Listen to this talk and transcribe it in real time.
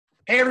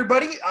Hey,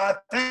 everybody.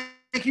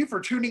 Thank you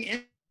for tuning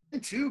in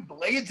to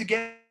Blades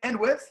Again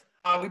with.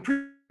 We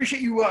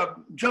appreciate you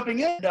jumping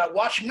in and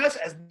watching us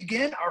as we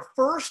begin our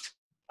first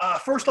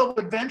level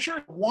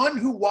adventure, One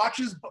Who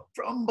Watches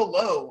from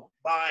Below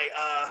by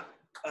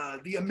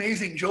the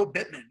amazing Joe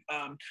Bittman.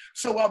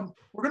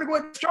 We're going to go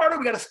ahead and start.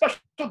 We got a special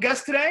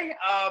guest today.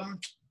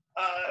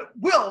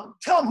 Will,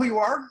 tell them who you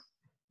are.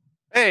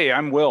 Hey,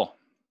 I'm Will.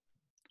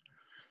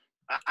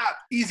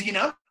 Easy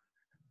enough.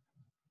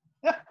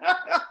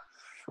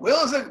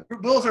 Will is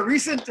a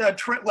recent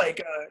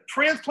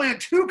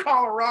transplant to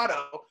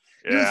Colorado.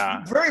 Yeah.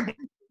 He's very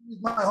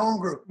my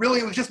home group. Really,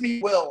 it was just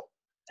me, Will,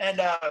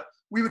 and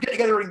we would get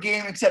together in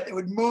game. Except it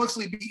would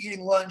mostly be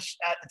eating lunch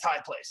at the Thai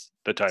place.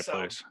 The Thai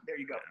place. There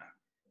you go.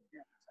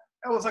 Yeah.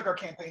 That was like our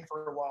campaign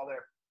for a while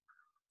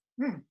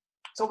there.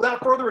 So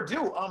without further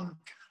ado,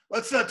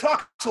 let's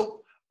talk.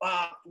 So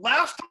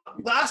last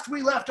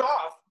we left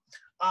off,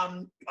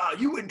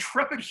 you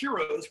intrepid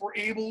heroes were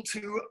able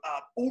to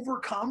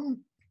overcome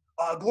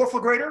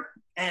Glorflagrator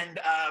and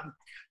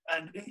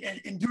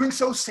in doing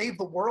so save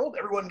the world.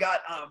 Everyone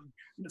got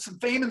some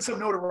fame and some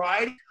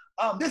notoriety.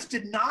 This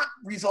did not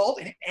result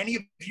in any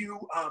of you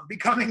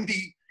becoming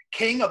the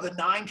king of the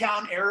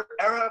 9-town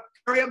area.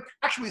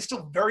 Actually, it's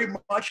still very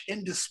much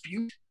in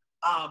dispute.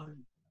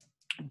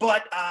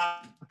 But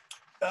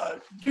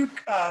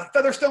Duke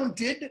Featherstone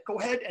did go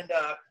ahead and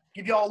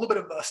give you all a little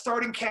bit of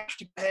starting cash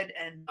to go ahead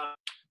and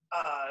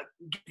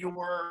get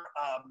your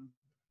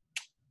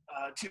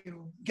to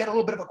get a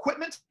little bit of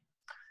equipment.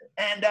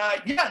 And now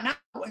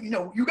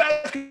you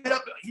guys can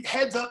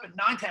heads up in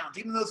 9 towns,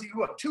 even those of you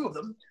who have 2 of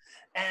them.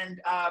 And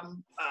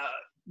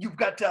you've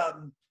got what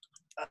I'm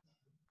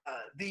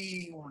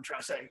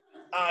trying to say.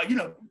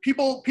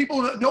 People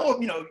know.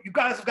 You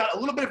guys have got a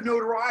little bit of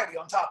notoriety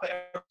on top of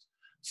it.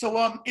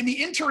 So in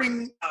the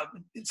entering,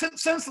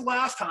 since the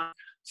last time,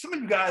 some of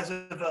you guys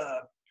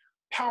have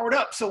powered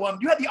up. So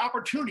you had the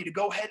opportunity to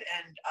go ahead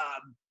and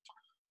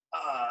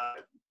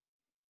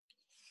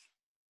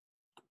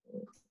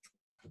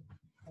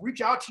reach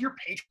out to your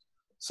patron.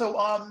 So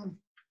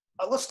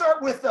let's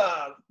start with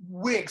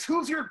Wiggs.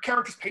 Who's your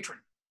character's patron?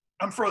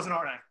 I'm frozen,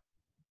 aren't I?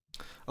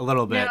 A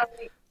little bit.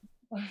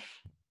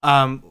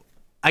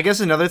 I guess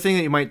another thing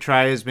that you might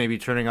try is maybe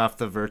turning off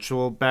the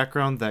virtual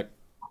background. That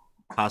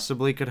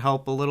possibly could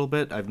help a little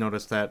bit. I've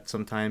noticed that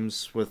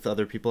sometimes with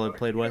other people I've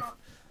played with.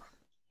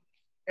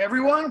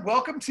 Everyone,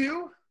 welcome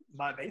to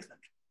my basement.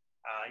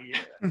 Yeah.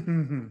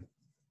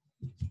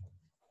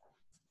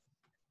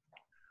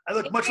 I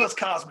look much less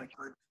cosmic.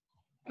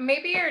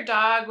 Maybe your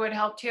dog would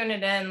help tune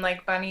it in,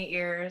 like bunny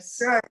ears.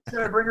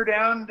 Should I bring her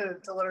down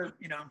to let her,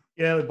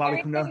 Yeah, the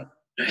body come down.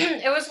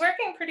 It was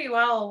working pretty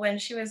well when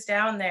she was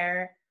down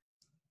there.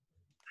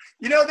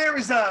 There's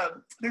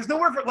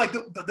nowhere for, like,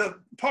 the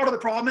part of the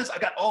problem is I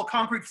got all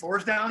concrete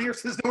floors down here,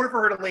 so there's nowhere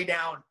for her to lay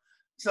down.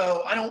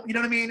 So I don't, you know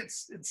what I mean?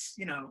 It's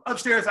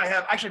upstairs I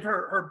have, actually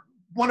her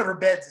one of her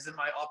beds is in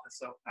my office,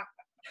 so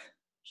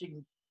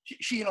she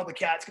and all the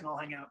cats can all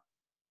hang out.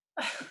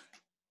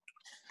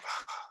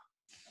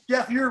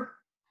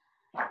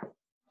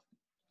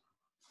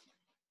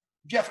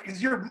 Jeff,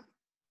 is your...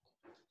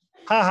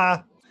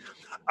 Haha.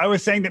 I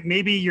was saying that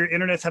maybe your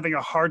internet's having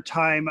a hard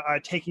time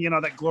taking in all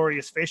that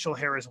glorious facial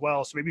hair as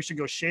well, so maybe you should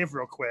go shave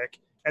real quick,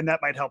 and that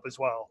might help as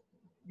well.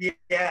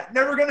 Yeah,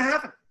 never gonna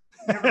happen.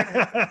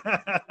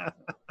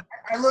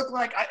 I look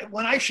like,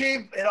 when I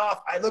shave it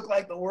off, I look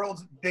like the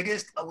world's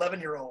biggest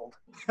 11-year-old.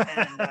 And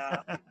I'm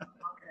not gonna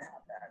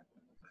have that.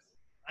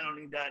 I don't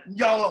need that.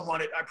 Y'all don't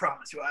want it, I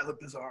promise you. I look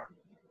bizarre.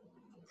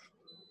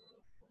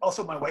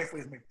 Also, my wife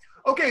with me.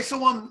 Okay, so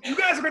you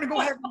guys are gonna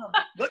go ahead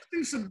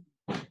and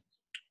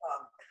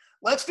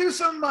let's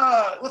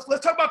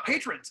talk about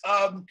patrons.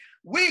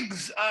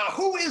 Wiggs,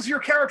 who is your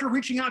character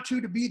reaching out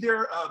to be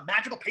their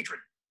magical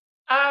patron?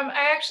 I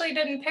actually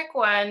didn't pick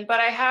one, but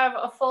I have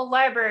a full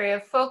library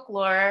of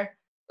folklore.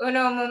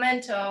 Uno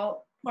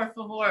momento, por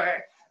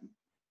favor.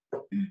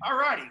 All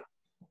righty.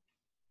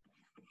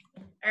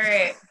 All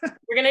right.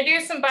 We're going to do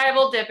some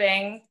Bible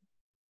dipping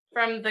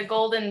from the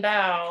Golden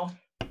Bough.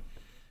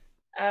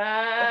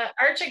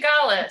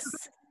 Archigallus.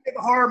 The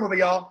horror movie,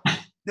 y'all.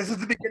 This is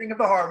the beginning of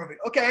the horror movie.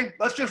 Okay,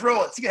 let's just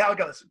roll it. See how it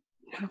goes.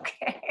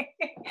 Okay.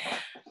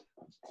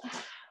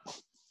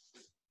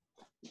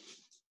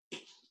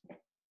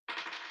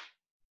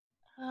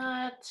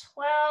 Uh,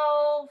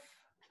 12.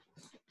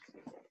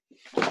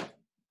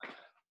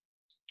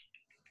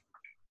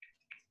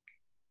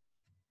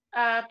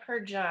 Per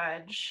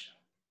judge.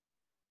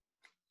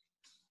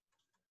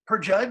 Per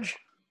judge?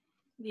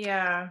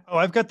 Yeah. Oh,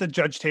 I've got the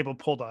judge table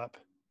pulled up.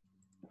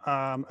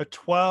 A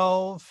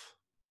 12.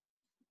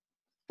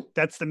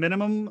 That's the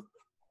minimum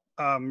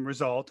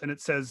result, and it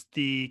says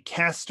the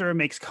caster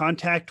makes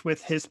contact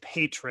with his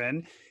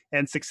patron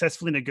and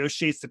successfully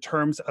negotiates the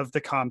terms of the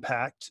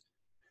compact.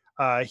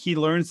 He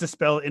learns the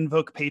spell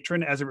Invoke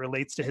Patron as it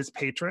relates to his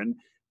patron,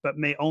 but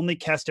may only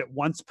cast it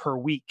once per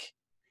week.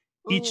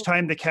 Each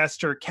time the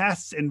caster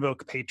casts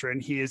Invoke Patron,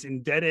 he is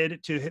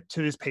indebted to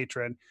his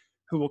patron,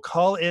 who will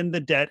call in the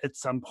debt at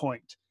some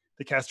point.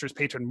 the caster's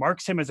patron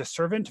marks him as a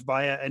servant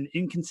via an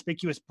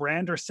inconspicuous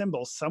brand or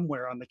symbol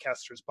somewhere on the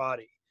caster's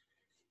body.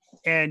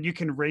 And you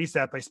can raise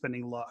that by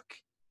spending luck.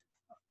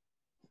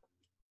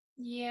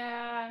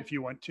 Yeah. If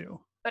you want to.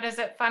 But is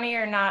it funny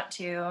or not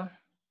to?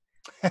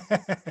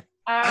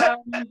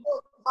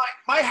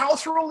 My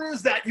house rule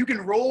is that you can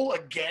roll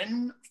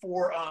again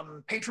for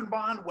patron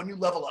bond when you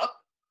level up.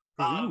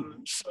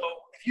 So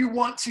if you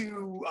want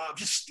to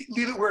just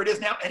leave it where it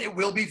is now, and it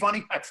will be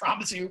funny, I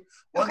promise you.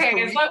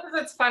 Okay, as long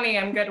as it's funny,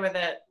 I'm good with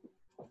it.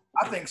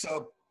 I think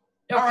so.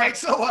 Okay. All right,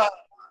 so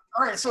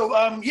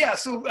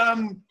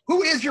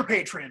who is your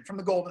patron from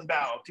the Golden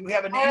Bough? Do we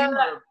have a name?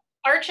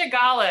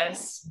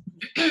 Archigallus.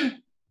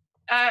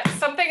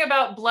 Something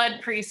about blood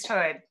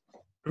priesthood.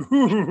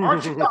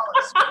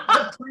 Archigallus.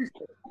 Blood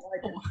priesthood.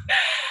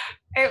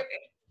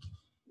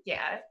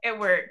 It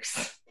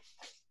works.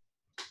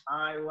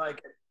 I like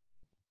it.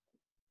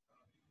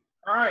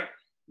 All right,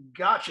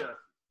 gotcha.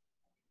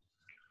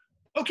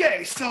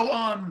 Okay, so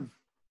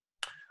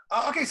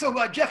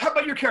Jeff, how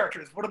about your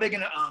characters? What are they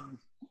gonna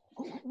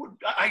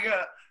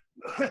I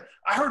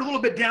heard a little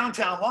bit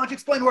downtown. Why don't you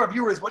explain to our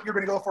viewers what you're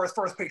going to go for as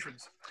far as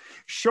patrons?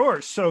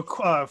 Sure. So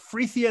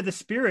Frithia the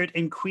Spirit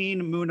and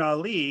Queen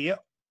Munali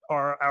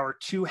are our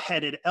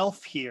two-headed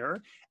elf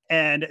here,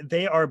 and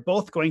they are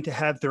both going to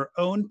have their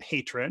own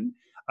patron.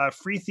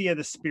 Frithia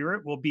the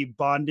Spirit will be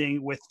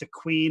bonding with the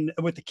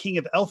King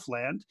of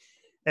Elfland,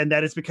 and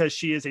that is because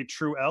she is a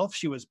true elf.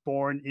 She was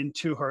born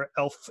into her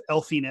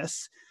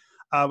elfiness,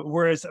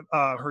 whereas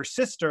her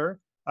sister,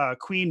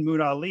 Queen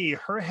Munali,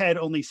 her head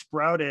only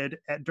sprouted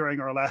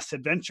during our last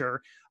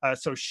adventure,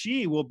 so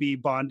she will be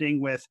bonding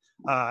with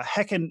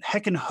Heckin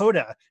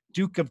Hoda,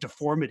 Duke of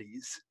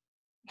Deformities.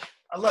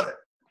 I love it.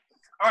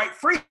 All right,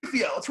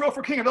 Frithia, let's roll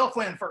for King of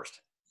Elfland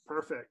first.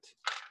 Perfect.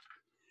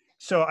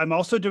 So I'm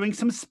also doing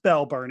some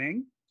spell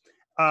burning,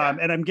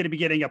 and I'm going to be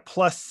getting a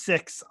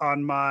 +6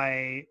 on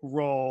my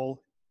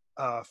roll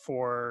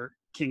for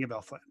King of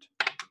Elfland.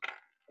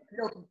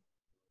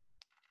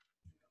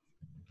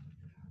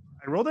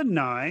 I rolled a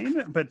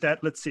 9, but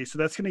let's see. So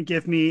that's going to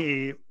give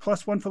me a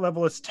 +1 for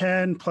level is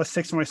 10,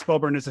 +6 for my spell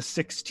burn is a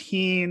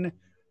 16.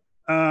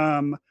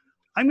 I'm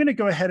going to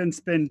go ahead and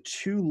spend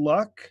 2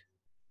 luck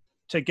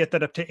to get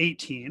that up to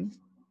 18.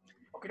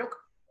 Okay.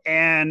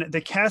 And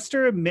the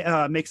caster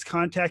makes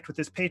contact with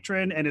his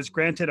patron and is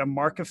granted a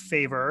mark of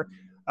favor.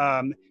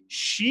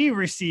 She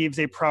receives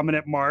a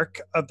prominent mark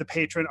of the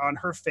patron on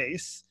her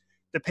face.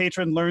 The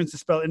patron learns the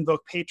spell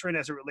Invoke Patron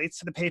as it relates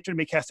to the patron,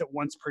 may cast it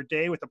once per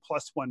day with a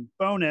 +1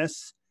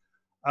 bonus.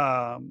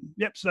 So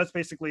that's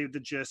basically the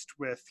gist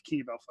with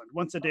King of Elfland.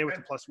 Once a day with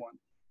a +1.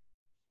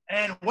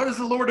 And what does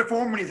the Lord of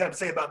Deformities have to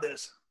say about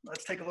this?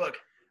 Let's take a look.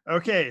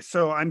 Okay,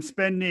 so I'm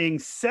spending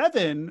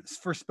 7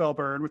 for spell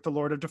burn with the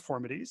Lord of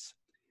Deformities.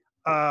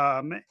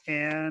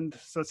 And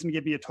so it's going to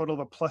give me a total of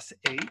a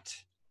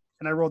 +8.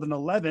 And I rolled an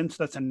 11, so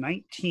that's a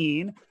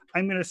 19.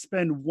 I'm going to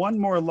spend 1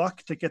 more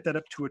luck to get that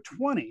up to a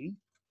 20.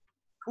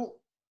 Cool.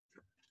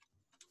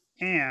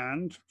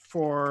 And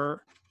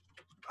for,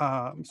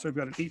 so I've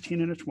got an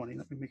 18 and a 20.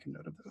 Let me make a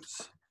note of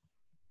those.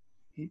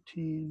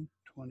 18,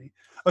 20.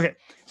 Okay,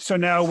 so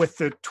now with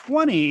the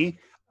 20,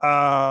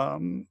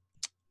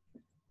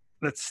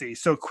 let's see.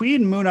 So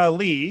Queen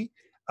Munali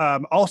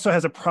also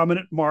has a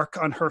prominent mark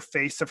on her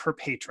face of her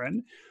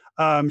patron.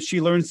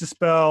 She learns the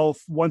spell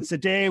once a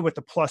day with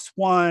a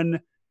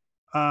 +1.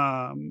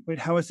 Wait,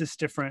 how is this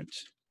different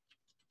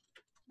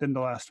than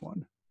the last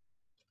one?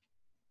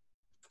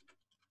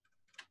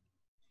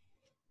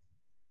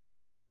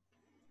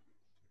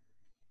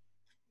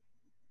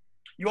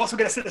 You also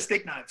get a set of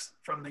steak knives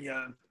from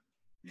the...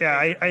 Yeah,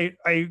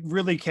 I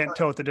really can't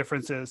tell what the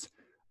difference is.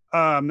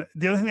 The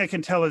only thing I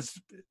can tell is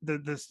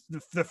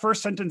the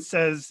first sentence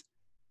says,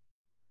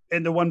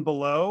 and the one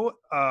below,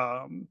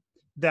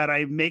 that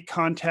I make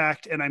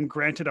contact and I'm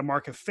granted a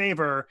mark of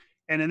favor.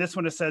 And in this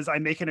one, it says I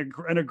make an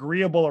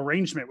agreeable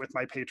arrangement with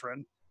my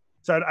patron.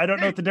 So I don't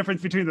know what the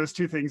difference between those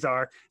two things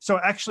are. So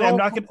actually, I'm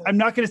not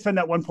going to spend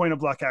that 1 point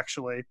of luck.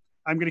 Actually,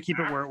 I'm going to keep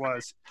it where it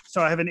was.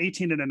 So I have an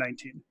 18 and a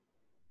 19.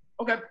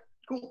 Okay,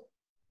 cool.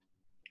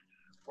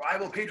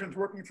 Rival patrons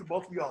working for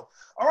both of y'all.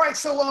 All right,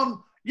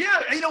 so you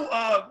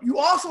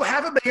also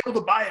haven't been able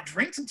to buy a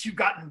drink since you've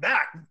gotten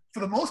back. For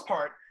the most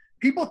part,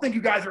 people think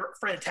you guys are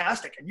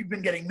fantastic, and you've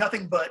been getting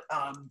nothing but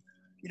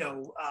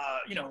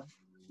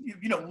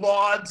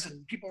lauds,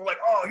 and people are like,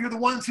 oh, you're the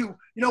ones who,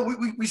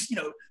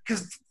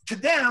 because to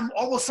them,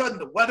 all of a sudden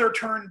the weather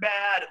turned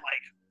bad, and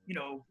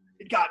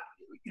it got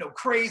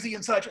crazy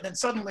and such, and then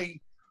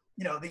suddenly,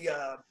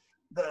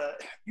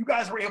 you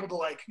guys were able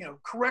to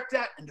correct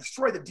that and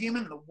destroy the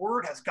demon, and the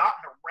word has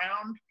gotten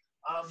around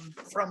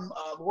from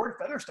Lord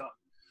Featherstone.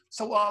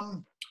 So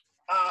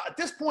at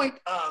this point,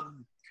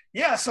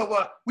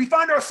 we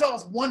find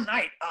ourselves one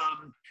night.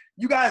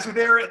 You guys are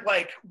there at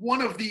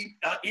one of the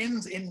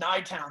inns in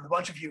Nighttown, a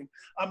bunch of you.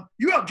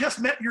 You have just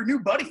met your new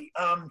buddy,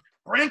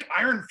 Brank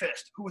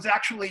Ironfist, who was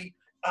actually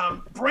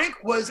Brank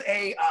was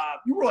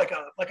you were like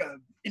a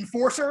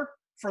enforcer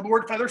for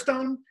Lord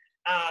Featherstone,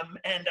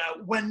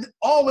 When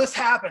all this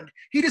happened,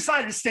 he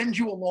decided to send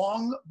you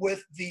along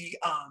with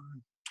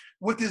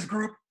with this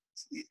group.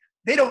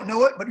 They don't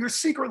know it, but you're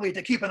secretly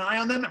to keep an eye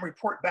on them and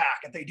report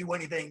back if they do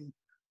anything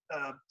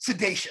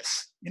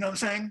seditious. You know what I'm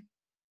saying?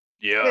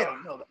 Yeah. They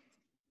don't know that.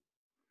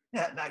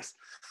 Yeah, nice.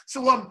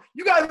 So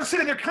you guys are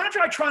sitting there kind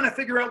of trying to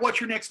figure out what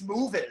your next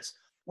move is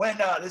when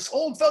this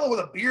old fellow with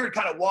a beard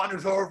kind of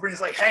wanders over and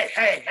he's like,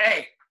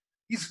 hey.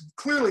 He's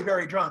clearly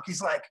very drunk.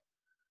 He's like,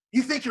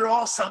 you think you're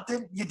all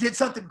something? You did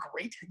something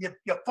great? You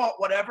fought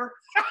whatever?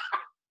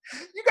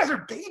 You guys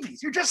are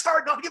babies. You're just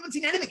starting off. You haven't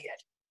seen anything yet.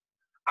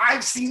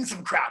 I've seen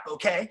some crap,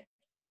 okay?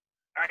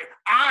 All right.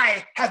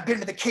 I have been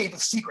to the Cave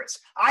of Secrets.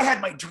 I had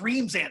my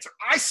dreams answered.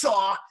 I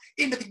saw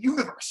into the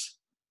universe.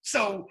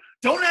 So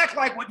don't act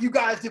like what you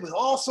guys did was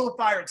all so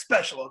fire and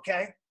special,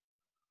 okay?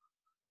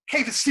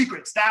 Cave of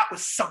Secrets, that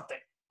was something.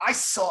 I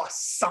saw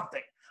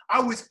something.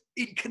 I was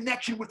in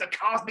connection with the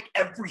cosmic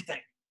everything.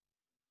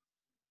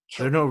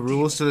 There are no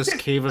rules to this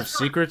Cave of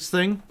Secrets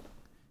thing?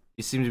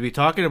 You seem to be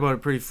talking about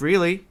it pretty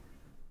freely.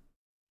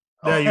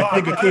 Yeah, you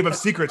think a Cave of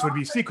Secrets would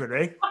be secret,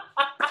 eh?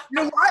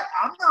 You know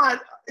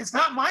what? It's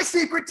not my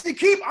secret to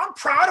keep. I'm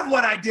proud of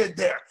what I did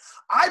there.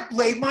 I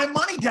laid my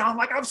money down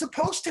like I was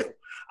supposed to.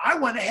 I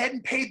went ahead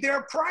and paid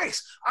their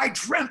price. I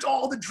dreamt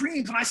all the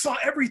dreams and I saw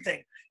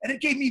everything. And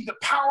it gave me the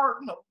power,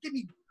 gave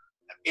me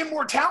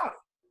immortality.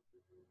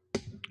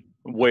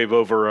 Wave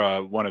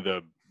over one of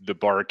the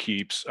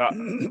barkeeps.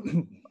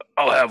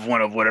 I'll have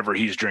one of whatever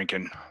he's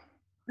drinking.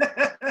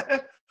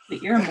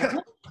 You're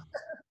immortal?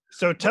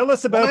 So tell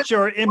us about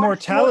your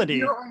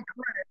immortality.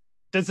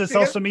 Does this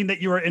also mean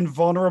that you are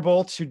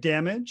invulnerable to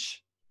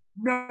damage?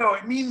 No,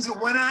 it means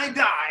that when I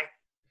die,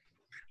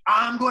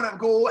 I'm going to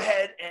go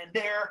ahead and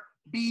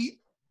be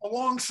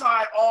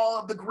alongside all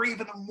of the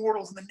graven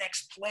immortals in the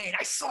next plane.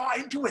 I saw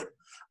into it.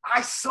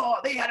 I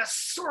saw they had a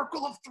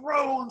circle of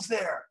thrones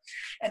there,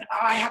 and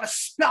I have to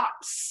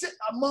sit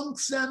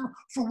amongst them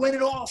for when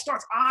it all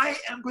starts. I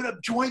am going to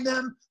join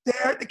them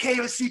there at the Cave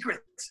of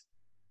Secrets.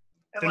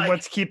 And then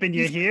what's keeping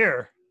you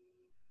here?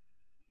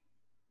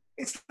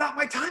 It's not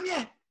my time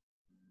yet.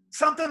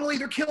 Something will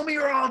either kill me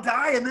or I'll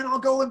die, and then I'll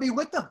go and be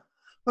with them.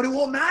 But it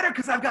won't matter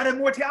because I've got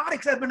immortality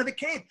because I've been to the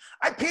cave.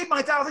 I paid my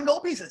 1,000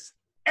 gold pieces.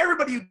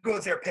 Everybody who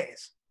goes there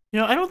pays.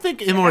 I don't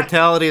think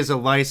immortality is a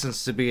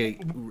license to be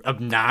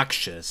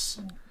obnoxious.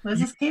 Was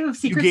this Cave of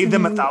Secrets? You gave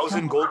them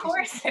 1,000 gold Of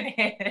course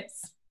it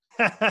is.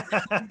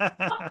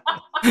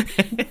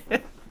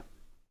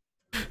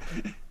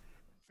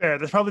 Fair.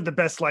 That's probably the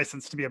best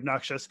license to be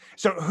obnoxious.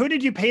 So who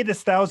did you pay this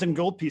 1,000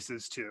 gold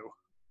pieces to?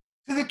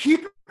 To the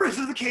keepers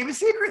of the Cave of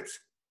Secrets.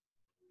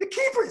 The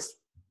keepers.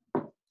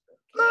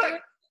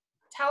 Look.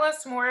 Tell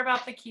us more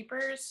about the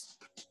keepers.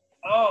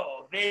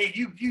 Oh,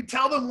 you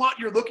tell them what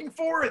you're looking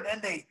for, and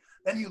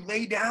then you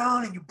lay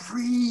down and you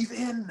breathe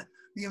in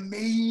the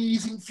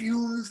amazing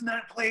fumes in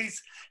that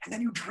place, and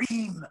then you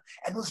dream,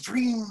 and those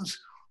dreams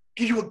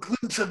give you a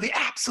glimpse of the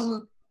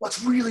absolute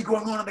what's really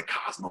going on in the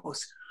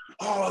cosmos.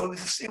 Oh, it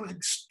was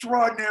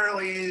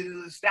extraordinarily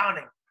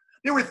astounding.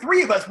 There were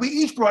 3 of us. We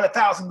each brought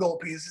 1,000 gold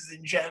pieces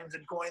and gems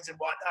and coins and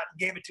whatnot and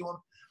gave it to them.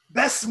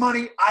 Best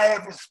money I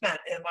ever spent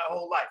in my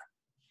whole life.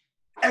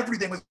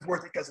 Everything was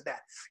worth it because of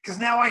that. Because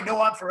now I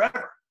know I'm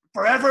forever.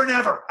 Forever and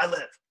ever I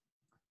live.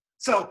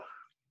 So,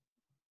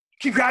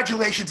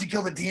 congratulations, you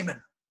killed a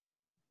demon.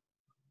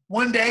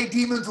 One day,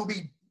 demons will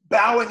be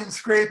bowing and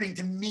scraping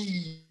to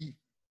me.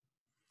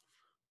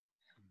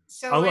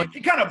 So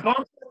He kind of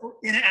bumps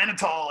in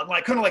Anatol and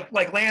kind of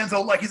like lands,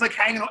 like he's like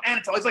hanging on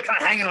Anatol. He's like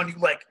kind of hanging on you,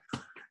 like.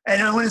 And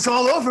then when it's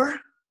all over,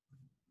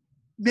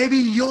 maybe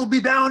you'll be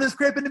bowing and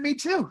scraping to me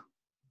too.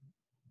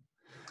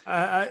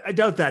 I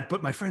doubt that,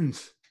 but my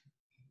friends,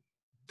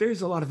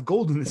 there's a lot of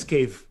gold in this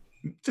cave.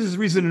 This is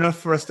reason enough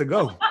for us to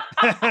go.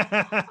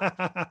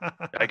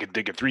 I could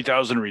think of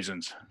 3,000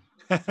 reasons.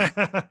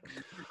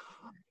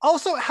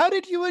 Also, how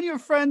did you and your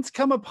friends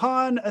come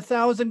upon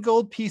 1,000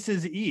 gold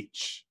pieces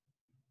each?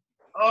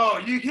 Oh,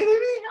 you kidding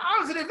me? I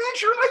was an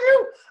adventurer like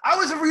you. I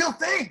was a real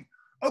thing.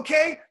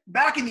 Okay,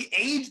 back in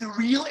the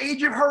real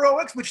age of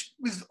heroics, which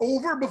was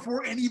over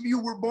before any of you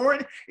were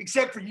born,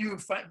 except for you,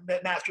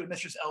 Master and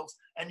Mistress Elves,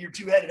 and your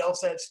 2-headed elf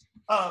sets.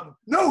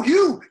 No,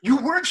 you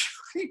weren't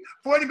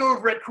pointing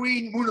over at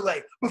Queen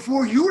Moonalay.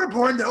 Before you were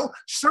born, though,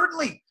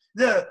 certainly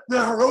the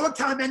heroic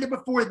time ended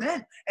before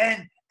then.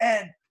 And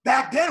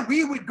back then,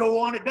 we would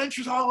go on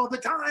adventures all the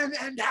time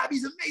and have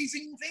these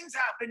amazing things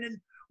happen. And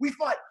we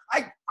fought.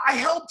 I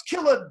helped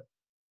kill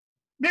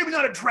maybe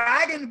not a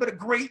dragon, but a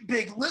great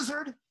big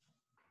lizard.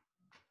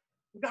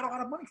 We got a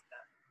lot of money for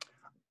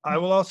that. I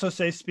will also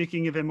say,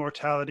 speaking of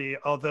immortality,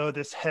 although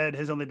this head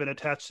has only been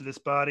attached to this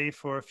body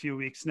for a few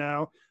weeks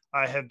now,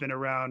 I have been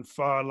around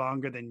far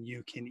longer than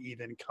you can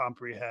even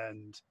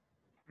comprehend.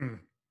 And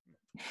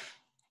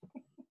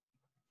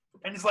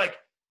he's like,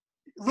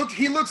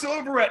 he looks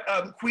over at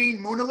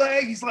Queen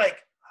Moonalay. He's like,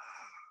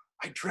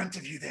 I dreamt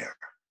of you there.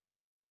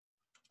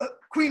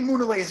 Queen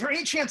Moonalay, is there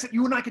any chance that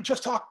you and I could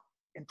just talk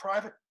in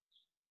private?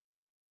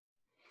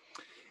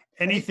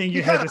 Anything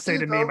you had to say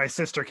to me, my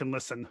sister can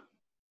listen.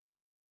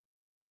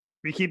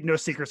 We keep no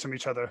secrets from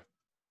each other.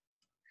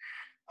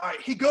 All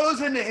right, he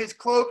goes into his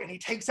cloak and he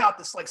takes out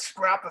this like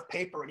scrap of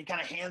paper and he kind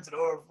of hands it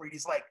over. And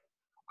he's like,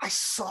 I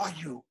saw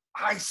you,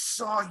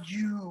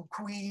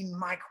 queen,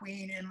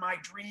 in my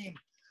dream.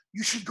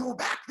 You should go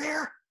back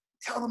there.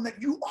 Tell them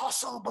that you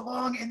also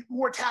belong in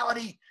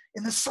mortality,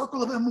 in the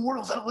circle of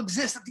immortals that will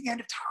exist at the end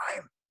of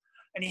time.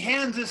 And he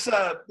hands this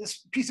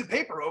this piece of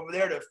paper over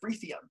there to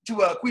Freethium,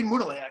 to Queen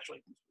Moonalay,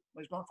 actually.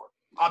 What he's going for,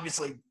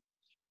 obviously.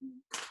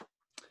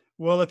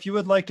 Well, if you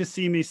would like to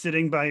see me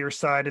sitting by your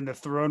side in the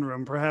throne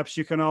room, perhaps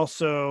you can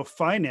also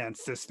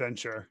finance this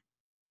venture.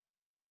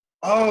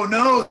 Oh,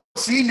 no.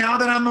 See, now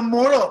that I'm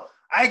immortal,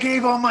 I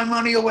gave all my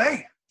money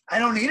away. I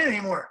don't need it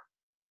anymore.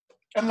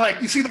 And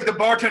like, you see like the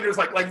bartender's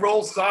like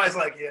rolls his eyes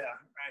like, yeah,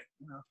 right.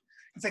 You know,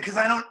 it's like, because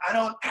I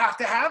don't have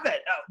to have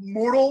it.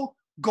 Mortal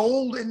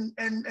gold and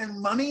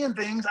money and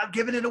things, I've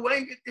given it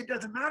away. It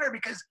doesn't matter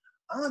because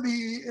I'm going to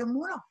be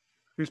immortal.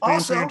 Who's paying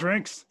for your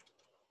drinks?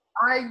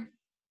 I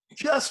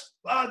just,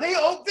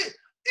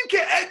 you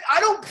can't, I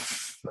don't,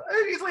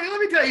 he's like, let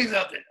me tell you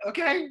something,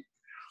 okay?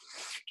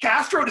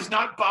 Castro does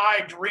not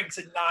buy drinks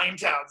in 9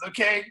 towns,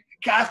 okay?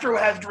 Castro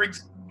has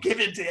drinks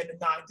given to him in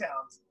 9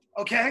 towns,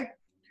 okay?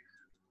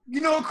 You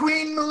know,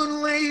 Queen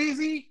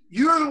Moonalay,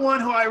 you're the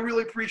one who I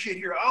really appreciate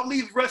here. I'll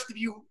leave the rest of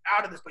you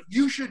out of this, but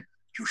you should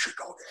go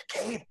to the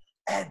cave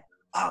and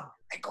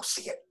go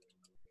see it.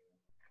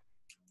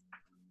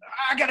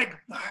 I gotta,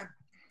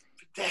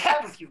 to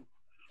heck with you.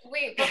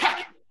 Wait,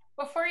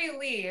 before you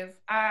leave,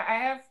 I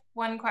have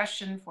one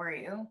question for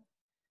you.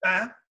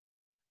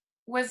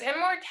 Was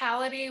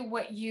immortality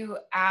what you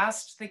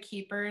asked the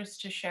keepers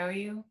to show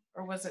you,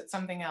 or was it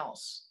something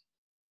else?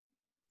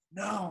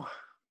 No.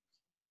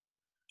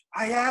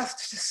 I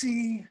asked to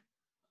see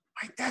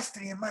my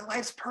destiny and my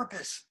life's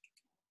purpose.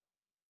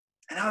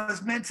 And I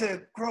was meant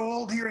to grow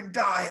old here and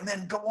die and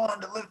then go on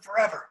to live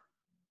forever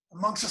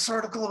amongst a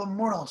circle of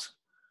immortals.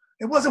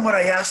 It wasn't what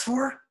I asked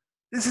for.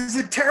 This is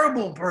a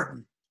terrible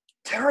burden.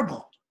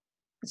 Terrible.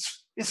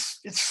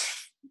 It's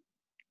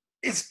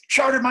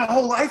charted my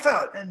whole life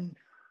out and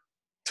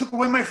took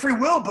away my free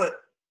will, but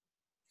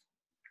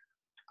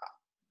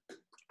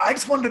I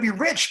just wanted to be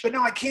rich, but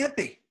now I can't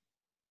be.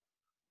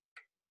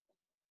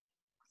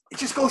 It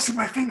just goes through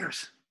my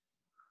fingers.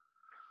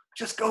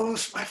 Just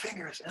goes through my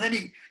fingers. And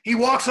then he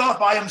walks off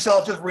by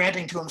himself, just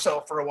ranting to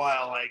himself for a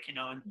while, like, you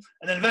know, and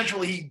then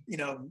eventually he, you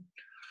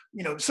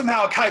know,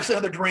 somehow kipes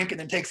another drink and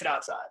then takes it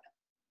outside.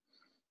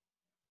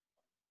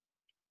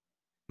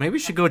 Maybe we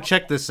should go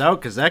check this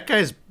out, because that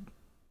guy's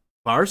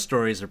bar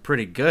stories are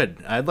pretty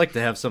good. I'd like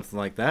to have something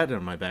like that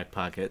in my back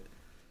pocket.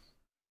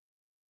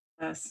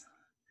 Yes.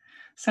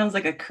 Sounds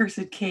like a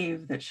cursed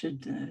cave that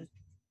should...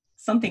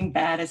 something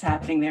bad is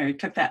happening there. It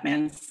took that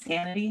man's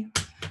sanity.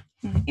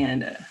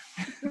 And...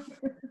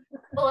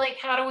 Well, like,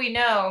 how do we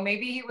know?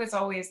 Maybe he was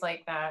always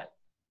like that.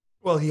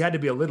 Well, he had to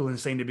be a little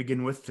insane to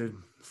begin with to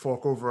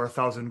fork over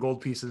 1,000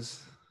 gold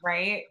pieces.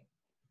 Right?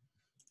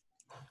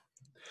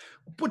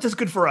 But that's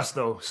good for us,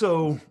 though.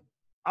 So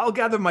I'll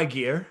gather my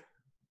gear.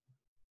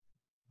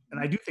 And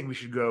I do think we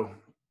should go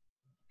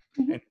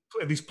and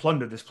at least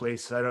plunder this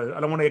place. I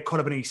don't want to get caught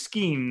up in any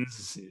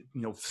schemes,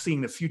 you know,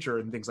 seeing the future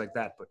and things like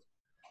that. But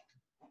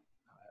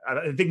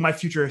I think my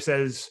future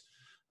says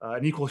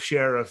an equal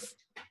share of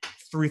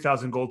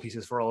 3,000 gold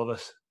pieces for all of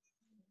us.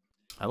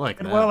 I like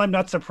that. And while I'm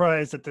not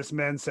surprised that this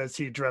man says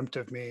he dreamt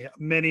of me,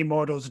 many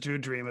mortals do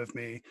dream of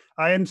me.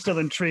 I am still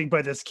intrigued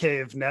by this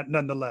cave,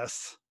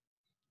 nonetheless.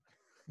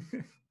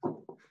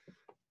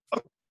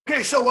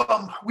 Okay,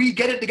 so we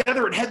get it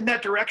together and head in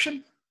that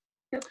direction?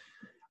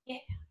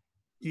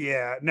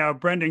 Yeah. Now,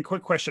 Brendan,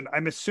 quick question.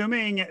 I'm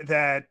assuming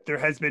that there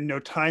has been no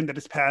time that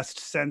has passed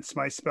since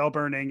my spell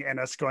burning and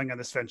us going on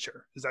this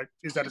venture. Is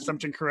that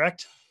assumption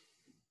correct?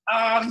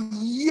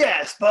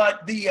 Yes,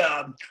 but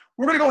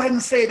we're going to go ahead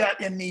and say that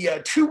in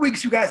the 2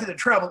 weeks you guys had to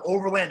travel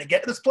overland to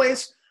get to this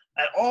place,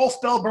 that all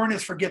spell burn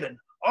is forgiven.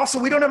 Also,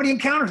 we don't have any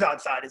encounters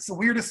outside. It's the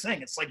weirdest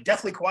thing. It's like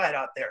deathly quiet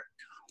out there.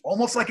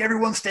 Almost like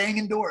everyone's staying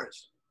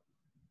indoors.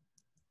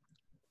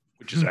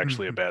 Which is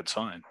actually a bad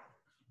sign.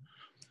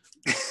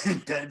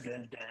 Dun,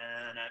 dun,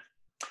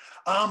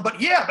 dun.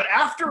 But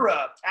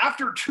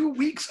after 2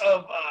 weeks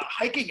of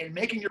hiking and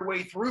making your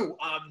way through,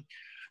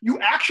 you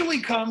actually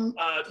come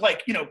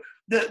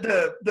the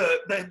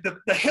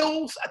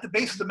hills at the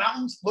base of the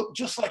mountains look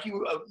just like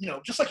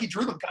just like he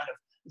drew them kind of.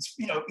 It's,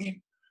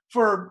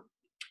 for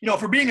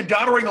being a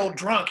doddering old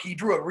drunk, he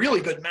drew a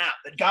really good map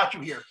that got you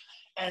here.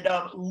 And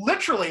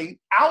literally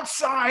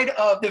outside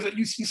of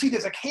you see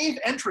there's a cave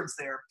entrance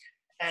there,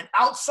 and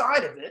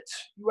outside of it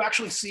you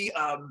actually see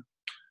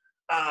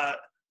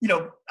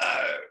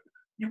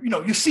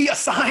you see a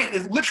sign.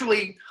 It's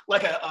literally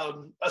like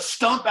a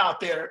stump out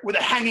there with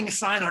a hanging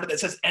sign on it that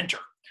says "Enter,"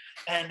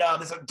 and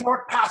there's a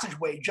dark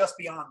passageway just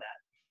beyond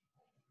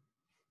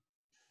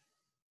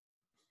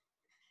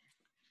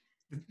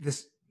that.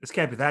 This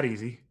can't be that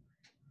easy.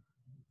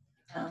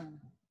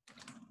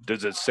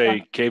 Does it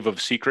say Cave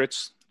of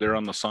Secrets there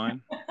on the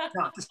sign?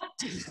 No,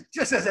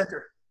 just says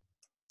 "Enter."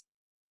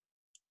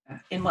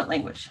 In what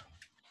language?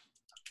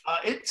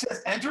 It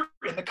says enter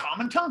in the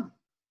common tongue.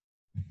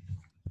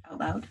 Out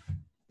loud.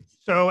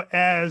 So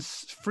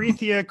as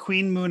Frethia,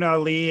 Queen Moon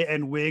Ali,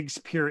 and Wiggs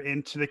peer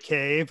into the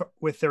cave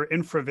with their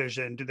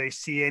infravision, do they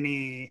see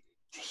any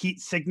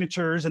heat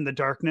signatures in the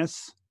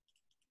darkness?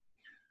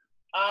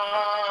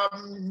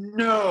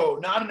 No,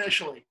 not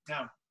initially.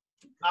 No,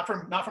 not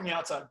from the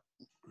outside.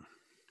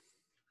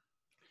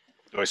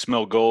 Do I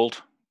smell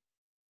gold?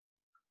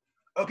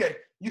 Okay,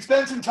 you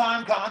spend some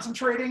time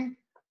concentrating,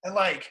 and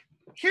like,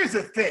 here's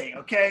the thing,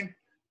 okay?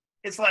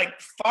 It's like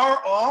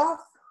far off,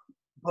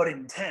 but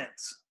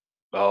intense.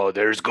 Oh,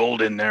 there's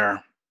gold in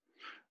there.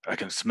 I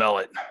can smell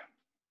it.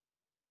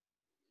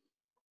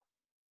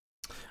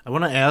 I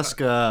want to ask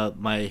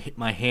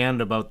my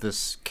hand about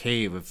this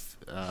cave. If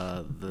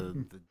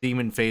the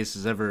demon face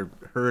has ever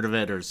heard of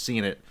it or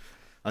seen it,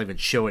 I'll even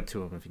show it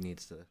to him if he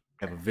needs to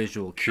have a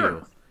visual cue.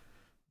 Sure.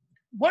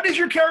 What is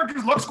your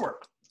character's look score?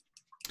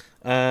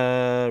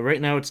 Right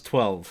now it's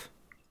 12.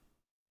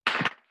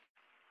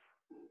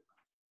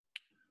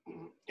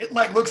 It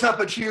like looks up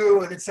at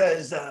you and it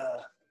says,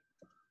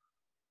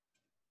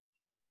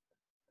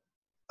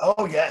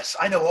 "Oh yes,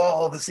 I know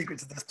all the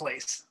secrets of this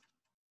place."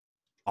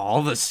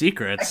 All the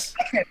secrets?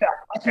 I can't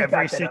Every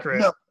back that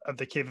secret up. of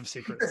the Cave of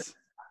Secrets.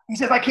 He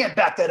says, "I can't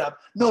back that up.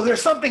 No,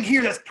 there's something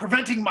here that's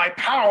preventing my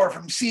power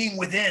from seeing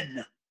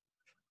within.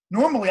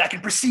 Normally, I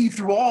can perceive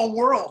through all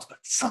worlds, but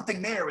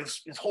something there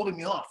is holding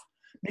me off.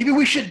 Maybe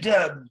we should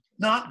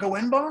not go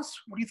in, boss?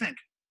 What do you think?"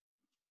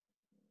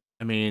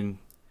 I mean,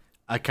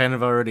 I kind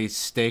of already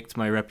staked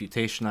my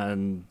reputation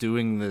on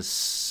doing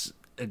this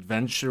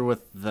adventure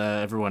with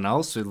everyone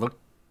else. It looked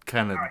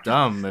kind of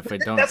dumb if I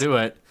don't do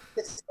it.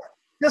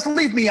 Just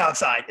leave me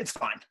outside. It's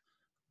fine.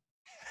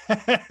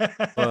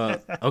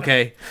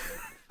 Okay.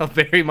 I'll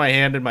bury my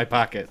hand in my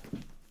pocket.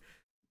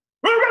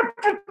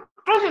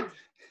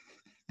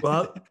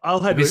 Well, I'll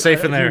head. Be safe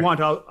in if there. you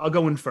want, I'll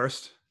go in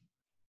first.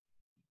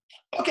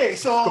 Okay,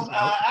 so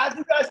as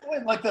you guys go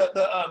in, like the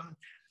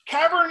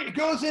cavern, it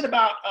goes in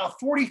about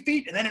 40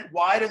 feet and then it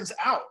widens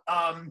out.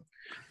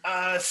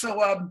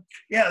 The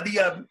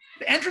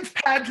entrance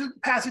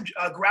passage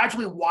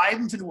gradually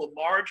widens into a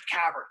large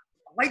cavern.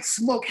 A light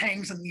smoke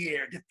hangs in the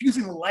air,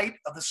 diffusing the light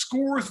of the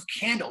scores of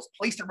candles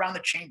placed around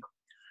the chamber.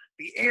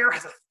 The air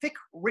has a thick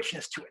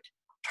richness to it,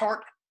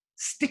 tart,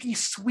 sticky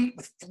sweet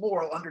with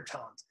floral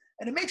undertones,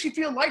 and it makes you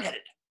feel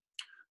lightheaded.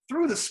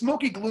 Through the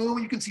smoky gloom,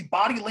 you can see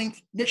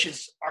body-length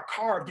niches are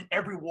carved in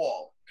every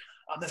wall.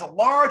 There's a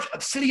large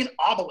obsidian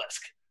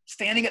obelisk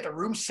standing at the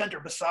room's center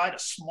beside a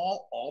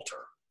small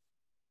altar.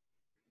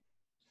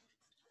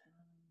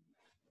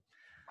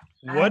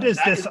 What does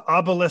this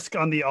obelisk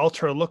on the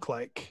altar look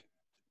like?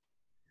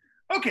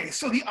 Okay,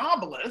 so the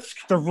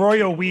obelisk. The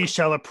royal we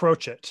shall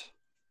approach it.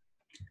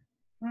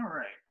 All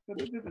right.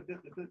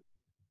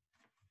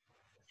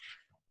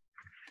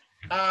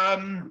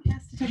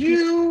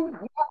 You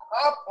walk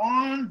up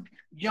on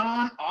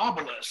yon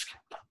obelisk.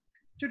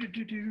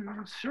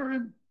 Sorry.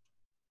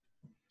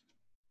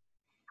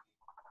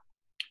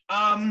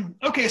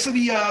 Okay, so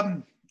the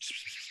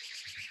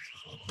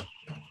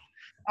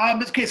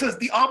so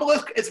the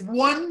obelisk is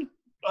one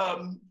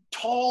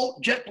tall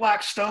jet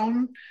black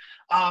stone.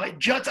 It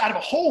juts out of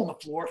a hole in the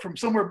floor from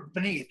somewhere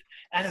beneath,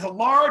 and there's a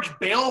large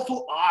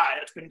baleful eye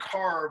that's been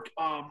carved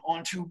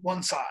onto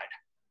one side.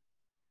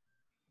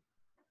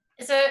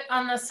 Is it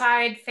on the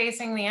side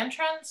facing the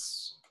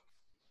entrance?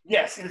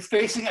 Yes, it is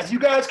facing, as you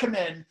guys come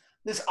in,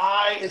 this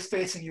eye is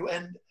facing you,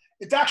 and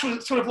it's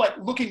actually sort of like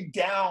looking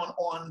down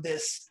on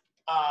this,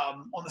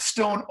 on the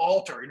stone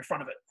altar in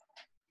front of it.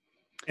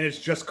 And it's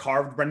just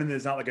carved, Brendan?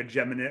 There's not like a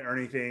gem in it or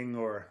anything,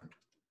 or?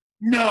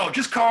 No,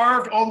 just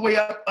carved all the way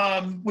up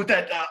with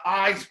that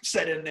eye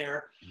set in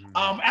there.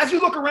 As you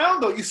look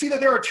around, though, you see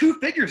that there are two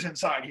figures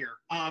inside here.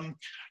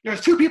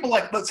 There's two people,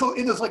 so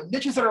in those like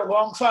niches that are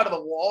alongside of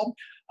the wall,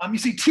 you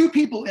see two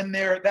people in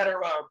there that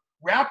are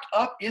wrapped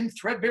up in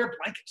threadbare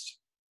blankets.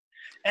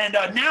 And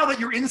now that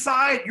you're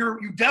inside,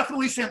 you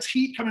definitely sense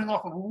heat coming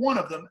off of one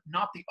of them,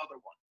 not the other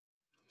one.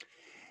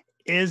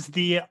 Is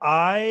the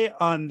eye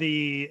on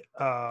the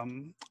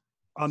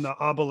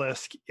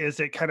obelisk, is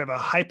it kind of a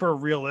hyper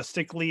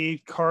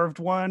realistically carved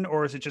one,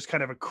 or is it just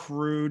kind of a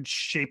crude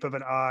shape of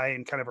an eye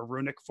in kind of a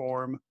runic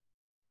form?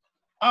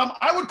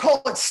 I would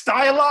call it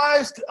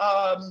stylized,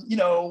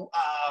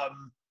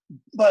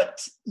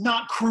 but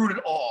not crude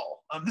at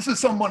all. This is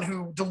someone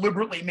who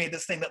deliberately made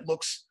this thing that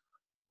looks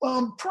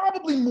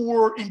probably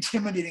more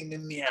intimidating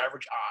than the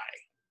average eye.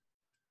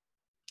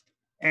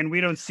 And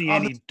we don't see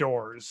any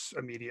doors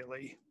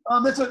immediately.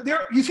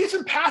 You see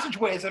some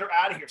passageways that are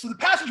out of here. So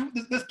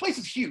this place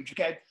is huge,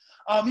 okay?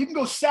 You can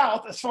go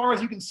south as far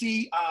as you can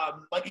see,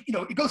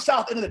 it goes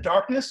south into the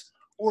darkness,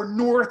 or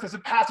north. There's a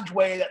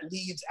passageway that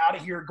leads out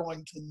of here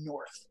going to the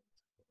north.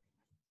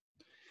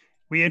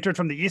 We entered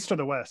from the east or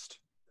the west?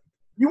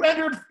 You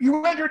entered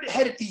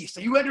headed east. So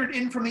you entered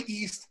in from the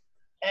east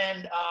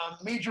and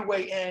made your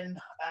way in.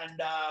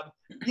 And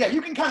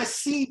you can kind of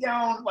see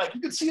down,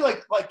 you can see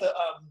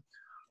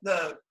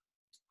the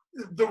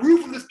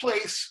roof of this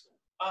place.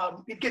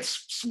 It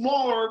gets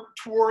smaller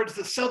towards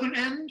the southern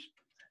end,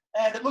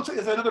 and it looks like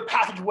there's another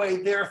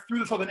passageway there through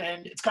the southern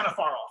end. It's kind of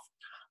far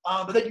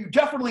off, but then you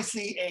definitely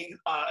see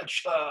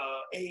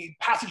a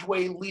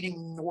passageway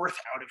leading north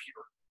out of here.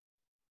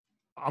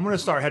 I'm gonna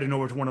start heading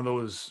over to one of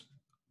those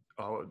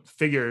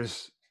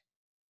figures.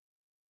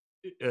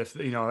 If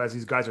as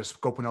these guys are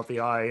scoping out the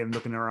eye and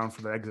looking around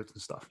for the exits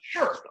and stuff.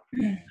 Sure.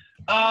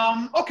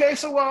 Okay,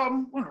 so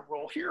I'm gonna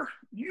roll here.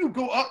 You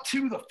go up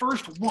to the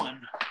first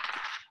one.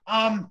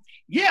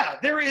 Yeah,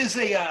 there is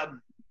a.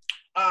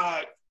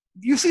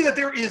 You see that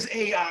there is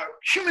a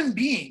human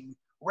being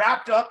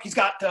wrapped up. He's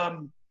got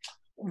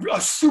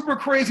a super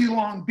crazy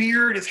long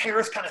beard. His hair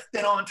is kind of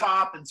thin on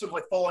top and sort of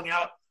like falling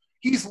out.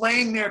 He's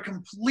laying there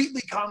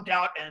completely conked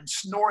out and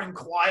snoring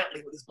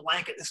quietly with his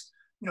blanket. This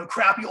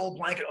crappy old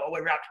blanket all the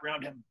way wrapped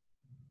around him.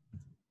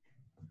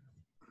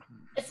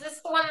 Is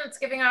this the one that's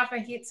giving off a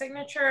heat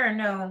signature or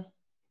no?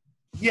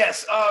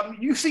 Yes,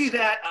 you see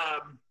that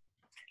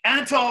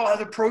Anatol has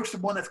approached the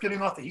one that's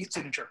giving off the heat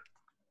signature.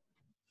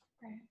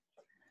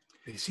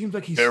 It seems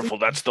like he's careful.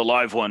 sleeping. That's the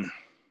live one.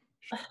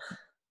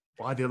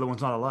 Why the other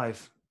one's not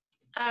alive?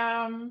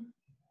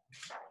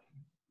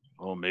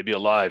 Well, maybe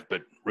alive,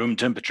 but room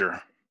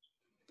temperature.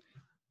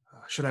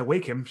 Should I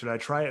wake him? Should I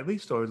try at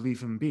least, or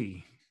leave him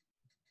be?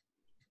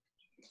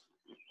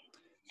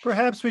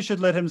 Perhaps we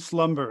should let him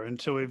slumber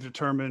until we've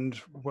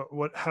determined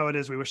how it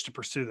is we wish to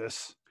pursue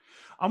this.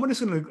 I'm just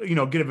gonna,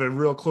 give a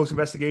real close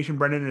investigation,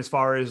 Brendan, as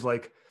far as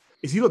like,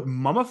 is he look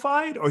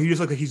mummified, or he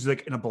just look like he's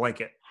like in a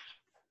blanket?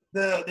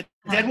 The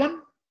dead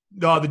one?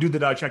 No, the dude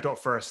that I checked out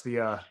first.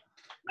 No,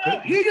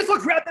 he just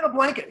looks wrapped in a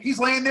blanket. He's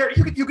laying there.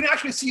 You can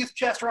actually see his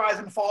chest rise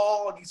and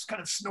fall, and he's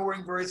kind of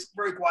snoring very,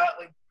 very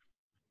quietly.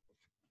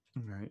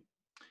 All right.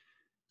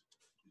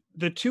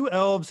 The two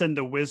elves and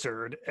the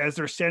wizard, as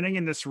they're standing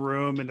in this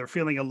room and they're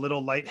feeling a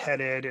little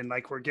lightheaded and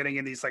like we're getting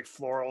in these like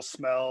floral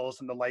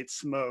smells and the light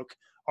smoke,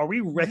 are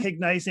we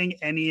recognizing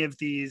any of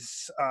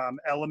these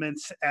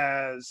elements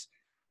as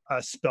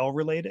spell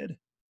related?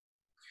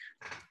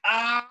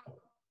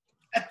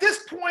 At this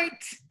point,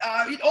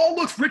 it all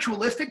looks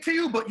ritualistic to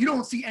you, but you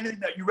don't see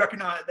anything that you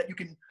recognize that you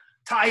can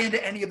tie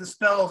into any of the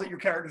spells that your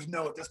characters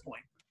know at this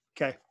point.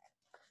 Okay.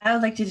 I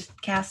would like to just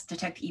cast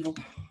Detect Evil.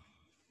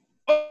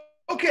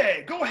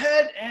 Okay, go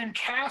ahead and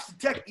cast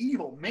Detect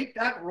Evil. Make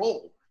that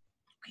roll.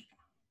 Okay.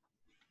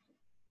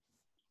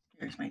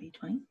 Here's my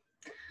D20.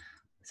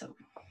 So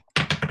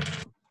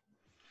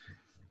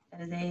that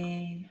is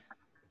a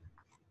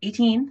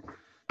 18.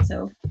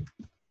 So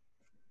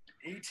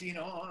 18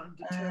 on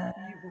Detect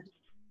Evil.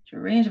 To a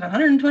range of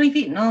 120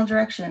 feet in all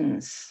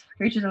directions.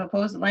 Creatures of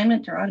opposed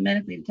alignment are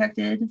automatically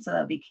detected, so that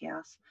would be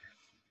chaos.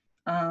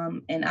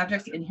 And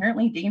objects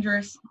inherently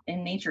dangerous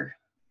in nature,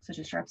 such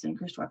as traps and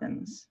cursed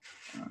weapons.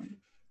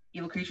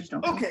 Evil creatures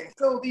don't. Okay,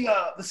 so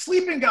the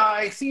sleeping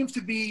guy seems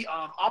to be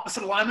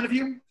opposite alignment of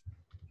you.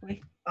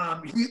 Okay.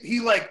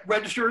 He like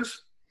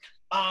registers,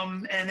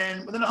 and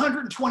then within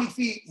 120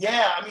 feet,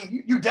 yeah, I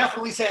mean you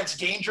definitely sense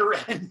danger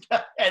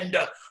and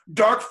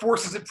dark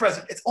forces at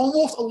present. It's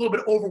almost a little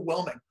bit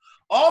overwhelming.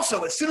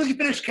 Also, as soon as you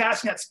finish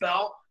casting that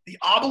spell, the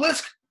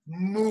obelisk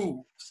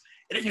moves.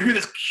 And you hear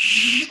this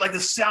like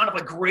the sound of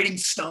like grating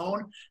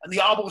stone, and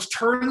the obelisk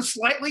turns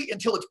slightly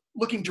until it's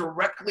looking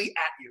directly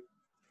at you.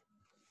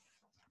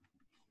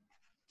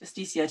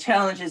 Justicia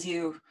challenges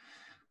you.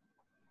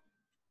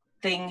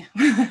 Thing.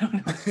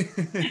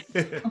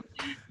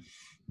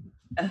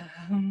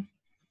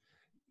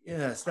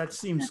 Yes, that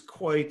seems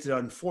quite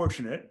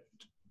unfortunate.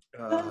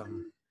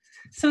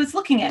 So it's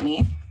looking at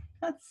me.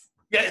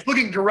 Yeah, it's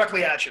looking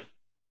directly at you.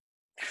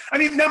 I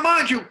mean, now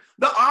mind you,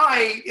 the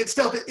eye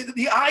itself,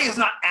 the eye is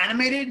not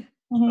animated,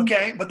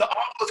 okay? But the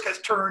obelisk has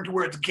turned to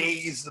where its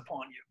gaze is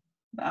upon you.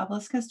 The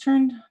obelisk has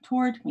turned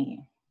toward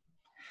me.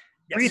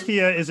 Yes.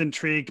 Rethia is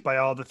intrigued by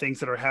all the things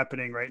that are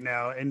happening right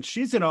now, and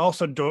she's going to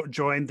also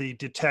join the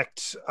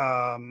detect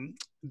gang,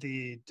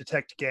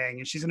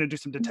 and she's going to do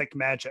some detect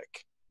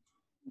magic.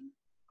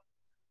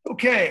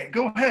 Okay,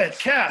 go ahead,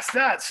 cast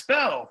that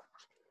spell.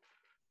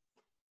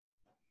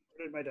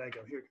 Where did my die go?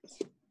 Here it goes.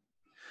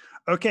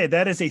 Okay,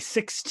 that is a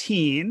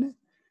 16.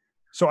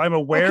 So I'm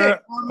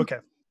aware. Okay.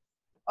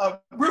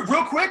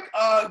 Real quick,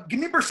 give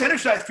me a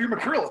percentage dice for your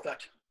mercurial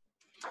effect.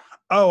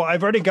 Oh,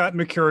 I've already got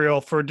mercurial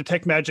for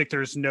detect magic.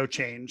 There's no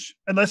change,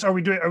 unless are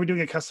we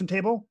doing a custom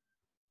table?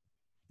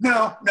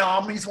 No, I'm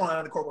gonna use one out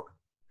of the core book.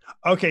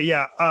 Okay,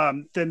 yeah.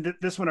 Then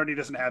this one already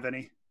doesn't have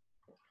any.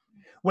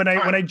 When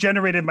I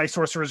generated my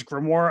sorcerer's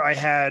grimoire, I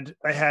had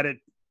it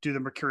do the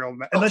mercurial.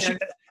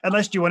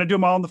 Unless do you want to do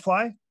them all on the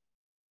fly?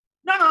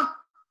 No.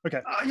 Okay.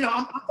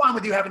 I'm fine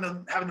with you having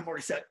them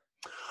already set.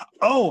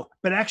 Oh,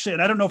 but actually,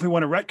 and I don't know if we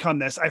want to retcon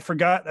this. I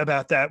forgot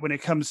about that when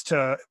it comes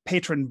to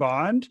patron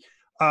bond.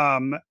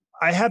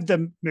 I have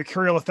the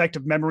mercurial effect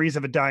of Memories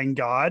of a Dying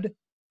God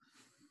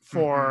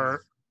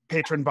for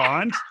patron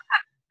bond.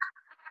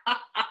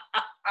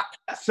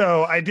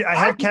 So I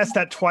have cast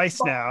that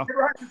twice now.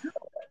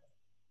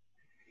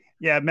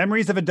 Yeah,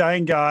 Memories of a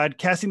Dying God.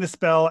 Casting the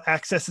spell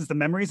accesses the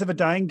memories of a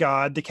dying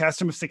god. The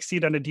caster must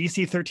succeed on a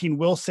DC 13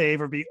 will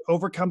save or be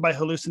overcome by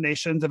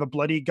hallucinations of a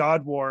bloody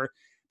god war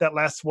that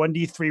lasts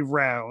 1d3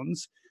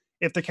 rounds.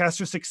 If the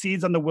caster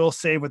succeeds on the will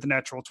save with a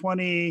natural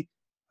 20,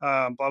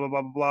 blah, blah, blah,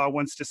 blah, blah,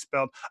 once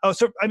dispelled. Oh,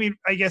 so, I mean,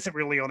 I guess it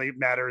really only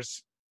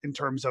matters in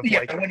terms of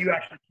like, when you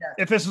actually cast.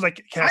 If this was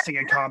like casting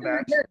in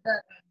combat.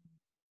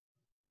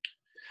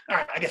 All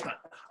right, I guess not.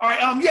 All right,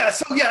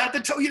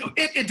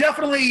 it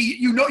definitely,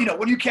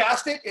 when you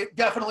cast it, it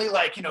definitely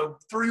like,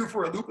 threw you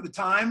for a loop at the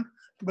time,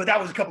 but that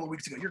was a couple of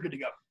weeks ago. You're good to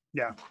go.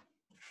 Yeah.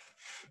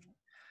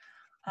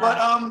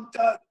 But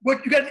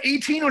what, you got an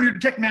 18 on your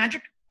detect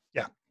magic?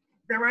 Yeah. Is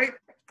that right?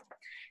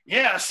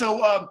 Yeah,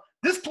 so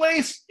this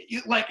place,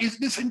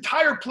 this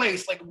entire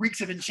place, like,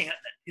 reeks of enchantment.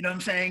 You know what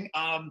I'm saying?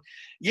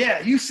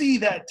 You see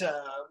that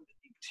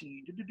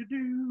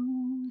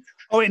 18.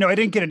 Oh, wait, no, I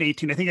didn't get an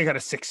 18. I think I got a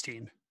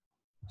 16.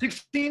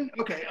 16?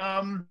 Okay.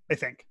 I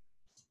think.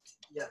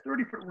 Yeah,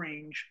 30-foot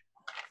range.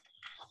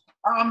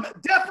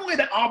 Definitely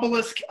that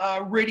obelisk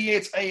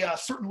radiates a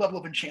certain level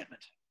of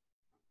enchantment.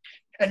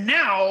 And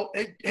now,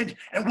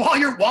 while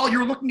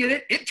you're looking at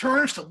it, it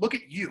turns to look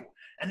at you.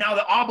 And now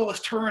the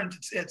obelisk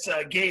turns its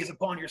gaze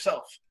upon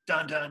yourself.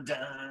 Dun, dun,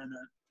 dun.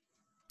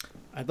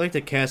 I'd like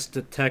to cast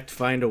Detect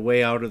Find a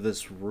Way Out of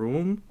this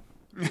room.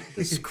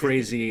 This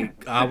crazy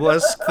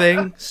obelisk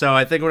thing. So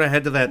I think I'm going to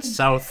head to that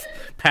south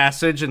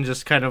passage and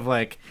just kind of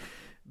like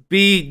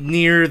be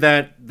near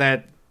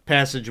that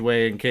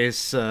passageway in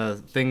case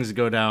things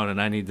go down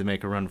and I need to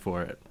make a run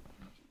for it.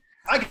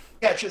 I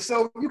get you.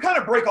 So you kind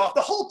of break off.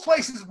 The whole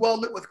place is well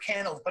lit with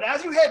candles, but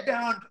as you head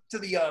down to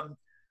the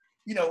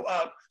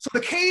so the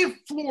cave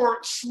floor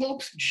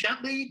slopes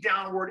gently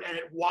downward and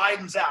it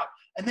widens out.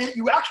 And then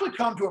you actually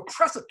come to a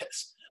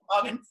precipice.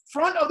 In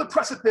front of the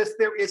precipice,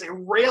 there is a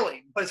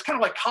railing, but it's kind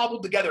of like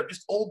cobbled together,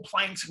 just old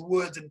planks and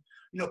woods and,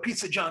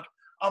 pieces of junk.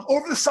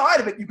 Over the side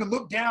of it, you can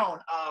look down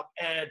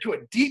and to a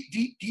deep,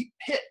 deep, deep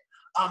pit.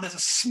 There's a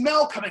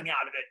smell coming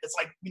out of it. It's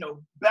like,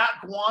 bat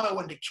guano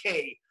and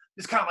decay.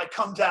 Just kind of like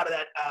comes out of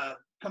that,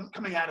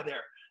 coming out of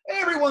there.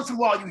 Every once in a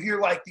while, you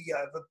hear like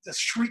the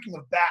shrieking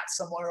of bats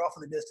somewhere off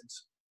in the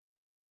distance.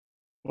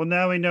 Well,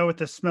 now we know what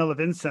the smell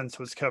of incense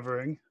was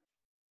covering.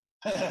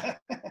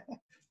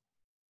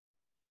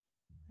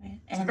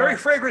 It's a very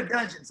fragrant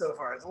dungeon so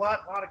far. It's a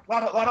lot.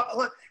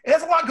 It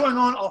has a lot going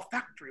on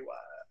olfactory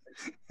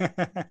wise.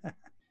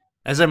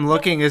 As I'm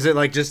looking, is it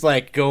like just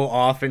like go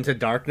off into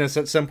darkness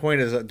at some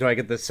point? Do I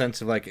get the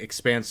sense of like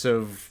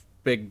expansive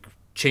big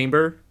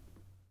chamber?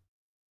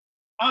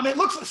 It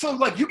looks so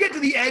like you get to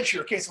the edge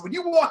here. Okay, so when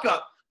you walk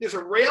up, there's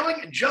a railing,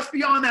 and just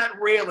beyond that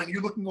railing,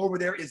 you're looking over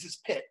there is this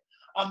pit.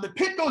 The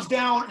pit goes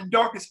down in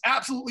darkness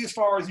absolutely as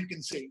far as you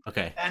can see.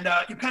 Okay. And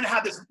you kind of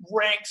have this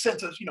rank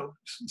sense of,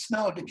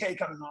 smell of decay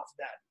coming off of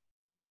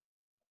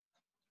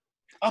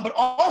that. But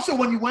also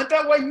when you went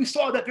that way, you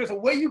saw that there's a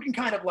way you can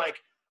kind of like,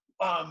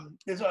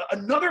 there's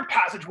another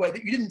passageway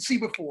that you didn't see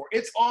before.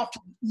 It's off to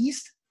the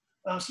east.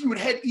 So you would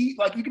head east,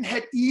 like you can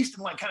head east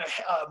and like kind of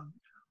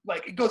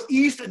like it goes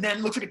east and then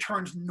it looks like it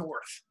turns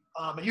north.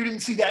 And you didn't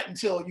see that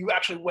until you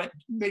actually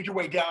made your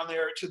way down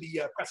there to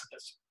the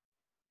precipice.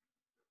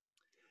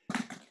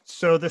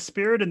 So the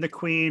spirit and the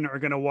queen are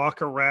going to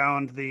walk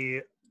around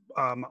the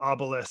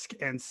obelisk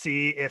and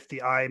see if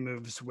the eye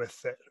moves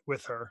with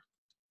her.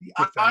 The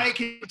eye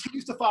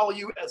continues to follow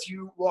you as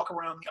you walk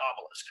around the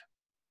obelisk.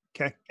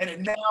 Okay.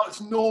 And now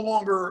it's no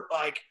longer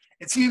like,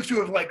 it seems to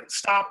have like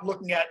stopped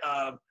looking at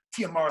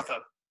Tia Martha.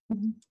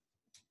 Mm-hmm.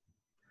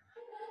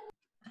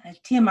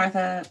 Tia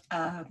Martha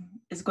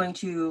is going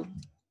to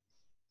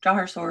draw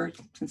her sword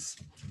since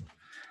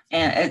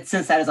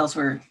that is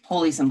also her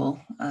holy symbol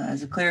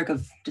as a cleric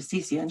of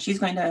Justicia, and she's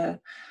going to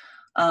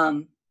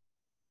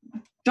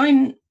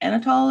join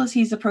Anatol as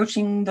he's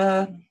approaching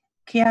the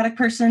chaotic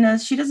person,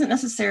 as she doesn't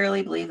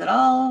necessarily believe that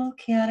all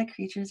chaotic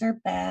creatures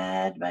are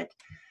bad, but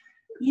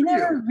you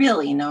never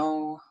really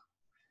know.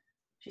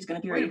 She's going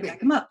to be ready to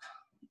back him up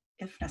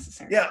if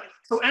necessary. Yeah.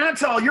 So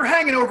Anatol, you're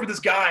hanging over this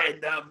guy,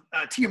 and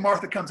Tia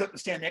Martha comes up to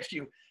stand next to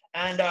you,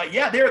 and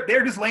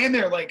they're just laying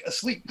there like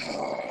asleep.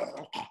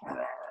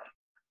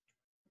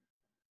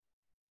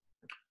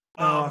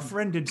 A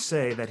friend did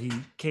say that he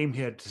came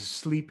here to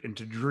sleep and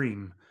to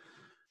dream.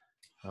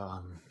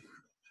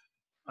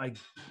 I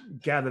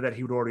gather that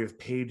he would already have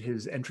paid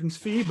his entrance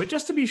fee, but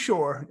just to be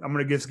sure, I'm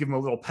going to just give him a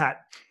little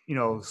pat,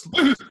 and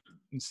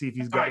see if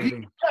he's got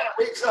anything. He kind of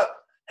wakes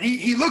up, and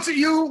he looks at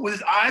you with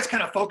his eyes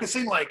kind of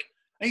focusing, like,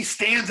 and he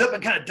stands up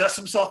and kind of dusts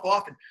himself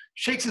off and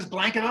shakes his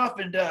blanket off,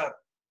 and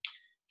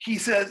he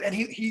says, and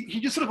he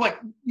just sort of like,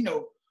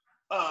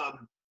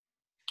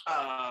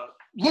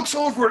 looks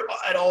over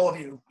at all of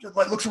you, just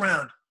like looks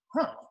around.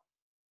 Huh.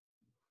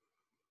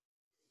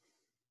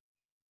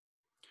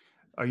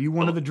 Are you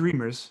one of the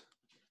dreamers?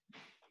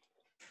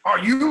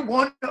 Are you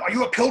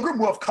a pilgrim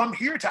who have come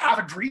here to have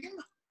a dream?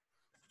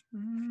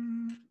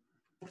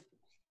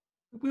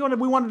 We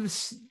wanted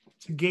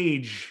to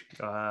gauge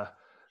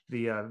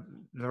the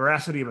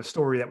veracity of a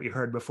story that we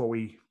heard before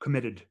we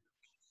committed.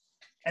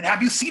 And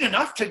have you seen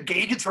enough to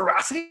gauge its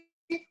veracity?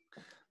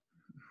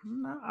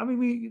 I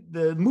mean,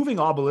 the moving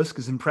obelisk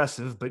is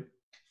impressive, but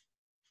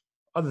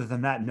other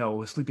than that,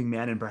 no. A sleeping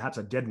man and perhaps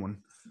a dead one.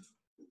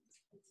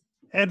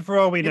 And for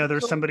all we know,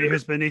 there's somebody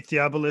who's beneath the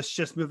obelisk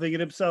just moving it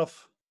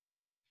himself.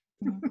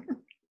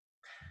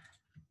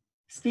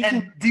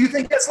 And do you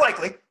think that's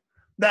likely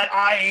that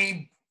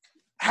I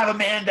have a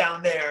man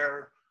down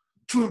there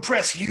to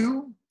impress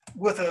you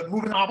with a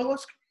moving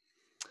obelisk?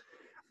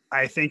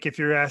 I think if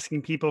you're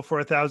asking people for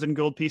 1,000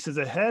 gold pieces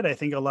a head, I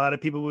think a lot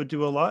of people would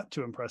do a lot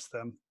to impress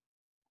them.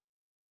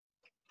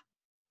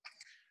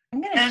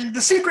 And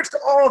the secrets to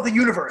all of the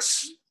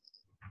universe,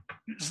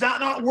 is that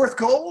not worth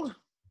gold?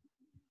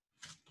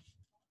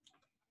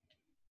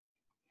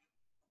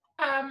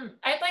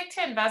 I'd like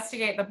to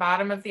investigate the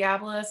bottom of the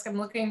obelisk. I'm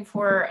looking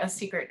for a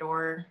secret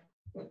door.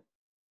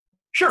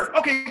 Sure.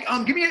 Okay.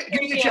 Give me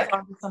a check.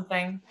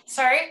 Something.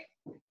 Sorry.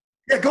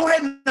 Yeah. Go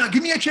ahead and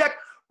give me a check.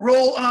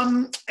 Roll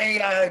a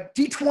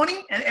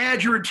d20 and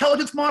add your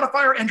intelligence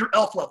modifier and your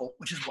elf level,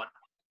 which is 1.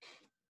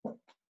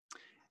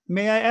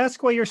 May I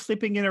ask why you're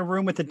sleeping in a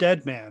room with a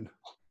dead man?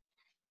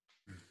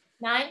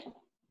 9.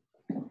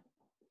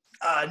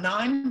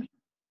 9.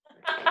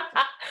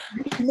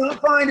 You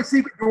cannot find a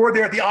secret door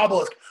there at the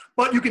obelisk,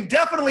 but you can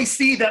definitely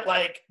see that,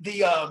 like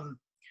the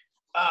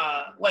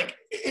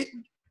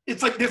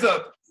it's like there's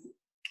a.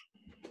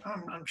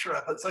 I'm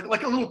sure it's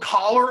like a little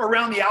collar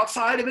around the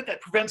outside of it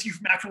that prevents you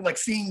from actually like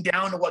seeing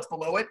down to what's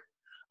below it.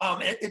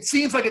 It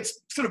seems like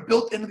it's sort of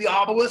built into the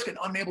obelisk and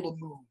unable to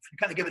move. You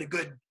kind of give it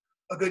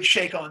a good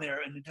shake on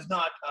there, and it does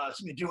not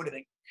seem to do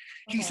anything.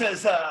 Okay. He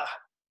says,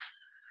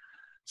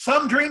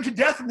 "Some dream to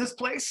death in this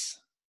place.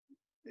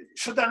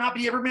 Should that not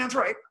be every man's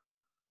right?"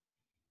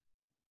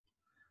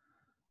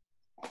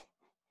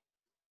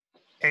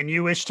 And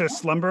you wish to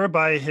slumber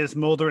by his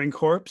moldering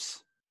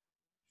corpse?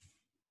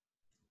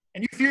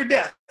 And you fear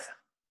death.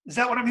 Is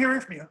that what I'm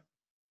hearing from you?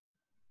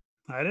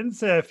 I didn't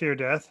say I fear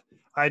death.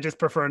 I just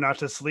prefer not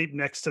to sleep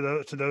next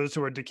to those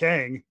who are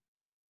decaying.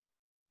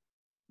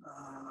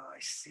 I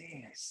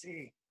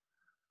see.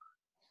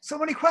 So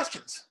many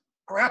questions.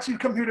 Perhaps you've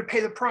come here to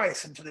pay the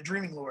price and to the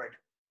Dreaming Lord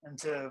and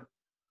to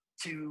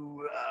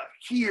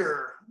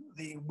hear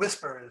the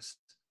whispers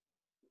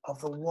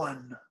of the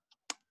one.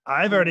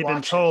 I've already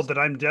been told that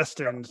I'm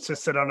destined to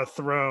sit on a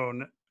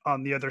throne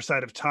on the other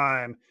side of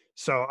time,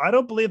 so I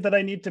don't believe that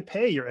I need to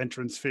pay your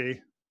entrance fee.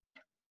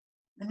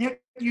 And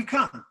yet you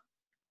come.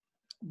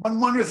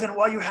 One wonders then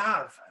why you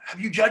have.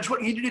 Have you judged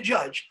what you needed to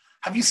judge?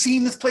 Have you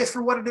seen this place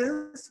for what it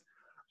is?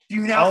 Do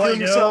you now feel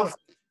yourself?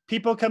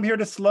 People come here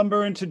to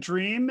slumber and to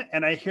dream,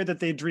 and I hear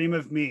that they dream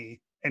of me,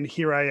 and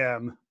here I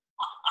am.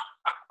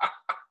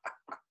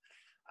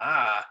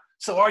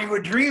 So are you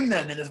a dream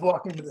then that has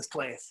walked into this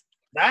place?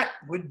 That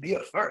would be a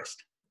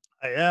first.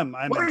 I am.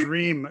 I'm a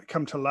dream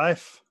come to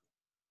life.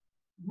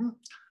 Mm-hmm.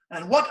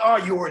 And what are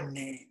your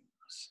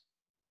names?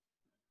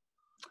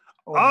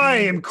 I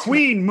am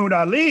Queen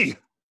Munali.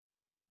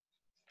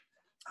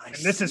 And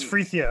this is see.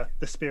 Frithia,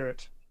 the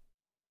spirit.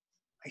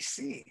 I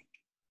see.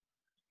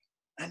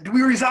 And do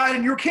we reside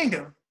in your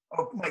kingdom,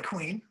 oh my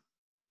queen?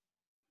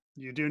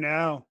 You do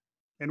now.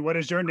 And what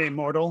is your name,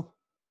 mortal?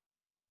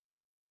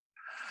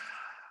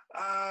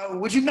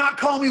 Would you not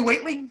call me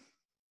Waitling?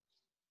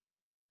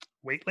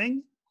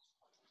 Waitling?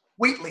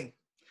 Waitling.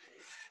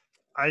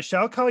 I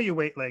shall call you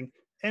Waitling.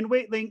 And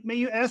Waitling, may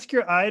you ask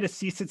your eye to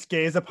cease its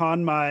gaze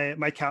upon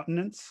my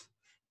countenance?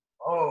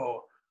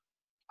 Oh,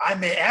 I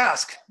may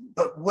ask,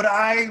 but would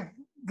I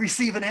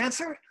receive an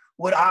answer?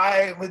 Would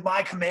I, with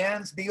my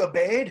commands, be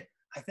obeyed?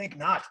 I think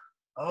not.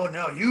 Oh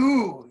no,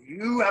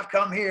 you have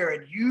come here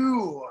and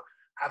you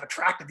have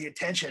attracted the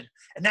attention.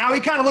 And now he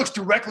kind of looks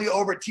directly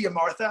over at Tia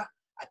Martha,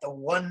 at the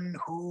one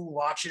who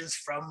watches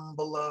from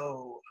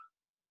below.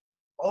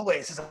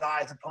 Always his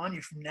eyes upon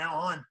you from now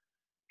on.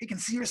 He can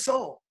see your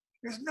soul.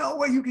 There's no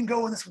way you can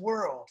go in this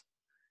world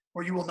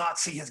where you will not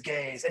see his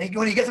gaze. And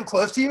when he gets up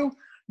close to you,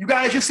 you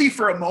guys just see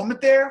for a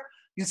moment there,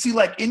 you see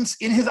like in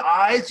his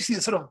eyes, you see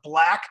this sort of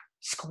black,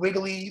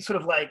 squiggly,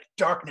 sort of like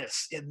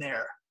darkness in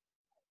there.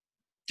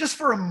 Just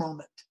for a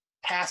moment,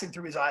 passing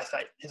through his eyes.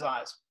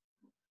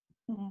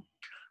 Mm-hmm.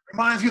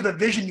 Reminds you of the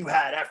vision you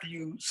had after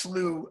you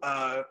slew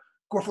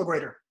Gorfla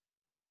Greater.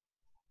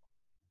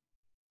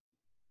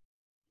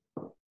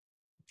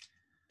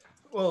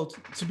 Well,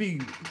 to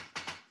be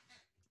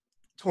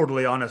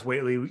totally honest,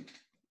 Waitley,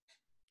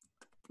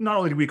 not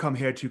only do we come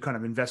here to kind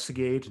of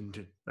investigate and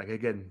to, like,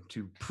 again,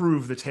 to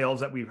prove the tales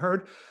that we've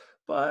heard,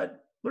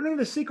 but learning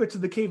the secrets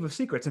of the Cave of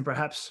Secrets and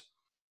perhaps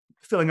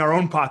filling our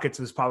own pockets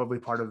is probably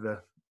part of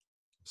the...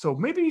 So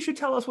maybe you should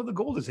tell us what the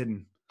gold is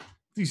hidden.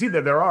 You see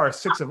that there are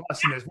 6 of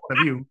us and there's 1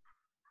 of you.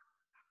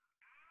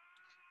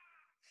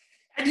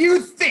 And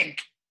you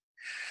think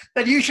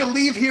that you shall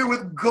leave here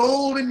with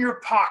gold in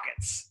your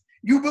pockets?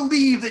 You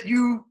believe that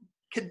you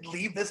can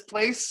leave this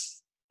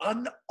place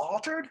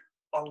unaltered,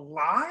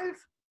 alive?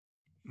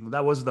 Well,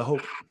 that was the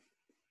hope.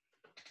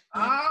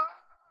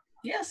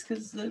 Yes,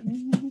 because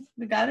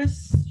the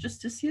goddess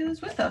Justicia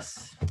is with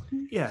us.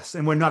 Yes,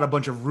 and we're not a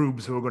bunch of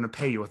rubes who are going to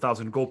pay you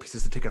 1,000 gold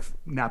pieces to take a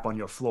nap on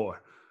your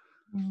floor.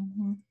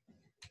 Mm-hmm.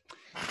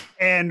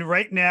 And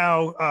right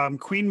now,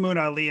 Queen Moon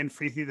Ali and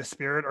Freethy the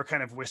Spirit are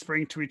kind of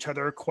whispering to each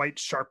other quite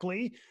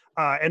sharply.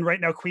 And right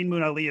now, Queen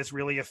Moon Ali is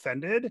really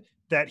offended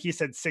that he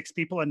said 6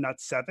 people and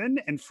not 7.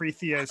 And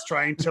Freethia is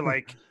trying to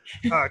like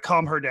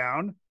calm her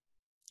down.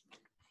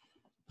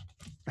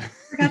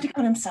 Forgot to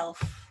count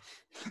himself.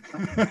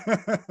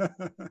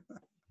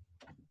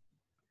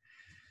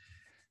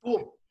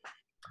 Cool.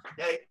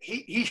 Yeah,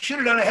 he should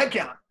have done a head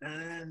count,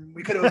 and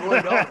we could have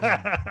avoided all of it.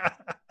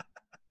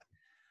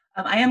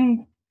 I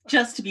am,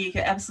 just to be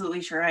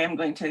absolutely sure, I am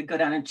going to go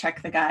down and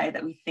check the guy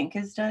that we think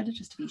is dead,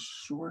 just to be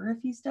sure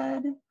if he's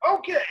dead.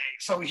 Okay,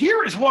 so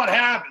here is what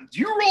happens.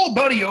 You roll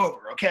Buddy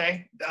over,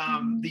 okay?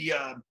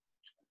 The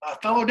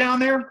fellow down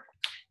there,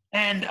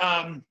 and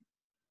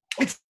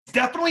it's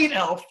definitely an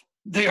elf.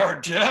 They are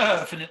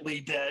definitely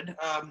dead.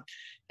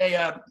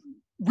 A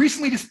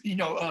recently just,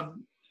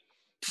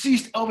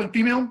 deceased elven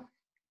female.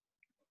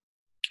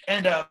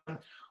 And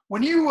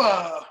when you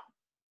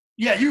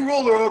you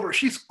roll her over,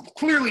 she's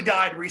clearly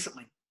died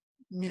recently.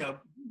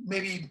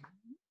 Maybe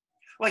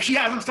like she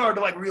hasn't started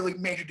to like really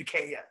major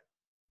decay yet.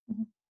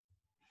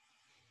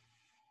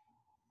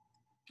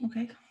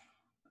 Okay.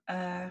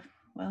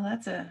 Well,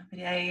 that's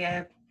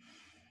I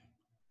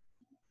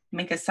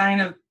make a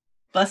sign of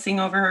blessing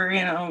over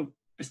her,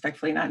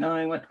 respectfully not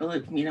knowing what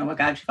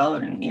God she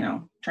followed,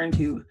 and turn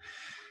to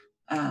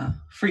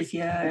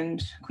Freethia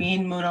and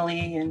Queen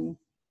Moonali and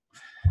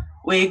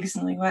Wiggs,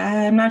 and like,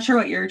 well, I'm not sure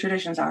what your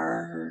traditions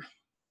are.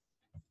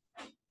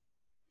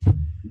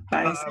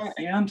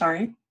 I'm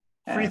sorry.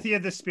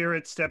 Freethia the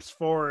Spirit steps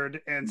forward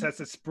and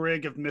sets a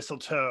sprig of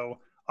mistletoe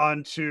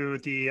onto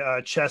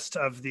the chest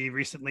of the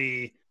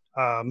recently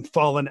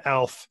fallen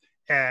elf,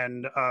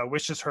 and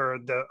wishes her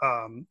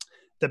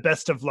the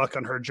best of luck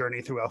on her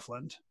journey through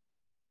Elfland.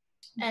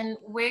 And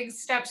Wiggs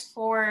steps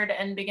forward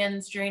and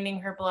begins draining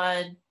her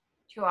blood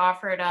to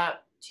offer it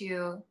up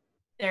to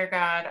their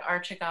god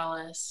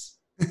Archigallus.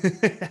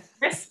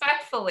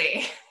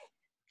 Respectfully.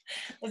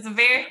 It's a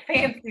very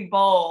fancy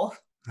bowl.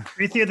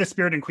 Freethia the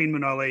Spirit and Queen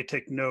Moonali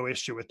take no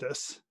issue with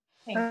this.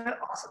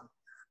 Awesome.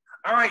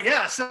 All right,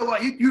 yeah. So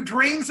you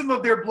drain some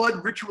of their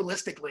blood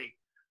ritualistically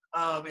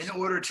in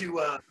order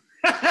to.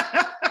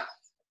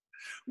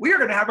 We are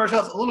going to have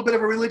ourselves a little bit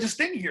of a religious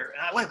thing here,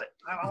 and I love it.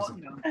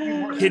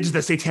 Kids,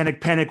 the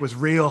satanic panic was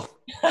real.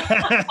 Go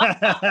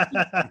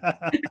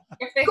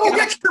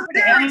get your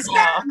parents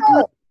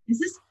now!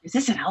 Is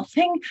this an elf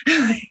thing?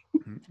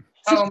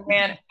 Oh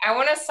man, I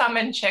want to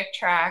summon Chick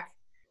Track.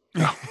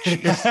 I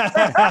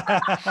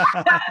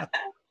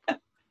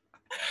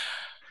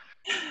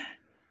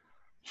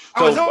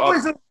was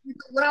always,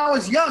 when I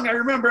was young, I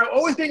remember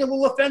always being a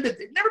little offended.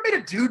 They never made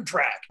a dude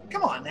track.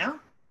 Come on now.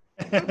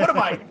 What am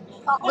I?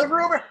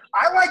 Liver over?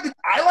 I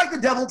like the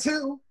devil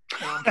too.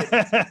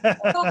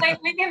 So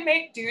like we can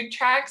make dude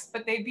tracks,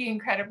 but they'd be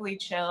incredibly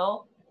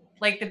chill,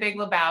 like the Big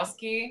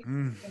Lebowski.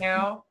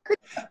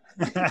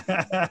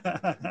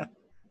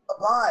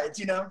 Abides,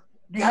 you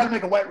had to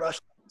make a White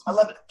Russian. I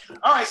love it.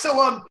 All right,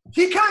 so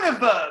he kind of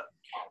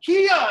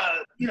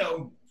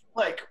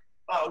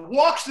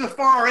walks to the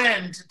far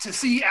end to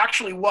see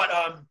actually what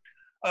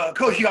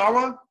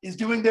Kojiara is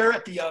doing there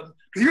at the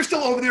because you're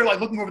still over there like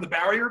looking over the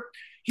barrier.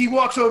 He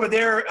walks over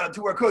there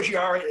to where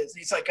Kojiara is.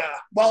 He's like,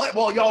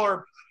 while y'all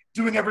are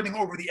doing everything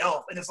over the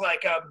elf, and it's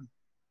like,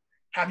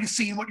 have you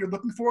seen what you're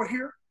looking for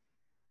here?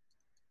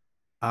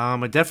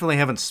 I definitely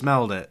haven't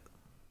smelled it.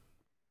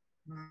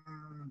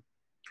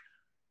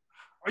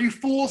 Are you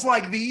fools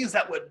like these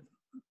that would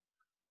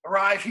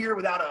arrive here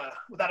without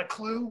a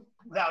clue,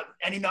 without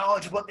any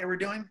knowledge of what they were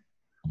doing?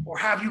 Or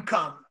have you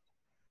come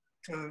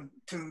to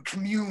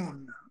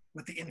commune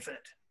with the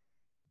infinite?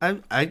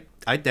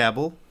 I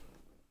dabble.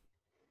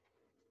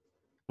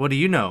 What do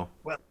you know?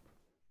 Well,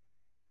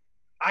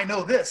 I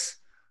know this.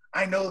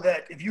 I know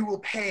that if you will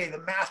pay the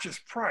master's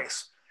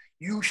price,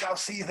 you shall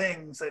see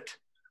things that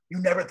you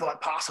never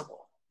thought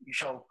possible. You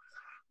shall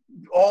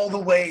all the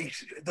way,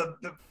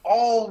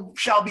 all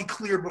shall be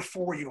clear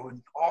before you,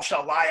 and all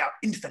shall lie out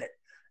infinite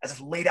as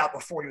if laid out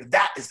before you.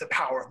 That is the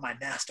power of my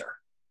master.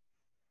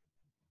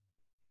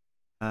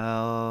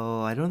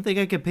 Oh, I don't think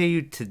I could pay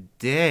you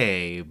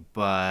today,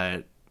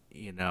 but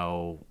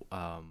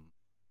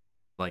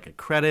like a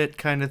credit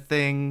kind of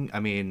thing. I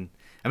mean,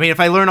 if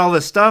I learn all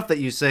this stuff that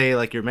you say,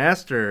 like your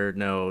master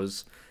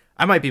knows,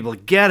 I might be able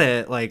to get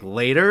it like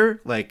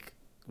later, like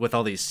with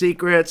all these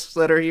secrets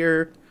that are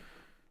here.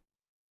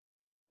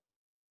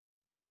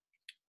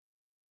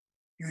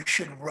 You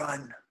should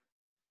run.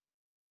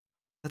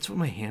 That's what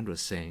my hand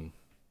was saying.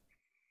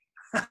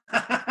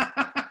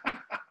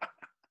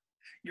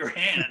 Your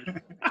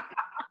hand.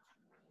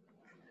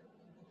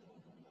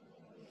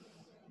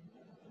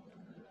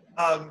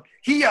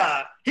 He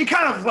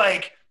kind of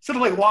like sort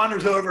of like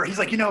wanders over. He's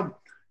like,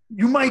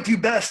 you might do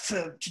best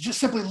to just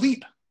simply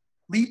leap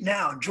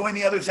now and join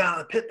the others down in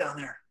the pit down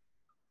there.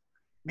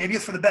 Maybe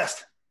it's for the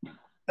best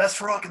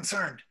for all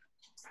concerned.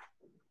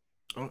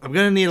 I'm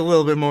gonna need a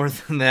little bit more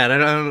than that. I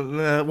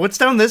don't. What's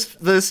down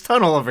this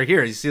tunnel over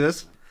here? You see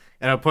this?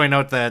 And I'll point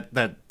out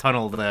that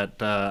tunnel that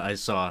I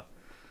saw.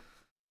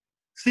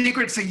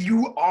 Secrets that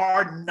you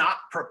are not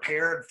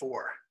prepared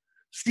for.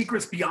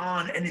 Secrets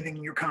beyond anything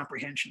in your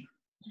comprehension.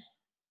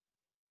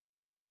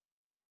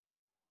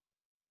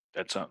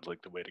 That sounds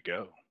like the way to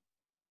go.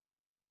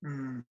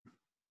 Mm.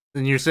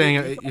 And you're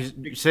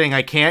saying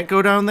I can't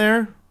go down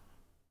there?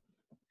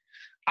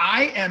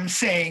 I am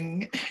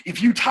saying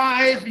if you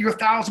tithe your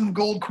 1,000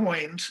 gold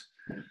coins,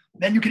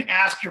 then you can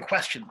ask your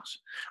questions.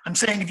 I'm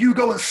saying if you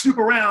go and snoop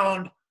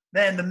around,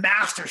 then the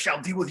master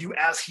shall deal with you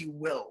as he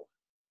will.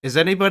 Is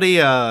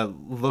anybody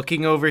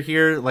looking over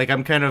here? Like,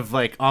 I'm kind of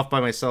like off by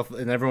myself,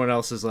 and everyone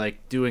else is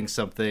like doing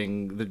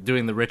something,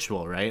 doing the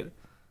ritual, right?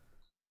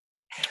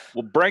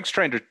 Well, Brank's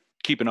trying to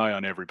keep an eye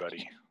on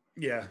everybody.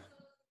 Yeah.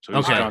 So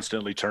he's Okay.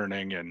 constantly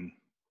turning, and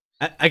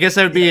I guess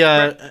I would be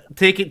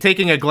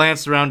taking a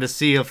glance around to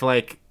see if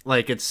like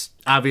it's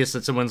obvious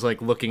that someone's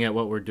like looking at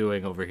what we're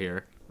doing over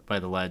here by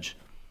the ledge.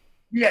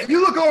 Yeah,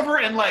 you look over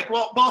and like,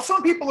 well,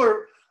 some people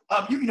are,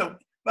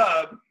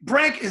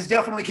 Brank is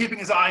definitely keeping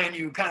his eye on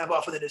you, kind of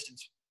off in the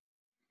distance.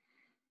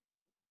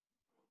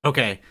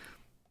 Okay,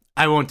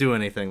 I won't do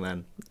anything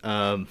then,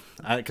 because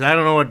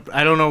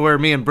I don't know where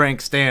me and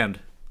Brank stand,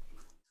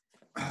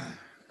 and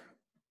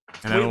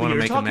I don't want to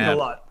make him mad.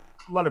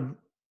 A lot of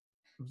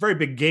very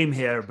big game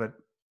here, but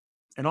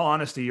in all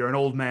honesty, you're an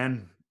old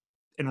man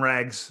in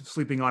rags,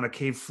 sleeping on a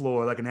cave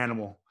floor like an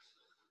animal.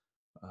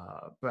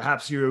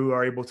 Perhaps you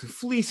are able to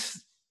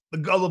fleece the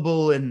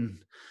gullible and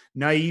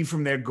naive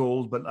from their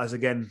gold, but as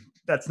again,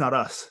 that's not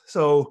us.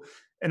 So,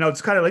 and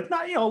it's kind of like,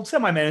 not,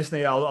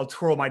 semi-menacingly, I'll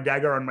twirl my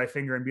dagger on my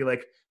finger and be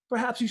like,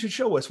 perhaps you should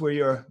show us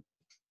where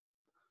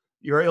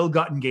your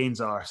ill-gotten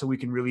gains are, so we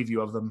can relieve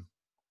you of them.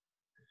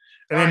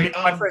 And then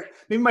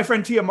maybe my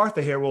friend Tia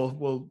Martha here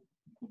will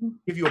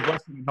give you a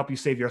blessing and help you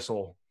save your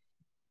soul.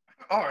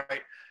 All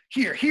right,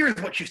 here's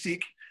what you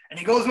seek. And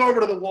he goes over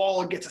to the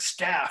wall and gets a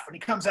staff, and he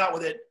comes out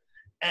with it,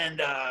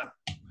 and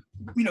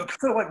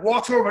sort of like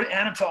walks over to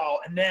Anatol,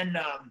 and then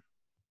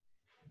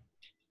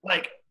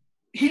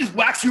he just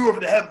whacks you over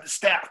the head with the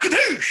staff.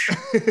 Kadoosh!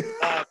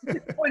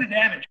 Point of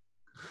damage.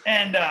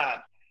 And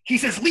he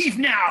says, "Leave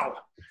now,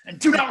 and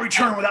do not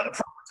return without the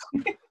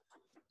proper."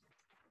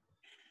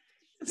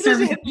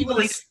 Servant of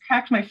evil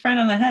cracked my friend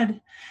on the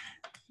head.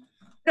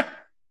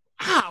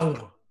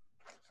 How?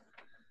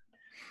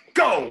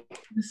 Go.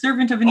 The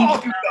servant of an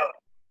evil.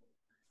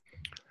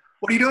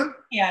 What are you doing?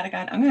 Yeah,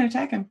 God, I'm going to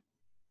attack him.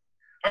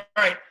 All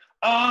right.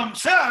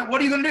 Sarah, what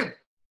are you going to do?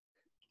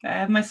 I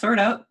have my sword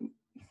out.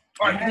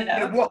 All right. You're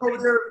going to walk over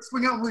there,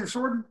 swing out with your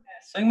sword?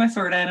 Swing my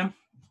sword at him.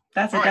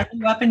 That's a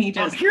deadly weapon. He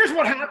just. Here's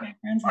what happened.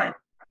 Right.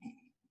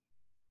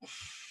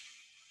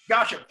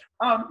 Gotcha.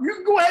 You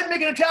can go ahead and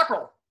make an attack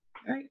roll.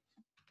 All right.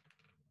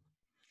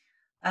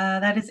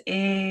 That is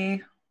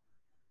a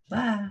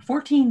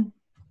 14.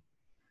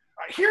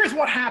 All right, here's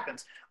what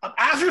happens.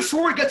 As your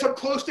sword gets up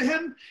close to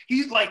him,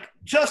 he's like,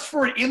 just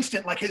for an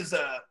instant, like his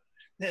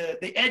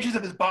the edges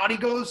of his body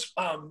goes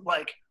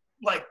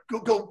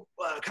go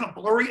kind of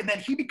blurry, and then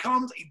he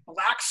becomes a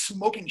black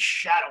smoking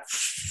shadow,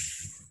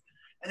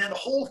 and then the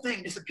whole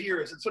thing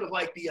disappears. It's sort of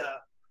like the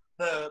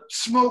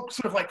smoke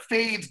sort of like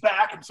fades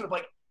back and sort of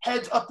like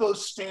heads up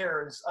those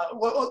stairs,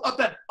 up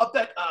that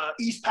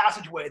east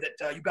passageway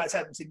that you guys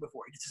haven't seen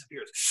before. He just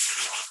disappears.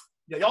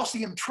 Yeah, y'all see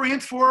him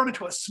transform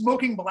into a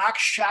smoking black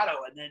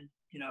shadow and then,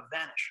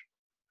 vanish.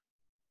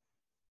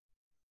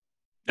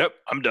 Yep,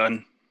 I'm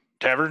done.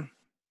 Tavern?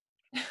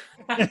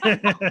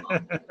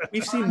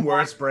 We've seen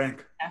worse,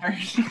 Brank.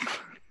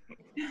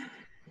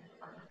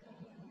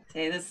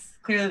 Say this.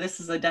 Clearly, this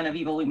is a den of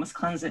evil. We must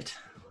cleanse it.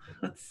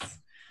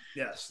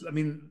 Yes, I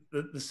mean,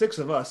 the six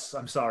of us,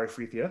 I'm sorry,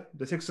 Frethia,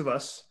 the six of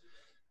us,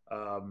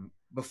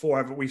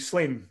 before we've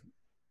slain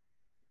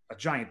a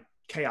giant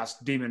chaos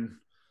demon.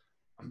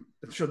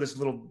 I'm sure this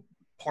little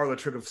parlor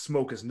trick of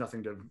smoke is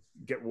nothing to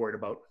get worried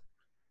about.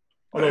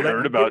 Although I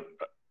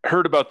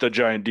heard about the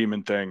giant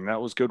demon thing.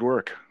 That was good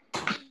work.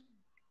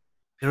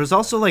 There was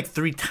also like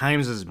 3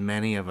 times as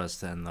many of us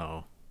then,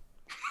 though.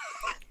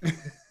 Yeah,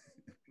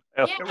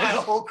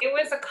 it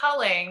was a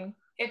culling.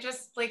 It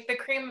just, like the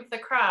cream of the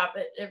crop,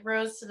 it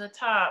rose to the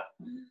top.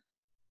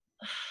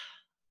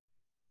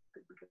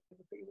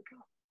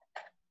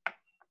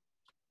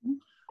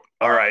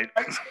 All right.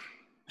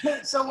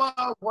 So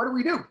what do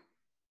we do?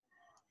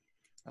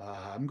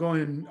 I'm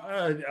going.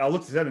 I'll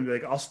look to them and be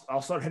like,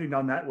 I'll start heading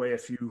down that way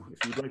if you'd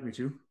like me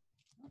to.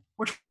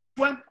 Which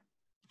one?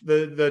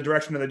 The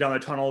direction down the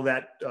tunnel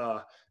that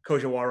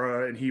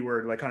Kojawara and he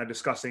were like kind of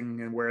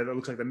discussing, and where it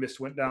looks like the mist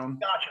went down.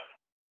 Gotcha.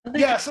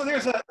 Yeah. So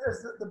there's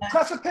the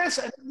precipice,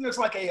 and then there's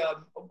like a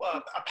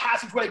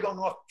passageway going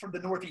off from the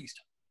northeast.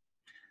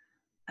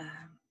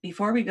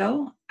 Before we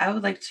go, I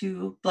would like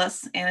to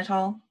bless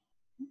Anatol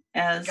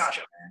as a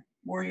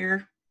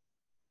warrior.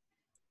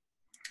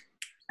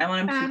 I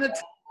want him to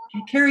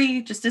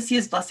carry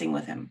Justicia's blessing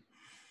with him.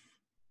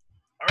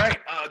 All right,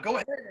 go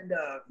ahead and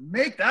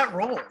make that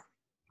roll.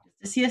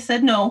 Justicia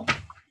said no.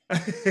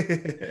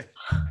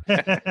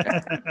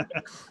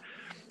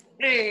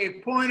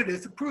 Hey, point of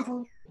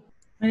disapproval.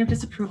 Point of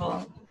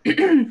disapproval.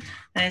 And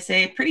I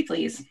say, pretty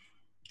please.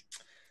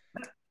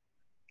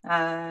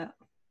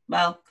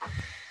 well,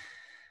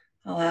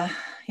 I'll,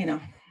 you know,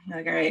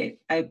 like, all right,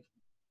 I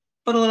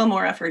put a little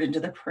more effort into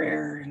the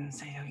prayer and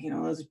say, you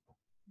know, those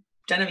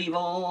den of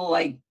evil,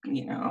 like,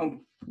 you know,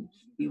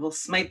 we will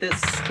smite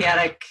this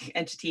chaotic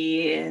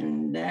entity,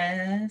 and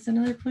that's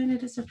another point of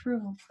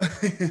disapproval.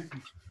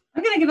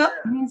 I'm gonna give up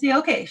and say,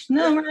 okay,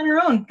 no, we're on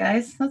our own,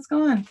 guys. Let's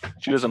go on.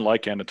 She doesn't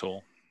like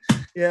Anatole.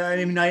 Yeah,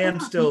 I mean, I am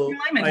still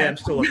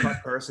a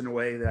cut person in a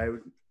way that I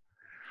would.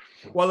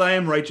 While I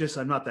am righteous,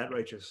 I'm not that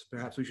righteous.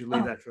 Perhaps we should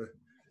leave that for.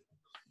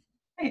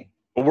 Right.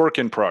 A work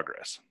in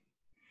progress.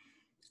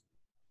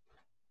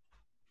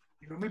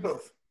 You and me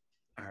both.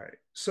 All right,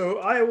 so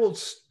I will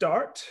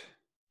start.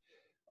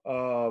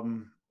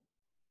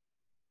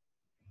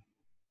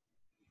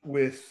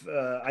 With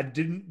I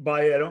didn't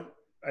buy a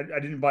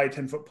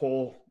 10-foot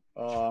pole,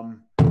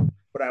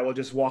 but I will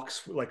just walk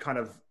like kind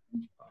of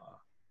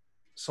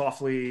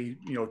softly,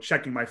 you know,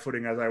 checking my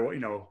footing as I, you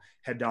know,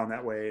 head down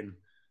that way. And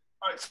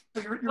all right, so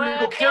you're gonna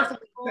go carefully.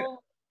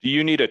 Do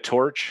you need a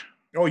torch?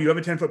 Oh, you have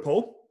a 10-foot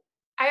pole?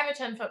 I have a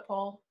 10-foot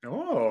pole.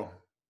 Oh.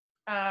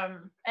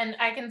 And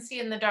I can see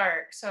in the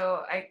dark,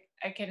 so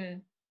I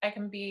can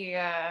be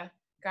a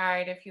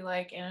guide if you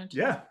like, Anatole.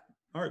 Yeah.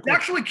 All right. Cool. There's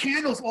actually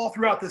candles all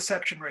throughout this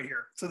section right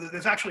here, so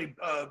there's actually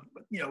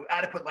you know,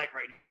 adequate light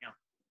right now.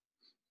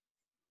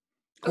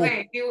 Cool.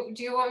 Okay. Do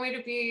you want me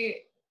to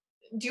be?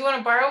 Do you want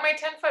to borrow my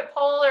 10-foot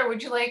pole, or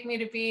would you like me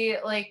to be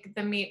like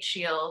the meat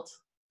shield?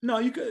 No,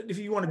 you could, if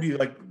you want to be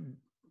like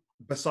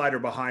beside or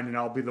behind, and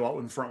I'll be the one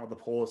in front with the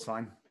pole. It's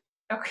fine.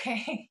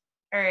 Okay.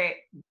 All right.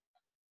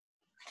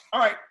 All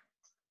right.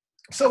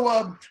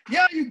 So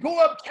yeah, you go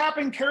up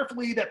tapping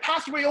carefully. That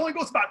passageway only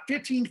goes about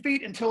 15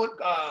 feet until it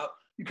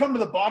you come to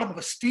the bottom of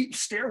a steep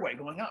stairway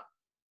going up.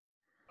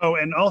 Oh,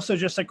 and also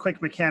just a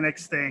quick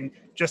mechanics thing.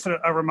 Just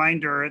a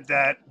reminder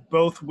that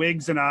both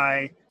Wiggs and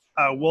I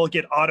will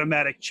get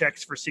automatic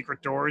checks for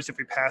secret doors if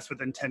we pass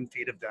within 10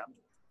 feet of them.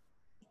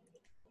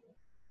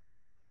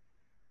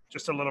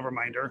 Just a little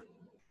reminder.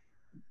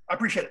 I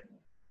appreciate it.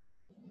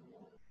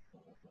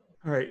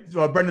 All right.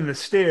 Well, Brendan, the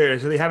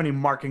stairs, do they have any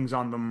markings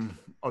on them?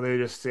 Or are they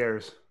just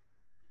stairs?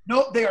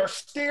 Nope, they are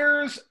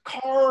stairs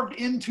carved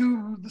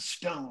into the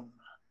stone.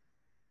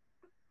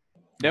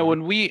 Now,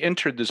 when we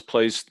entered this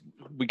place,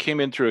 we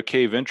came in through a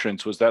cave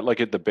entrance. Was that like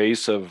at the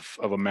base of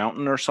a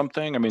mountain or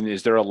something? I mean,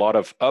 is there a lot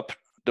of up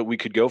that we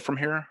could go from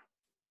here?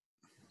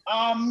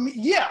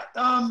 Yeah,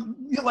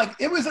 like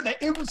it was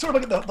sort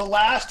of like the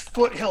last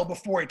foothill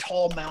before a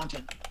tall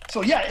mountain.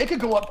 So yeah, it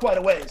could go up quite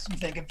a ways. You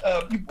think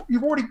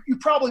you've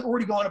probably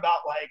already gone about,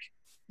 like,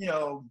 you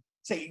know,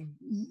 say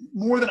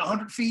more than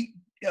 100 feet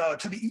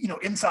to the, you know,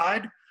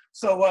 inside.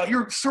 So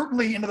you're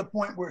certainly into the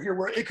point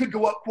where it could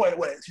go up quite a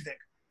ways. You think?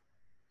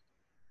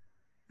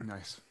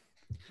 Nice.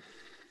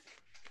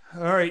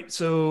 All right,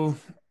 so,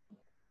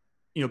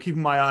 you know,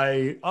 keeping my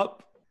eye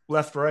up,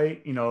 left,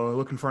 right, you know,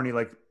 looking for any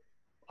like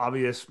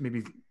obvious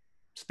maybe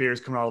spears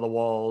coming out of the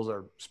walls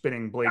or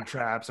spinning blade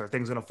traps or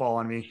things gonna fall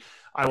on me.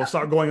 I will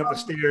start going up the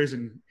stairs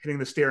and hitting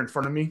the stair in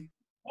front of me.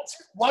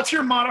 What's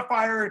your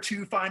modifier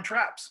to find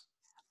traps?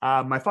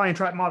 My find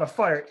trap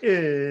modifier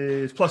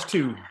is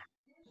 +2.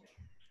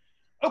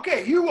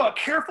 Okay, you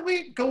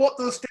carefully go up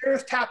those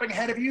stairs, tapping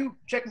ahead of you,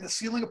 checking the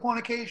ceiling upon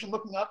occasion,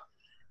 looking up,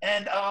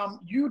 and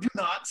you do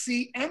not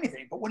see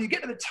anything. But when you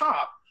get to the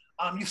top,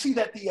 you see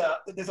that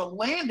there's a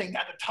landing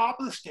at the top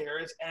of the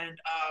stairs, and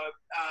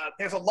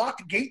there's a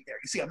locked gate there.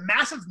 You see a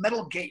massive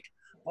metal gate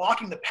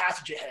blocking the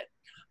passage ahead.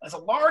 There's a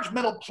large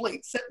metal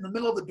plate set in the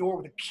middle of the door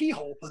with a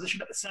keyhole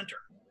positioned at the center.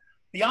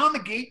 Beyond the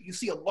gate, you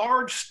see a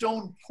large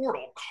stone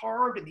portal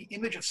carved in the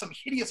image of some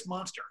hideous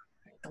monster,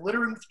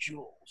 glittering with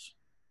jewels.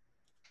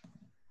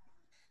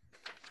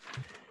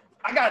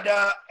 I got,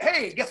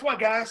 hey, guess what,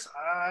 guys?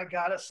 I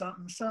got a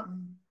something.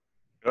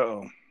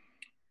 Uh-oh.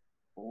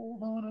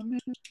 Hold on a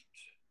minute.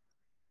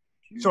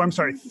 So I'm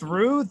sorry,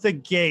 through the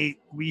gate,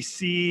 we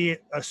see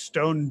a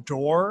stone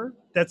door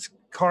that's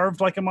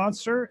carved like a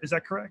monster. Is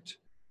that correct?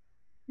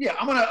 Yeah,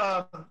 I'm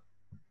gonna,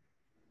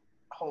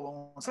 hold on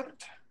one second.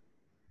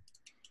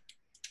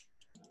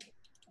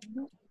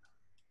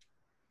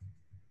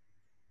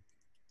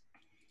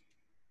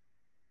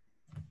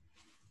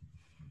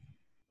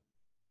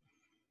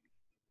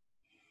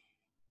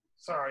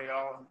 Sorry,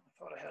 y'all. I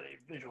thought I had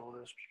a visual of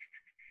this.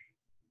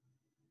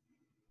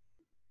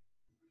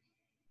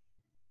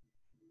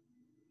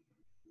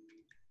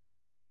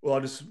 Well,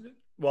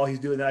 while he's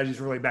doing that, I just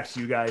relay back to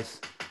you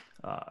guys.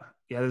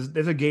 Yeah,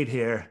 there's a gate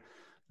here.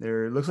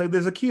 There looks like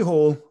there's a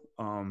keyhole.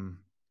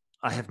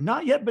 I have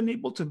not yet been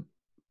able to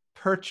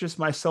purchase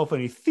myself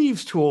any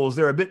thieves' tools.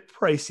 They're a bit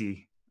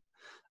pricey.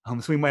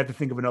 So we might have to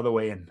think of another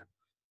way in.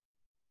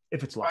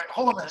 If it's All locked. right,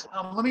 hold on a minute.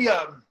 Let me,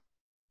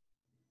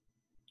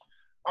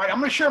 all right, I'm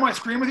gonna share my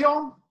screen with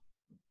y'all.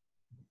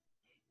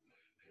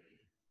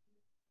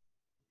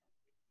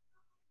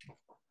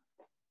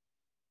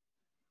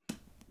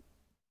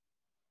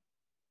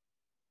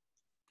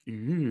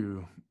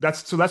 Ooh,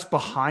 that's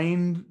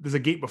behind. There's a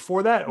gate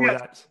before that, or Yes.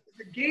 that's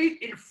The gate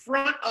in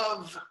front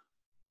of,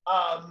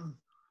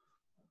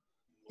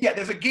 yeah,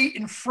 there's a gate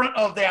in front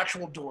of the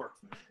actual door.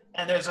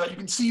 And there's you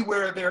can see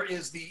where there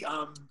is the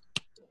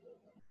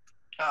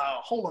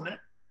hold on a minute.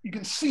 You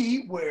can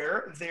see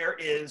where there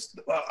is.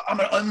 I'm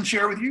going to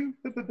unshare with you.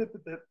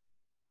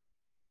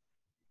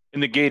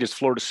 And the gate is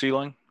floor to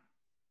ceiling.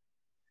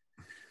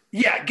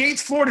 Yeah,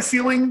 gates floor to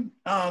ceiling.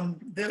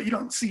 You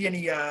don't see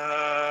any.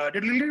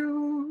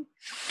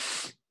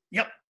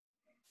 Yep.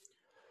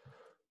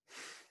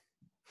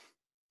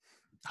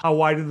 How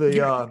wide are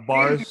the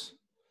bars?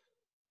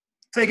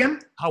 Say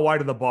again. How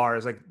wide are the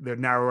bars? Like they're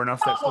narrow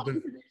enough that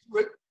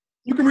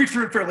you can reach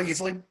through it fairly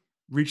easily.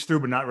 Reach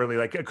through, but not really.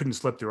 Like I couldn't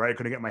slip through. Right? I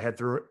couldn't get my head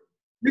through it.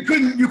 You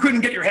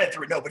couldn't get your head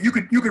through it. No, but you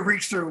could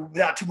reach through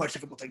without too much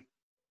difficulty.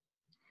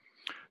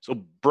 So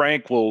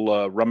Brank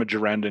will rummage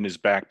around in his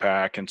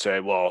backpack and say,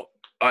 "Well,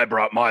 I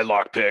brought my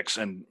lockpicks,"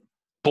 and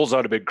pulls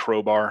out a big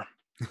crowbar.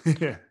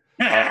 Yeah.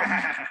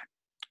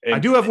 I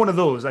do have one of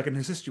those. I can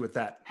assist you with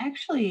that. I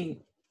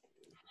actually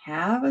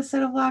have a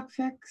set of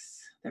lockpicks.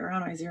 They're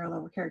on my 0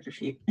 level character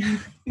sheet.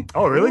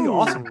 Oh, really? Ooh.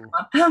 Awesome.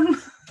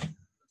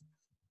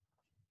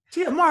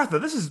 See, Martha,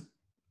 this is.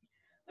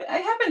 I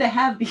happen to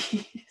have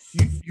these.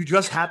 You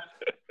just have.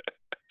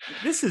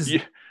 This is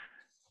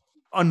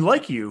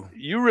unlike you.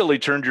 You really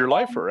turned your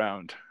life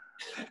around.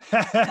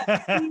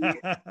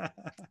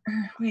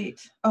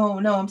 Wait. Oh,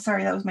 no, I'm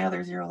sorry. That was my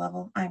other 0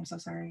 level. I'm so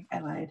sorry. I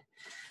lied.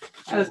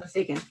 I was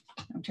mistaken.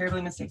 I'm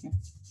terribly mistaken.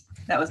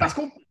 That was That's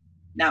cool.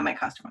 Not my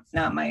costume.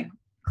 Not my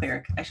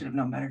cleric. I should have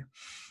known better.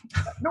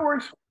 No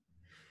worries.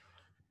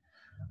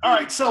 All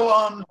right,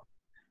 so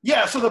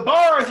yeah, so the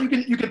bars you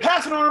can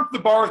pass an arm through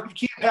the bars,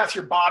 but you can't pass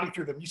your body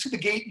through them. You see the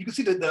gate, you can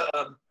see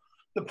the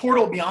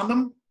portal beyond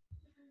them.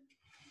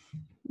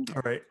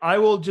 All right, I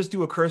will just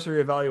do a cursory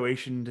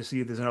evaluation to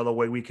see if there's another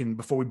way we can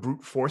before we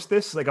brute force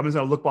this. Like I'm just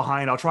gonna look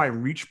behind. I'll try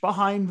and reach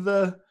behind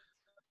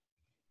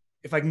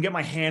if I can get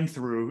my hand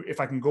through. If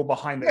I can go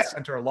behind that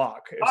center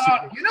lock.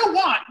 You know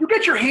what? You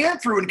get your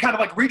hand through and kind of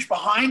like reach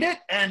behind it,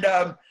 and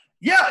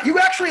yeah, you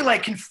actually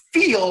like can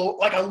feel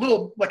like a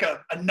little like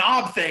a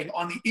knob thing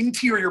on the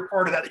interior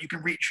part of that you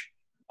can reach,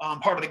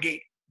 part of the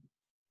gate.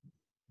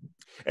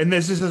 And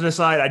this is an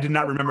aside. I did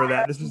not remember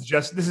that. This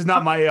is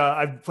not my.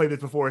 I've played this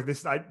before.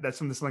 That's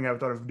something I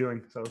thought of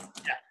doing. So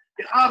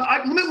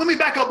yeah. Let me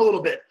back up a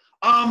little bit.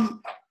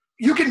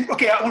 You can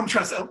what I'm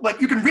trying to say. Like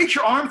you can reach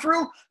your arm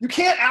through. You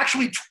can't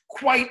actually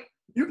quite.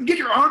 You can get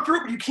your arm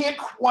through, but you can't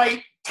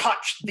quite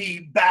touch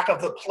the back of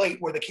the plate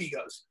where the key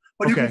goes.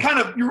 But you can kind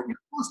of you're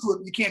close to it.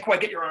 But you can't quite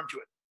get your arm to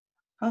it.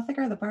 How thick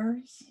are the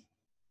bars?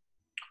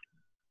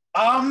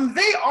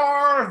 They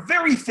are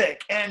very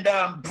thick, and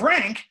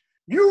Brank.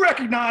 You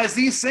recognize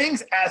these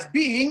things as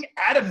being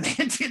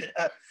adamantine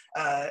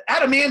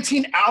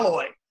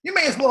alloy. You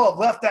may as well have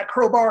left that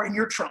crowbar in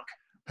your trunk.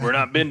 We're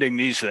not bending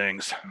these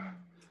things.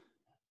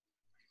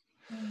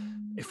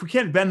 If we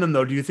can't bend them,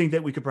 though, do you think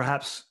that we could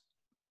perhaps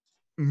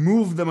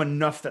move them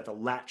enough that the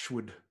latch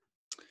would...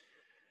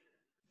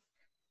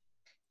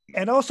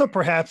 And also,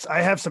 perhaps, I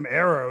have some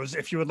arrows.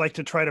 If you would like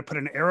to try to put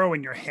an arrow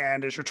in your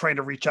hand as you're trying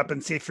to reach up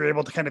and see if you're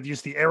able to kind of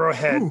use the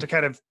arrowhead to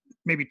kind of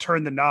maybe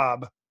turn the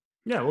knob.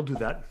 Yeah, we'll do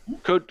that.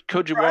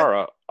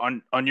 Kojiwara,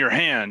 on your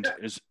hand,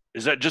 is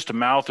that just a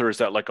mouth or is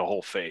that like a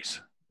whole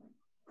face?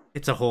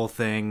 It's a whole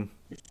thing.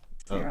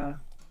 It's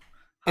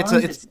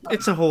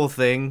It's a whole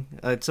thing.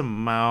 It's a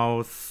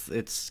mouth.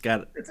 It's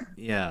got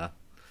yeah.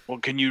 Well,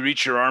 can you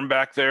reach your arm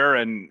back there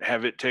and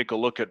have it take a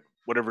look at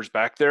whatever's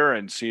back there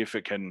and see if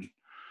it can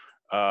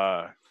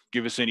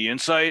give us any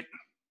insight?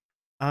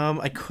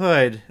 I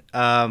could.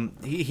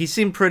 He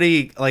seemed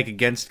pretty like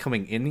against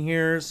coming in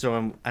here,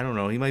 so I don't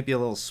know. He might be a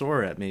little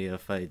sore at me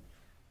if I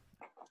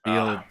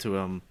feel to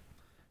him,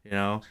 you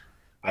know.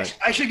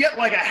 I should get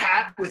like a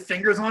hat with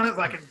fingers on it,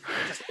 so I can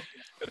just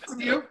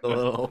you. A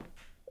little.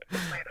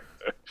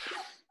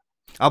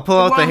 I'll pull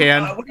out the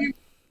hand.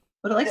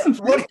 Would I like some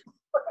fruit?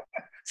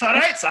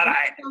 Sarai.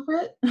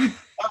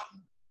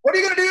 What are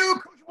you gonna do,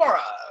 Kojiwara?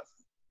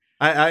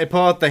 I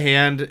pull out the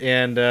hand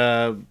and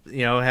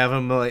you know, have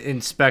him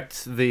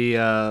inspect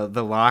the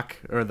lock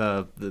or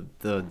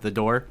the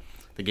door,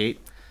 the gate.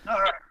 All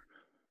right.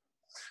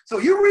 So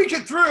you reach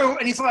it through,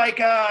 and he's like,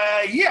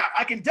 "Yeah,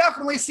 I can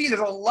definitely see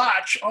there's a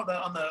latch on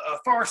the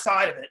far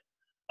side of it.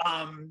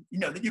 You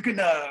know that you can.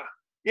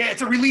 Yeah,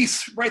 it's a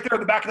release right there at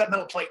the back of that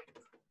metal plate."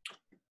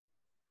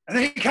 And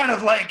then he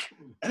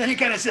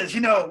kind of says,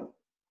 "You know,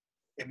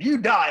 if you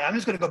die, I'm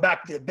just going to go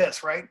back to the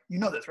abyss, right? You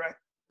know this, right?"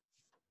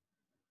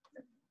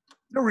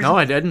 No,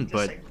 I didn't,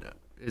 but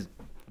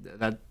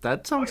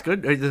that sounds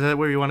good. Is that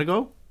where you want to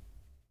go?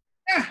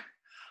 Yeah.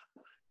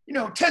 You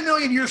know, 10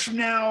 million years from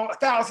now,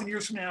 1,000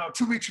 years from now,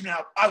 2 weeks from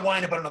now, I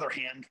wind up on another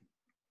hand.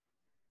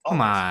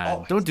 Come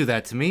on, don't do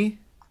that to me.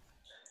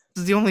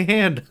 This is the only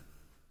hand.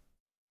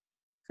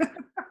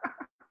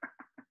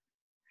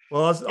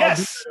 Well,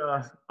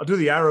 I'll do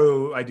the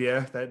arrow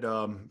idea that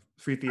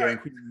Frithia and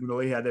Queen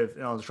Munali had.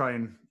 And I'll try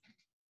and...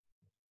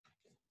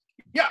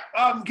 Yeah,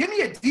 give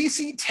me a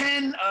DC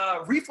 10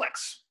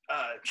 reflex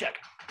check.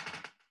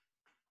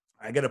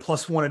 I get a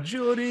 +1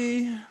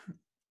 agility.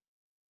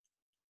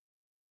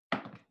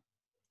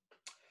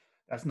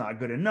 That's not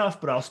good enough,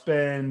 but I'll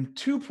spend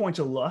 2 points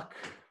of luck.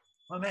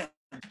 Oh, man.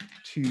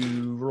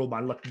 To roll my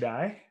luck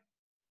die.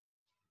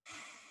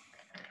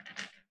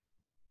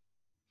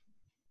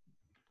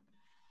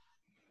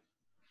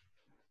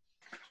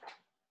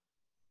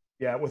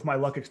 Yeah, with my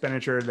luck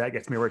expenditure, that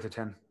gets me right to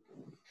 10.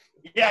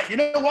 Yeah, you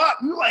know what?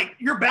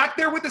 You're back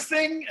there with this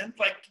thing, and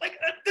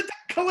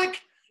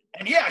click,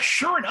 and yeah,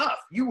 sure enough,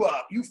 you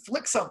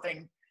flick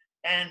something,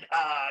 and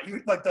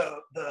you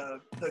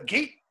the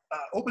gate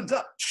opens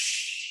up.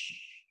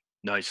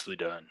 Nicely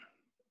done.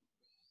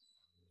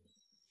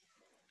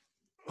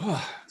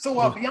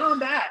 So beyond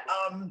that,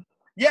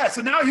 yeah.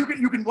 So now you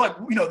can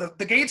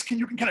the gates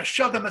you can kind of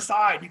shove them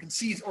aside. You can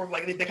see, or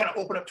they kind of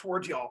open up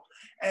towards y'all,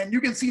 and you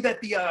can see that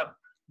the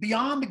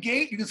beyond the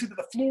gate, you can see that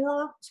the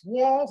floor,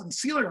 walls, and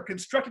ceiling are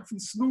constructed from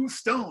smooth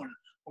stone,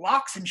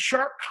 blocks in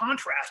sharp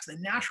contrast to the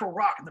natural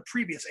rock in the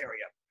previous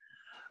area.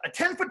 A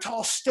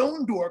 10-foot-tall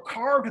stone door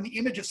carved in the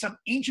image of some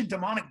ancient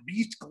demonic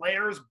beast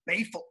glares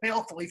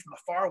balefully from the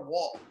far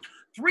wall.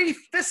 3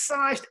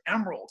 fist-sized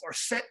emeralds are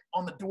set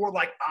on the door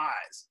like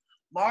eyes.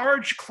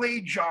 Large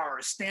clay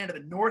jars stand at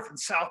the north and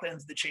south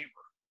ends of the chamber.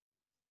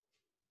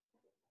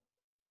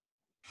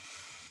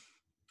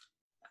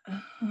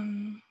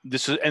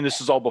 This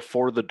is all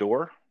before the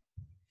door?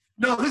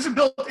 No, this is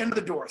built into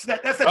the door. So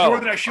that's the door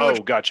that I showed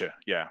you. Oh, gotcha.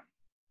 Yeah.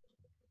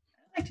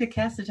 I'd like to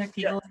cast Detect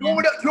Evil. You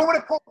want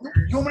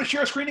me to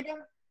share a screen again?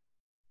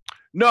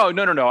 No.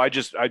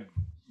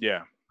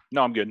 Yeah.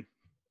 No, I'm good.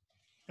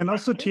 And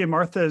also, Tia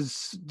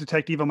Martha's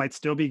Detect Evil might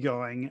still be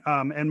going.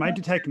 And my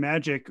Detect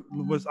Magic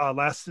was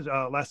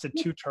lasted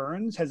 2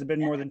 turns. Has it been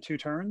more than 2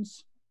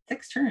 turns?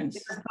 6 turns.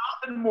 It has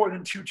not been more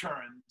than 2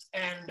 turns.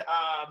 And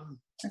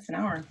that's an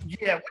hour.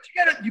 Yeah,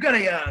 you got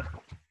a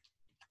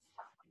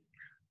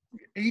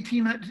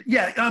 18.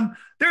 Yeah,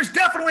 there's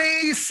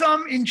definitely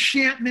some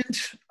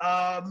enchantment.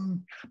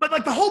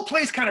 But the whole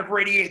place kind of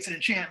radiates an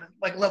enchantment,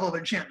 level of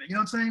enchantment. You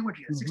know what I'm saying? What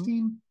you got,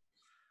 16?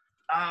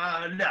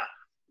 No.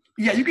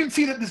 Yeah, you can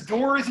see that this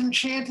door is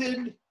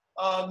enchanted.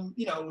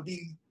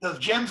 Those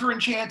gems are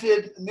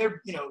enchanted, and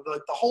they're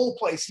the whole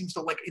place seems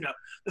to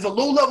there's a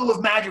low level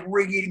of magic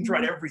radiating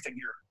throughout everything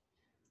here.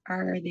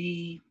 Are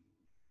they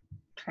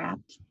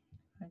trapped?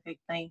 I think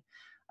my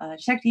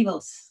Detect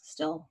Evil's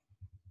still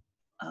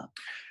up.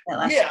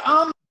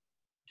 Yeah.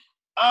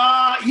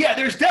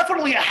 There's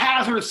definitely a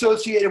hazard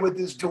associated with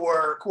this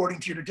door,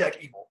 according to your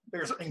Detect Evil.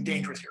 There's something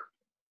dangerous here.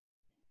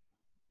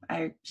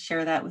 I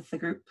share that with the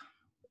group.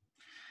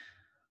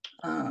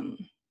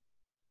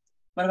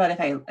 What about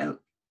if I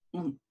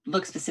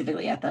look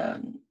specifically at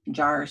the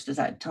jars? Does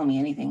that tell me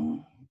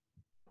anything?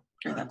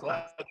 I'm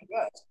glad you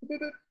asked.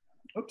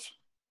 Oops.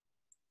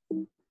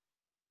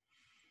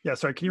 Yeah,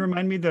 sorry. Can you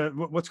remind me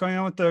what's going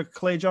on with the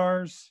clay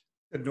jars?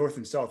 The north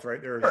and south, right?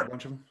 There's a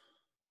bunch of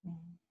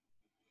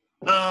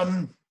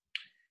them.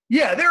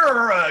 Yeah, there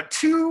are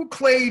 2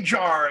 clay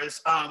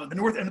jars at the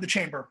north end of the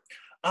chamber.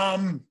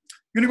 You're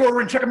gonna go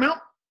over and check them out?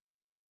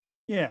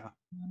 Yeah.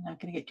 I'm not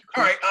gonna get too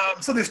close. All right.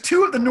 So there's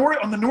 2 at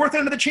on the north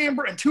end of the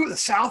chamber and 2 at the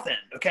south end.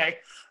 Okay.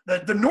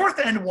 The north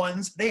end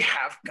ones, they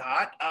have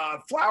got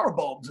flower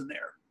bulbs in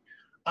there.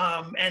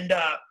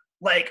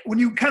 When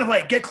you kind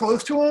of get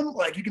close to them,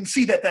 you can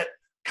see that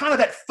kind of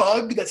that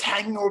fug that's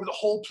hanging over the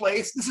whole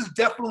place. This is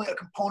definitely a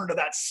component of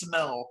that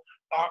smell.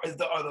 Are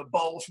the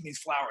bulbs from these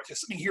flowers?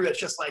 There's something here that's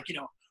just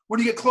when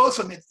you get close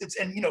to them,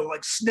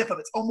 it's sniff them.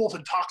 It's almost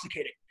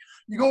intoxicating.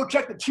 You go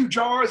check the 2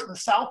 jars on the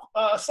south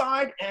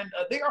side, and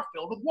they are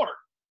filled with water.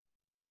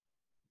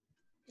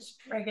 Just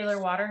regular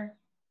water?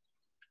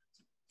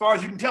 As far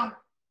as you can tell.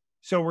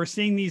 So we're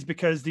seeing these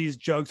because these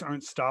jugs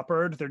aren't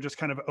stoppered. They're just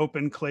kind of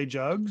open clay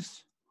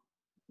jugs?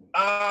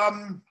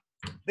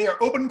 They are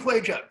open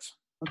clay jugs.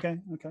 Okay.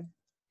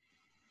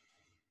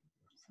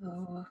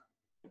 So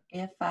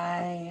if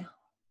I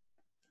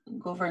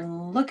go over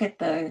and look at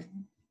the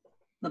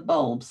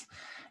bulbs,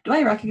 do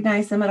I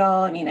recognize them at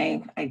all? I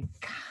mean,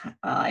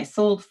 I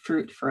sold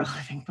fruit for a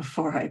living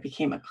before I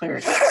became a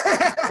cleric.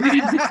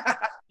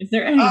 Is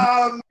there any?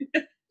 I'll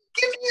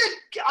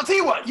tell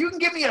you what. You can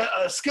give me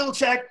a skill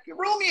check.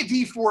 Roll me a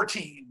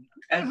D14.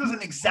 This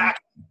isn't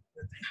exact.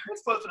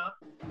 It's close enough.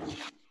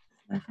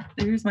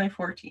 Here's my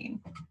 14.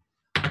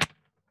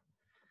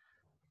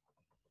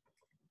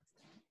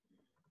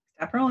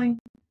 Stop rolling.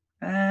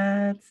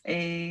 That's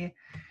a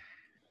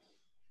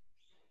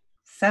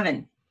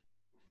 7.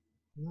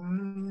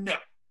 No,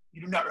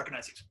 you do not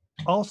recognize these.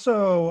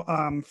 Also,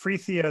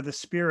 Frethia the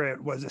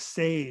spirit was a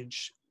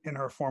sage in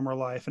her former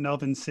life, an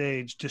elven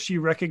sage. Does she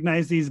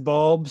recognize these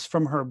bulbs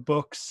from her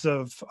books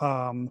of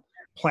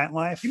plant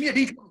life? Give me a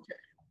D20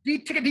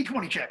 check. Take a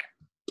D20 check.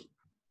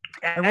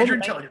 Add your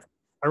intelligence.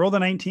 I rolled a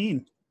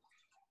 19.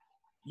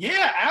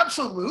 Yeah,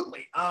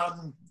 absolutely.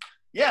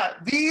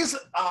 These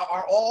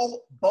are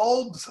all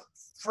bulbs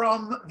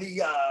from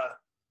the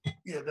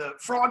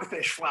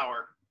frogfish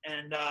flower,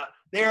 and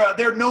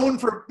they're known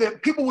for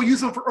people will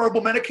use them for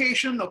herbal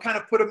medication. They'll kind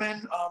of put them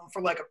in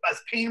for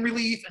as pain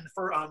relief and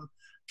for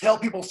to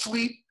help people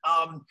sleep.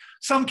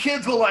 Some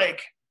kids will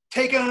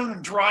take them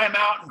and dry them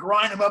out and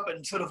grind them up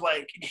and sort of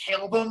like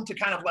inhale them to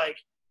kind of like,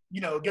 you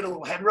know, get a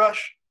little head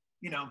rush,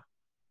 you know.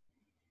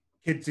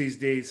 Kids these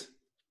days.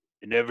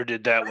 You never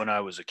did that when I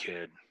was a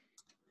kid.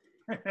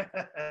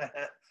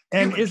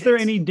 And is there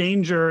any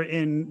danger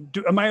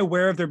am I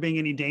aware of there being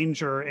any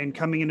danger in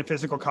coming into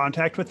physical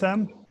contact with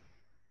them?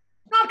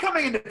 Not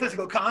coming into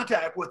physical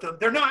contact with them.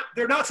 They're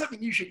not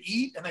something you should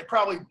eat, and they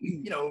probably,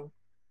 you know,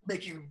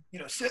 make you, you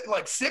know, sick,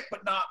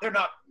 but they're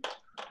not,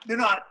 you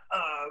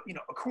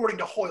know, according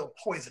to Hoyle,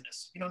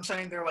 poisonous. You know what I'm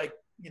saying? They're like,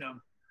 you know,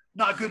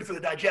 not good for the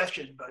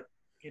digestion, but,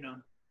 you know.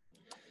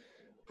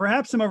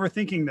 Perhaps I'm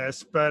overthinking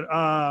this, but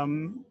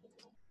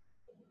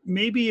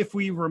maybe if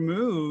we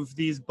remove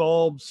these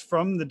bulbs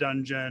from the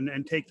dungeon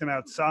and take them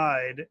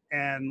outside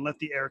and let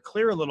the air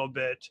clear a little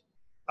bit,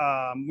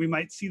 we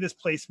might see this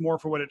place more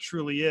for what it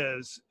truly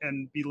is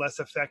and be less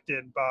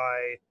affected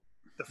by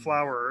the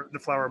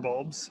flower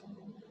bulbs.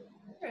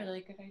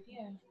 Really good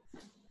idea.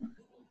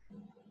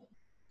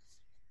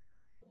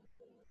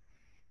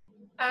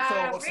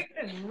 Rick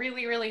is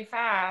really, really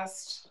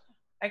fast.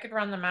 I could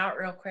run them out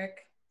real quick.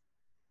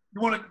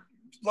 You want to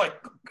like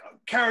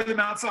carry them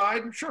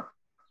outside? Sure.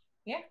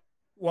 Yeah.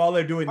 While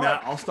they're doing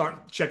that, I'll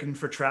start checking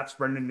for traps,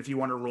 Brendan. If you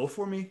want to roll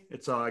for me,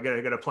 it's I got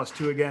a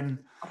 +2 again.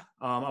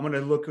 I'm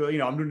gonna look. You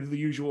know, I'm doing the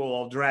usual.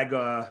 I'll drag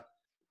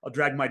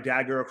my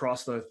dagger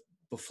across the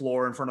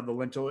floor in front of the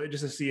lintel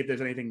just to see if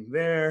there's anything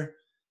there.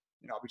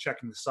 You know, I'll be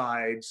checking the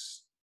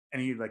sides,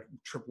 any like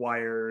trip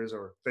wires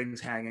or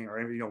things hanging or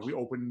anything. You know, we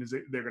open.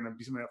 They're gonna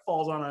be something that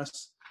falls on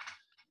us.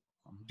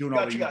 I'm doing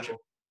all the usual.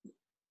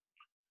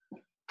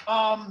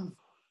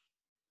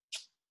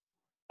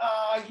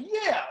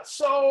 Yeah.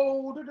 So,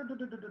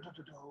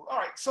 all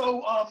right.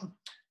 So,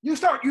 you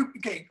start.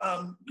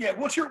 Yeah.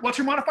 What's your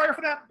modifier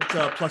for that? It's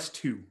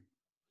 +2.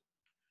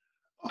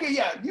 Okay.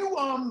 Yeah.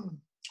 You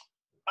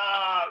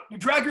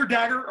drag your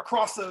dagger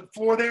across the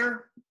floor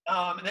there,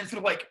 and then sort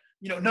of like,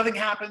 you know, nothing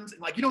happens,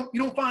 and like you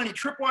don't find any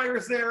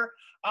tripwires there.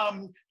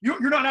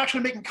 You're not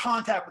actually making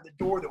contact with the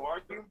door, though,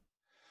 are you?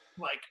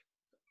 Like,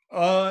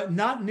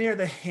 not near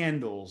the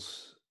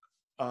handles.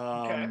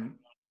 Okay.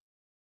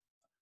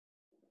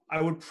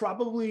 I would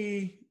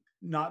probably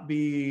not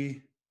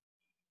be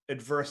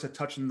adverse to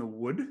touching the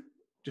wood,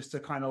 just to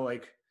kind of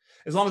like,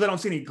 as long as I don't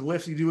see any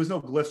glyphs. There's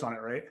no glyphs on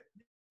it, right?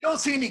 You don't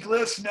see any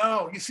glyphs,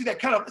 no. You see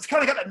that it's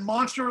kind of got that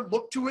monster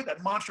look to it,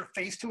 that monster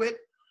face to it.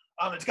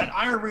 It's got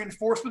iron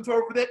reinforcements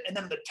over it, and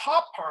then the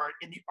top part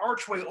in the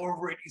archway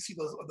over it, you see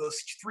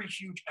those 3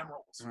 huge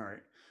emeralds. All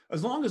right.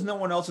 As long as no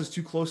one else is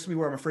too close to me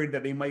where I'm afraid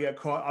that they might get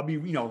caught, I'll be,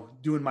 you know,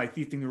 doing my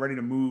thief thing, ready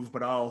to move,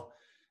 but I'll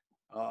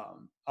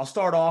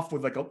start off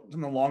with like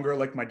something longer,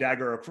 like my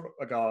dagger,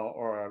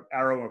 or an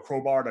arrow or a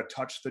crowbar to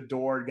touch the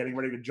door, getting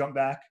ready to jump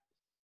back.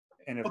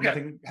 And if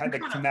nothing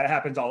from that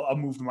happens, I'll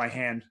move to my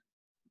hand.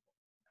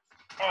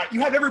 All right, you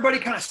have everybody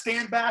kind of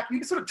stand back. You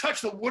can sort of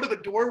touch the wood of the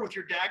door with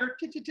your dagger,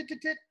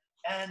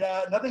 and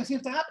nothing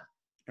seems to happen.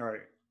 All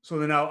right, so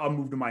then I'll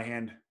move to my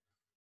hand.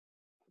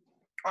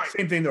 All right.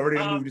 Same thing,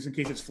 already moved just in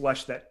case it's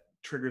flesh that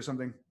triggers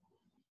something.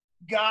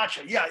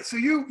 Gotcha. Yeah. So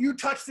you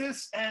touch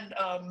this and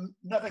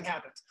nothing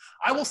happens.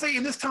 I will say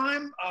in this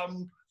time,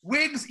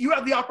 Wiggs, you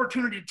have the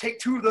opportunity to take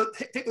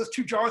take those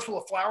 2 jars full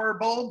of flower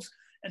bulbs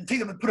and take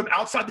them and put them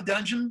outside the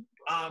dungeon.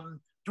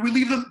 Do we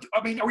leave them?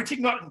 I mean, are we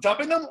taking them out and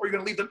dumping them, or are you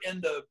going to leave them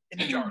in the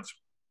jars?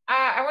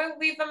 I want to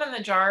leave them in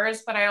the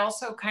jars, but I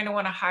also kind of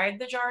want to hide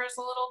the jars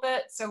a little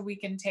bit so we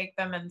can take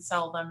them and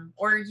sell them,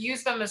 or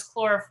use them as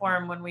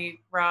chloroform when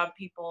we rob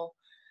people.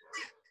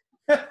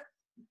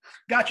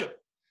 Gotcha.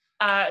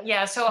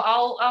 Yeah, so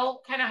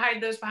I'll kind of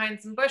hide those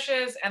behind some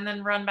bushes and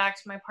then run back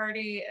to my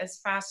party as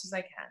fast as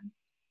I can.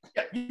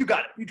 Yeah, you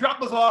got it. You drop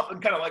those off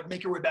and kind of like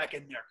make your way back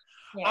in there.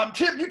 Yeah.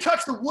 Tim, you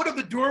touch the wood of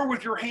the door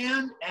with your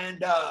hand,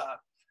 and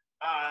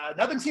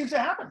nothing seems to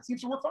happen. It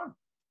seems to work fine.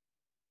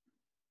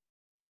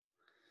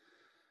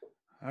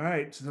 All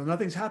right, so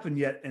nothing's happened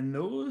yet, and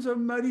those are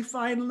mighty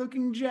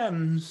fine-looking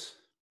gems.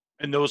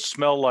 And those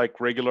smell like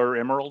regular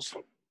emeralds?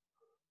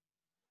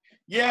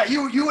 Yeah,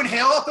 you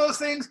inhale off those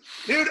things,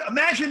 dude.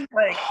 Imagine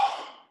like,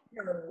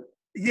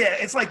 yeah,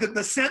 it's like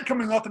the scent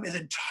coming off them is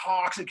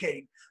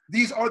intoxicating.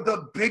 These are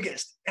the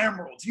biggest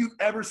emeralds you've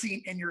ever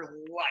seen in your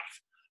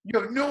life.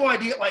 You have no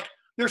idea. Like,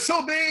 they're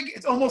so big,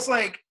 it's almost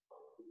like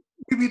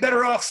you'd be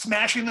better off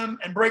smashing them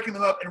and breaking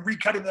them up and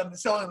recutting them and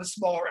selling them as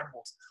smaller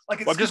emeralds.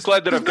 Like, I'm just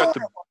glad that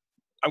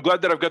I'm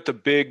glad that I've got the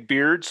big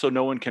beard, so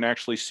no one can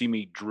actually see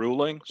me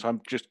drooling. So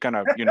I'm just kind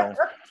of, you know,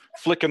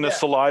 flicking the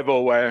saliva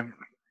away.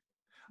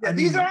 Yeah,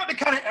 these aren't the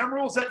kind of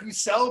emeralds that you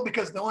sell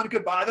because no one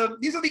could buy them.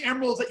 These are the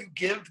emeralds that you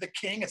give the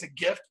king as a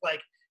gift. Like,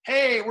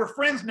 hey, we're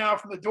friends now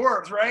from the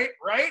dwarves, right?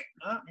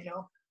 You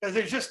know,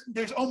 because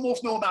there's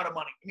almost no amount of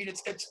money. I mean,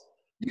 it's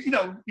you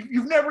know,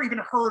 you've never even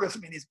heard of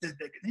something this big.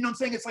 You know what I'm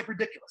saying? It's like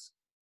ridiculous.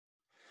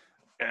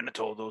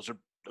 Anatole, those are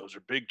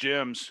big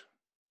gems.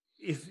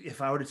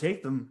 If I were to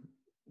take them,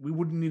 we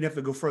wouldn't need to have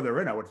to go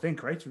further in, I would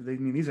think, right? I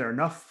mean, these are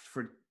enough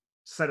for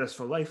set us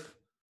for life.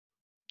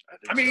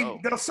 I mean,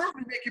 they'll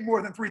certainly make you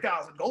more than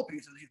 3,000 gold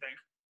pieces, you think?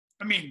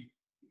 I mean,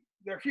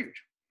 they're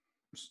huge.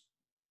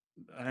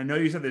 I know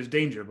you said there's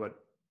danger, but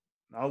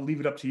I'll leave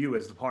it up to you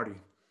as the party.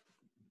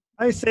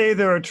 I say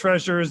there are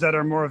treasures that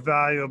are more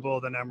valuable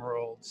than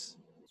emeralds.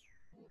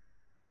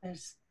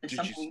 There's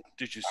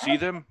Did you see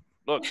them?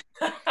 Look.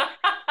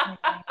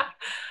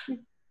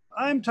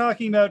 I'm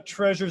talking about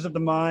treasures of the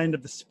mind,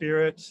 of the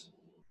spirit,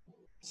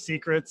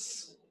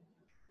 secrets,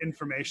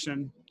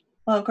 information.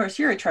 Well, of course,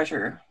 you're a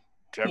treasurer.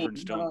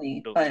 Taverns don't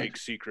take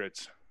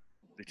secrets.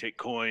 They take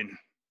coin.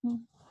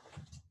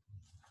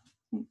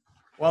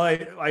 Well,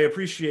 I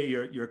appreciate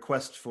your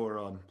quest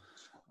for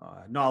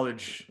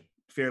knowledge,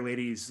 fair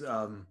ladies.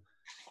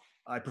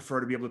 I prefer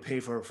to be able to pay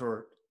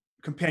for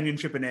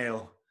companionship and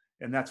ale,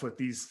 and that's what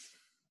these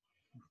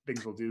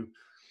things will do.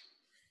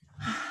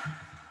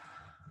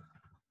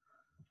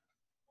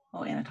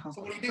 Oh, Anatole.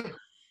 So what do you do?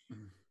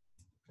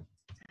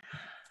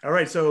 All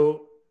right,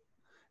 so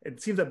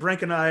it seems that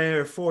Brank and I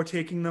are for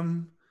taking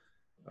them.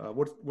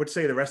 What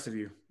say the rest of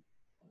you?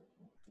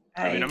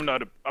 I mean,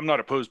 I'm not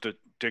opposed to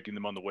taking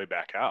them on the way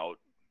back out.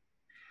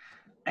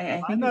 I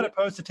think I'm not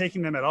opposed to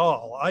taking them at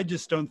all. I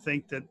just don't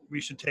think that we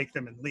should take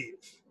them and leave.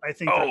 I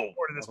think they're important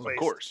to this place. Of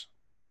course.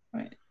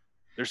 Right.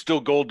 There's still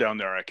gold down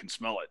there. I can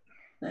smell it.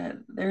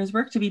 There's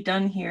work to be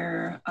done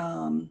here.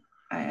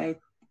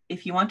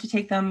 If you want to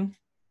take them,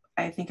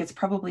 I think it's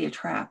probably a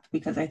trap,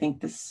 because I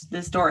think this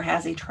door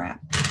has a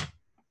trap,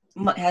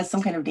 has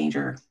some kind of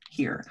danger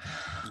here.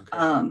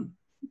 Okay.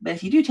 But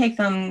if you do take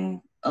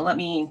them, let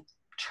me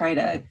try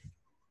to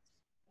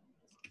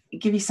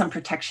give you some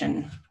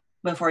protection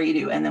before you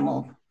do, and then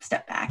we'll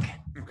step back.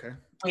 Okay.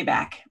 Way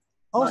back.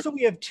 Also,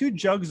 we have 2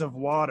 jugs of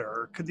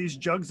water. Could these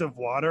jugs of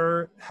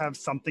water have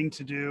something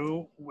to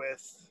do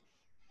with...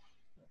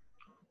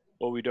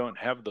 Well, we don't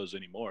have those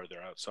anymore.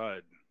 They're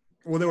outside.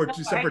 Well, there were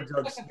 2 separate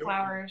jugs.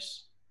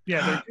 Flowers.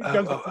 Yeah, there are 2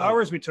 jugs of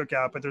flowers we took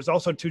out, but there's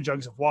also 2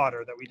 jugs of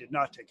water that we did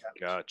not take out.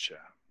 Gotcha.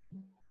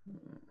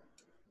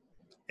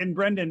 And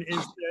Brendan, is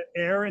the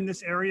air in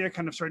this area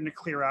kind of starting to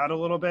clear out a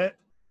little bit?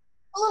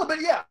 A little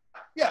bit, yeah.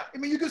 Yeah, I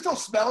mean, you can still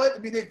smell it. I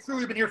mean, they've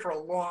clearly been here for a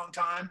long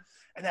time,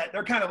 and that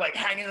they're kind of like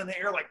hanging in the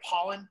air like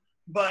pollen.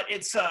 But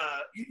it's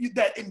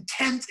that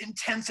intense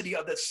intensity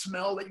of the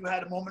smell that you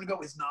had a moment ago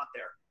is not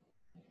there.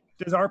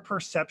 Does our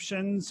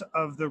perceptions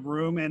of the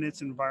room and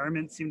its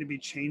environment seem to be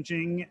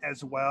changing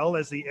as well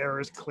as the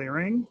air is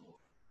clearing?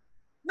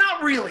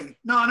 Not really.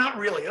 No, not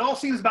really. It all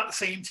seems about the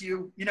same to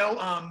you. You know,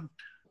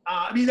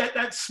 I mean,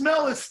 that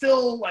smell is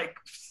still like,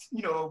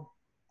 you know,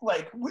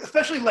 like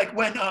especially like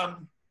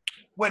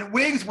when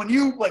Wiggs, when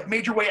you like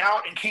made your way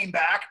out and came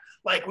back,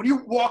 like when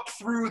you walked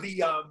through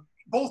the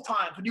both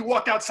times when you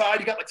walked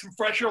outside, you got like some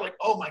fresh air. Like,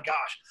 oh my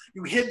gosh,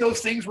 you hid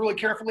those things really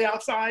carefully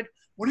outside.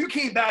 When you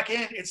came back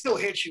in, it still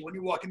hits you when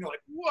you walk in. You're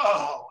like,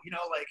 whoa, you know,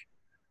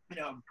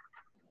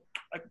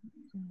 like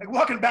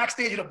walking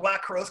backstage at a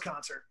Black Crowes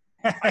concert.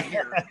 I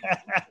hear.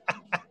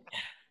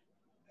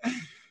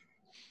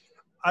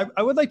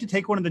 I would like to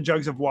take one of the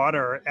jugs of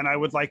water, and I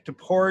would like to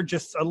pour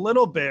just a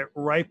little bit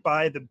right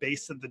by the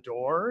base of the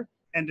door,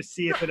 and to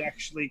see if it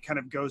actually kind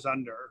of goes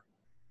under.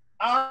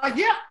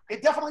 Yeah,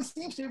 it definitely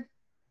seems to.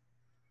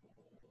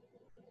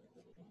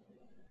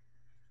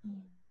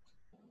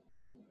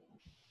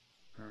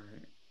 All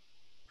right.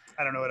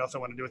 I don't know what else I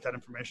want to do with that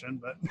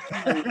information, but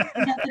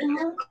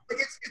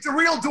it's a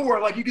real door.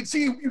 Like you can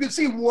see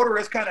water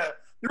is kind of,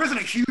 there isn't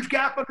a huge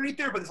gap underneath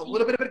there, but there's a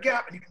little bit of a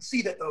gap, and you can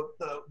see that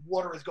the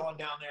water has gone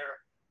down there,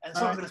 and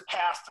some of it has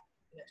passed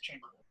in this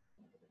chamber.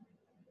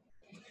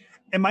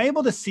 Am I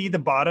able to see the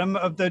bottom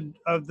of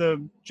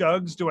the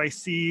jugs? Do I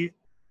see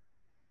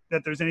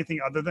that there's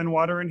anything other than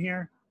water in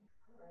here?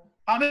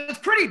 It's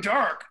pretty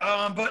dark,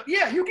 but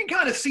yeah, you can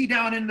kind of see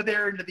down into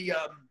there, into the,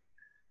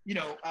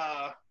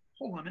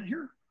 hold on a minute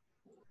here.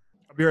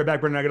 I'll be right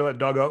back, Brendan. I gotta let the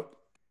dog out.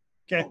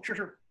 Okay. Oh,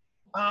 sure.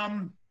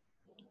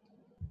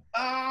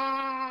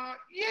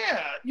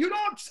 Yeah, you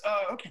don't,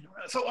 okay.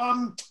 So,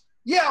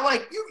 yeah,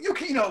 like you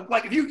can,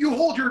 like if you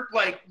hold your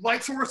like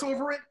light source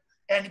over it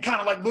and kind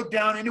of like look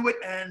down into it,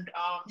 and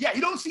yeah,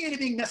 you don't see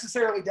anything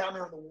necessarily down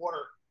there in the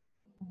water.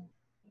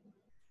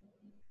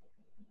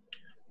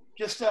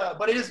 Just,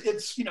 but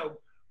it's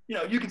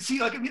you can see,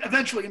 like, I mean,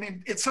 eventually, I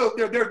mean, it's so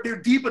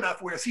they're deep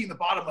enough where seeing the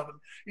bottom of them.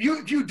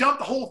 If you dump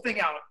the whole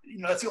thing out,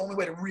 that's the only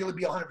way to really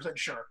be 100%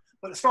 sure.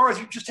 But as far as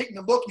you just taking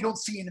a look, you don't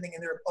see anything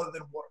in there other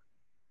than water.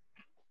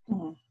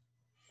 Mm-hmm.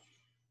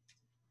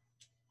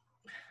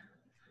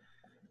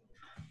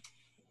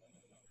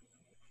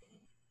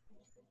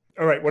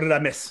 All right, what did I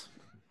miss?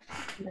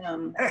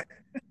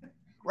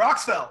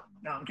 Rocks fell.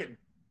 No, I'm kidding.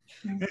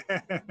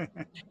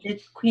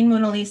 Did Queen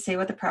Mona Lisa say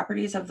what the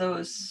properties of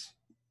those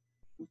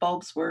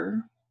bulbs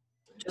were?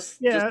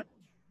 Okay.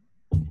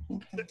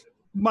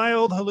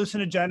 Mild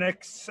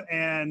hallucinogenics,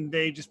 and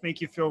they just make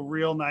you feel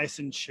real nice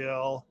and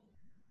chill.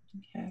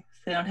 Okay.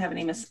 So they don't have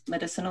any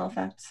medicinal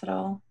effects at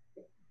all?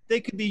 They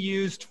could be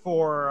used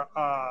for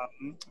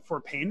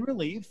pain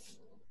relief.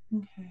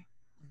 Okay.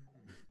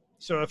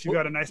 So if you've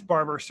got a nice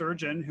barber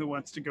surgeon who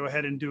wants to go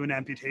ahead and do an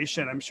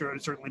amputation, I'm sure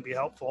it'd certainly be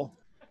helpful.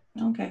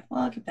 Okay,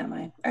 well, I'll keep that in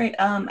mind. All right,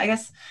 I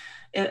guess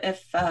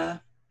if I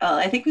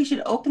I think we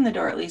should open the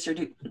door at least,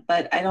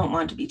 but I don't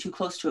want to be too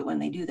close to it when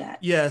they do that.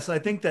 Yes, I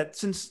think that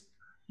since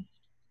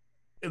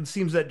it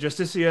seems that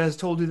Justicia has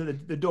told you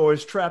that the door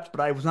is trapped, but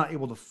I was not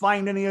able to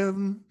find any of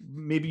them,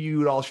 maybe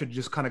you all should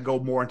just kind of go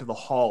more into the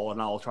hall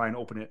and I'll try and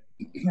open it.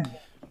 Yeah,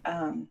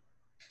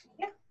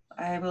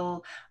 I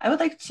will. I would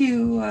like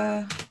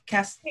to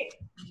cast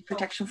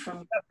protection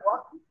from.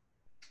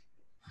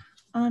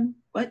 On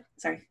what?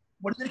 Sorry.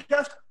 What did you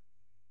cast?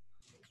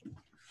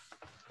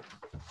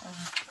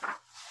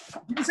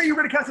 Did you say you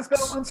were going to cast a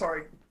spell? I'm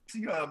sorry.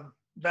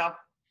 Val.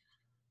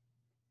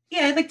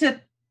 Yeah, I'd like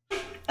to,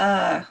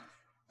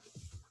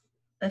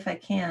 if I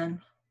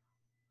can.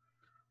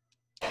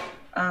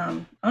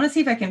 I want to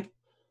see if I can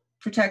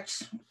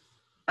protect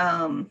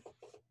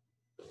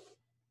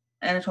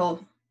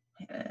Anatole.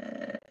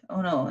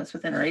 Oh no, it's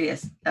within a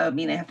radius. That would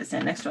mean I have to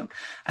stand next to him.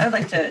 I would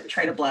like to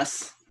try to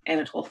bless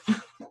Anatole.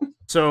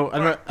 So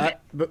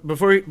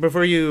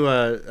before you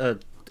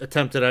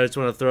attempt it, I just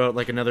want to throw out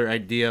like another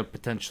idea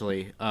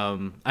potentially.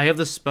 I have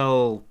the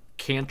spell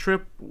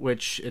Cantrip,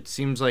 which it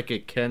seems like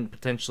it can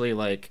potentially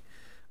like,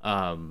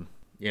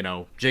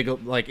 jiggle,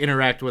 like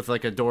interact with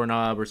like a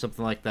doorknob or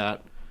something like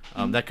that.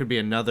 That could be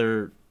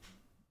another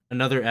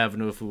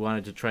avenue if we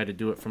wanted to try to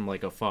do it from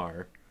like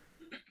afar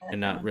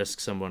and not risk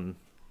someone.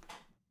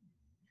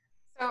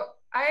 So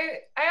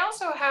I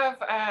also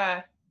have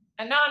a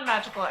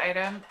non-magical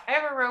item. I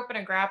have a rope and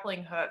a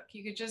grappling hook.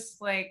 You could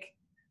just like,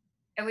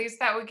 at least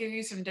that would give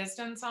you some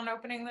distance on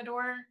opening the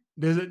door.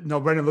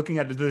 Brendan, looking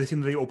at it, do they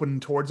seem to be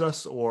open towards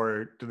us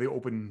or do they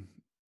open?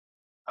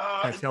 Can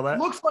I tell that? It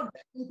looks like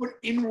they open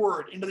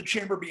inward into the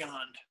chamber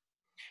beyond.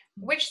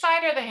 Which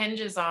side are the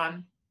hinges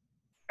on?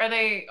 Are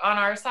they on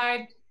our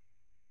side?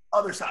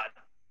 Other side.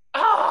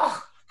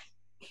 Oh!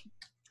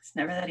 It's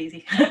never that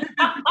easy.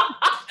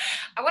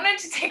 I wanted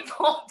to take the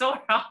whole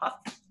door off.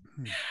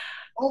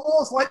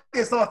 Almost like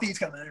they saw thieves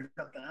coming or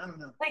something. I don't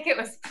know. Like it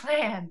was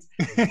planned.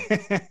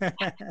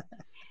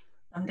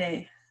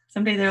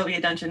 Someday there will be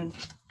a dungeon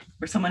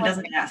where someone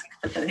doesn't ask.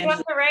 But You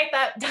have to write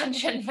that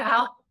dungeon,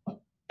 Val.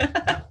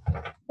 Right,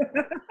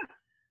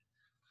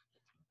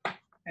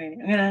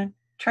 I'm gonna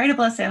try to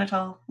bless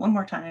Anatole one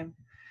more time.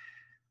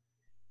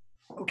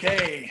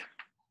 Okay.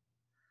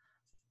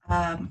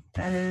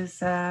 That is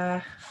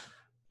 12,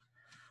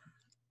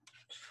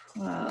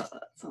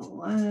 that's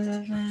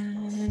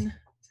 11.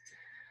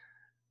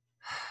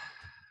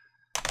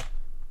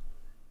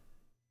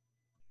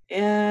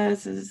 Yeah,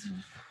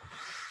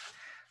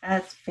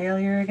 that's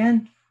failure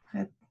again.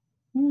 But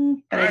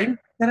I didn't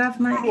set off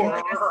my.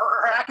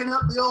 Hacking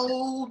up the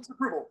old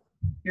approval.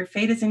 Your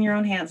fate is in your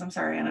own hands. I'm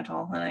sorry,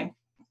 Anatole. And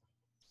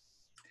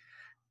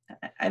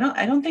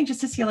I don't think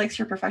Justicia likes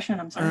your profession.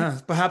 I'm sorry.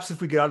 Perhaps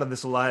if we get out of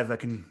this alive, I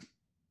can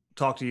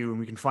talk to you and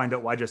we can find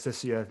out why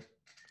Justicia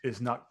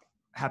is not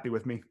happy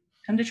with me.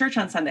 Come to church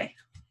on Sunday.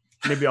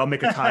 Maybe I'll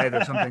make a tithe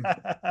or something.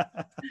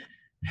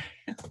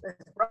 That's the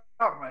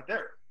problem right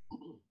there.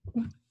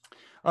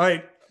 All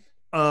right.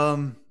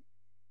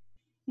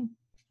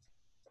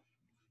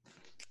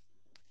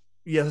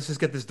 Yeah, let's just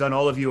get this done.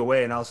 All of you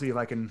away, and I'll see if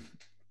I can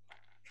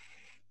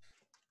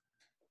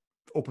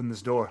open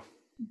this door.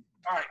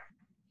 All right.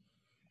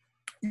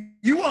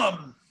 You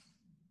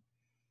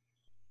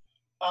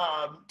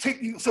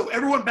so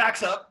everyone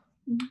backs up.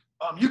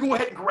 You go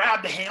ahead and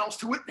grab the handles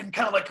to it and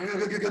kind of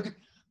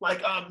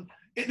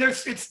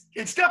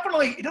it's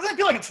definitely, it doesn't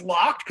feel like it's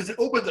locked because it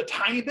opens a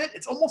tiny bit.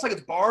 It's almost like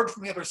it's barred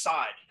from the other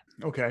side.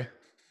 Okay.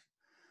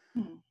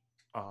 I'm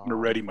gonna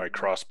ready my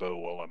crossbow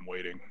while I'm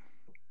waiting.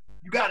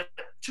 You got it.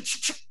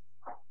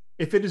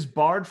 If it is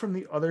barred from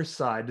the other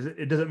side,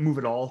 it doesn't move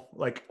at all?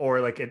 Yeah,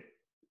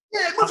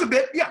 it moves a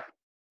bit, yeah.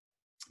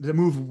 Does it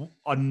move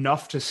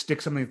enough to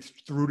stick something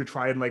through to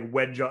try and like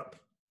wedge up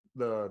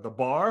the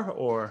bar,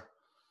 or?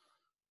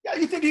 Yeah,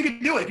 you think you can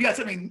do it if you got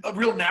something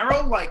real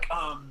narrow, like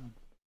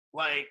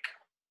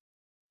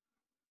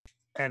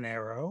an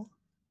arrow?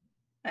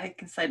 I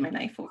can slide my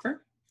knife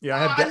over. Yeah, I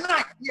have a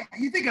knife. Yeah,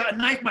 you think a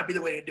knife might be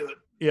the way to do it.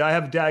 Yeah, I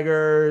have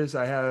daggers.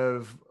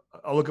 I'll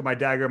look at my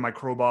dagger, my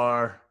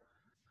crowbar.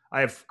 I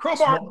have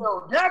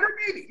crowbar, dagger,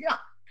 maybe. Yeah.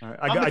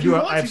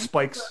 I have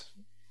spikes.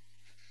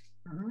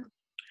 Mm-hmm.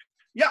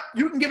 Yeah,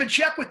 you can give a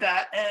check with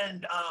that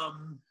and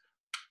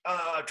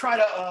try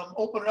to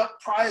open it up,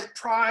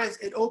 prise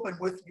it open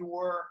with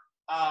your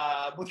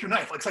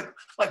knife. It's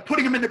like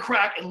putting them in the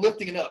crack and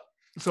lifting it up.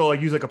 So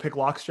like use like a pick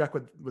locks check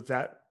with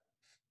that.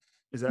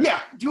 Is that?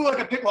 Yeah, do like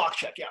a pick lock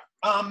check. Yeah.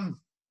 All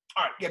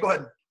right. Yeah, go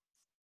ahead.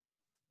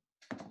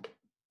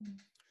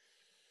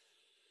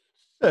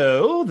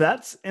 So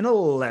that's an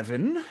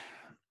 11.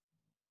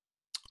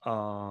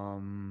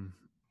 I'm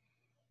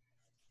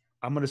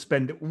going to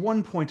spend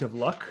 1 point of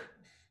luck.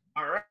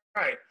 All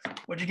right.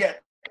 What'd you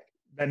get?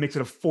 That makes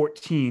it a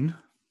 14.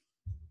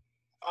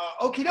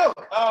 Okie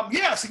doke.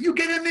 Yeah, so you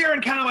get in there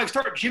and kind of like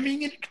start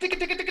jimmying it. Tick, tick,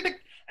 tick, tick,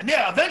 tick. And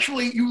yeah,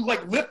 eventually you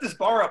like lift this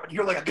bar up and you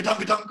hear like a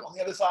gadunk on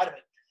the other side of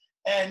it.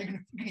 And you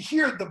can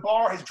hear the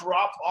bar has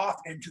dropped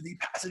off into the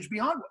passage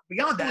beyond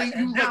that.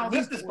 And you like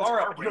lift this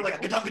bar up and you hear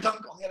like a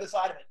gadunk on the other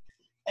side of it.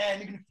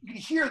 and you can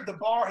hear the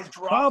bar has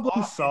dropped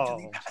Problem off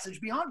solved. into the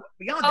passage beyond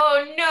it.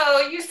 Oh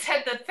no, you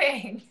said the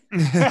thing.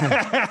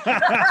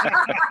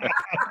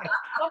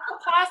 What could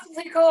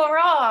possibly go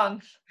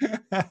wrong?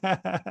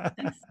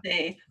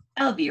 Say,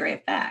 I'll be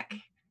right back.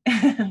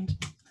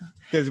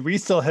 Because we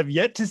still have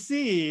yet to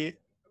see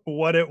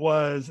what it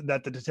was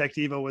that the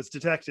Detectiva was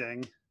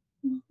detecting.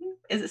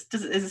 Is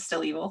it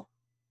still evil?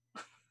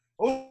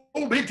 Oh,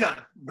 big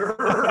time.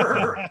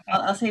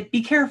 I'll say,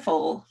 be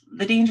careful.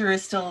 The danger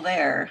is still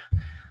there.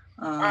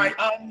 All right.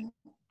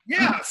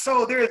 Yeah.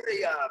 So there's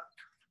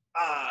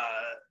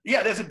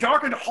a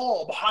darkened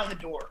hall behind the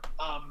door.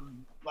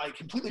 Like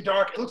completely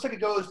dark. It looks like it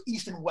goes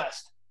east and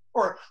west,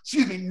 or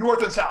excuse me,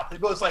 north and south.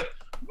 It goes like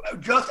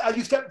just as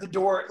you step the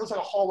door. It looks like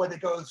a hallway that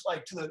goes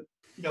like to the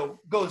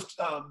goes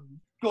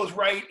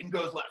right and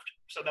goes left.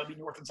 So that'd be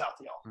north and south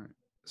to y'all. Right.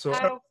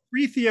 So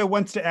Rethia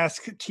wants to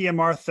ask Tia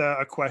Martha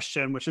a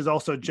question, which is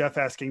also Jeff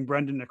asking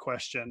Brendan a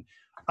question.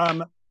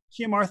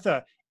 Tia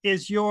Martha,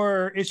 is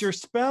your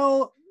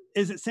spell,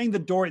 is it saying the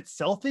door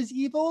itself is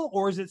evil,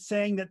 or is it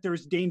saying that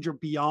there's danger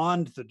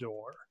beyond the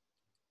door?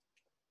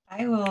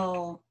 I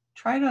will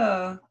try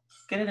to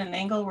get at an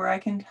angle where I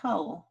can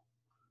tell.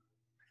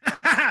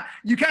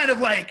 You kind of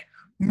like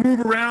move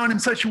around in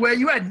such a way.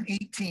 You had an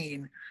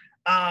 18.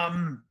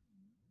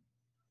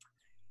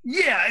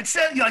 Yeah, it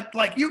said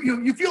like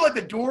you feel like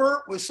the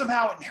door was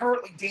somehow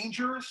inherently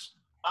dangerous.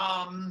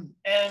 And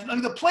I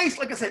mean, the place,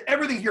 like I said,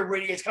 everything here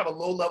radiates kind of a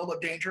low level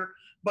of danger,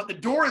 but the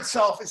door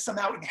itself is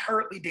somehow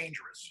inherently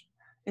dangerous.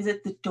 Is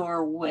it the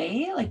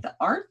doorway, like the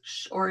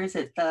arch, or is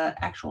it the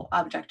actual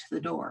object to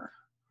the door?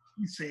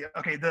 Let's see.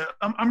 Okay,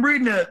 I'm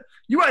reading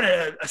you had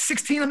a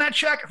 16 on that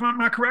check, if I'm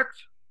not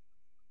correct.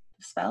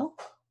 Spell?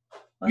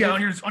 Yeah,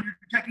 on your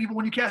detect evil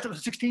when you cast it was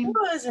a 16. It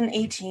was an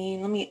 18.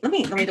 Let me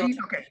do it.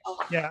 Okay.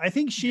 Yeah, I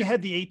think she had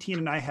the 18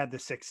 and I had the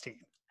 16.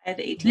 I had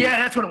 18. Yeah,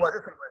 that's what it was.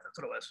 That's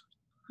what it was.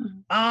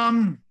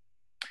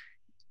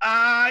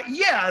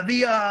 Yeah,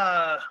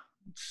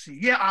 let's see.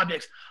 Yeah,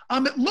 objects.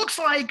 It looks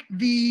like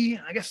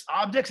I guess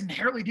objects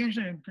inherently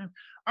dangerous.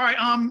 All right.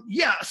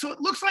 Yeah. So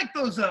it looks like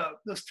those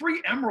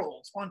 3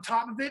 emeralds on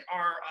top of it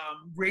are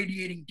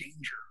radiating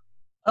danger.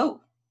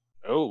 Oh.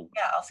 Oh.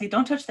 Yeah, I'll say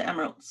don't touch the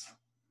emeralds.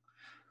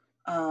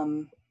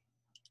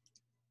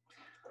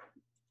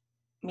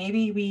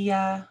 Maybe we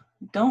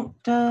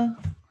don't.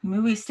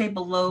 Maybe we stay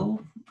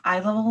below eye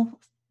level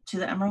to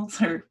the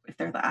emeralds, or if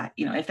they're the eye,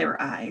 if they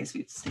were eyes,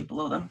 we'd stay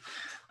below them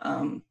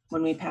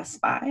when we pass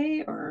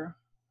by, or.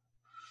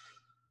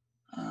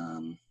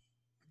 Or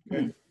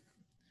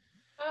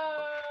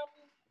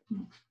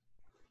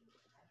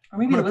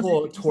maybe I'm gonna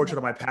pull a torch out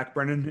of my pack,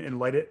 Brendan, and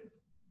light it.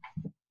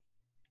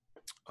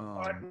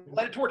 All right,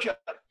 light a torch up.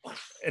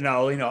 And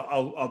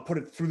I'll put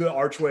it through the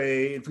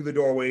archway and through the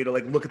doorway to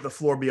like look at the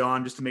floor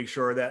beyond, just to make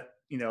sure that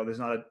there's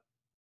not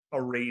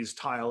a raised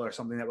tile or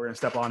something that we're gonna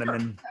step on. Sure.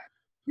 And then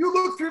you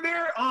look through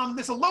there.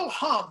 There's a low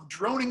hum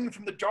droning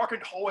from the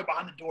darkened hallway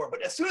behind the door.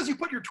 But as soon as you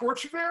put your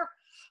torch through there,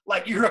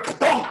 like you hear a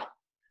ka-boom,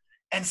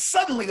 and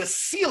suddenly the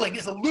ceiling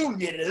is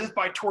illuminated as if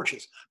by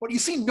torches. But you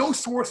see no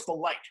source for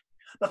light.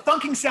 The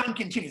thunking sound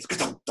continues.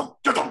 Ka-dunk, dunk,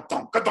 ka-dunk,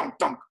 dunk, ka-dunk,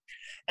 dunk.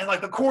 And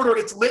like the corridor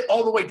gets lit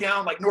all the way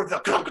down, like north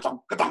of the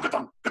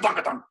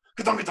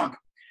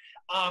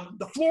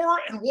the floor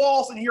and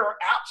walls in here are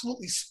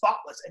absolutely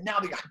spotless, and now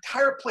the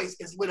entire place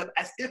is lit up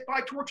as if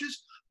by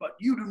torches, but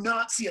you do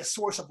not see a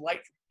source of light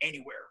from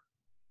anywhere.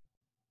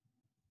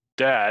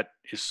 That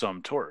is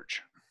some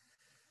torch.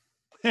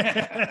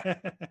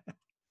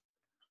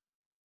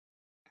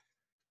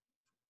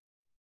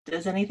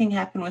 Does anything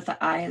happen with the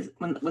eyes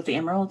with the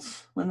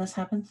emeralds when this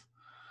happens?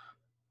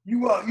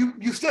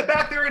 You step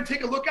back there and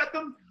take a look at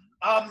them.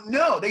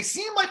 No, they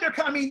seem like they're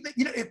kind of,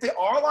 if they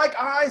are like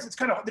eyes, it's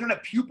kind of, they don't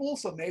have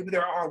pupils, so maybe they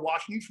are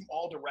watching you from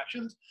all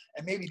directions,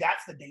 and maybe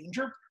that's the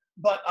danger.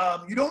 But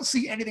you don't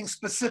see anything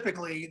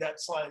specifically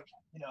that's like,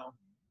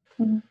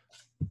 We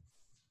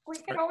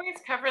can always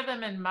cover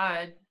them in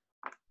mud.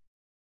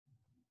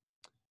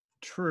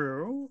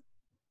 True.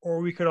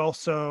 Or we could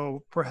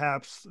also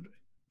perhaps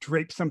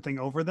drape something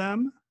over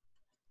them.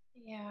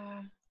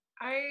 Yeah,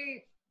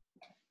 I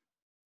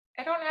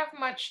don't have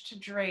much to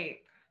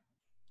drape.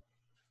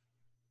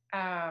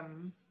 Yeah.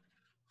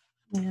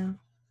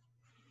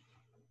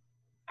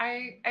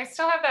 I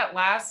still have that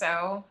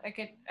lasso. I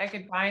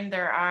could bind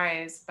their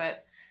eyes,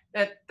 but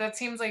that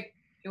seems like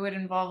it would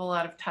involve a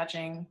lot of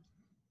touching,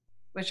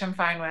 which I'm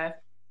fine with.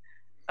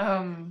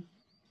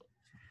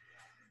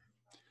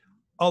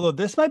 Although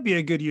this might be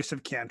a good use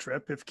of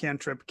cantrip, if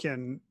cantrip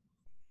can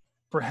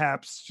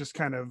perhaps just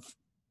kind of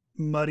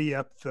muddy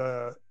up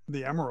the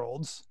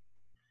emeralds.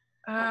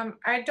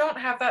 I don't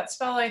have that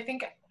spell. I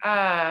think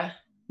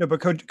No, but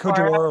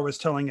Kojiro was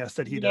telling us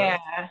that he does.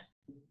 Yeah.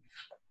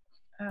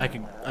 I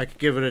could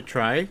give it a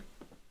try.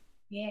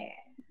 Yeah.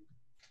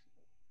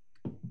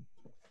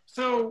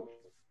 So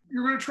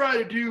you're going to try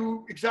to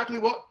do exactly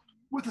what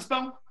with the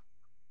spell?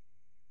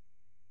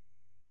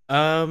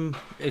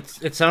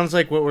 It sounds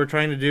like what we're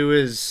trying to do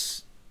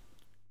is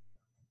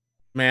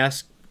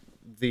mask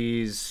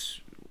these.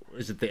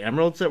 Is it the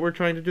emeralds that we're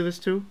trying to do this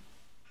to?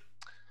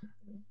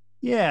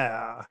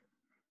 Yeah.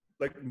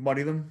 Like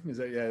muddy them? Is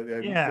that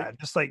Yeah,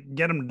 just like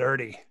get them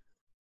dirty,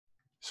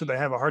 so they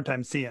have a hard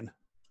time seeing.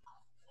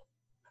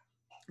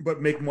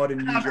 But make mud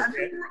and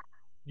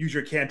use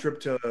your cantrip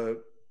to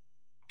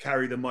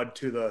carry the mud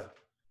to the.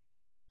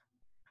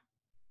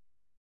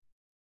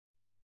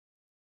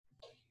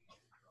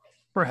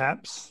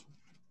 Perhaps.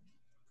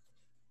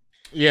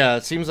 Yeah,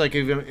 it seems like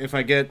even if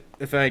I get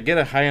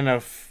a high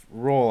enough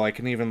roll, I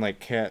can even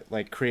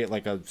create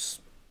like a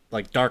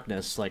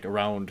darkness like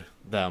around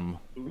them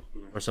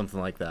or something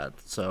like that.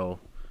 So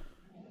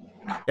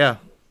yeah,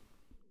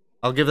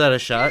 I'll give that a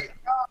shot.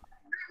 Not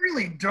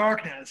really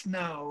darkness.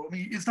 No, I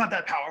mean it's not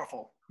that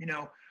powerful. You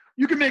know,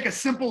 you can make a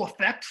simple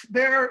effect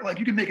there. Like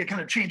you can make it kind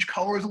of change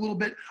colors a little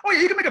bit. Oh yeah,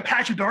 you can make a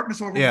patch of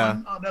darkness over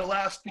one that'll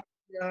last.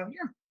 Yeah.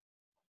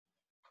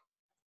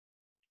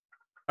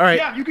 All right.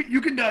 Yeah,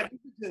 you can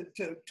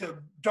to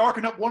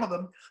darken up one of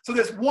them. So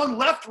there's one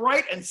left,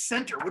 right, and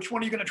center. Which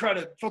one are you going to try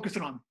to focus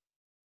it on?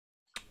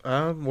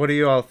 What do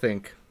you all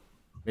think?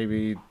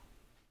 Maybe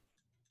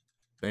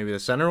the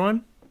center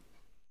one?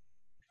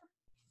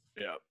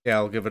 Yeah. Yeah,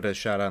 I'll give it a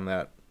shot on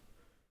that.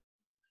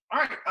 All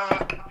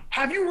right.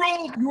 Have you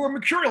rolled your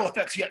mercurial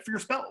effects yet for your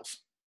spells?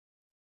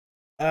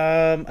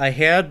 I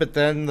had, but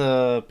then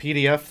the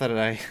PDF that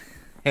I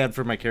had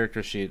for my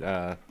character sheet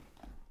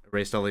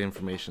erased all the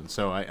information,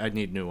 so I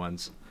need new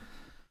ones.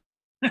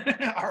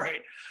 All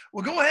right.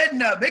 Well, go ahead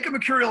and make a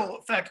mercurial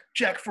effect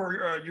check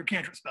for your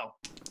cantrip spell.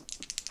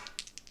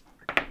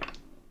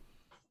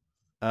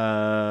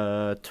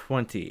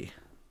 20.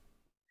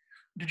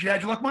 Did you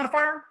add your luck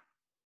modifier?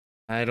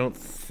 I don't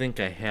think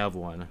I have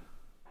one.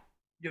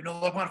 You have no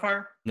luck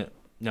modifier? No.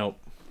 Nope.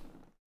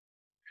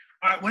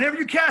 All right. Whenever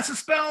you cast a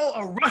spell,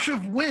 a rush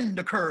of wind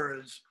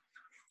occurs,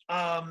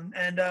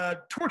 and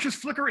torches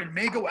flicker and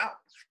may go out.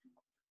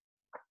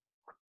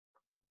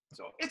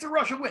 So it's a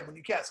rush of wind when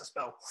you cast a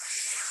spell.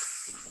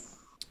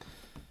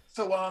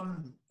 So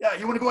yeah,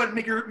 you want to go ahead and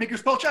make your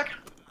spell check?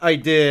 I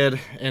did,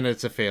 and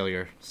it's a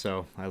failure,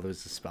 so I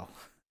lose the spell.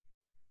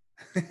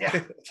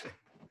 Yeah.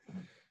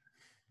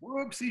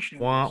 Whoopsie shnoopers.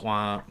 Wah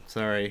wah.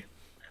 Sorry.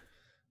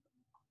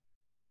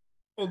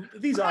 Well,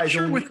 these eyes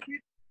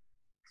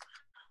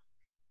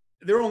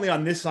they're only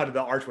on this side of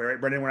the archway, right,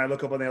 Brendan? When I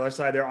look up on the other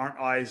side, there aren't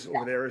eyes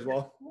over there as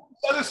well.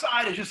 The other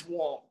side is just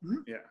wall.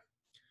 Yeah.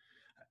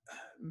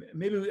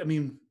 Maybe, I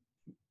mean,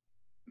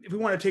 if we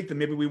want to take them,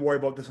 maybe we worry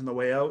about this on the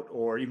way out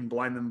or even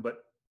blind them.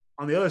 But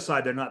on the other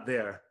side, they're not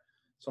there.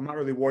 So I'm not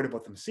really worried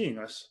about them seeing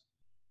us.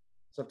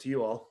 It's up to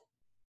you all.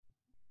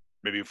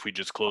 Maybe if we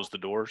just close the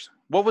doors.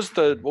 What was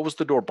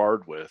the door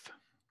barred with?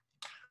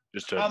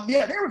 Just to...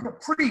 yeah, there was a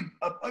pretty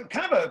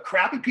kind of a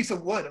crappy piece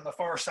of wood on the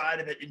far side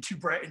of it in two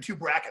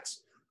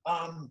brackets.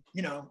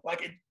 You know,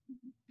 like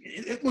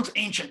it looks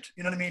ancient.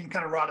 You know what I mean?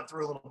 Kind of rotted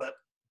through a little bit.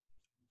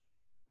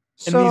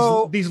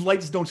 So and these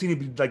lights don't seem to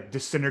be like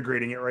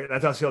disintegrating it, right?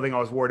 That's the other thing I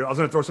was worried about. I was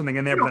going to throw something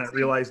in there, but then I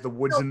realized the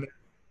wood's in there.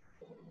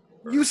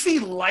 You see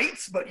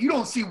lights, but you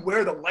don't see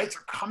where the lights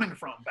are coming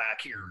from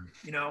back here.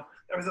 You know,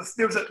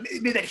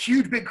 it made that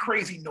huge, big,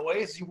 crazy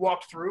noise as you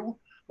walked through,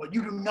 but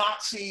you do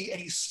not see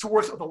any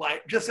source of the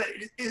light. Just that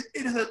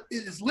it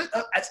is lit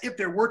up as if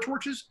there were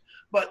torches,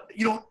 but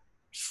you don't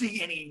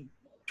see any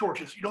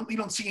torches. You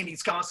don't see any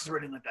sconces or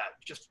anything like that.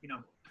 Just, you know,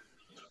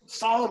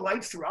 solid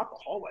lights throughout the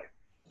hallway.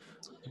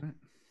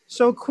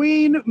 So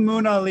Queen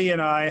Munali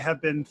and I have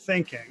been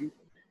thinking,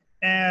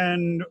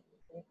 and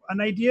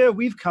an idea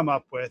we've come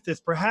up with is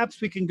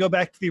perhaps we can go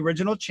back to the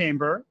original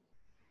chamber,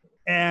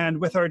 and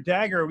with our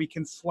dagger we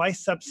can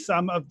slice up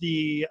some of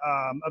the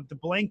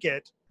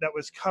blanket that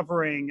was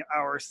covering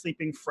our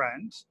sleeping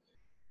friend.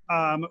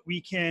 We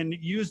can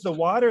use the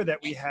water that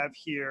we have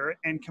here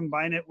and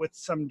combine it with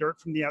some dirt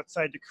from the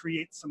outside to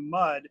create some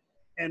mud,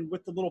 and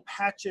with the little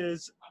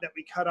patches that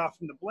we cut off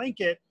from the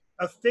blanket,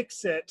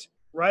 affix it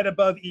right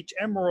above each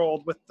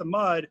emerald with the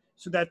mud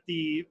so that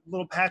the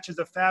little patches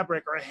of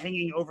fabric are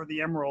hanging over the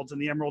emeralds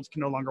and the emeralds can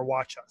no longer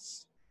watch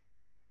us.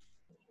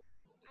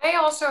 I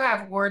also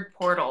have word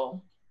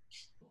portal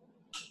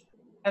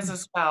as a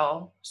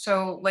spell.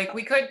 So like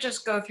we could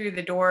just go through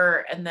the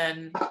door and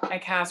then I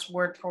cast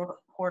word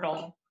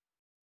portal.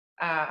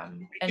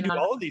 And do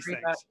all of these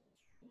things.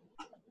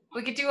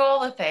 We could do all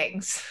the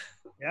things.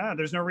 Yeah,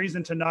 there's no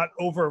reason to not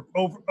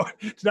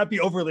to not be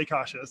overly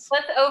cautious.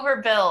 Let's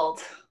overbuild.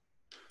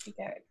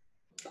 Okay.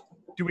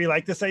 Do we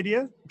like this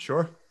idea?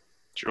 Sure.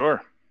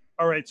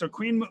 All right, so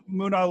Queen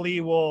Munali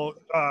will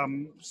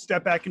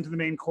step back into the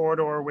main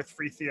corridor with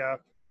Frethia,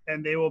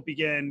 and they will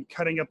begin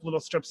cutting up little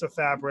strips of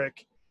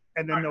fabric,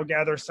 and then they'll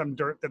gather some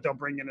dirt that they'll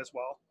bring in as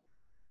well.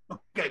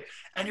 Okay,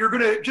 and you're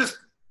gonna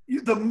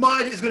the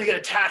mud is gonna get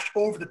attached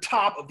over the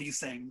top of these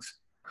things,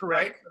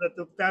 correct? So that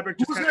the fabric.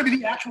 Who's gonna be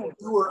the actual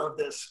doer of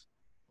this?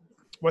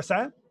 What's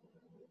that?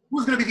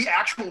 Who's gonna be the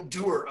actual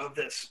doer of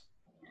this?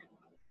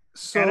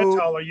 So,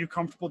 Anatol, are you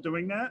comfortable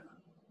doing that?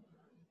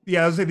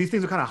 Yeah, I was saying these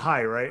things are kind of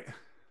high, right?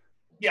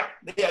 Yeah,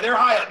 they're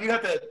high up. You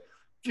have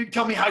to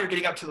tell me how you're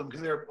getting up to them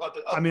because they're.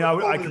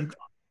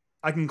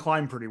 I can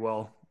climb pretty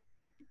well.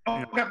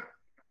 Oh, okay.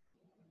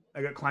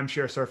 I got climb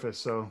share surface,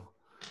 so.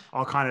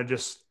 I'll kind of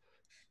just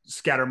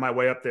scatter my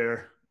way up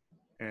there,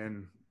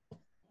 and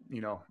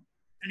you know.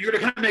 And you're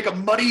going to kind of make a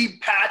muddy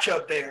patch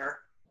up there,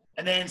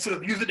 and then sort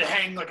of use it to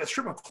hang like a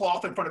strip of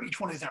cloth in front of each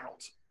one of these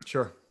emeralds.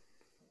 Sure.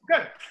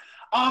 Okay.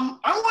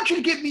 I want you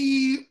to give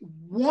me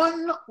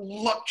one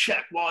luck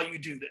check while you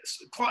do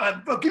this.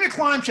 Give me a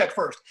climb check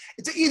first.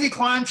 It's an easy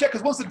climb check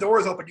because once the door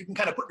is open, you can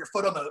kind of put your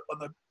foot on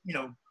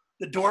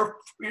the door,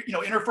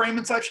 inner frame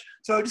and such.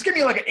 So just give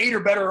me like an 8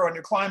 or better on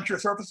your climb to your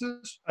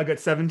surfaces. I got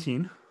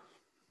 17.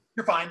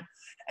 You're fine.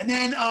 And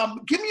then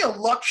give me a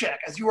luck check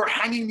as you are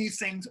hanging these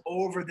things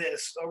over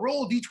this.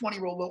 Roll a d20,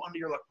 roll low under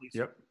your luck, please.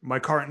 Yep. My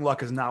current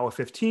luck is now a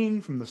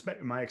 15 from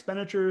my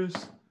expenditures,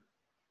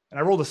 and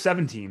I rolled a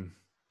 17.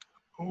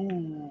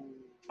 Ooh.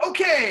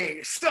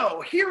 Okay,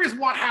 so here is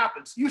what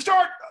happens. You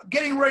start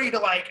getting ready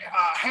to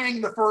hang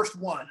the first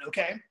one,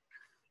 okay?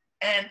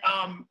 And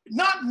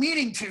not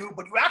meaning to,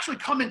 but you actually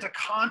come into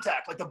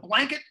contact. Like the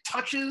blanket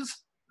touches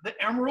the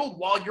emerald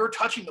while you're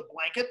touching the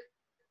blanket.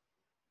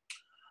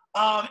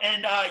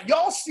 And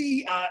y'all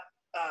see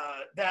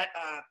that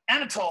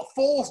Anatol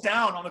falls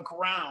down on the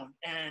ground,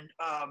 and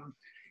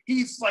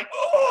he's like,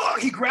 oh,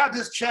 he grabbed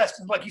his chest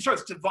and he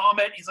starts to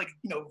vomit. He's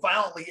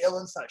violently ill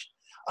and such.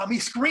 He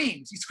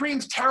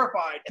screams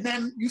terrified. And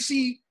then you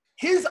see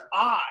his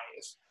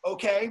eyes,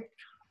 okay?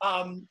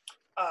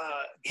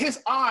 His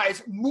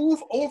eyes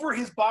move over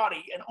his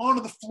body and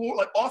onto the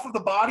floor, off of the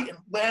body and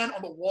land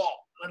on the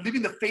wall, and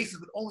leaving the faces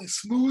with only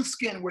smooth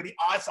skin where the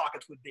eye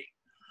sockets would be.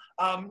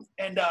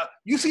 And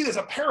you see there's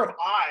a pair of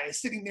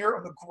eyes sitting there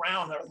on the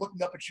ground that are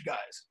looking up at you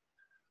guys.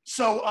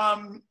 So,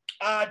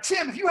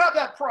 Tim, if you have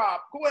that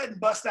prop, go ahead and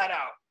bust that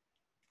out.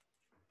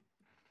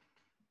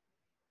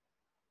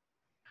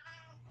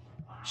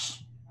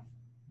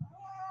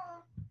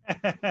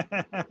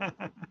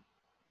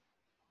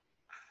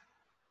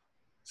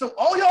 So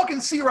all y'all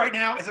can see right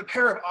now is a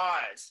pair of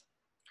eyes.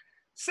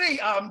 Say,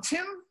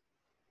 Tim,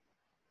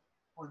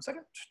 1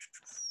 second.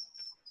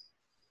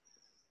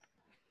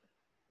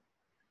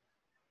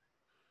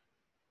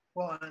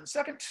 One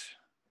second.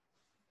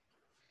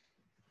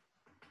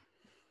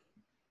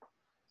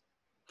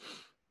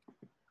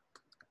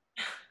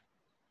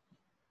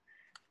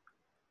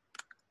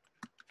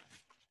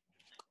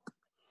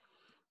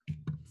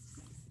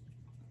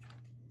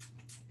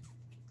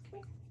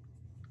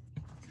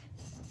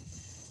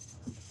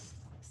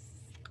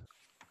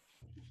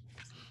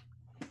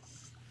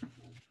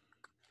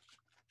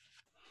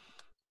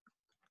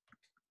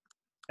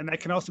 And that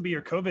can also be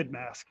your COVID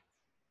mask.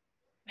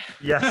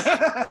 Yes.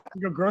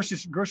 You go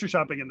grocery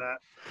shopping in that.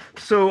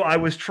 So I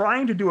was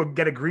trying to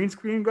get a green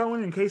screen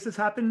going in case this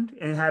happened,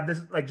 and have this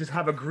just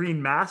have a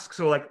green mask,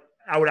 so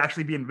I would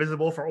actually be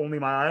invisible for only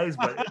my eyes,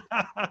 but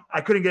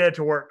I couldn't get it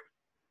to work.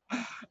 Hey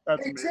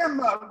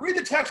Tim, read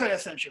the text I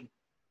sent you.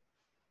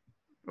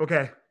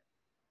 Okay.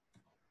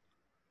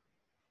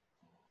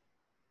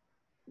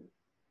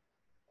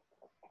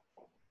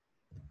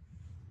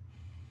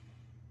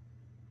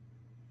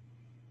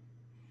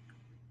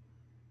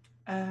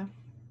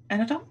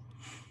 Anatol?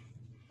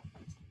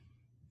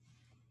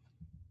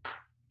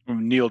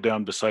 Kneel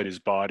down beside his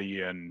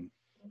body and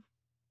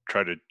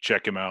try to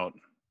check him out.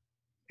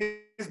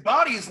 His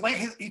body is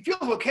laying. He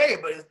feels okay,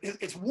 but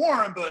it's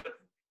warm. But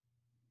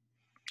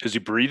is he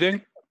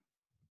breathing?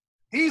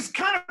 He's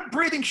kind of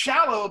breathing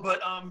shallow,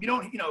 but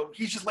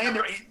he's just laying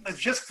there. It's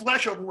just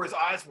flesh over where his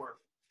eyes were.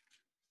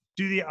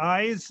 Do the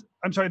eyes?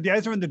 I'm sorry. The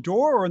eyes are in the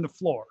door or in the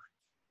floor?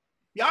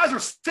 The eyes are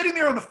sitting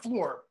there on the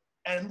floor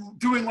and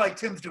doing like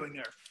Tim's doing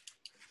there.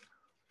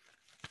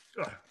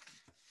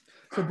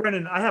 So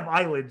Brendan, I have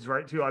eyelids,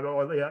 right? Too.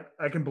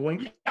 I can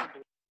blink.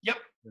 Yep.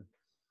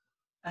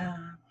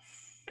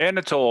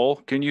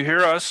 Anatol, can you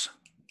hear us?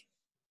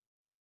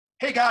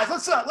 Hey guys,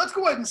 let's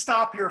go ahead and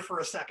stop here for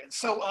a second.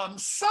 So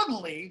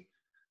suddenly,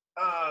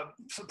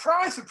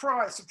 surprise,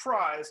 surprise,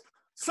 surprise,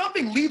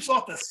 something leaps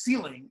off the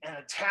ceiling and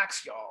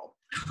attacks y'all.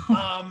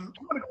 I'm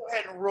gonna go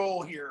ahead and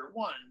roll here.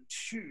 1,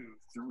 2,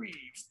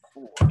 3,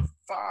 4, 5.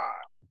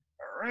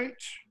 All right.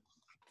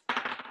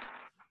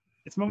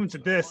 It's moments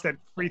of this that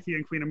Freethia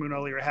and Queen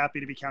Amunali are happy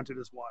to be counted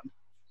as one.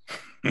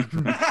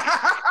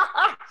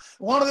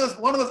 one of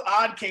those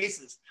odd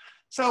cases.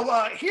 So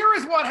here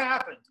is what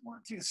happened.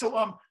 1, 2.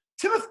 So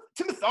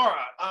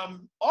Timothara,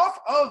 off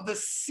of the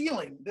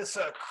ceiling, this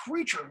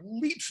creature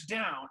leaps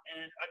down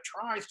and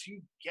tries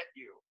to get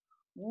you.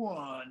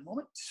 1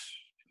 moment.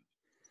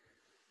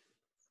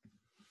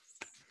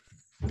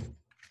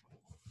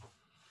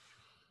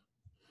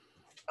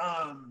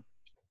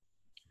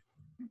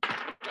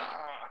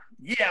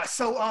 Yeah,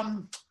 so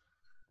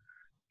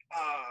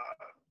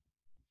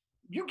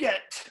you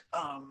get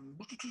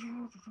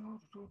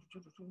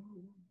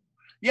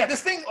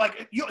this thing,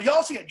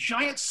 y'all see a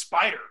giant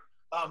spider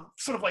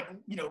sort of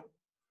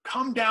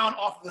come down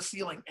off of the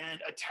ceiling and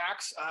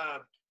attacks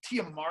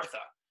Tia Martha.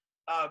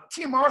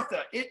 Tia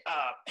Martha, it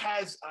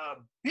has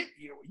bit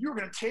you. You're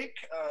going to take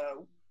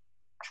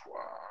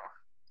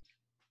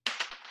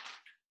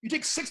you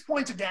take 6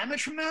 points of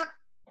damage from that.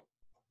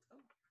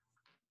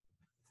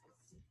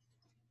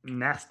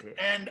 Nasty.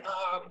 And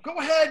go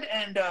ahead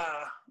and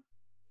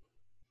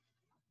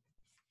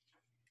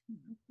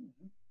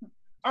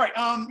all right.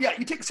 Yeah,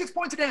 you take 6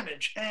 points of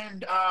damage,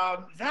 and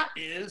that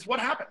is what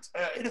happens.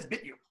 It has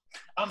bit you.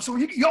 So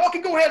y'all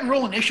can go ahead and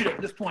roll initiative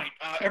at this point,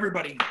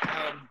 everybody.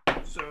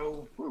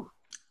 So, whew.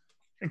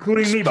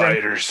 Including me, Ben.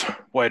 Spiders.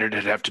 Why did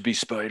it have to be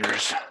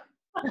spiders?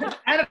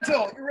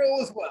 Anatole, you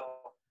roll as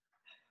well.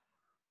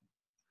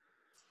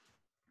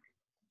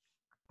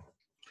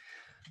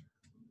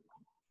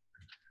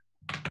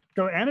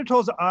 So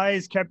Anatole's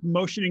eyes kept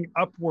motioning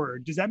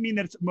upward. Does that mean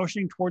that it's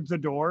motioning towards the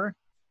door?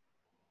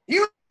 He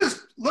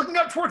was looking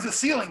up towards the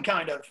ceiling,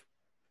 kind of.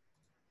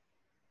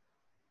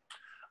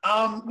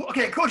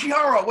 Okay,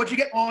 Kochihara, what'd you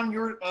get on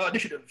your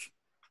initiative?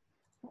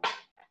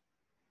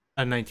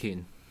 A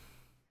 19.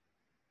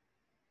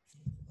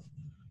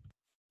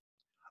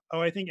 Oh,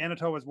 I think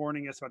Anatole was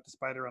warning us about the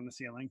spider on the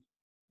ceiling.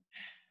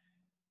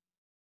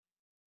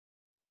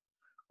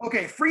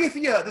 Okay,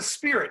 Freethia, the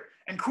spirit,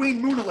 and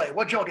Queen Moonale,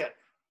 what'd y'all get?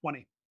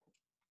 20.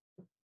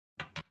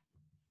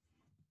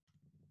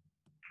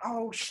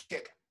 Oh,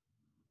 shit.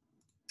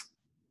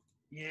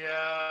 Yeah,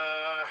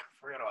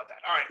 forgot about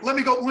that. All right, let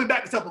me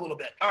back this up a little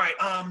bit. All right,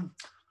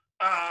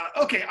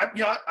 okay,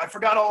 I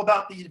forgot all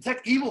about the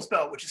detect evil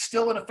spell, which is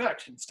still in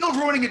effect and still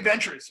ruining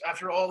adventures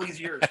after all these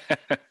years.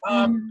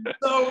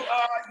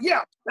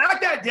 Yeah,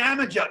 back that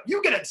damage up.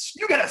 You get a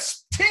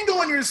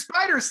tingle in your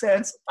spider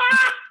sense.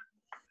 Ah!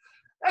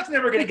 That's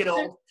never gonna get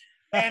old.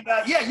 And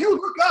yeah, you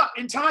look up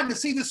in time to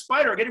see the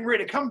spider getting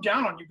ready to come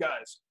down on you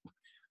guys.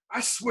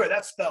 I swear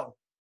that spell.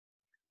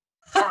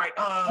 All right.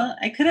 Well,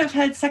 I could have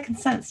had second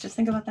sense. Just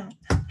think about that.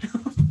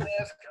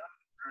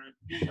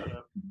 Shut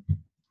up.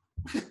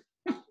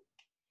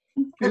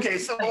 Okay,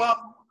 so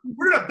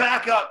we're gonna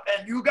back up,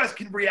 and you guys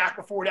can react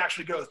before it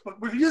actually goes. But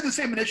we're using the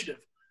same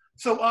initiative.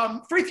 So,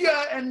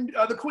 Freethia and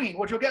the Queen,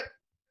 what you'll get?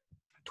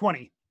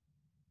 20.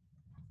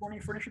 20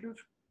 for initiative.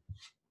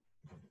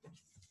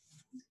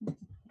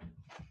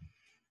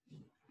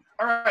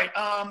 All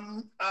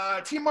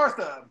right. Team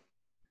Martha.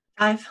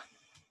 5.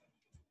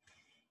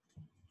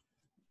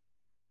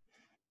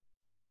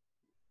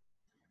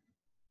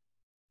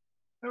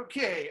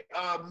 Okay.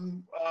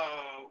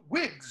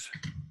 Wiggs.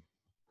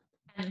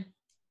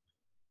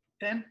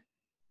 10.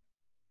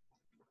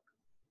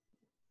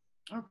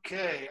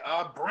 Okay.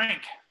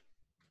 Brank.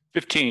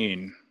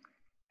 15.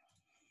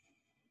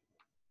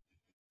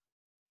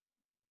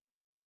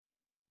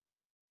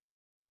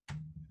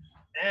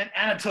 And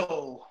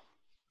Anatole.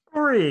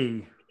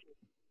 3.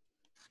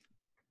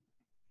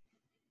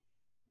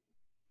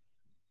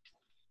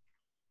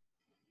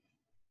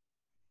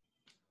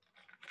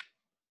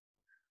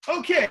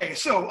 Okay,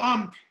 so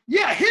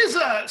yeah,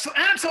 so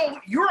Anatole,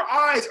 your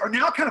eyes are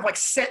now kind of like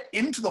set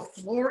into the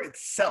floor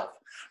itself,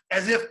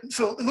 as if,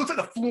 so it looks like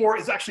the floor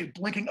is actually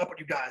blinking up at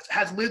you guys. It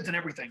has lids and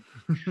everything.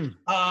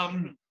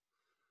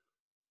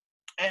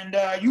 And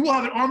you will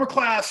have an armor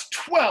class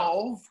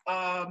 12,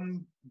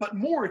 but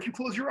more if you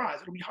close your eyes.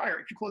 It'll be higher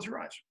if you close your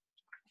eyes.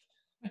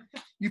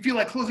 You feel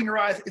like closing your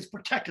eyes is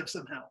protective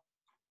somehow.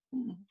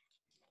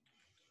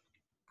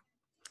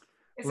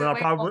 Well,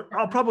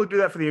 I'll probably do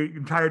that for the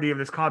entirety of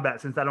this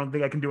combat, since I don't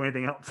think I can do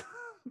anything else.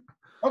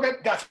 Okay,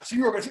 gotcha. So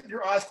you're going to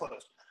your eyes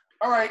closed.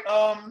 All right.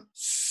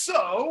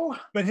 So.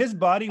 But his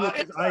body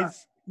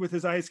with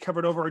his eyes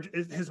covered over,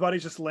 his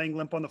body's just laying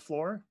limp on the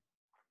floor.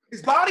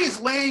 His body is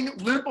laying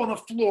limp on the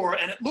floor,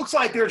 and it looks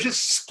like there's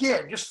just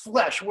skin, just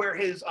flesh, where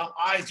his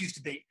eyes used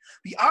to be.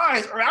 The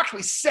eyes are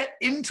actually set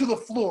into the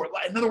floor.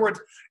 In other words,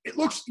 it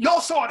looks.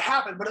 Y'all saw it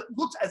happen, but it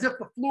looks as if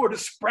the floor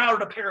just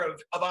sprouted a pair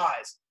of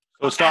eyes.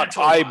 So it's not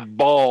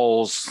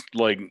eyeballs,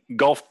 like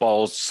golf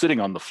balls,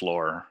 sitting on the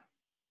floor.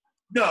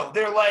 No,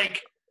 they're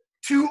like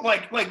two,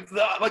 like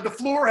the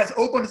floor has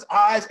opened its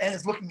eyes and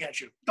is looking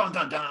at you. Dun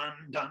dun dun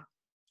dun.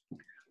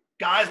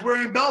 Guys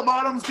wearing bell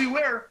bottoms,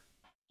 beware.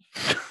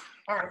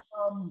 All right.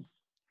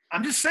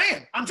 I'm just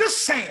saying. Just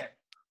saying.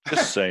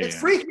 It's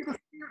free to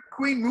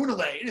Queen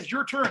Moonale. It is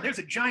your turn. There's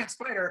a giant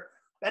spider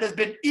that has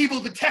been evil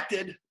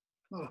detected.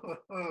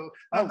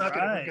 I'm not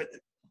going to forget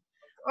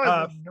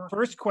it.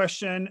 First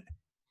question.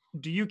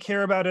 Do you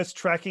care about us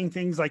tracking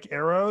things like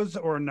arrows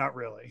or not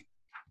really?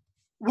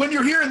 When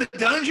you're here in the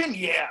dungeon,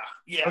 yeah.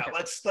 Okay.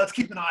 Let's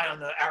keep an eye on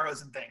the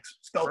arrows and things,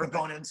 spell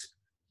components.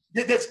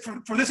 That's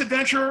for this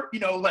adventure,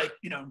 it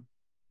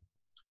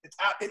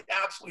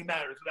absolutely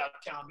matters without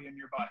a town being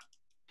nearby.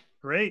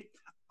 Great.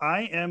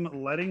 I am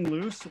letting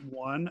loose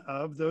one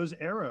of those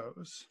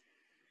arrows.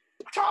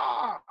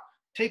 Ta!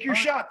 Take your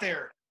shot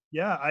there.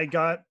 Yeah, I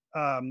got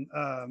a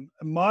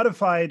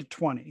modified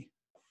 20.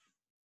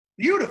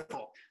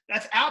 Beautiful.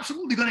 That's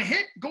absolutely going to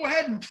hit. Go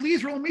ahead and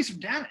please roll me some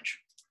damage.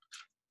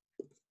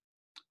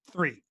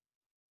 3.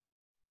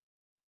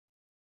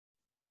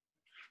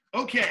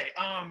 Okay.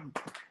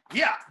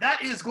 Yeah,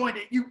 that is going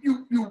to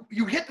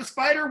you hit the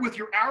spider with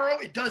your arrow.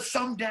 It does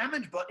some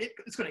damage, but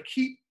it's going to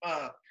keep.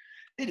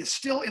 It is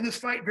still in this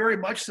fight very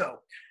much so.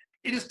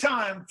 It is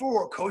time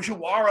for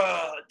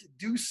Kojiwara to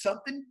do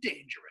something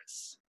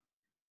dangerous.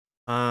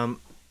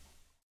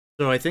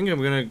 So I think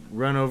I'm gonna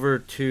run over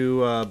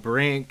to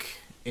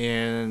Brink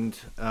and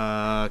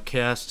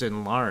cast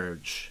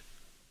Enlarge.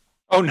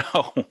 Oh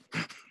no.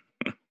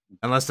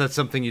 Unless that's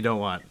something you don't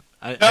want.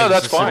 I that's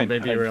just assumed fine.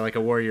 Maybe you're like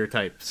a warrior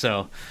type.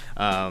 So.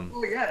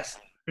 Oh yes.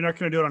 You're not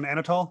going to do it on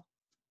Anatol?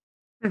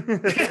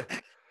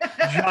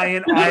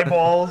 Giant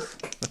eyeballs.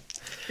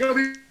 It'll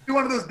be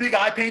one of those big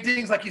eye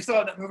paintings like you saw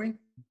in that movie.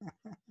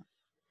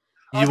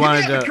 You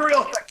wanted to.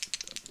 Mercurial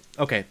effect.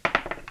 Okay.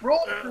 Roll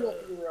for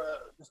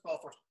the spell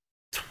first.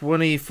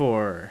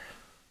 24.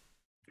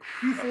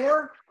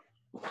 Q4.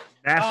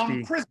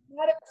 Nasty.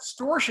 Prismatic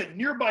distortion.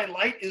 Nearby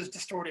light is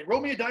distorted. Roll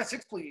me a die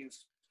 6,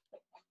 please.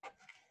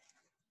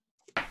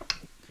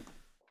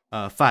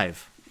 5.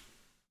 5.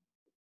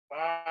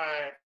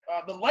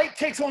 The light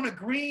takes on a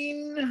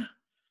green.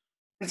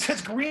 It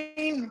says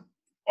green,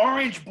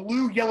 orange,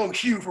 blue, yellow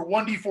hue for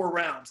 1d4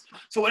 rounds.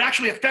 So it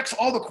actually affects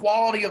all the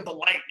quality of the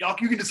light. Y'all,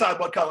 you can decide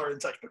what color and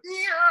such. But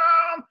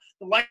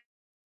the light,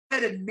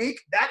 and make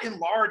that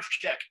enlarge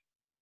check.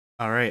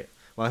 All right.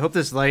 Well, I hope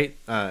this light,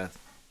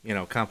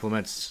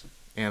 complements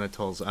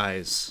Anatol's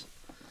eyes.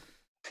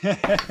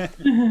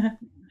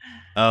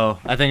 Oh,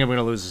 I think I'm going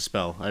to lose a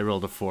spell. I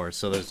rolled a 4,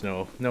 so there's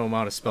no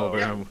amount of spell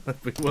burn I'm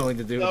willing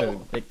to do to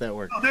make that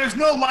work. There's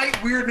no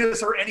light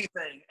weirdness or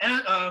anything.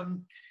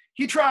 And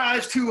he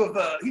tries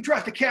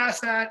to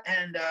cast that,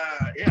 and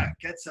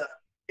gets a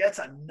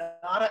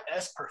nada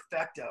es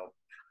perfecto.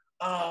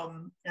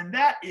 And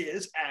that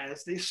is,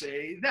 as they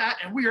say, that.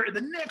 And we are in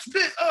the next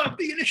bit of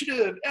the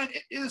initiative, and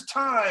it is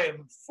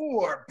time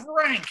for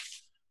Brank.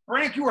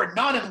 Brank, you are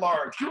not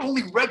enlarged. You're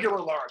only regular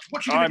large.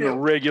 What you gonna do? I'm a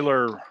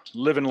regular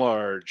living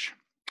large.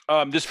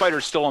 This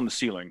fighter's still on the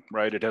ceiling,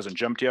 right? It hasn't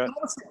jumped yet.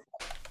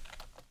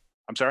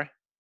 I'm sorry?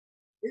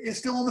 It is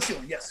still on the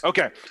ceiling, yes.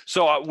 Okay.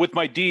 So with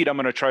my deed, I'm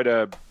going to try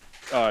to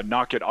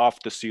knock it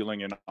off the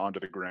ceiling and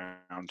onto the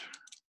ground.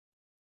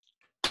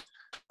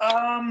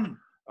 I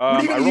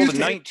rolled a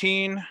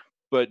 19,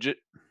 but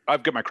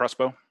I've got my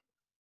crossbow.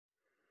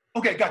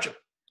 Okay, gotcha.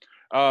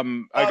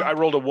 I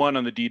rolled a 1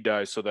 on the deed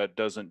die, so that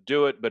doesn't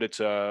do it, but it's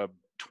a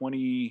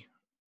 20,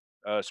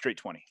 straight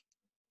 20.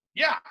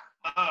 Yeah.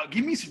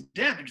 Give me some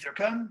damage there,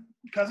 cousin.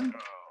 What's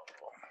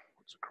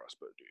a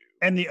crossbow do?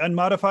 And the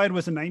unmodified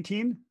was a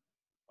 19?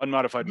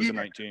 Unmodified was a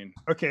 19.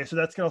 Okay, so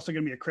that's also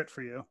going to be a crit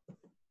for you.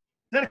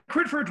 Is that a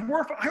crit for a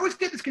dwarf? I always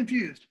get this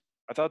confused.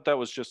 I thought that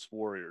was just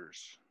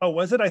warriors. Oh,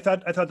 was it? I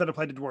thought that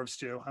applied to dwarves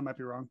too. I might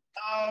be wrong.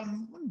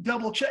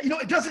 Double check.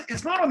 It doesn't.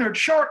 It's not on their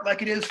chart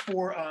like it is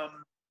for.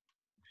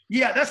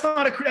 Yeah, that's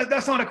not a crit.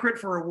 That's not a crit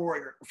for a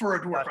warrior. For a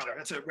dwarf, rather.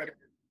 That's a regular.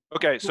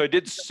 Okay, so I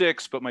did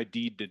 6, but my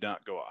deed did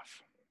not go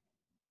off.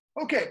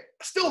 Okay,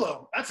 still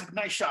though, that's a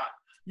nice shot.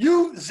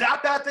 You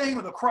zap that thing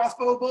with a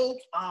crossbow bolt,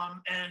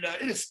 and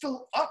it is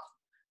still up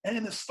and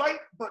in this fight.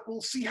 But we'll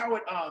see how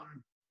it.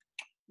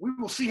 We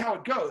will see how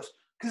it goes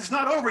because it's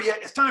not over yet.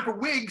 It's time for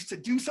Wiggs to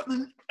do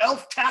something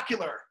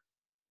elf-tacular.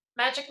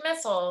 Magic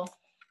missile.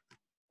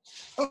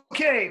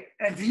 Okay,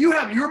 and do you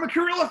have your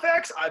mercurial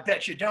effects? I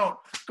bet you don't.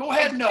 Go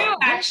ahead, no. I do,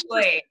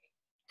 actually.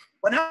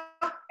 What now?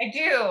 I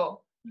do,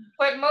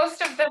 but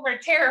most of them are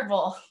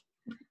terrible.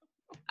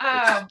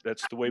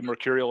 That's the way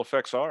mercurial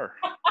effects are.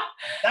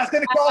 That's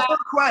going to call for a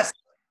quest.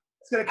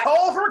 It's going to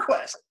call for a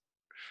quest.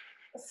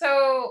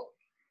 So,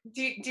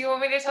 do you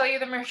want me to tell you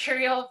the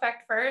mercurial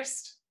effect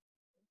first?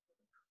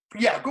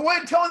 Yeah, go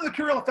ahead and tell them the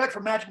mercurial effect for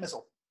magic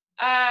missile.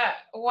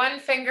 One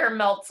finger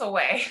melts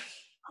away.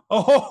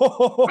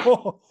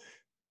 Oh,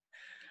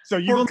 so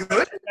you will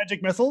good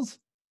magic missiles?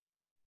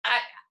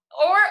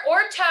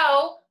 Or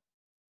toe.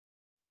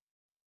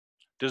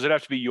 Does it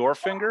have to be your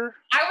finger?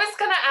 I was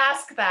gonna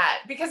ask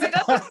that because it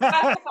doesn't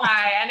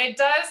specify, and it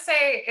does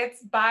say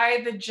it's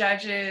by the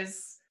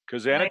judges.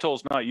 Because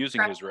Anatol's not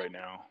using his right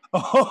now.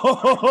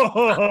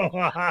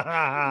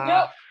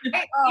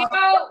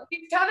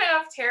 We've done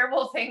enough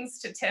terrible things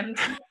to Tim.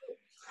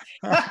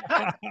 You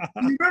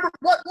remember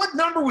what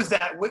number was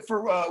that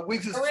for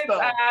Wiggs'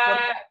 spell?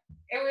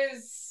 It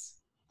was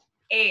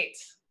 8.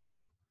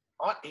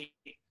 On 8.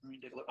 Let me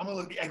take a look. I'm going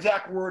to look at the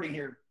exact wording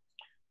here.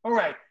 All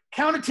right.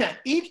 Count to 10.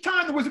 Each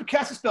time the wizard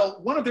casts a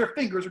spell, one of their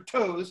fingers or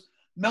toes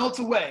melts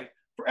away.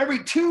 For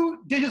every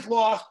 2 digits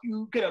lost,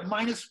 you get a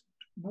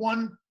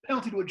 -1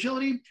 penalty to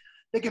agility.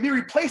 They can be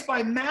replaced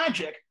by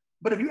magic,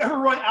 but if you ever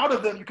run out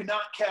of them, you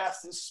cannot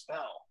cast this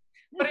spell.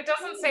 But it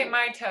doesn't say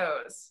my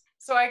toes.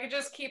 So I could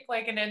just keep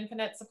like an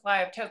infinite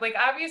supply of toes. Like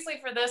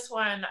obviously for this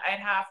one, I'd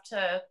have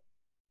to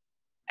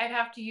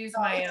use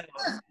my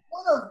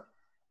own.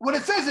 What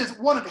it says is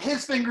one of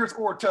his fingers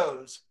or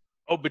toes.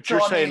 Oh, but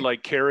you're saying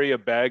like carry a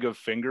bag of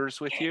fingers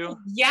with you?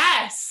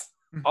 Yes.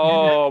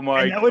 Oh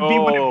my! And that would be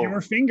one of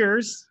your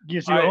fingers.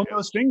 Because you own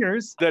those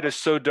fingers. That is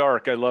so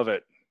dark. I love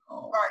it.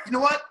 All right, you know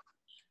what?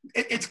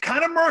 It's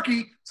kind of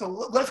murky, so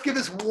let's give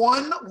this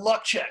one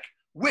luck check.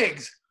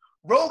 Wiggs,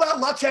 roll that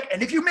luck check,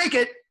 and if you make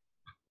it,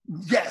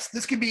 yes,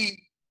 this can be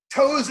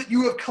toes that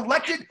you have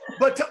collected,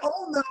 but to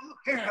own them,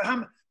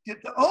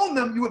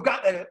 you have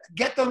got to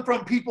get them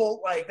from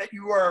people like that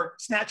you are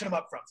snatching them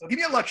up from. So give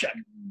me a luck check.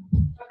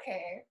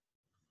 Okay.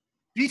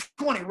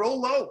 D20, roll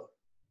low.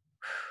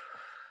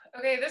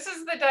 Okay, this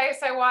is the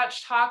dice I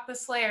watched Hawk the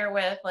Slayer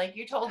with, like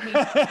you told me.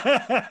 No,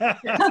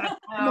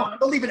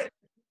 don't leave it in.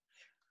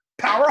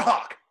 Power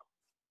Hawk.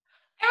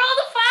 I rolled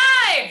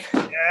a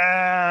 5!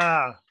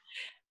 Yeah.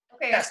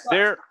 Okay, Yes.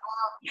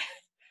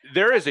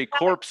 There is a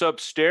corpse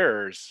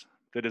upstairs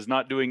that is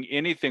not doing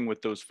anything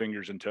with those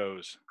fingers and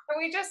toes. can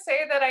we just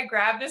say that I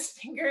grabbed his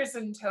fingers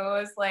and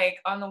toes, like,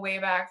 on the way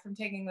back from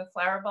taking the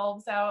flower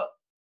bulbs out?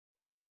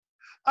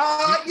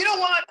 You know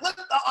what?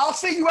 I'll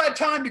say you had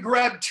time to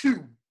grab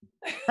 2.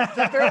 Is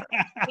that fair?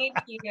 Thank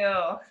you.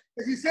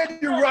 Because you said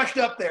you rushed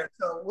up there.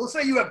 So we'll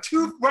say you have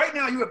 2, right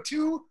now you have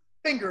 2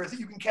 fingers that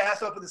you can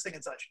cast off of this thing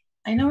and such.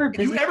 I know we're If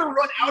busy. you ever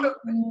run out of,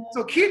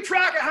 so keep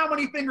track of how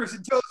many fingers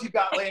and toes you've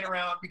got laying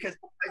around, because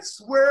I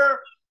swear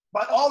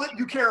by all that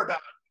you care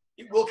about,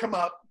 it will come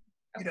up,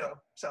 you know,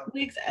 so.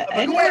 Wiggs, But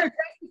I go know ahead.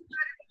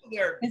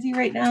 we're busy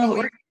right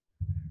now.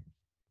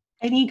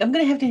 I'm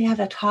gonna have to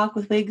have a talk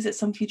with Wiggs at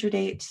some future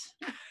date.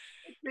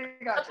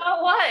 Gotcha.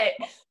 About what?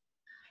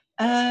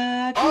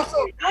 Also,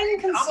 I'm I'm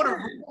gonna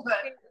concerned rule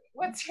that.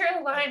 What's your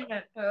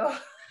alignment, Boo?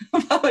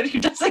 about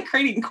you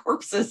desecrating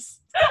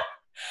corpses.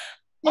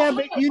 Yeah,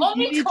 but you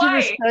Only need to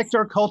twice. respect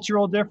our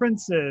cultural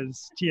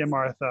differences, Tia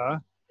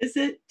Martha. That's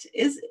the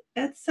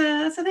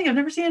thing. I've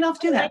never seen an elf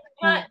do that.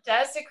 I'm not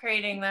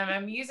desecrating them.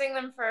 I'm using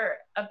them for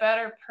a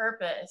better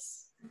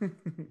purpose. Wait,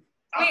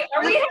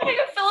 are we having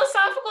a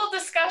philosophical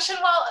discussion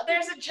while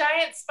there's a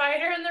giant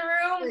spider in the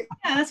room?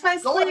 Yeah, that's why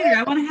it's Go later. ahead.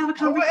 I want to have a Go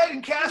conversation. ahead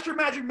and cast your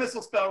magic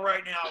missile spell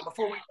right now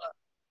before we.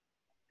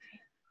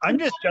 I'm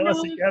just jealous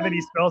that you have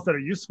any spells that are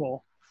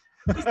useful.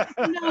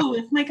 No,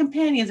 if my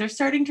companions are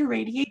starting to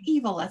radiate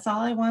evil, that's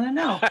all I want to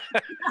know.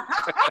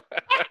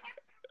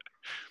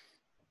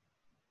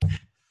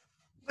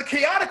 The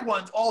chaotic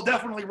ones all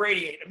definitely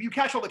radiate. I mean, you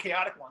catch all the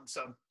chaotic ones,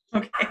 so.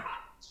 Okay.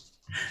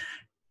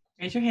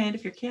 Raise your hand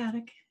if you're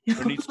chaotic.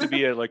 There needs to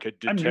be like a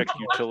I'm detect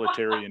neutral.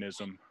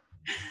 utilitarianism.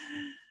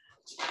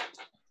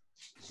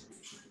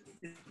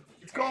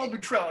 It's called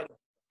neutrality.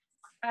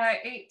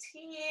 18,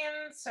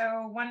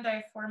 so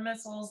 1d4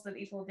 missiles that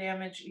equal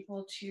damage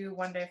equal to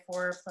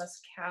 1d4 plus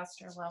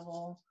caster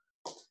level.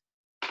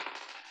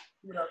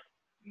 Yeah.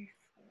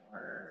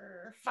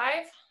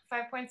 5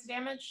 points of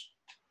damage.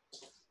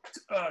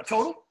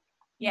 Total?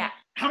 Yeah.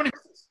 How many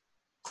missiles?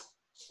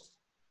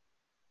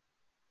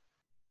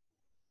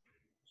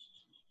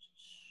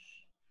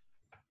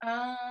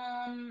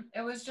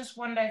 It was just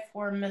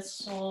 1d4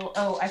 missile.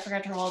 Oh, I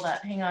forgot to roll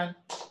that. Hang on.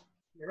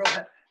 You roll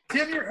that.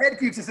 Tim, your head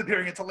keeps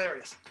disappearing. It's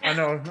hilarious. I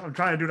know. I'm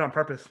trying to do it on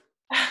purpose.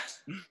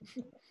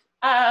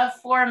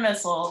 4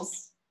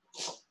 missiles.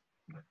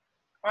 All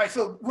right,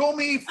 so roll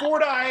me 4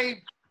 die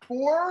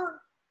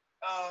 4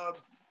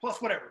 plus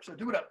whatever. So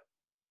do it up.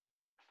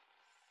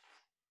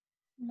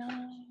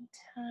 9,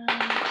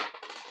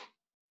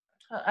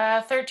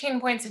 10, 13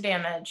 points of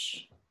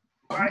damage.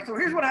 All right, so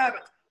here's what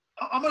happens.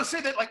 I'm going to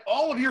say that like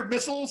all of your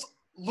missiles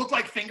look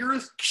like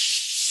fingers.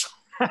 So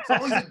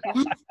all these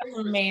blue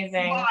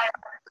Amazing.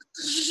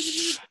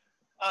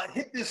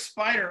 hit this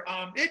spider.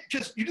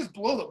 You just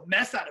blow the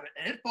mess out of it,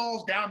 and it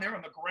falls down there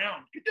on the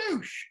ground.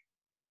 Kadoosh!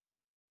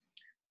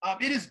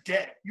 It is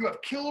dead. You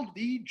have killed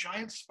the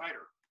giant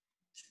spider.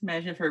 Just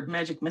imagine if her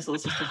magic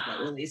missiles just got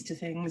released to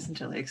things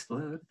until they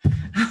explode.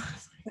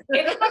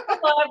 It has a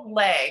lot of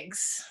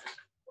legs.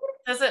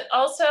 Does it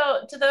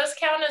also, do those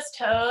count as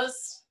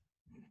toes?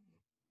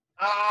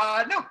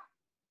 No.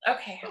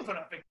 Okay. Those are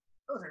not fingers.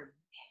 Those are,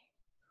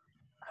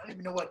 I don't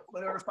even know what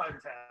other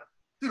spiders have.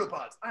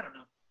 Pseudopods. I don't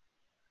know.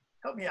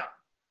 Help me out.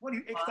 What do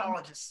you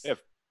ichthyologists? Yeah,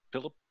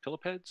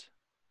 Pillipeds?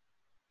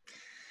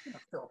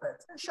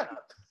 Pillipeds. Shut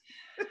up.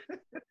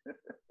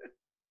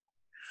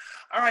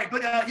 All right,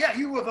 but yeah,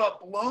 you have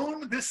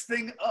blown this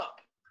thing up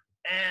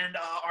and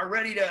are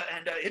ready to,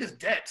 and it is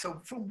dead.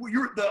 So from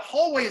the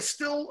hallway is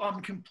still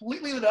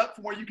completely lit up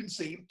from where you can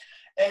see,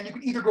 and you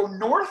can either go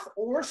north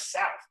or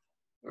south.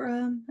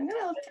 I'm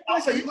gonna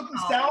Also, you looking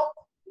south.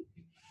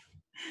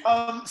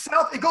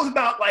 South, it goes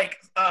about like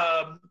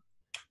about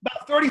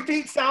 30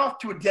 feet south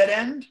to a dead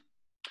end,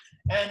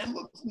 and it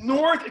looks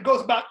north. It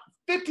goes about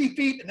 50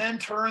 feet and then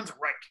turns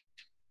right.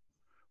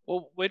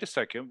 Well, wait a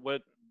second.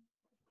 What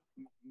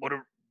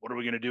are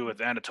we gonna do with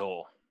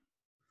Anatole?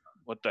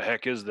 What the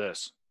heck is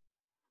this?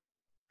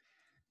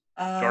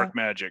 Dark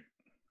magic.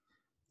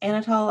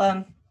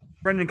 Anatole,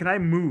 Brendan, can I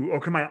move,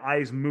 or can my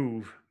eyes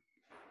move?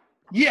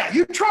 Yeah,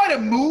 you try to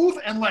move,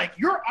 and like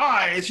your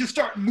eyes just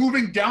start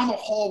moving down the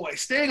hallway,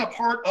 staying a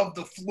part of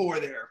the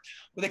floor there,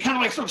 where they kind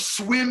of like sort of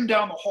swim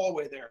down the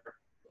hallway there.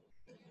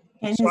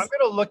 and So I'm his,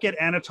 going to look at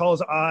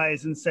Anatole's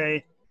eyes and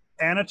say,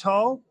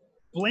 Anatole,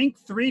 blink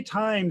 3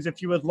 times if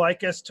you would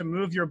like us to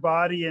move your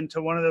body into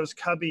one of those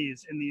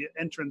cubbies in the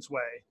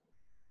entranceway.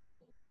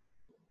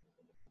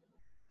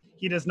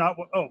 He does not.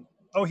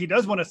 Oh, he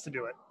does want us to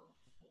do it.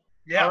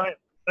 Yeah. All right,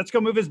 let's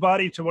go move his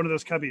body to one of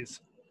those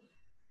cubbies.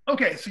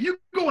 Okay, so you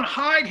go and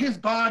hide his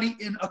body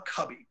in a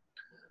cubby.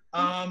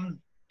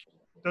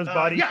 Those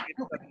bodies. Yeah.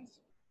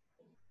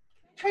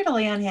 try to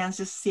lay on hands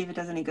just to see if it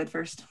does any good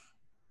first.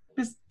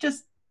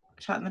 Just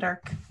shot in the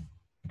dark.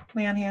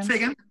 Lay on hands. Say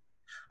again?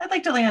 I'd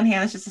like to lay on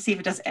hands just to see if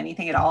it does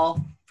anything at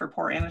all for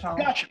poor Anatole.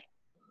 Gotcha.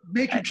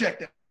 Make your check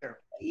there.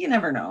 You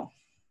never know.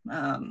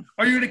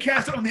 Are you going to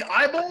cast it on the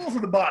eyeballs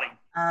or the body?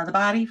 The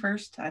body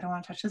first. I don't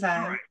want to touch his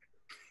eye. All right.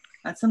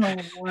 That's an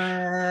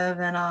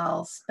 11.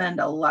 I'll spend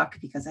a luck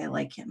because I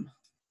like him.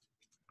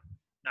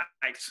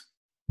 Nice.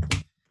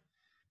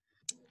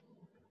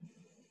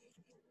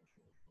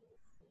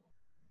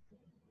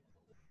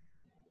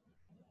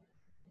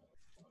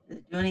 Does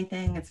it do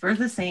anything? It's worth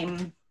the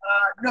same.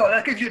 No,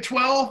 that gives you a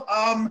 12.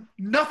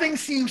 Nothing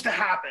seems to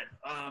happen.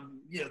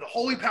 The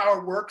holy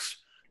power works,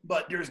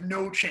 but there's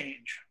no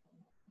change.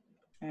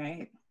 All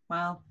right.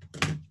 Well,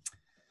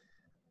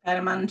 pat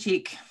him on the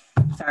cheek.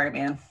 Sorry,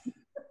 man.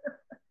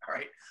 All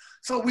right.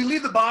 So we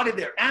leave the body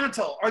there.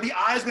 Anatole, are the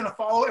eyes going to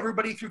follow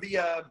everybody through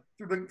the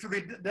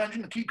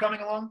dungeon to keep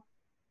coming along?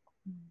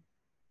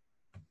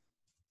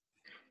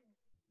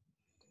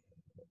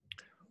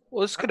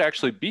 Well, this could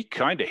actually be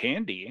kind of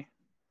handy.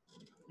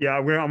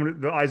 Yeah,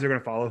 the eyes are going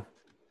to follow.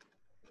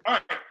 All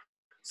right.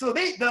 So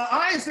the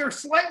eyes, they're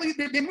slightly,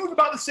 they move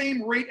about the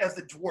same rate as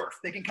the dwarf.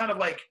 They can kind of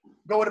like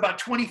go at about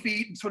 20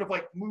 feet and sort of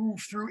like move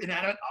through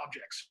inanimate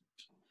objects.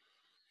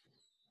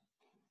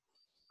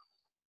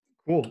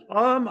 Cool.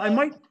 I'm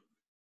going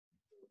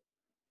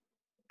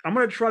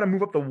to try to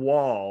move up the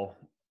wall.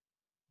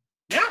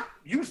 Yeah,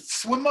 you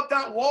swim up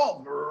that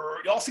wall.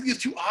 Y'all see these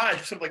two eyes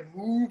just sort of like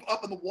move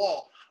up in the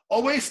wall,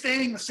 always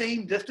staying the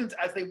same distance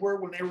as they were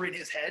when they were in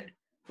his head,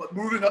 but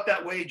moving up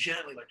that way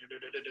gently, like.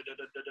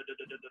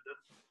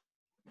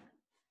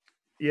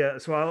 Yeah,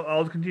 so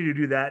I'll continue to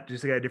do that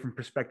just to get a different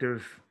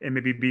perspective and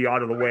maybe be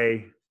out of the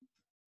way.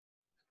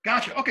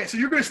 Gotcha. Okay, so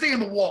you're going to stay in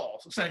the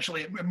walls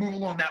essentially and move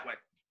along that way.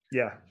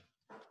 Yeah.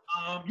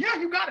 Yeah,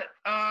 you got it.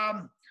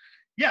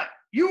 Yeah,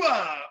 you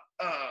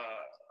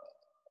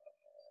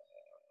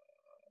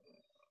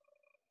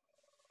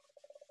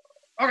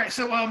okay,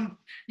 so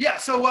yeah,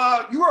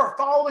 so you are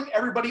following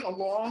everybody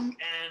along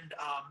and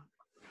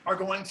are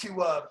going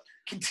to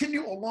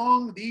continue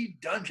along the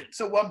dungeon.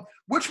 So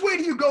which way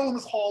do you go in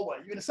this hallway?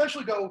 You can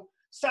essentially go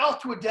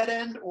south to a dead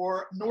end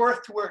or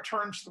north to where it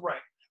turns to the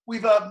right.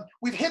 We've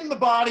hidden the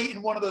body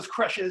in one of those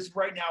creches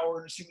right now.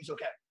 We're assuming it's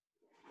okay.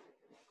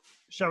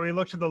 Shall we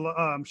look to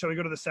the? Shall we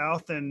go to the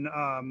south and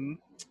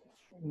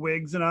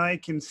Wiggs and I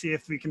can see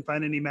if we can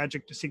find any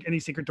any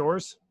secret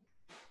doors?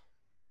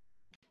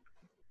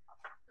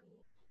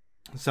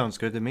 Sounds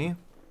good to me.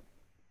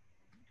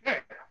 Okay.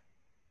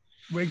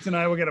 Wiggs and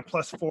I will get a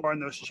 +4 on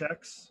those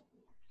checks.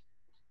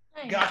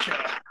 Nice.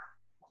 Gotcha.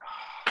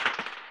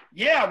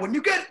 Yeah, when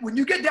you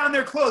get down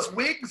there close,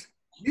 Wiggs,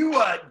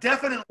 you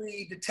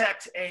definitely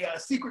detect a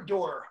secret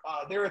door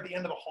there at the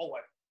end of the hallway.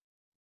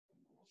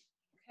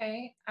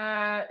 Okay.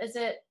 Is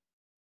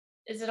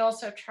it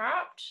also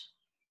trapped?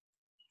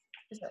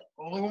 Is it?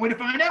 Only one way to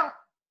find out.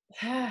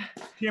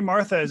 Dear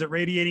Martha, is it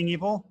radiating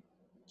evil?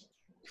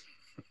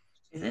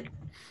 Is it?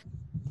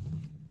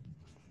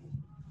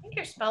 I think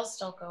your spell's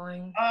still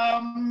going.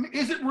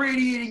 Is it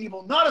radiating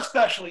evil? Not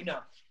especially, no.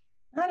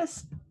 Not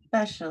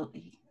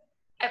especially.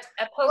 I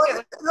poke it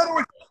with In other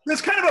words,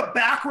 there's kind of a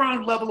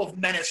background level of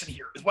menace in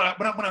here, is what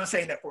I'm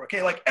saying that for,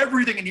 okay? Like,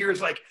 everything in here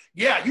is like,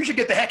 yeah, you should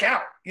get the heck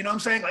out. You know what I'm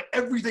saying? Like,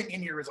 everything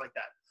in here is like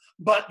that.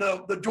 But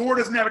the door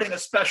doesn't have anything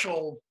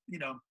special,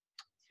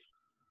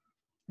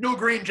 no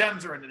green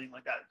gems or anything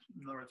like that,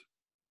 in other words.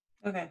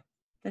 Okay.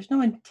 There's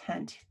no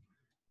intent.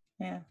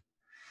 Yeah.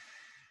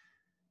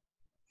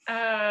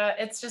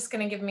 it's just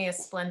gonna give me a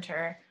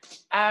splinter.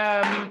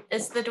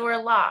 Is the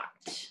door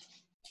locked?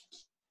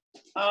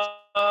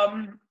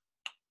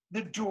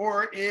 The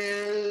door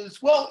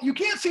is, well, you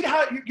can't see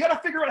how, you gotta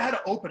figure out how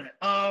to open it.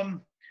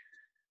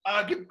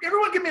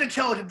 Everyone give me an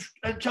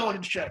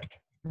intelligence check.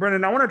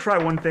 Brendan, I want to try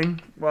one thing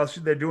while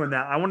they're doing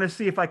that. I want to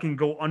see if I can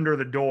go under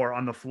the door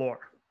on the floor.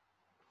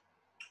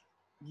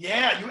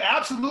 Yeah, you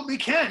absolutely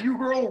can. You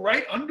roll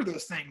right under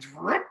those things.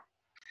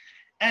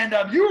 And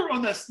you were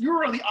on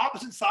the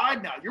opposite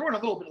side now. You're on a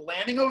little bit of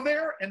landing over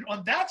there, and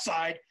on that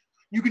side,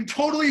 you can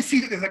totally see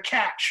that there's a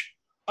catch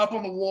up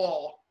on the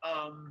wall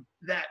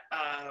that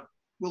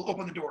will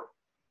open the door.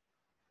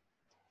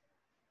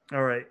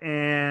 All right,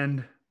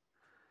 and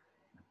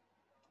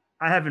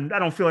I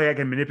don't feel like I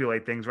can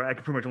manipulate things, right? I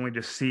can pretty much only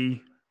just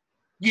see.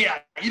 Yeah,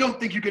 you don't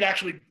think you could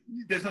actually?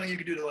 There's nothing you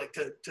could do to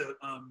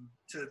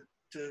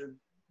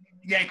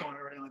yank on it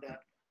or anything like that.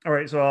 All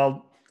right,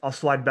 so I'll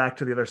slide back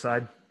to the other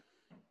side.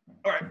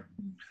 All right.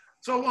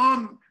 So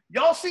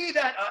y'all see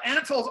that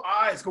Anatole's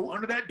eyes go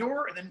under that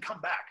door and then come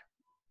back.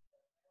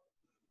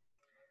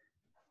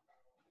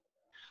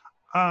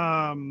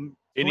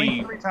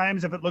 Blink 3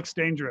 times if it looks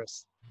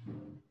dangerous.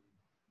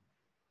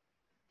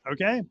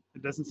 Okay,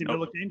 it doesn't seem to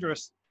look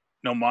dangerous.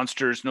 No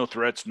monsters, no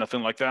threats,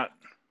 nothing like that.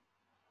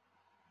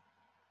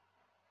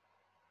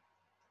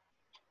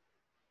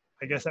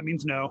 I guess that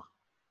means no.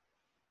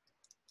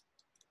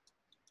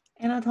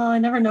 Anatole, I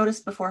never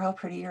noticed before how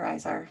pretty your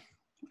eyes are.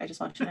 I just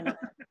want you to know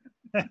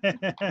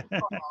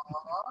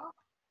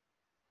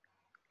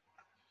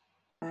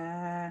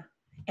that.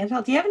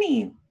 Anatole, do you have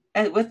any,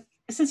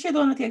 since you're the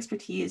one with the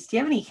expertise, do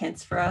you have any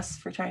hints for us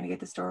for trying to get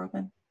this door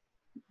open?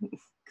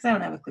 Because I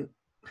don't have a clue.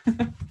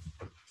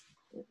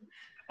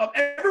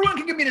 Everyone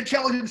can give me an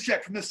intelligence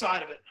check from this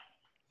side of it.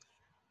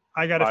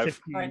 I got a 5.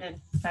 15. Oh, I did.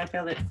 I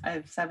failed it. I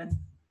have 7.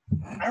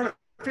 I heard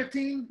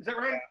 15. Is that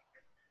right?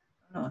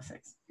 No,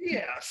 6.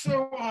 Yeah.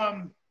 So,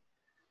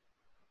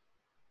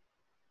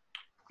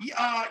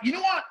 you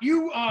know what?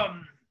 You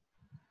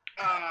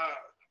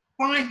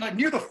find like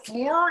near the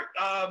floor.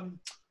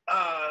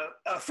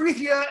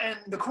 Frethia and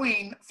the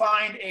queen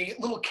find a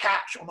little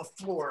catch on the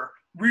floor,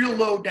 real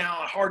low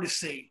down, hard to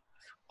see.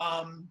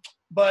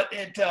 But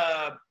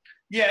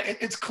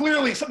it's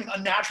clearly something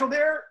unnatural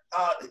there.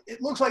 It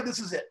looks like this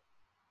is it.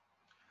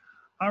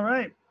 All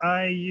right.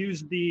 I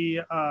use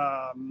the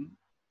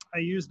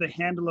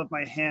handle of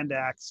my hand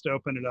axe to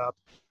open it up.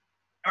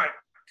 All right.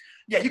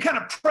 Yeah, you kind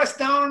of press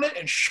down on it,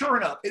 and sure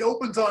enough, it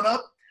opens on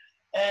up.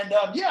 And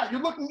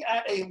you're looking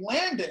at a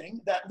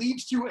landing that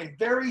leads to a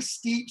very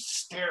steep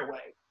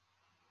stairway.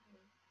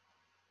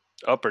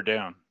 Up or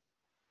down?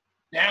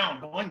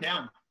 Down, going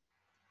down.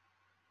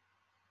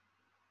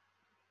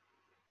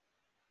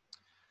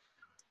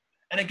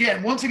 And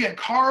again, once again,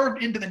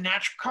 carved into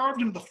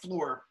the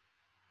floor.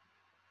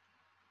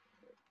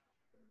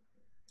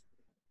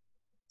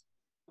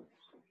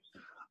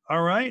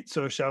 All right.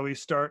 So shall we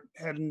start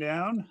heading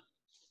down?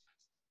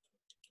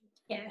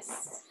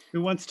 Yes.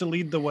 Who wants to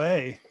lead the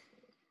way?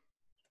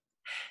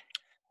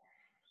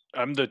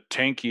 I'm the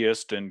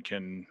tankiest and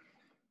can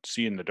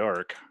see in the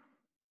dark.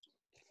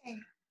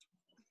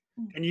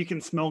 And you can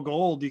smell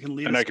gold. You can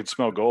lead And us I can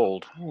smell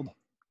gold.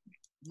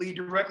 Lead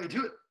directly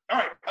to it. All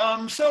right.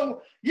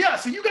 So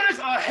you guys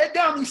head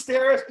down these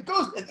stairs. It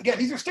goes again.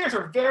 These stairs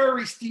are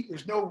very steep.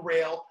 There's no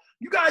rail.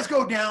 You guys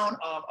go down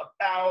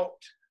about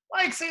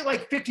like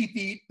 50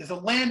 feet. There's a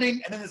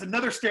landing, and then there's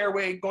another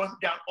stairway going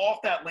down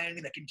off that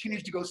landing that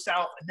continues to go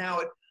south. And now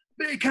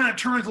it kind of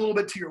turns a little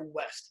bit to your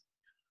west.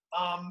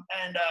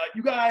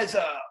 You guys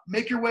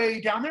make your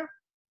way down there.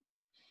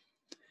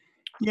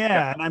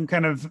 Yeah, and I'm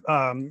kind of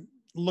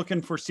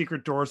looking for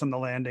secret doors on the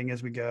landing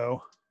as we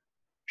go.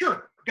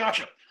 Sure,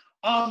 gotcha.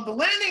 The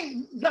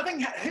landing,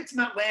 nothing hits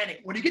that landing.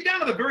 When you get down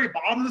to the very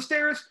bottom of the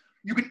stairs,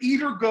 you can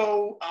either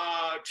go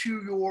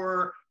to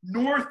your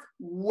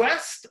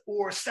northwest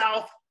or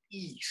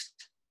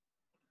southeast.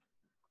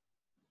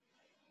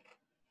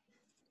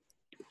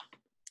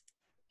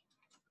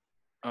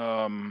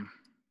 And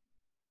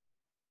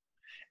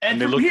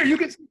from here, you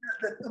can see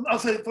I'll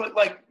say,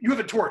 like, you have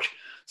a torch.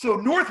 So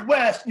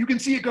northwest, you can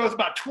see it goes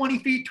about 20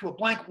 feet to a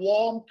blank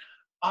wall.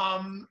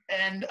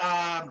 It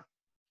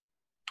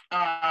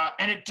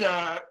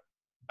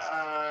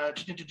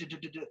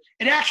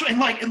actually, and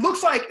like, it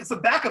looks like it's the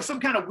back of some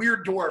kind of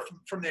weird door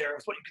from there.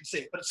 Is what you can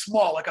see, but it's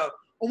small,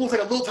 almost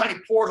like a little tiny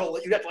portal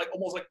that you'd have to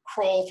almost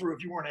crawl through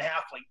if you weren't a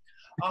halfling.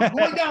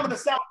 Going down to the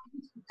south,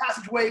 the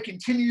passageway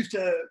continues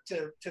to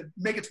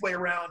make its way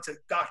around to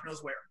gosh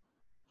knows where.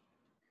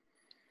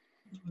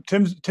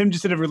 Tim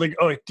just did a really,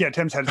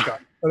 Tim's head is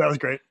gone. Oh, that was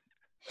great.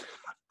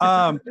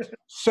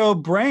 So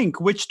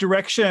Brank, which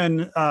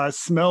direction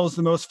smells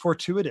the most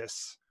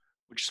fortuitous?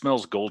 Which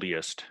smells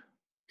goldiest?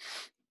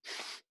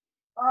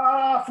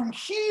 From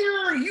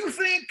here, you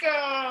think,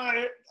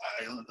 let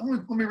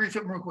me read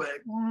something real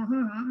quick.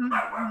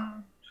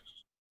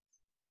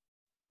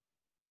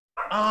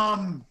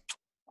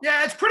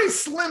 Yeah, it's pretty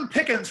slim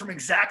pickings from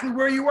exactly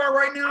where you are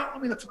right now.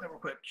 Let me look something real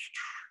quick.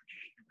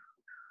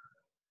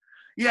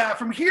 Yeah,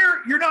 from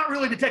here, you're not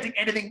really detecting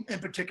anything in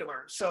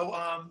particular. So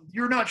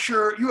you're not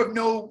sure. You have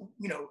no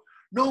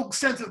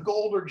sense of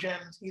gold or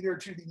gems either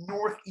to the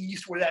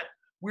northeast where that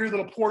weird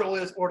little portal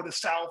is, or to the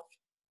south,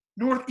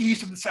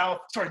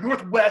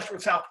 northwest or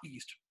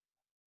southeast.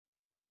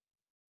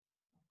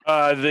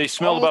 They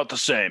smell about the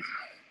same.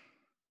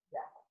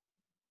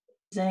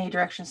 Does any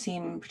direction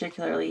seem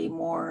particularly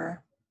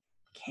more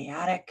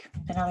chaotic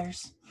than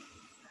others?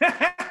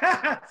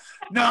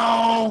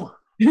 No.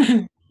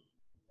 More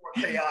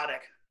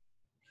chaotic.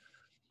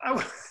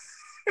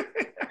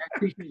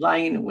 Creatures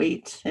lying in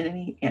wait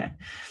and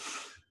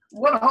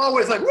One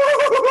hallway's like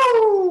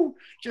woo!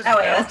 Just that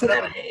way. That's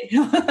that way.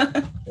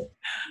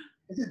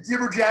 It's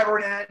jibber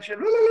jabbering at you.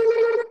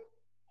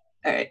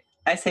 All right,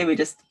 I say we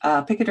just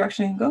pick a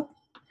direction and go.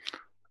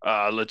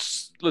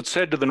 Let's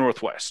head to the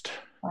northwest.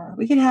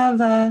 We can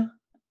have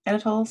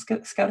Anatole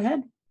scout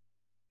ahead.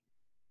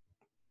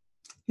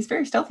 He's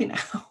very stealthy now.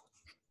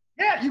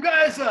 Yeah, you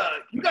guys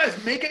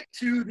make it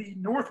to the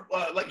north.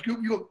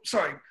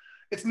 Sorry,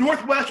 it's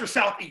northwest or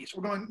southeast.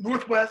 We're going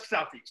northwest,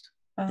 southeast.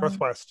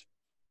 Northwest.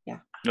 Yeah.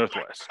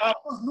 Northwest.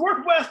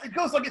 Northwest. It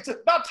goes it's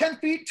about 10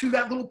 feet to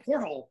that little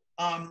porthole.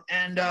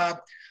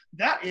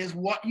 That is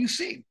what you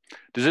see.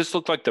 Does this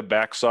look like the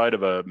backside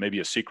of maybe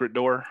a secret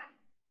door?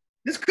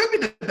 This could be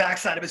the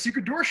backside of a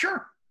secret door,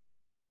 sure.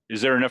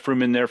 Is there enough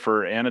room in there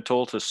for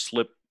Anatole to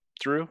slip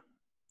through?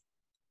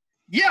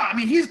 Yeah, I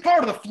mean, he's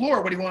part of the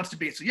floor what he wants to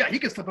be. So yeah, he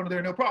can slip under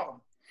there, no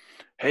problem.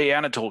 Hey,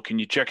 Anatole, can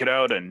you check it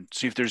out and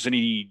see if there's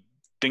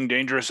anything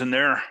dangerous in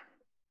there?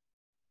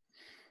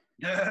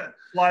 Yeah.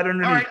 Slide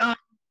underneath. All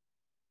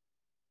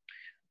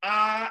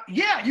right.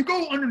 yeah, you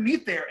go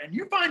underneath there and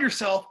you find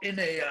yourself in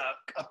a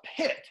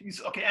pit.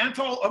 Okay,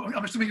 Anatol,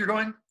 I'm assuming you're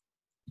going.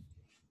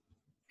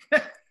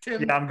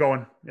 Tim, Yeah, I'm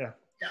going. Yeah.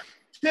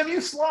 Tim,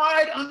 you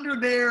slide under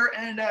there,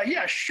 and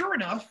yeah, sure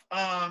enough,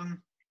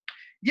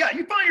 yeah,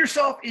 you find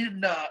yourself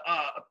in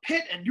a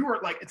pit, and you are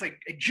like, it's like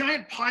a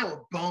giant pile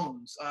of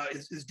bones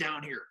is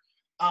down here.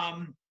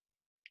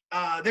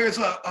 There's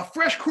a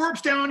fresh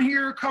corpse down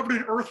here covered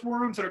in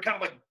earthworms that are kind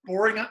of like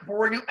boring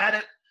at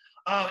it.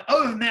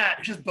 Other than that,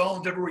 it's just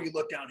bones everywhere you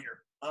look down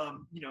here.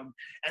 You know,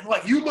 and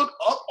like you look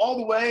up all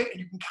the way, and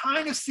you can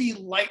kind of see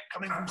light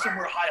coming from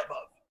somewhere high above.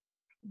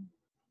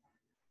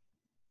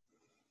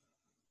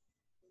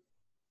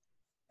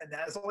 And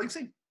that is all you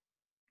see.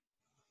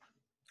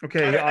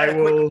 Okay,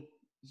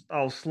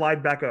 I'll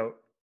slide back out.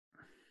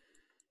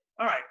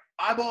 All right,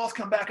 eyeballs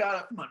come back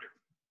out from under.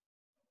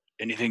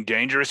 Anything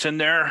dangerous in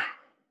there?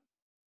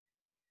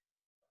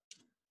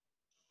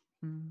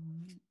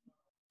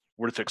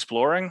 Worth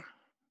exploring?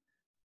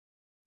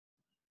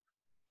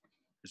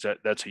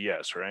 That's a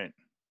yes, right?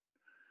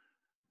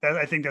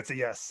 I think that's a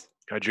yes.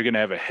 God, you're gonna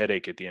have a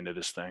headache at the end of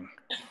this thing.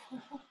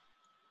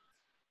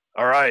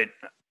 All right.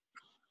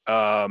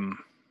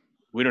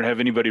 We don't have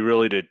anybody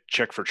really to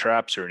check for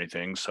traps or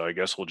anything, so I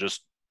guess we'll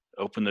just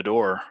open the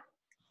door.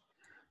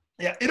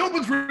 Yeah, it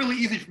opens really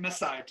easy from this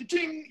side.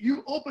 Cha-ching,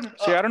 you open it up.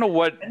 See, I don't know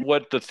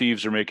what the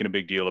thieves are making a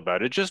big deal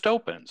about. It just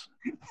opens.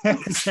 I'll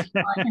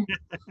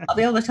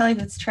be able to tell you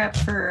if it's trapped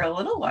for a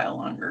little while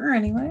longer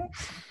anyway.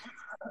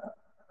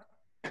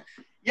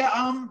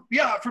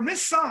 Yeah, from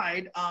this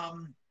side,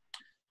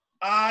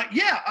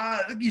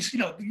 you see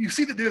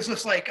that there's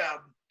this like,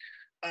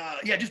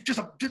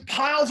 just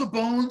piles of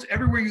bones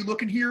everywhere you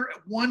look in here.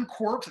 One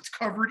corpse that's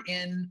covered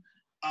in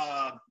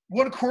worms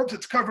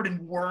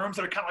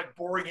that are kind of like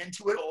boring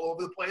into it all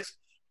over the place.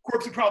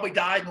 Corpse that probably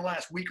died in the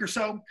last week or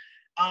so.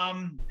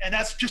 And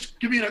that's just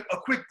giving it a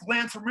quick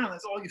glance around.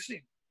 That's all you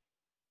see.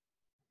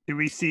 Do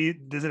we see,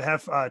 does it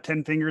have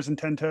 10 fingers and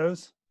 10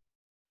 toes?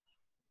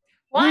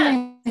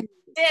 One.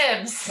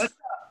 Dibs.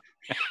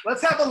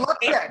 Let's have a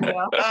luck check.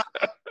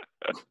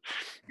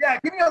 Yeah,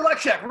 give me a luck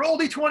check. Roll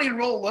D20 and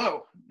roll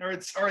low. Or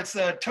it's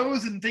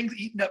toes and things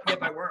eaten up yet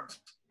by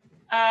worms.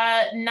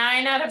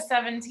 9 out of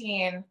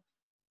 17.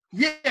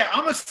 Yeah,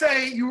 I'm gonna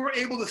say you were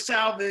able to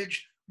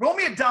salvage. Roll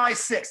me a die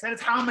 6. That is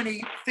how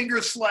many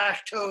fingers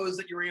 / toes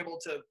that you're able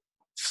to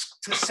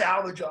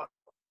salvage off.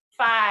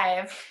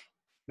 5.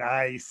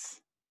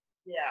 Nice.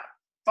 Yeah,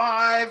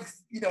 5.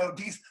 You know,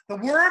 the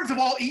worms have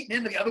all eaten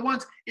into the other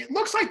ones. It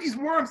looks like these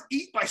worms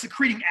eat by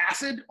secreting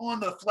acid on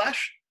the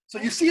flesh. So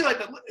you see, like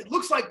it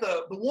looks like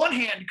the one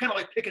hand you kind of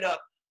like pick it up,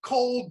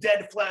 cold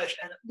dead flesh,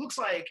 and it looks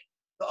like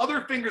the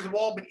other fingers have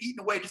all been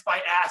eaten away just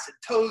by acid.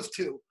 Toes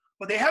too,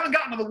 but they haven't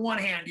gotten to the one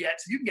hand yet.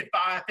 So you can get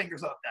 5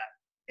 fingers off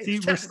that. See,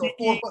 we're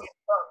seeking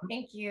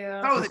Thank you.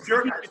 That was a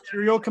jerk.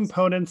 material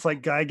components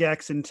like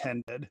Gygax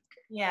intended.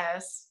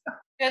 Yes.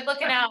 Good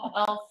looking out,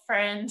 elf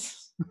friend.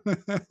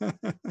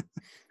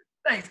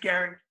 Thanks,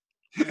 Gary.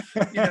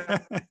 Yeah,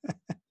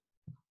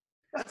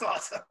 that's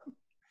awesome.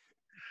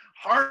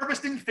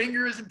 Harvesting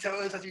fingers and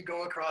toes as you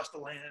go across the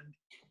land.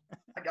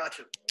 I got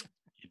you.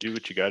 You do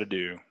what you got to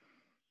do.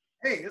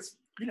 Hey, it's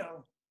you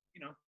know.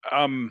 There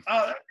you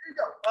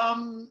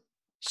go.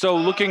 So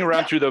looking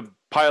around through the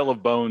pile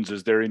of bones,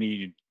 is there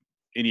any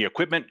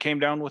equipment came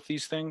down with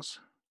these things?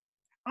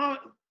 You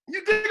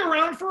dig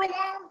around for a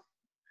while.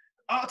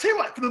 I'll tell you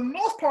what. For the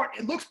most part,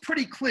 it looks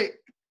pretty clear,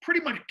 pretty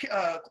much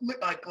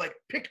like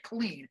picked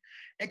clean,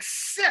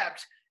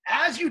 except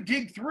as you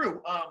dig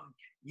through.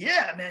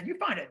 Yeah, man, you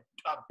find a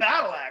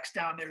battle axe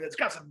down there that's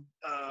got some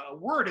a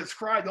word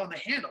inscribed on the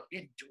handle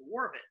in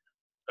Dwarven.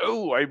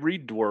 Oh, I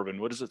read Dwarven.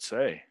 What does it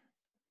say?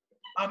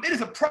 It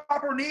is a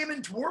proper name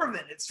in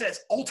Dwarven. It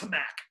says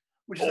Ultimac,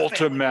 which is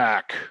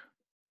Ultimac.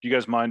 Do you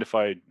guys mind if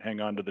I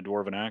hang on to the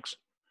Dwarven axe?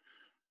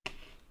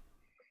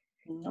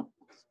 Nope.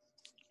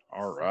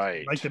 All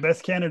right. Like the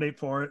best candidate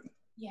for it.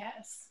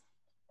 Yes.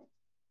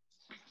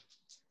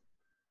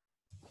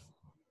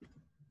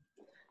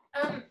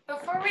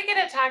 Before we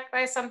get attacked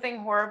by something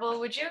horrible,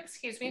 would you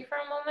excuse me for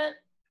a moment?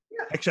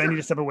 Yeah, Actually, I need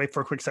to step away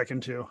for a quick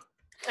second too.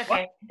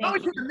 Okay. I'll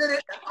take a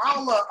minute.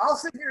 I'll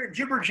sit here and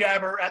jibber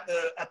jabber at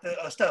the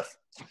stuff.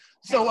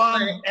 So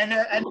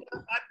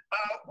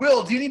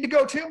Will, do you need to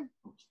go too?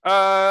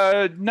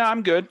 No,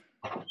 I'm good.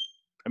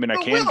 I mean, I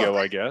can Will, go,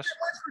 I thank you guess. very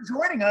much for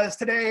joining us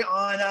today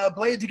on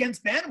Blades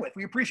Against Bandwidth.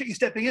 We appreciate you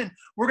stepping in.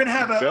 We're going to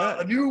have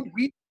a new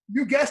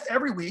guest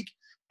every week,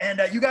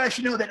 and you guys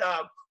should know that.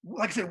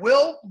 Like I said,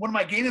 Will, one of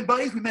my gaming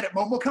buddies, we met at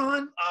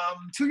MomoCon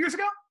 2 years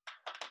ago.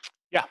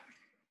 Yeah.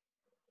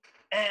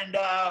 And,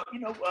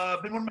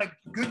 been one of my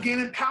good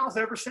gaming pals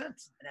ever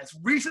since. And has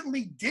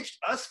recently ditched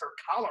us for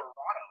Colorado.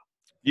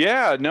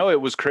 Yeah, no, it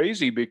was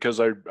crazy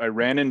because I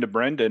ran into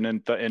Brendan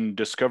and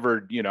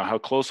discovered, how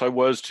close I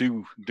was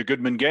to the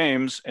Goodman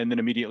Games and then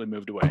immediately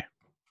moved away.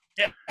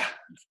 Yeah,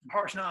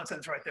 harsh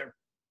nonsense right there.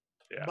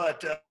 Yeah.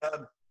 But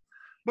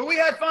we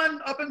had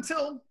fun up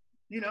until,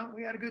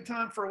 we had a good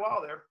time for a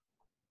while there.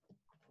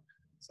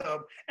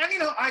 So, and you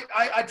know,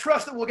 I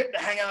trust that we'll get to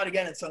hang out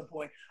again at some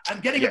point. I'm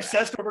getting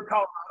obsessed over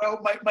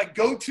Colorado. My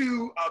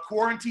go-to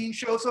quarantine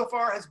show so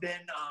far has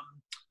been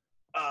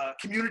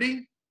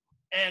Community,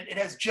 and it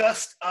has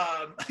just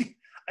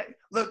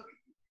look.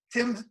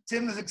 Tim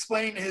is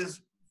explaining to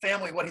his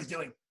family what he's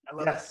doing. I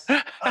love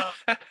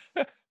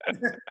it.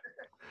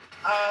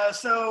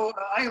 So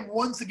I am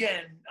once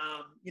again,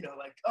 you know,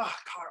 like, oh,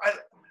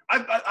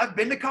 I've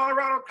been to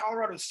Colorado.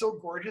 Colorado is so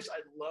gorgeous.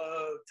 I'd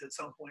love to at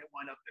some point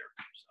wind up there.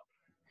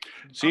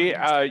 So, see,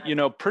 you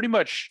know, pretty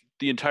much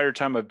the entire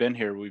time I've been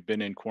here, we've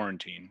been in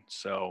quarantine.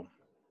 So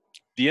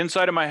the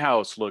inside of my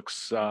house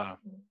looks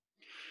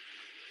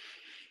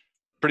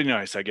pretty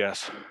nice, I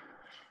guess.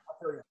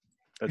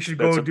 You should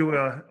go do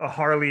a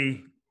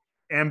Harley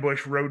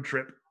ambush road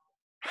trip.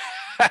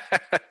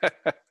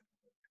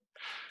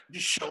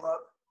 Just show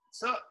up.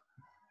 What's up?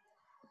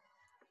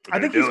 I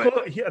think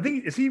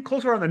is he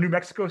closer on the New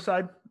Mexico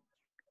side,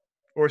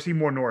 or is he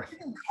more north?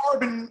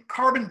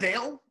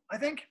 Carbondale, I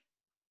think.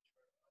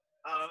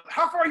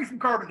 How far are you from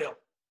Carbondale?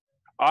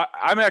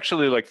 I'm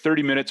actually like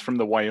 30 minutes from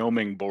the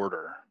Wyoming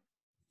border,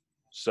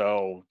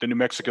 so the New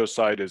Mexico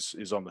side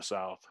is on the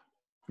south.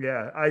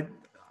 Yeah,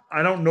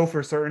 I don't know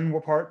for certain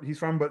what part he's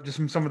from, but just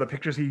from some of the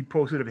pictures he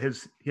posted of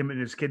him and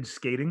his kids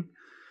skating,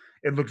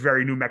 it looked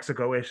very New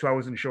Mexico-ish, so I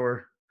wasn't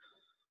sure.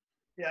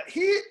 Yeah,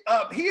 he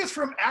is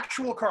from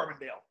actual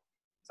Carbondale,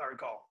 as I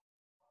recall.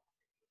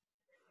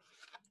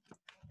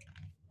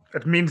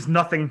 That means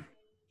nothing.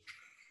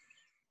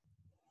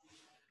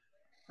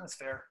 That's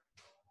fair.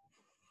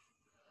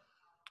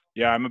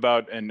 Yeah, I'm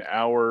about an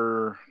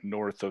hour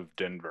north of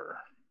Denver,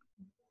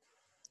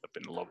 up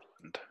in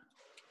Loveland.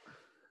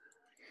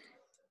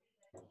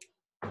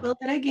 Well,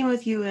 did I game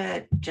with you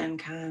at Gen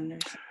Con or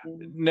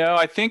something? No,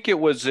 I think it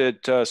was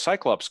at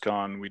Cyclops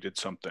Con we did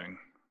something.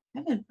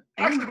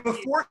 Actually,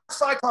 before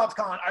Cyclops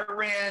Con, I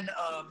ran,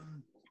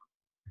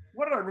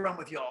 what did I run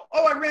with y'all?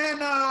 Oh, I ran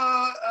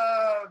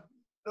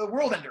the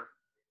World Ender.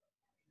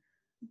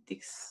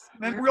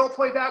 Remember we all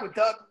played that with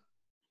Doug?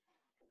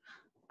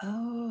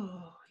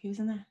 Oh, he was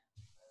in that?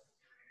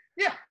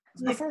 Yeah,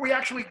 before we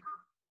actually...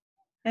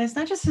 And it's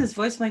not just his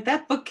voice. I'm like,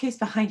 that bookcase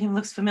behind him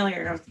looks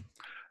familiar.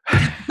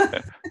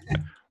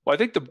 Well, I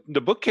think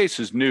the bookcase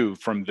is new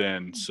from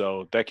then,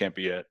 so that can't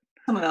be it.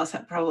 Someone else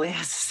probably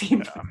has the same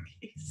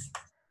bookcase.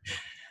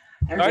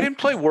 I didn't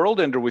play World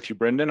Ender with you,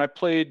 Brendan. I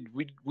played.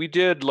 We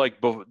did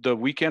like the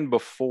weekend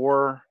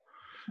before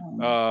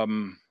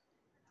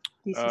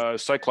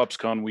Cyclops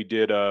Con. We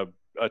did a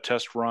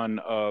test run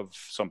of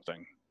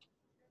something.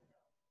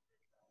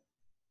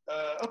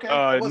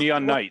 Okay.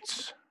 Neon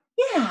Knights.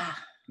 Yeah.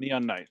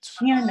 Neon Knights.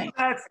 Neon Knights.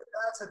 That's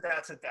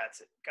it.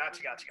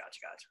 Gotcha.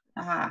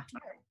 Ah.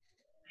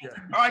 Yeah.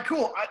 All right,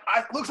 cool.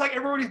 I looks like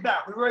everybody's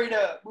back. We're ready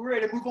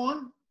to move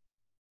on.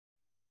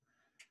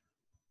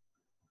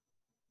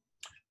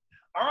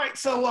 All right,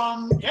 so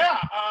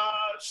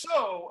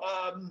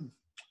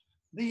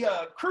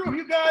the crew of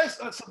you guys.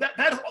 So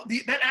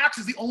that axe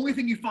is the only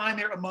thing you find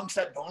there amongst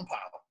that bone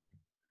pile.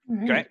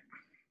 Okay.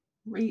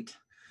 Great.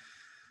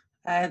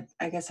 I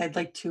guess I'd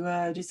like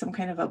to do some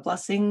kind of a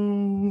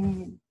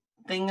blessing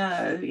thing.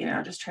 You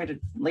know, just try to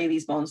lay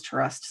these bones to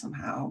rest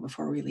somehow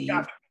before we leave.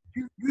 Yeah.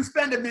 You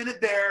spend a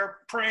minute there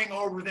praying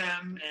over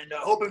them and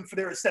hoping for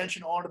their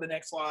ascension onto the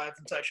next life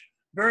and such.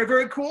 Very,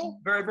 very cool.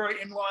 Very,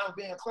 very in line with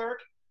being a cleric.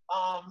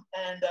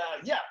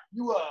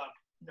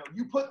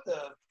 You put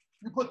the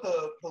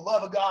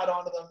love of God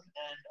onto them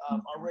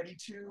and are ready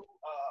to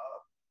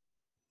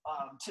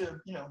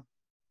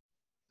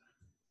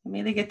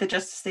May they get the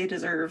justice they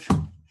deserve.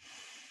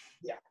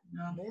 Yeah.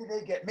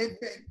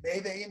 May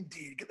they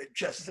indeed get the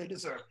justice they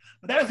deserve.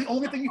 But that is the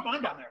only thing you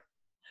find down there.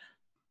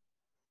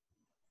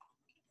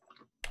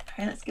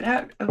 All right, let's get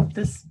out of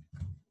this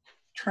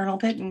charnel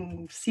pit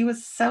and see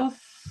what's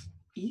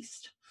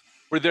southeast.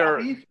 Were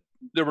there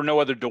were no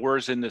other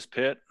doors in this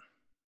pit?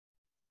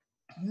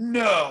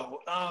 No.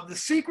 The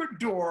secret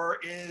door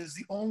is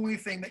the only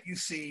thing that you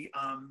see.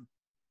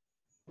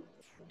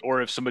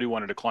 Or if somebody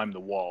wanted to climb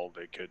the wall,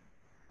 they could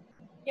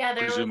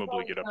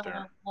presumably get up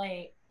there.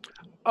 Light.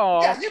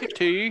 Oh, Yeah,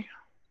 Kitty.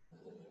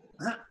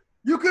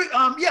 You could,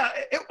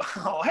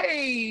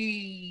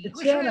 hey!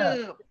 It's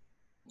Shanna.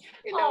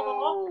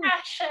 Oh,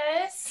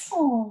 precious.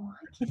 Oh,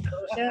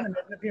 Shanna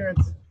made an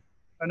appearance.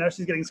 Oh, now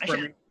she's getting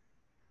squirmy.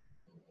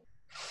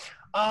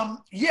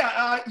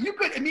 You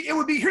could, I mean, it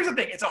would be, here's the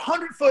thing, it's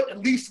 100 foot at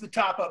least to the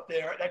top up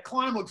there. That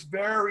climb looks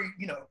very,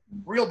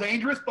 real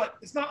dangerous, but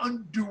it's not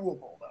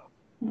undoable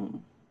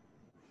though.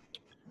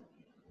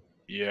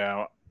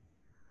 Yeah.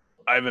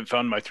 I haven't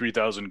found my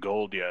 3,000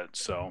 gold yet,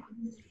 so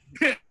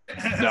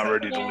not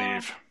ready to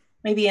leave.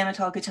 Maybe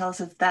Anatole could tell us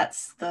if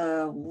that's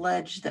the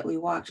ledge that we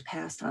walked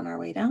past on our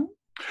way down.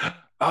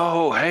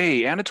 Oh,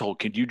 hey, Anatole,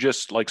 could you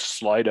just like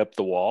slide up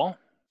the wall?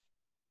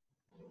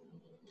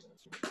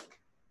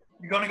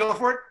 You gonna go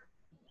for it?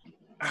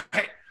 All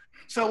right.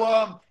 So,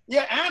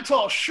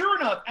 Anatole, sure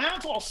enough,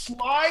 Anatole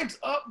slides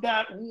up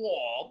that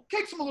wall.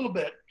 Takes him a little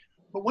bit.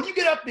 But when you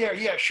get up there,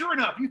 sure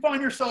enough, you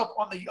find yourself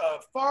on the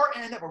far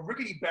end of a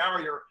rickety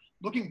barrier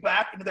looking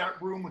back into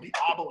that room with the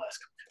obelisk.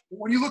 But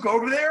when you look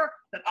over there,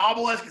 that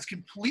obelisk is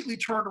completely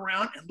turned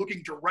around and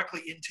looking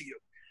directly into you.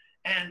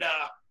 And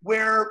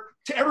where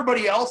to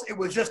everybody else, it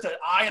was just an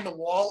eye in the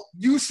wall,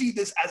 you see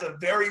this as a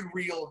very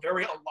real,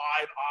 very alive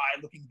eye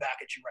looking back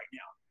at you right now.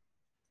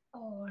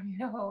 Oh,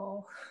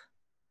 no.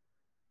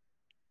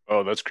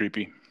 Oh, that's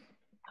creepy.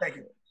 Thank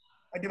you.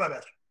 I do my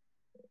best.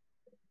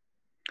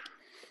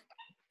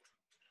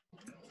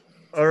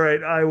 All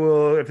right, I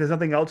will. If there's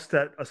nothing else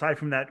that aside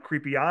from that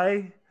creepy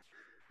eye,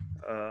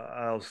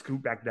 I'll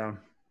scoot back down.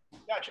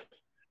 Gotcha.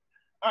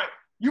 All right.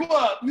 You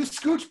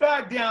scooch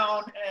back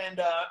down and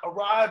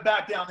arrive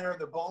back down there in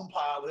the bone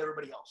pile with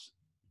everybody else.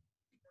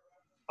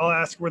 I'll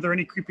ask, were there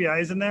any creepy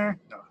eyes in there?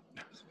 No.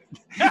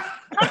 No,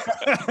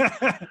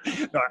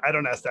 I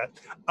don't ask that.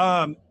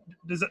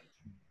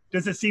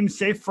 Does it seem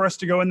safe for us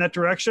to go in that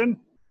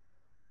direction?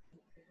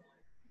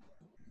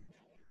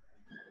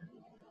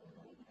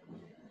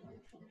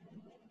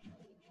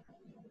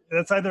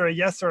 That's either a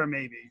yes or a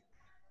maybe.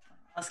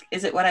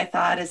 Is it what I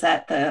thought? Is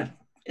that the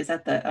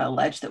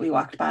ledge that we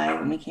walked by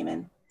when we came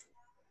in?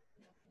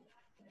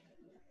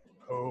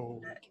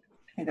 Oh. I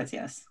think that's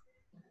yes.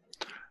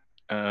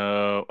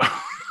 So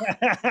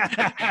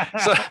I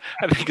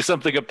think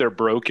something up there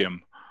broke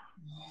him.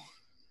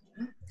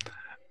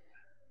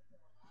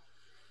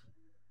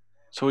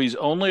 So he's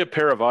only a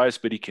pair of eyes,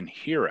 but he can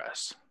hear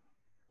us.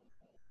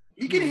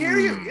 He can hear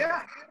you,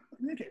 yeah.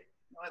 Communicate.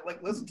 I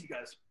like listen to you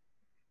guys.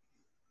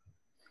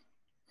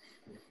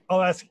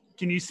 I'll ask,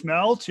 can you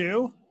smell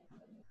too?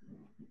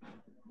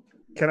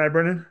 Can I,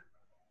 Brennan?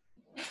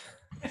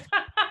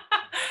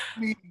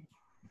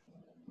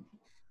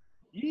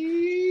 You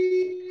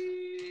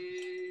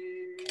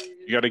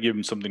got to give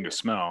him something to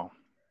smell.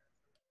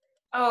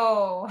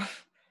 Oh.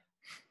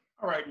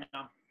 All right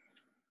now.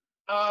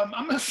 I'm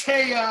gonna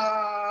say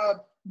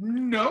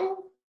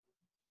no.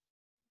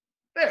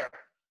 There.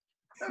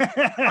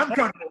 I'm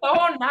comfortable.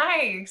 Oh,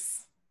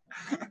 nice.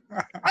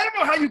 I don't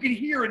know how you can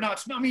hear and not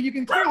smell. I mean, you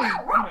can clearly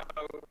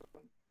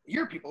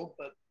hear people,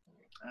 but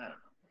I don't know.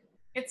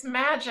 It's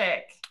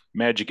magic.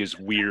 Magic is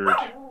weird.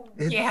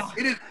 Yeah.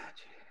 It is.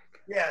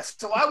 Yes.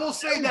 So I will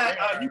say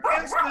that you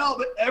can smell,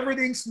 but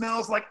everything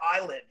smells like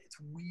eyelid. It's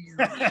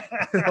weird.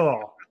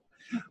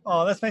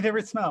 Oh, that's my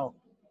favorite smell.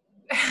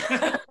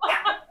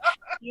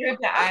 You're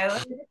the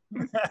island.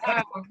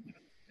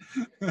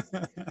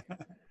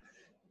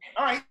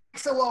 All right.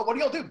 So what do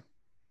y'all do?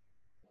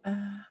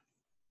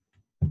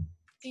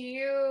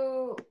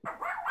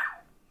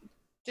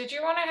 Did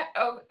you want to?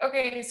 Oh,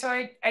 okay. So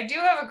I do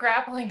have a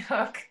grappling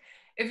hook.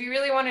 If you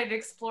really wanted to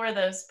explore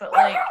this, but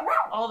like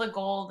all the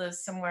gold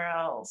is somewhere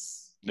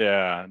else.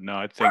 Yeah, no,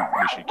 I think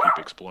we should keep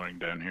exploring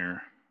down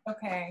here.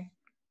 Okay.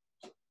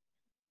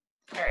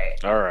 All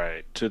right. All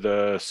right, to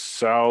the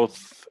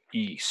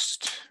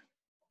southeast.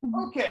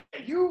 Okay,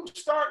 you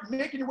start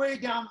making your way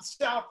down the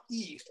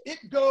southeast.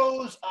 It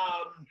goes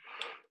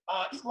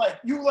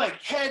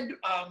head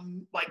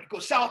it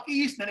goes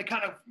southeast, and then it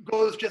kind of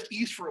goes just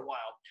east for a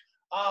while.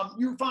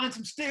 You find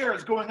some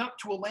stairs going up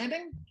to a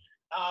landing.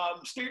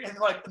 And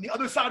like on the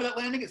other side of that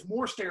landing is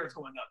more stairs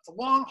going up. It's a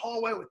long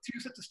hallway with 2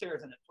 sets of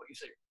stairs in it. What you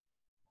see.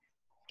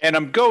 And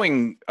I'm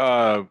going,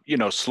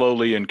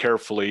 slowly and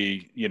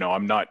carefully.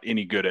 I'm not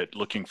any good at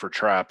looking for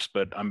traps,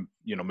 but I'm,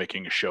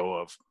 making a show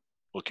of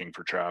looking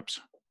for traps.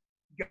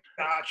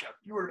 Gotcha.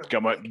 You were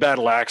got my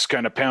battle axe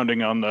kind of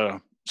pounding on the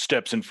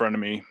steps in front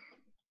of me.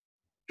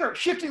 Sure,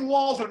 shifting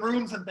walls and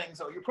rooms and things,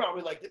 though, you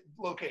probably like to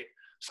locate.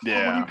 So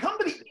Yeah. when you come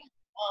to the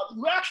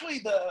you actually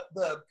the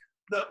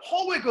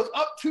hallway goes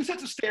up 2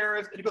 sets of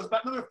stairs, and it goes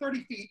about another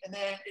 30 feet, and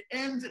then it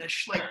ends in a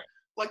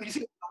like you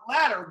see a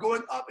ladder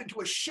going up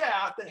into a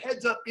shaft that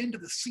heads up into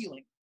the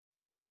ceiling.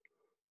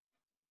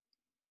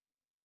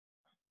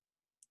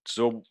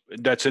 So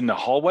that's in the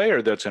hallway,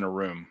 or that's in a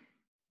room?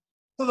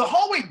 So the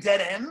hallway dead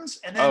ends,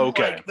 and then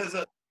there's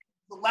a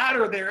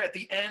ladder there at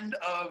the end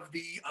of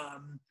the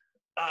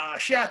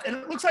shaft, and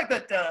it looks like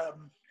that.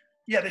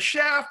 The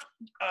shaft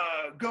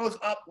goes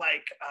up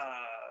like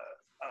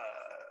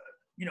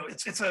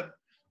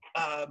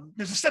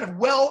there's a set of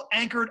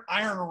well-anchored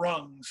iron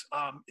rungs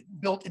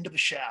built into the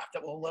shaft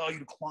that will allow you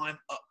to climb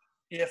up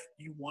if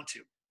you want to.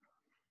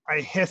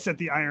 I hiss at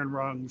the iron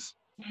rungs.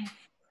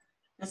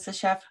 Does the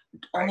shaft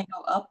only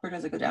go up, or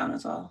does it go down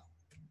as well?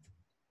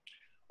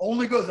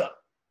 Only goes up.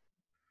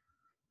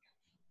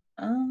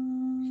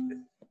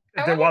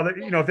 If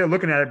they're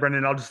looking at it,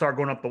 Brendan, I'll just start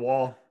going up the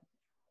wall.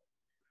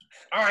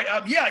 All right.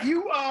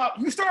 You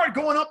started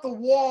going up the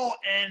wall,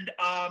 and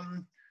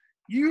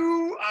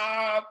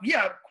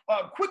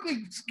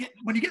quickly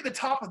when you get to the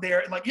top of there,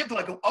 and you have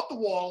to go up the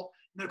wall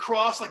and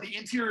across the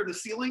interior of the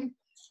ceiling,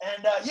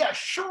 and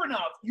sure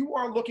enough, you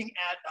are looking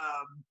at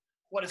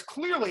what is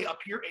clearly up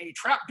here a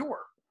trap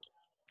door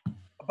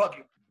above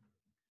you.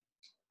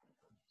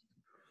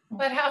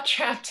 But how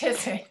trapped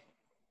is it?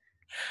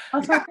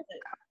 How trapped is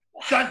it?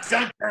 Dun,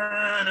 dun,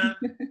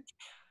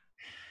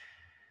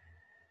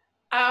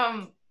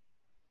 dun.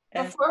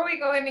 Before we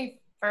go any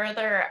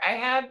further, I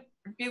had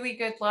really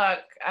good luck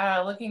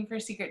looking for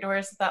secret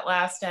doors at that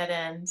last dead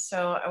end,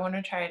 so I want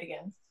to try it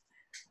again.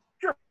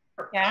 Sure.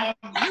 Yeah.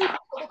 You look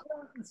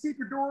around the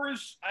secret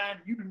doors, and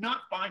you do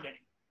not find any.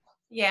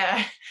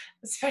 Yeah,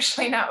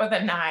 especially not with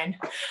a 9.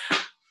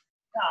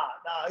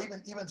 Nah,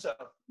 even so.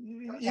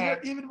 Okay.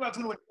 Even if I was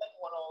going to invent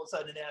one all of a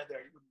sudden and add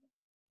there, you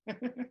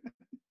wouldn't.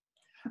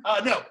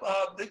 No,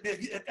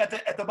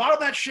 at the bottom of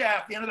that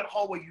shaft, the end of that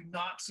hallway, you do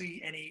not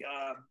see any,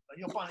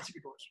 you don't find any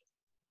secret doors.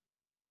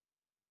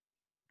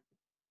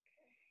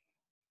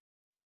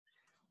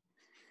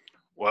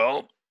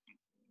 Well,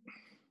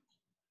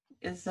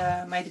 Is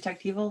my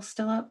detect evil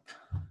still up?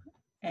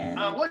 And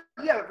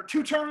Yeah, for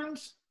 2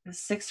 turns. it's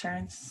 6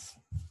 turns.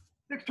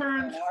 6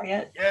 turns. An hour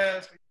yet?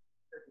 Yes.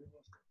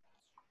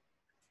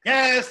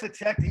 Yes,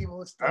 detect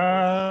evil is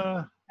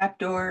still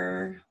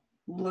Trapdoor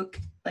look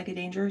like a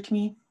danger to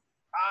me?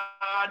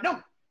 No.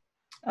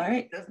 All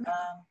right. Doesn't.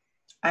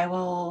 I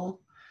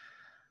will.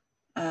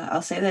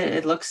 I'll say that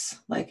it looks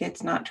like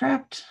it's not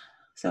trapped.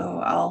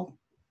 So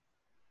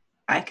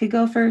I could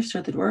go first,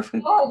 or the dwarf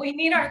could. Oh, we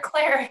need our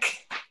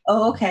cleric.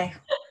 Oh, okay.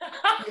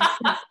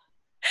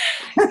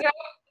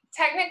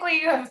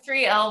 Technically, you have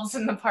 3 elves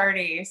in the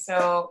party,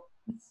 so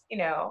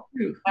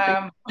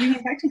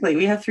Technically,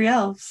 we have 3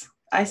 elves.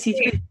 I see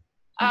 3.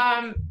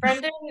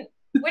 Brendan,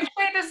 which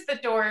way does the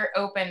door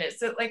open?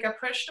 Is it like a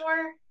push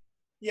door?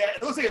 Yeah,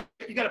 it looks like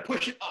you got to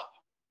push it up.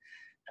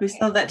 Do we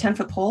still have that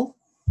 10-foot pole?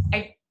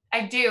 I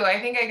do. I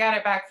think I got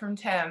it back from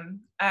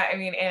Tim.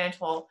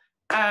 Anatole.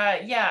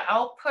 Yeah,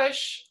 I'll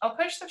push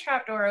the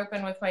trapdoor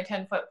open with my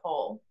 10-foot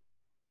pole.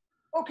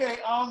 Okay.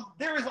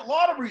 There is a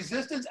lot of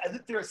resistance, as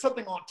if there is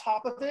something on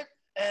top of it,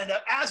 and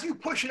as you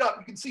push it up,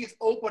 you can see it's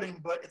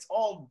opening, but it's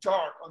all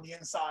dark on the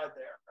inside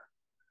there.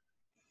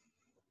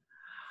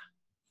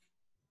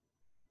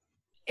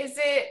 Is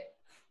it?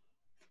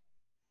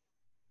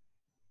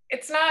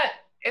 It's not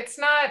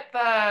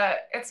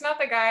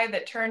the guy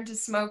that turned to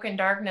smoke and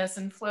darkness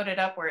and floated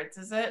upwards,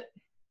 is it?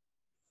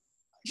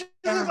 It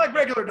just looks like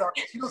regular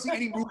darkness. You don't see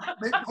any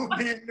movement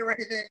or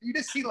anything. You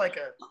just see like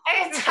a.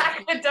 I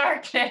attack the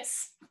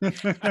darkness.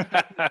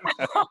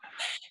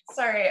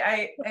 Sorry,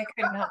 I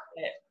couldn't help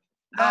it.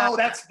 No,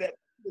 that's that.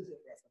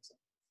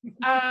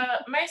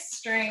 My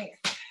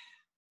strength.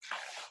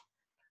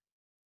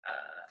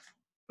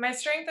 My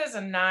strength is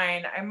a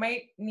 9. I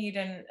might need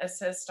an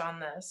assist on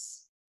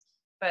this,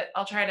 but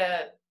I'll try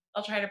to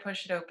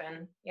push it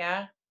open.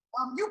 Yeah.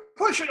 You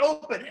push it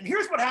open, and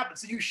here's what happens.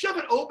 So you shove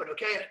it open,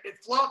 okay, and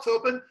it flops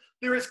open.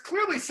 There is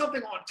clearly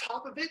something on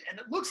top of it, and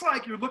it looks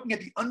like you're looking at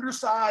the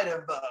underside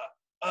of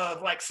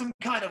like some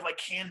kind of like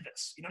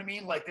canvas. You know what I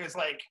mean? Like there's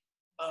like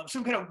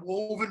some kind of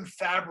woven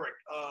fabric,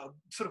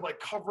 sort of like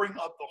covering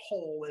up the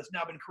hole that's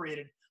now been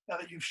created now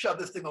that you've shoved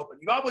this thing open.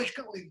 You've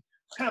obviously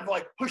kind of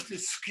like pushed it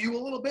askew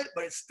a little bit,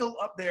 but it's still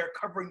up there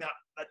covering that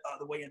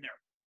the way in there.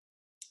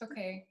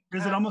 Okay.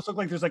 Does it almost look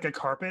like there's like a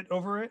carpet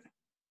over it?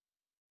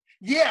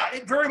 Yeah,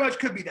 it very much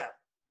could be that.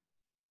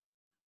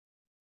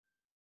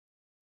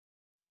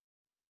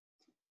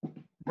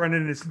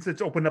 Brendan, since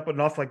it's opened up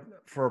enough, like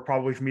for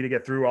me to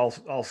get through,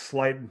 I'll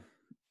slide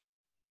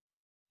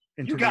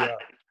into You got it.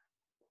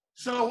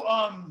 So,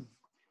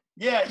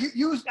 yeah,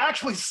 you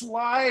actually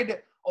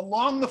slide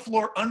along the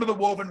floor under the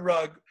woven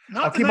rug.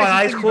 I'll keep my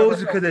eyes closed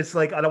because it's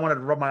like I don't want to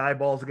rub my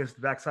eyeballs against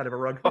the backside of a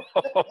rug.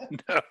 Oh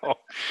no!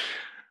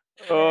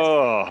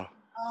 Oh.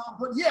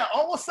 But yeah,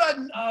 all of a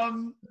sudden,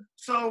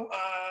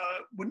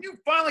 when you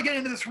finally get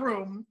into this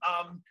room,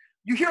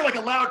 you hear like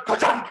a loud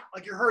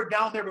like you heard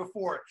down there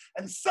before,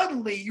 and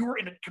suddenly you were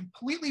in a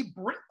completely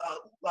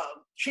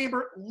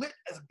chamber lit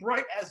as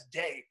bright as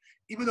day,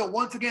 even though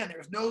once again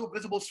there's no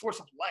visible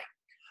source of light.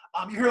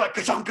 You hear like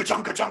ka-chunk,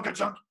 ka-chunk, ka-chunk,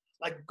 ka-chunk,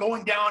 like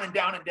going down and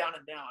down and down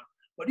and down.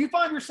 But you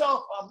find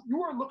yourself,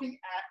 you are looking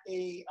at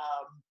a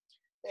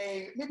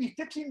maybe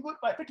 15-foot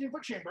by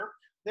 15-foot chamber.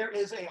 There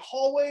is a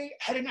hallway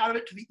heading out of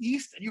it to the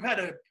east, and you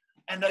can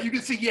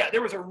see, yeah,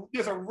 there's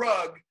a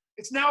rug.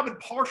 It's now been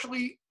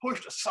partially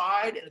pushed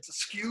aside, and it's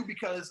askew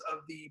because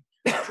of the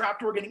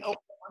trapdoor getting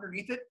open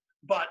underneath it.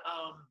 But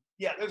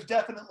yeah, there's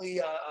definitely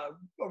a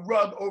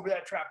rug over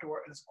that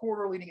trapdoor, and it's a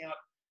corridor leading out.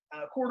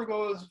 Corridor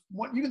goes,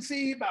 you can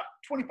see about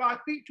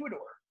 25 feet to a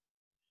door.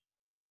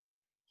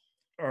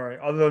 All right.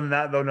 Other than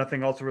that, though,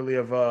 nothing else really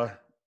of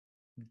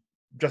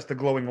just the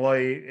glowing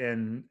light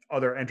and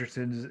other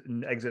entrances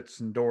and exits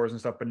and doors and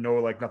stuff, but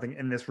nothing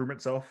in this room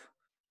itself.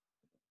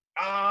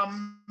 It's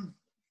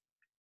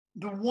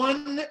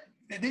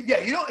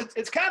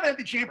kind of an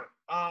empty chamber.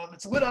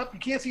 It's lit up. You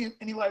can't see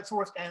any light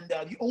source, and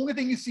the only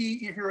thing you see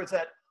here is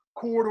that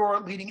corridor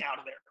leading out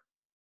of there.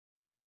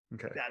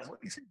 Okay. That is what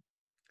you see.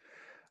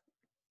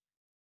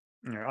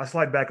 Yeah, I'll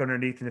slide back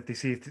underneath, and if they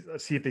see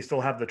if they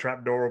still have the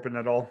trap door open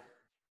at all.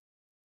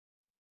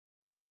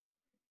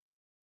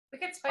 We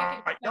could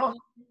spike it open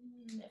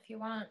if you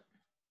want.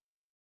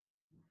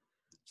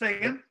 Say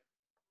again?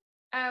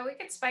 We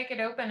could spike it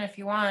open if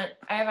you want.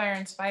 I have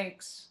iron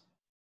spikes.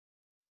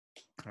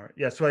 All right.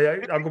 Yeah, so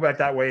I'll go back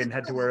that way and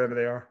head to wherever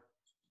they are.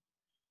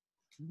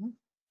 Mm-hmm.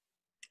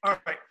 All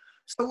right.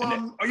 So,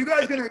 are you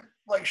guys gonna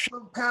like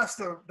shove past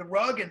the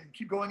rug and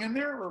keep going in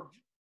there, or?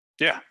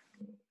 Yeah.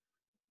 All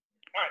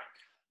right.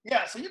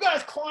 Yeah. So you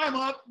guys climb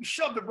up, you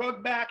shove the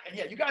rug back, and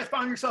yeah, you guys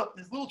find yourself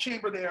in this little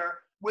chamber there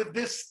with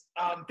this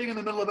thing in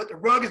the middle of it. The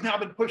rug has now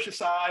been pushed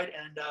aside,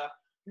 and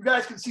you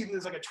guys can see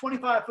there's like a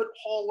 25-foot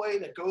hallway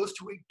that goes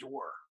to a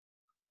door.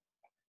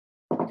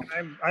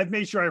 I've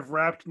made sure I've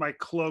wrapped my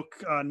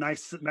cloak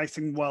nice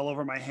and well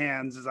over my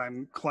hands as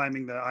I'm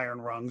climbing the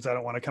iron rungs. I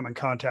don't want to come in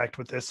contact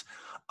with this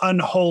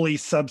unholy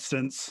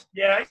substance.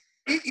 Yeah,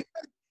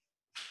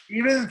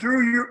 even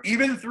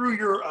through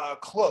your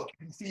cloak,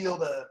 you can feel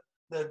the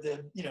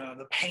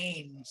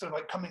pain sort of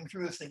like coming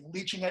through this thing,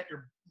 leaching at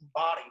your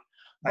body.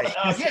 But,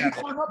 yeah, you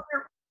climb up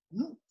there.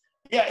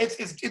 Yeah, it's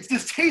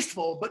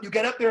distasteful, but you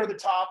get up there at the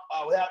top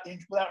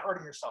without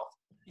hurting yourself.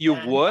 You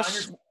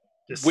wuss.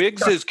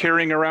 Wiggs is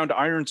carrying around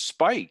iron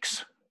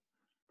spikes.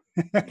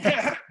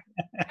 Yeah.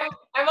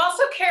 I'm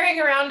also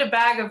carrying around a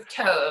bag of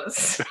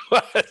toes.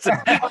 You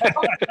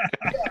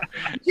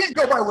can't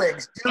go by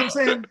Wiggs. You know what I'm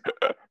saying?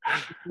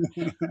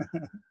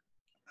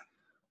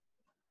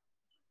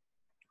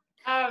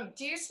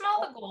 Do you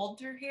smell the gold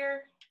through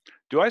here?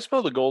 Do I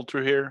smell the gold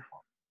through here?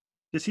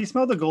 Does he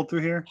smell the gold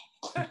through here?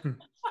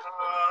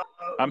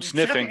 I'm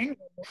sniffing.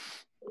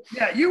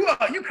 Yeah, you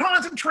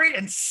concentrate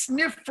and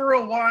sniff for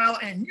a while,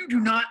 and you do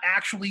not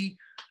actually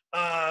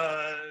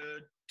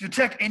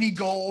detect any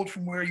gold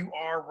from where you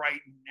are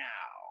right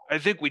now. I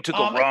think we took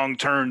a wrong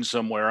turn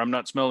somewhere. I'm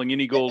not smelling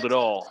any gold at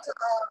all.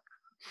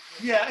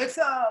 Yeah, it's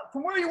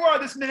from where you are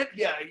this minute.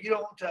 Yeah, you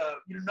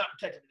do not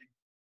detect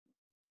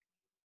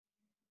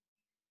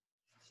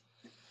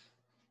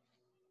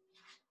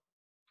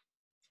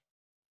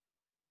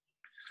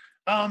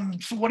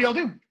anything. So what do y'all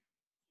do?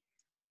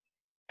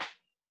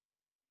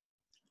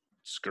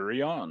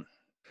 Scurry on.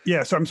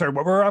 Yeah, so I'm sorry,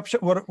 what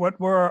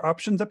were our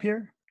options up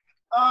here?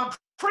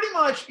 Pretty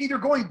much either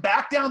going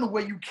back down the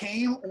way you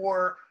came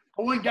or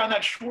going down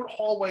that short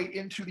hallway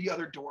into the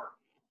other door.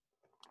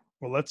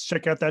 Well, let's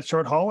check out that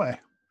short hallway.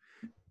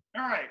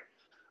 All right.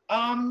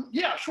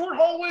 Yeah, short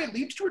hallway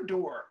leads to a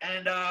door,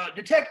 and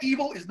Detect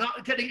Evil is not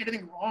detecting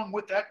anything wrong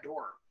with that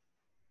door.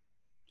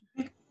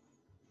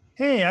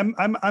 Hey, I'm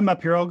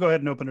up here. I'll go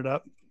ahead and open it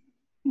up.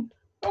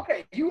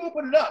 Okay, you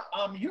open it up.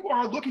 You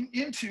are looking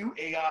into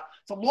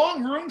it's a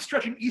long room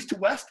stretching east to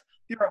west.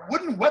 There are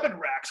wooden weapon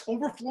racks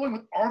overflowing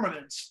with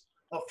armaments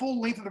the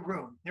full length of the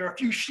room. There are a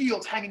few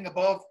shields hanging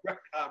above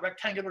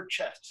rectangular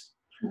chests.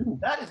 Ooh.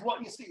 That is what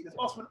you see. There's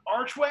also an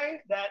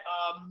archway that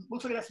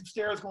looks like it has some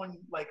stairs going,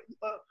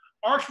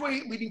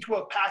 archway leading to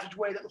a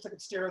passageway that looks like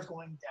it's stairs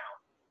going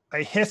down.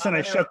 I hiss and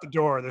I shut the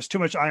door. There's too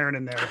much iron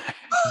in there.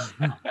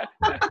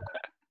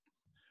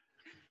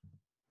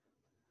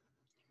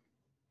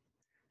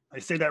 I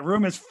say that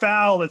room is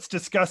foul, it's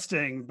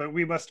disgusting, but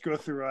we must go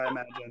through, I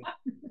imagine.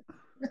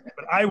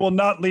 But I will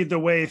not lead the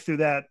way through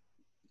that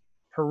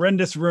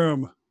horrendous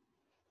room.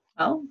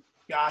 Oh,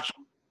 Gotcha.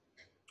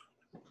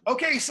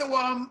 Okay, so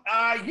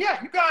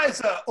yeah, you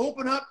guys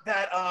open up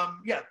that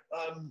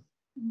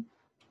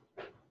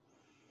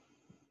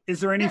Is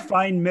there any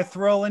fine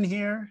mithril in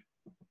here?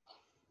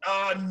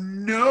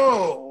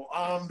 No.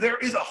 There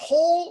is a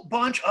whole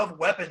bunch of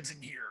weapons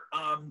in here.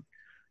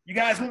 You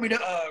guys want me to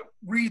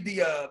read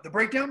the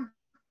breakdown?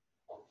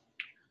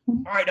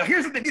 All right, now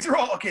here's the thing. These are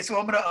all okay. So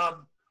I'm gonna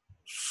all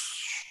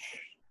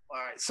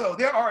right. So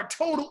there are a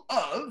total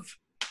of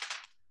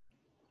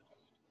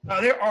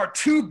there are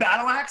 2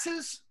 battle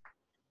axes.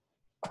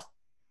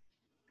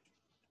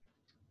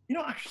 You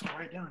know, actually,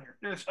 write it down here.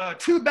 There's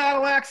 2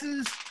 battle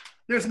axes.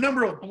 There's a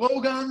number of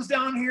blowguns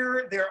down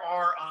here. There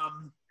are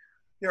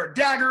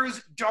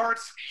daggers,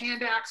 darts,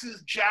 hand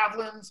axes,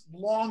 javelins,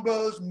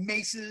 longbows,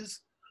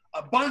 maces,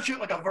 a bunch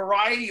of a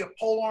variety of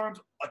pole arms,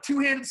 a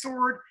 2-handed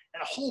sword,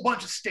 and a whole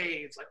bunch of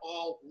staves,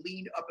 all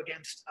leaned up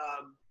against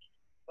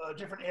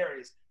different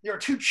areas. There are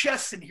 2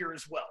 chests in here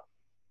as well.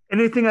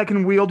 Anything I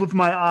can wield with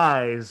my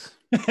eyes.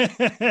 I'm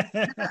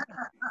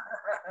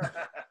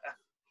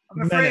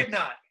afraid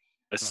not.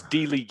 A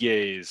steely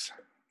gaze.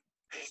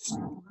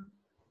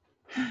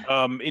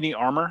 Any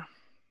armor?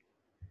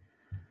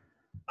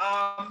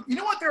 You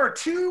know what? There are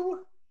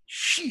 2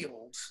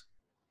 shields.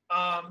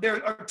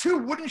 There are 2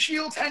 wooden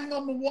shields hanging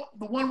on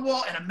the one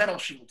wall and a metal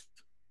shield.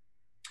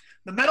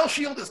 The metal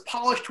shield is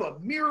polished to a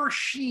mirror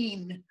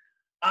sheen,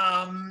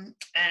 and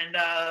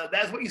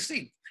that's what you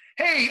see.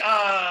 Hey,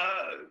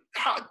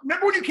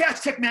 remember when you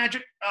cast Detect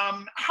Magic?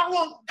 How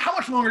long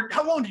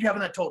did you have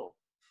in that total?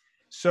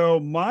 So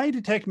my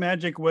Detect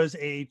Magic was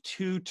a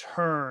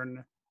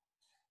 2-turn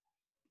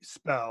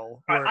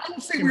spell. I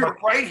would say we were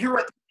right here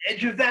at the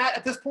edge of that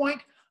at this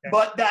point. Okay.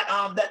 But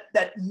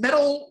that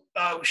metal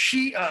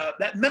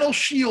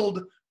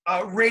shield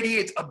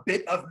radiates a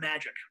bit of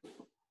magic.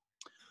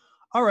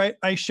 All right,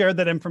 I shared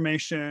that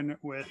information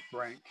with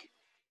Brank.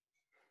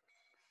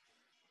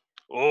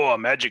 Oh, a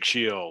magic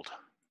shield.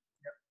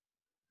 Yep.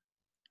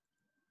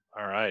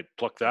 All right,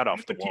 pluck that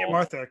off the wall. Tia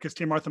Martha, because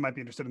Tia Martha might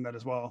be interested in that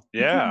as well.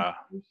 Yeah.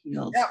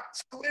 Yeah.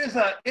 So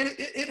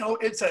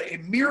it's a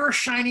mirror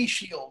shiny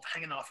shield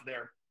hanging off of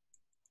there.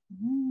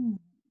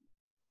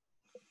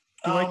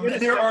 Do I get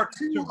There are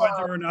two. to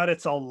whether or not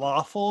it's a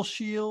lawful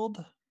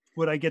shield?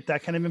 Would I get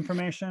that kind of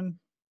information?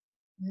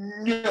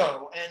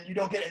 No, and you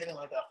don't get anything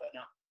like that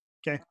now.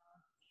 Okay.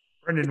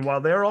 Brendan, while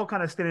they're all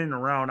kind of standing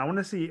around, I want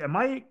to see, am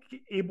I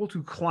able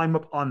to climb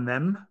up on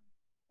them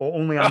or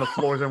only on the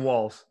floors and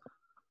walls?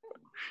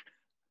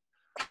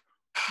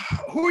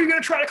 Who are you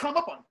going to try to climb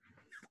up on?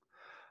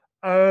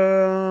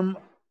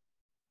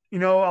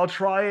 I'll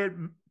try it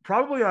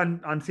probably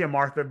on Tia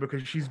Martha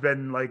because she's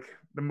been like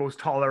the most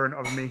tolerant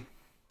of me.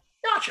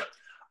 Gotcha.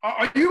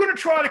 Are you going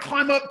to try to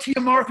climb up Tia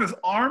Martha's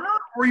armor,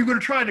 or are you going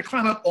to try to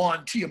climb up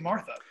on Tia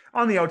Martha?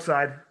 On the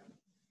outside.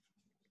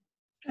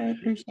 I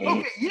appreciate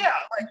Okay, yeah.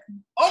 Like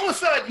all of a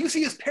sudden, you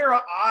see his pair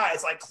of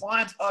eyes like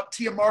climbs up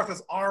Tia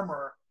Martha's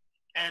armor,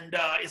 and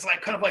it's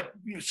like kind of like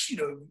you see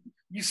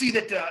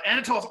that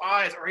Anatol's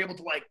eyes are able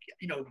to like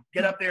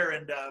get up there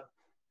and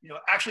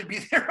actually be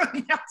there on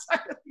the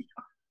outside of the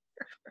armor.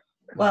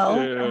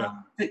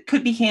 Well, it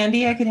could be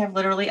handy. I could have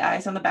literally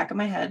eyes on the back of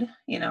my head.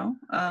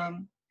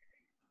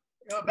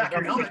 Back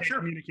your helmet, sure.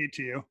 Communicate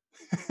to you.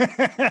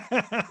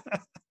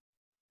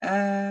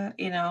 A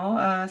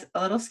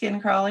little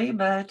skin crawly,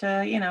 but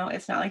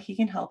it's not like he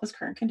can help his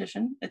current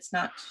condition. It's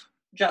not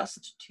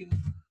just to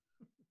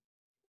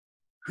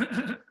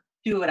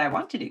do what I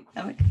want to do.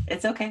 I'm like,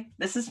 it's okay.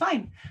 This is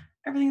fine.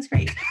 Everything's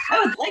great.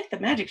 I would like the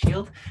magic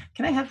shield.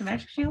 Can I have the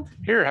magic shield?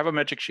 Here, have a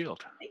magic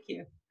shield. Thank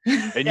you.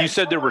 And you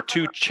said there were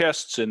 2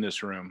 chests in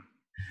this room.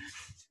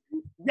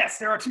 Yes,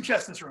 there are 2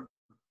 chests in this room.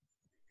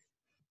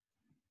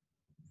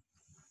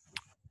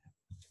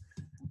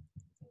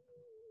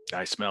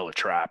 I smell a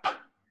trap.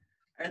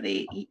 Do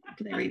they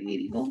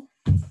radiate evil?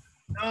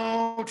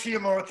 No, Tia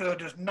Martha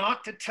does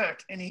not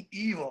detect any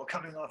evil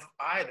coming off of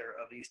either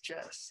of these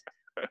chests.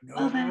 No.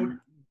 Well,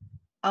 then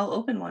I'll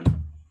open one.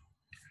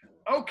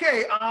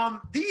 Okay,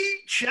 the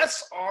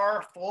chests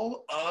are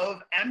full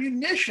of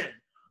ammunition.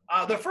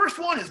 The first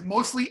one is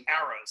mostly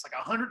arrows, like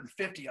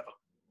 150 of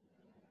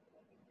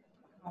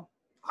them.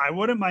 I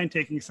wouldn't mind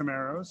taking some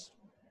arrows.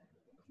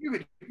 You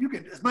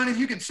can as many as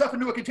you can stuff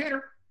into a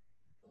container.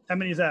 How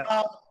many is that?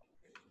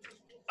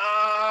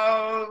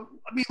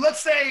 Let's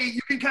say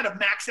you can kind of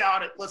max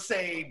out at let's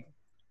say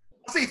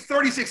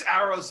 36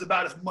 arrows is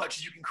about as much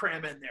as you can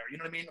cram in there. You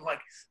know what I mean?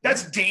 Like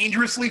that's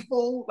dangerously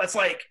full. That's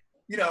like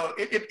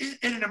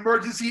if in an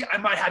emergency, I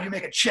might have you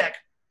make a check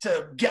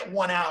to get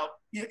one out.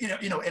 In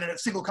a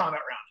single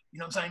combat round. You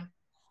know what I'm saying?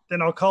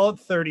 Then I'll call it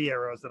 30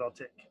 arrows that I'll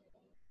take.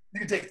 You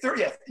can take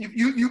 30. Yeah,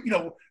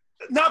 you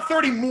not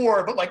 30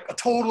 more, but like a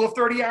total of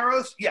 30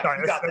 arrows. Yeah,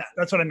 Sorry, you got that.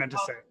 That's what I meant to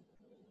say.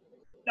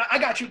 I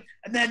got you.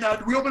 And then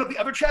do we open up the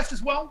other chest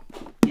as well?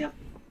 Yep.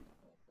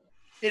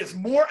 It is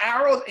more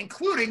arrows,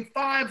 including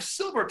 5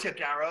 silver-tipped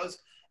arrows,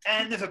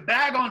 and there's a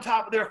bag on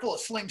top of there full of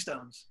sling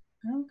stones.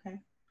 Okay.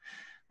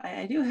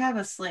 I do have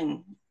a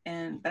sling,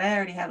 but I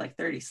already have like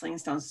 30 sling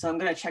stones, so I'm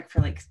gonna check for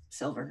like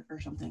silver or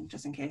something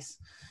just in case.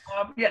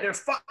 Yeah,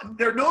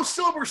 there are no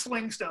silver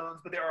sling stones,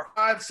 but there are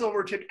 5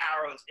 silver-tipped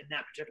arrows in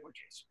that particular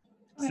case.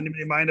 Does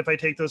anybody mind if I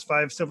take those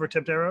 5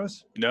 silver-tipped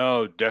arrows?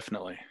 No,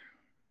 definitely.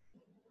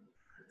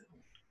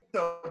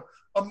 So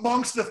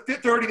amongst the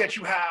 30 that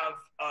you have,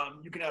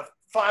 you can have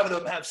 5 of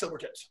them have silver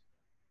tips.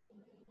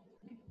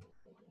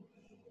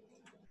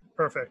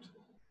 Perfect.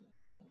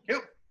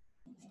 Yep.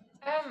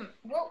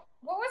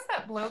 What was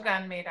that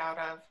blowgun made out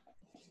of?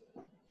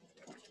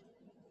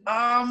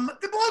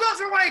 The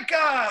blowguns are like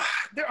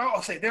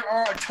there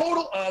are a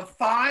total of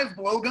 5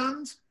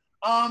 blowguns.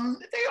 They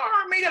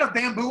are made out of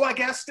bamboo, I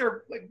guess.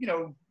 They're like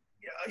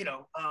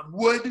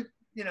wood,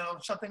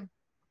 something.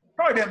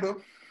 Probably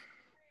bamboo.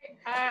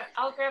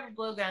 I'll grab a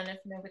blowgun if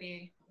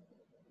nobody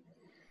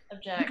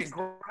objects. You can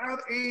grab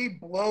a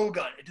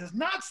blowgun. It does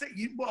not say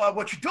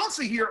what you don't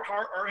see here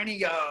are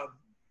any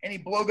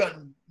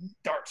blowgun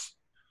darts.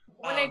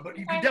 When I but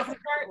do you find can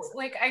definitely darts,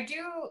 like I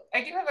do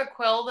have a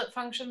quill that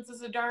functions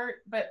as a dart,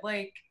 but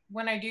like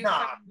when I do,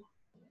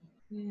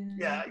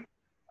 yeah,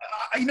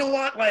 you know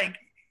what? Like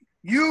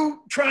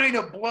you trying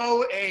to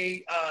blow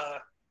a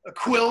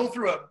quill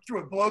through a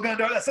blowgun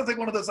dart. That's something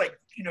one of those like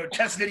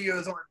test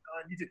videos on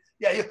YouTube.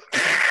 Yeah,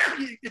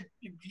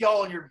 you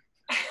yell and your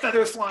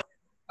feathers flying.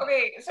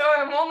 Okay, so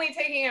I'm only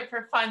taking it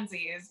for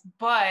funsies,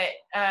 but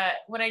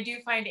when I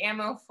do find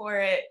ammo for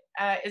it,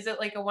 is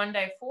it like a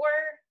 1x4?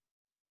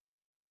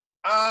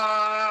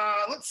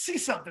 Let's see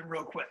something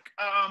real quick.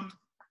 All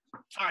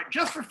right,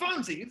 just for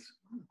funsies,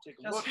 take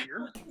a look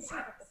here.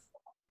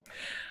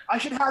 I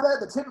should have that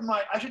at the tip of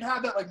my. I should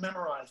have that like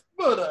memorized,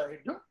 but I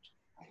don't.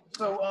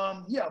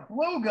 So yeah,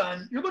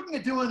 blowgun. You're looking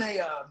at doing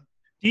a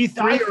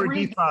D3 or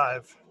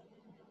D5.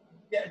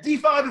 Yeah,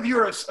 D5 if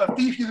you're a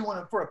thief using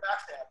one for a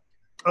backstab.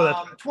 Oh,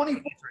 that's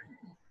 20.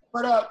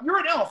 But you're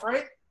an elf,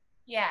 right?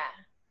 Yeah.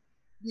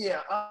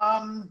 Yeah.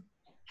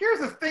 Here's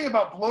the thing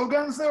about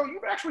blowguns, though.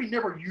 You've actually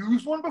never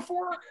used one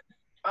before.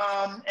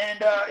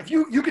 If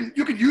you can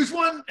use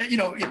one,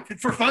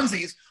 for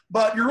funsies,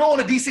 but you're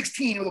rolling a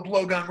D16 with a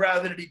blowgun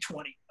rather than a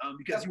D20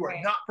 because you are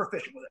not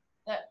proficient with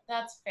it.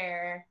 That's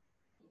fair.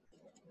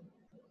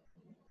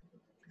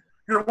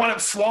 You're one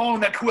of swallowing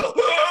that quill.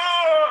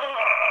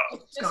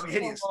 It's gonna be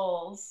hideous.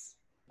 Lulz.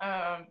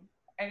 I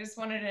just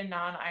wanted a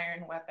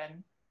non-iron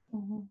weapon.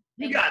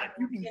 You got it.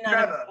 You can You're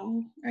grab not a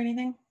bow or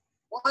anything.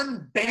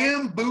 one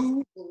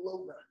bamboo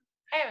blow gun.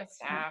 I have a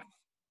staff.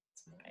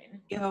 It's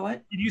fine. You have a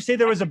what? Did you say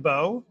there was a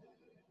bow?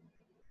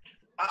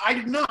 I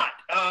did not.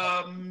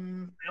 I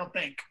don't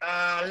think.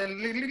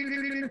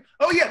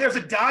 Oh yeah, there's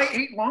a die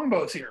 8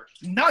 longbows here.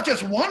 Not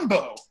just one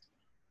bow,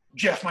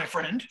 Jeff, my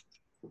friend.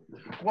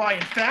 Why,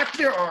 in fact,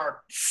 there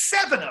are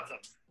 7 of them.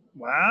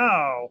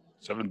 Wow.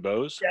 7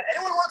 bows? Yeah,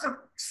 anyone wants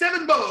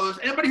 7 bows.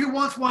 Anybody who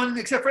wants one,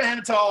 except for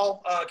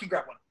Anatol, can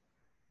grab one.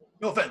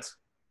 No offense.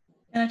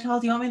 Anatol,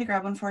 do you want me to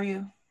grab one for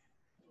you?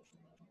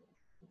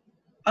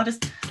 I'll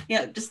just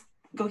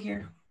go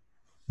here.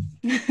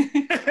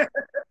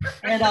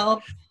 And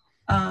I'll,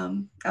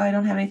 I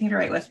don't have anything to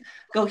write with.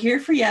 Go here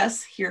for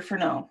yes, here for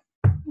no.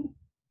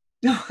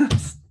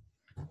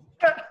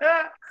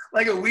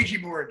 Like a Ouija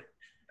board.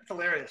 That's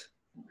hilarious.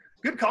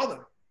 Good call,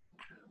 though.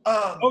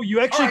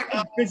 You actually,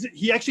 right,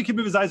 he actually can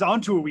move his eyes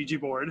onto a Ouija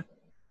board.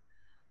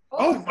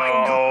 Oh my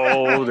God.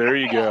 Oh, there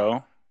you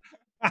go.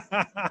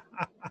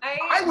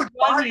 I would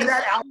buy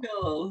that out.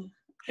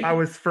 I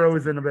was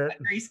frozen a bit.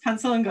 Grease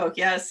pencil and go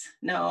yes,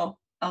 no,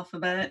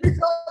 alphabet.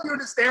 You're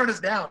just staring us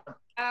down.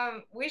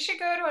 We should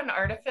go to an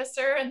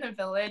artificer in the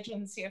village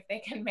and see if they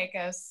can make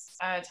us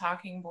a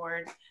talking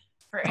board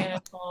for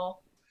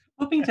Anatole.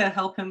 Hoping to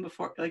help him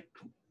before, like,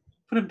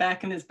 put him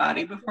back in his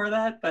body before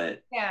that,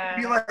 but Yeah.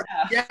 Be like,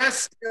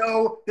 yes,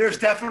 no, there's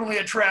definitely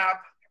a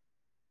trap.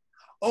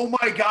 Oh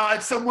my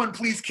God, someone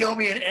please kill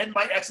me and end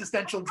my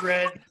existential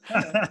dread.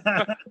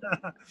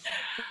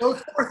 Those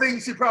 4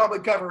 things should probably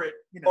cover it.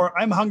 You know. Or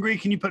I'm hungry.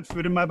 Can you put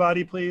food in my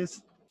body,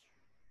 please?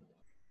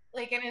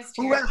 Like in his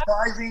Who has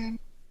Visine?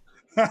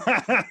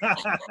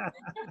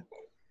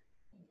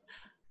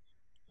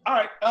 All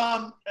right,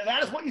 and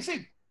that is what you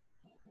see.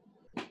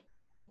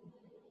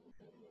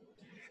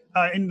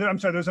 I'm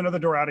sorry, there's another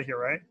door out of here,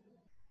 right?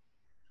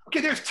 Okay,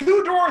 there's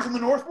 2 doors in the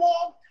north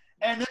wall,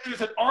 and then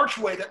there's an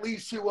archway that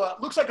leads to,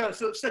 looks like a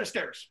set of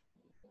stairs.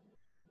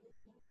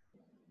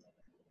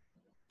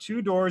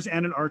 2 doors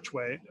and an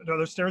archway. Are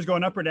the stairs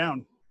going up or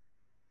down?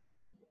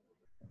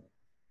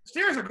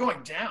 Stairs are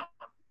going down.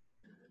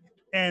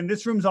 And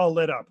this room's all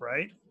lit up,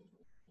 right?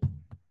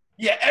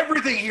 Yeah,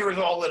 everything here is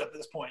all lit up at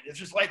this point. It's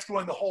just lights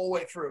going the whole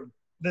way through.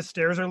 The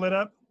stairs are lit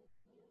up?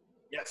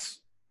 Yes.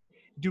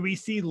 Do we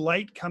see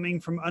light coming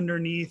from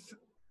underneath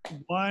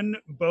one,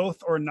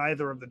 both, or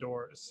neither of the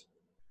doors?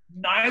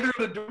 Neither of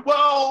the doors.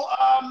 Well,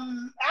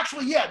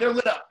 actually, yeah, they're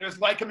lit up. There's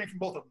light coming from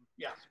both of them.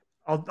 Yeah.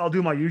 I'll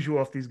do my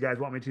usual if these guys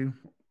want me to.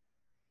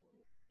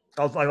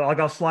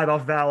 I'll slide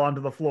off Val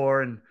onto the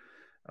floor and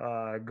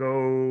I'll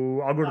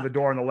go to the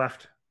door on the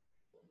left.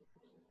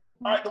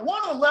 All right, the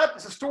one on the left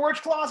is a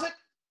storage closet.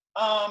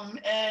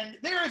 And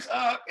there's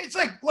it's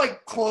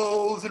like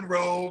clothes and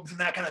robes and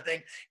that kind of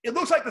thing. It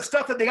looks like the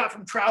stuff that they got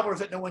from travelers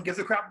that no one gives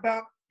a crap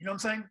about. You know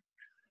what I'm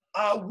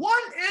saying?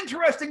 One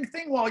interesting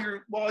thing while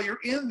you're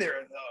in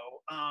there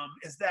though,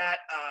 is that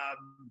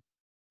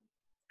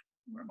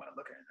where am I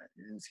looking at?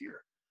 It is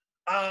here.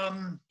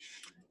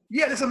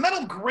 Yeah, there's a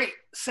metal grate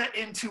set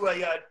into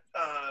a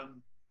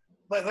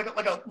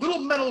like a little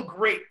metal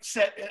grate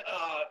set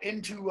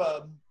into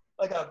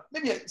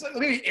maybe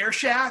an air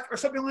shaft or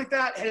something like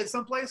that, headed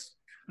someplace.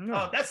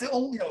 No. That's the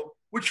only,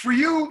 which for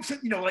you,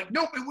 like,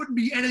 nope, it wouldn't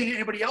be anything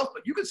anybody else,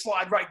 but you could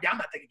slide right down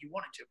that thing if you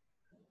wanted to.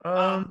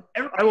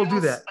 I will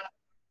do that.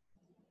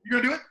 You're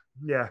gonna do it?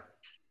 Yeah.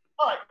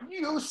 All right,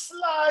 you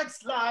slide,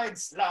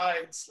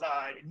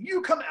 and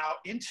you come out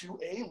into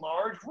a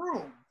large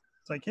room.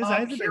 It's like his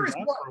eyes have been here is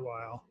gone what- for a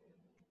while.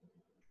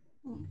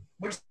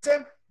 What'd you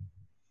say?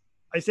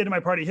 I say to my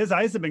party, his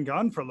eyes have been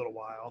gone for a little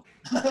while.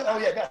 Oh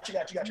yeah,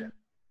 gotcha.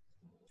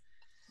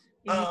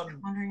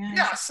 Wandering eyes.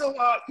 Yeah, so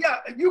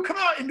you come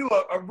out into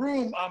a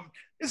room.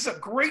 This is a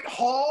great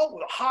hall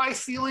with a high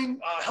ceiling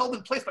held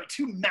in place by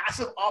 2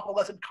 massive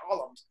opalescent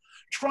columns.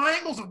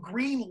 Triangles of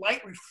green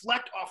light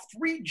reflect off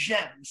 3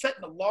 gems set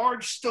in a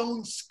large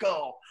stone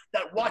skull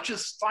that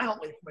watches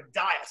silently from a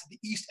dais at the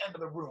east end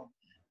of the room.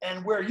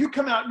 And where you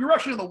come out, you're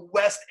actually on the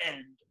west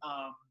end,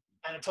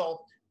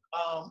 Anatole,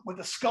 with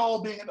the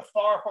skull being at the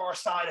far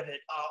side of it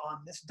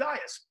on this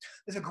dais.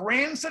 There's a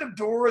grand set of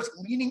doors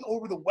leaning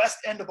over the west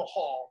end of the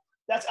hall.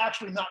 That's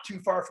actually not too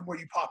far from where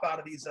you pop out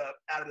of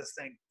this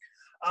thing.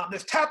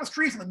 There's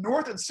tapestries in the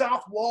north and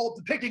south wall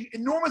depicting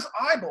enormous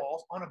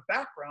eyeballs on a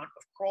background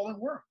of crawling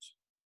worms.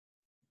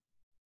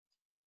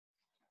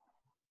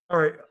 All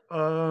right.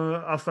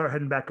 I'll start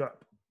heading back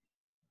up.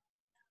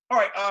 All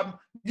right,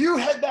 you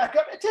head back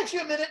up. It takes you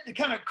a minute to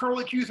kind of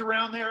curlicues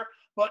around there,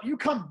 but you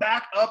come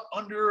back up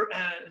under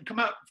and come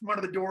out from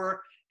under the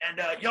door,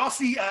 and y'all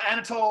see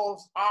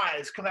Anatole's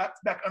eyes come out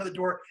back under the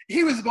door.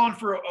 He was gone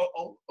for a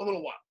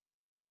little while.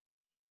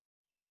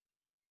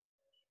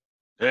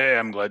 Hey,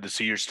 I'm glad to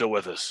see you're still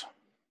with us.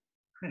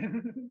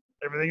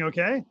 Everything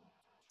okay?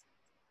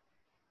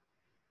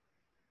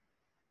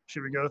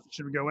 Should we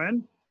go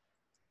in?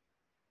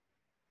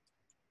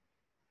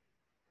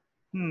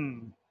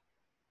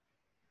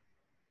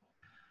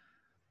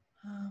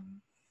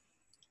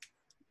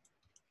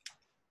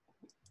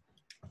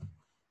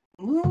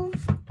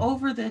 move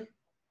over the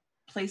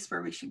place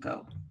where we should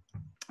go?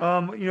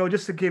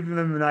 Just to give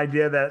them an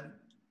idea that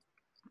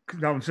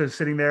I'm just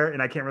sitting there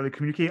and I can't really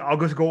communicate, I'll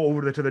just go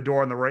over to the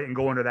door on the right and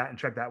go into that and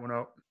check that one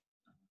out.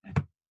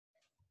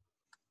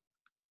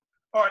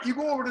 All right, you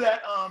go over to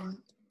that.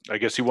 I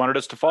guess he wanted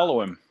us to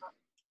follow him.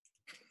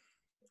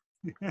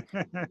 All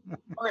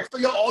right, so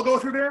you'll all go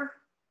through there?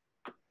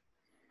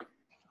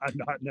 I'm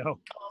not, no.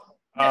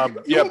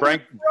 Yeah,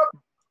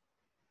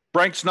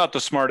 Brank's not the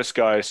smartest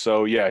guy,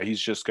 so yeah, he's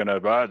just gonna.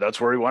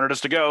 That's where he wanted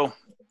us to go.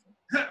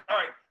 All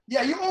right.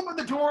 Yeah, you open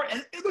the door,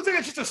 and it looks like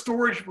it's just a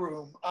storage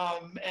room.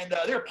 And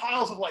there are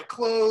piles of like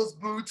clothes,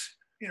 boots,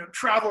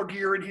 traveler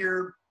gear in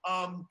here.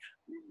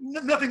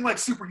 Nothing like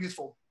super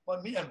useful,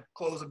 but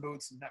clothes and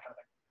boots and that kind of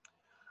thing.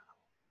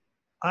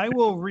 I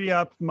will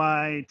re-up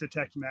my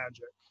detect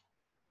magic.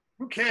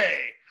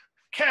 Okay,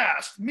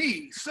 cast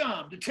me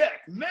some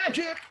detect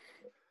magic.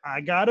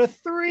 I got a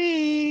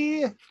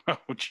 3. Oh,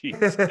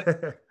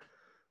 jeez.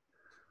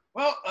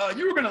 Well,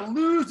 you were going to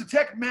lose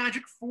detect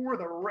magic for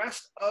the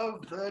rest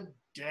of the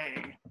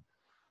day.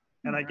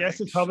 And I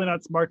guess it's probably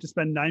not smart to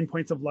spend 9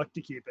 points of luck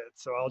to keep it,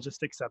 so I'll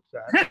just accept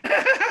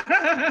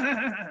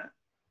that.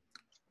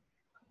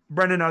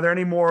 Brendan, are there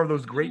any more of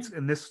those grates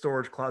in this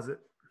storage closet?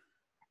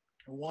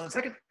 1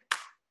 second.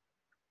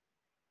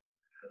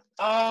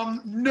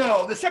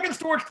 No, the second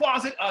storage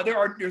closet,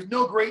 there's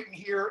no grate in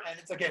here, and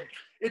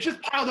it's just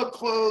piled up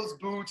clothes,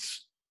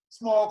 boots,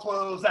 small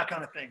clothes, that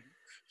kind of thing.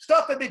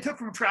 Stuff that they took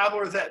from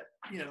travelers that,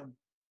 you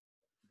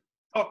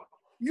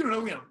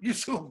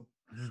assume.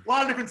 A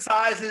lot of different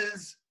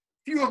sizes,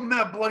 a few of them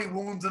have bloody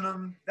wounds in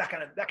them, that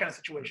kind of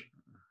situation.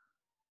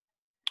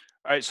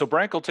 All right, so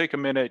Brank will take a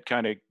minute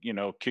kind of,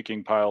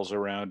 kicking piles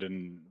around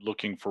and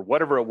looking for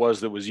whatever it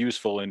was that was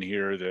useful in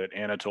here that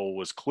Anatole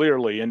was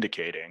clearly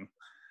indicating.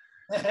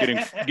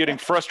 Getting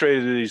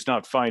frustrated that he's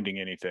not finding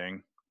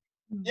anything.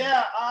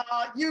 Yeah,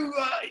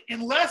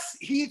 unless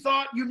he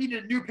thought you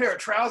needed a new pair of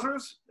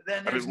trousers,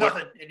 then there's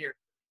nothing in here.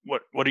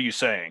 What are you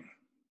saying?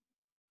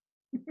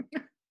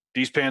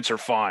 These pants are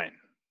fine.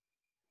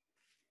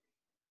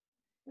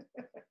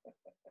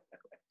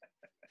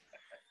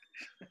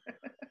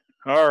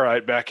 All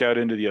right, back out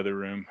into the other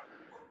room.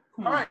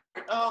 All right.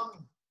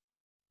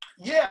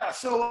 Yeah.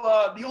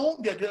 So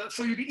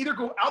so you can either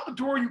go out the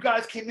door you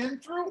guys came in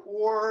through,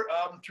 or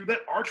through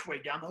that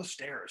archway down those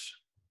stairs.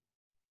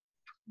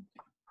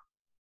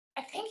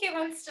 I think he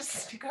wants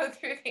us to go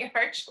through the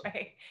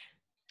archway.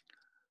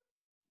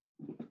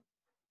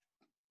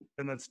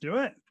 Then let's do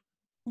it.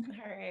 All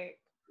right.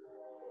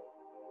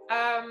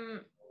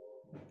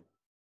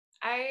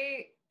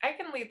 I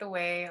can lead the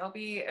way. I'll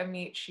be a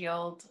meat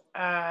shield.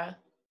 All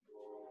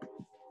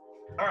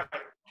right.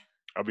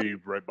 I'll be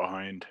right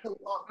behind. So,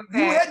 you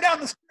head down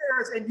the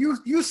stairs and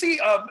you see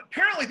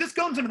apparently this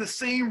goes into the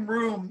same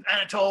room,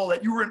 Anatole,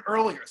 that you were in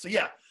earlier. So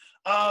yeah,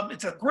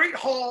 it's a great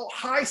hall,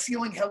 high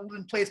ceiling held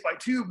in place by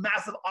 2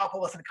 massive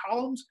opalescent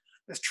columns.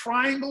 There's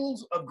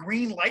triangles of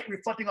green light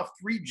reflecting off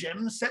 3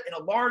 gems set in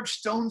a large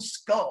stone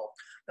skull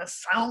that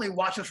silently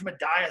watches from a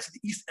dais at the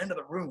east end of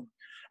the room.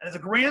 And there's a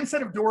grand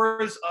set of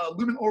doors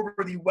looming over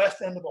the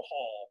west end of the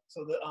hall.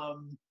 So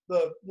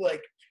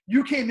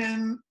you came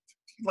in,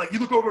 you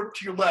look over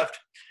to your left,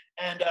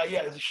 and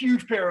there's a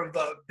huge pair of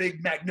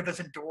big,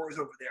 magnificent doors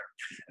over there.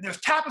 And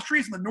there's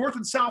tapestries in the north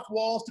and south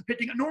walls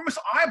depicting enormous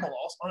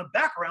eyeballs on a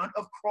background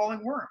of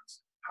crawling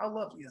worms. How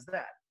lovely is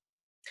that?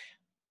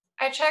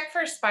 I check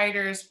for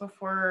spiders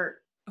before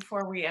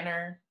we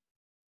enter.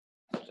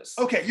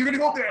 Okay, you're gonna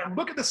go up there and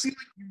look at the ceiling.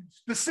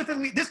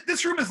 Specifically,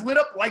 this room is lit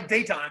up like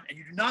daytime, and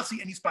you do not see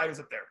any spiders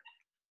up there.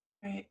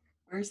 Right.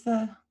 Where's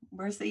the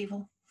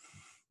evil?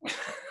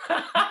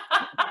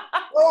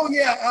 Oh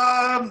yeah.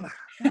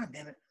 God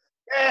damn it.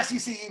 Yes, you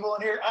see evil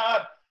in here.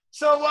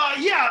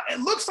 It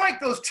looks like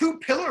those 2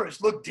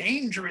 pillars look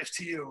dangerous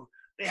to you.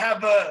 They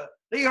have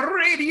they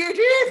radiate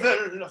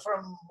evil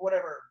from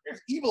whatever.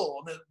 There's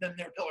evil in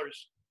their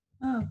pillars.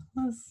 Oh,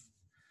 those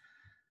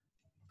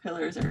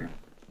pillars are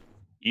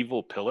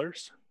Evil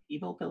pillars?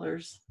 evil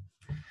pillars.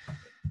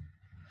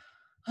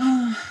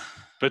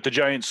 But the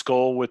giant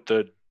skull with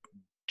the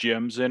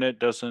gems in it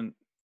doesn't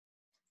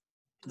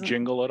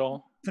jingle at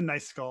all? It's a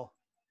nice skull.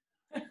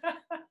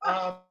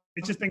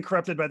 It's just been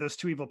corrupted by those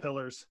 2 evil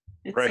pillars.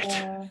 It's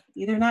Right.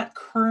 Either not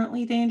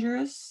currently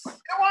dangerous. You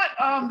know what?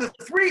 The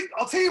 3.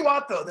 I'll tell you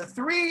what though. The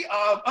 3.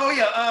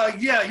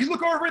 You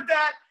look over at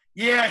that.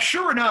 Yeah,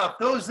 sure enough,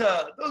 those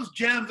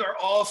gems are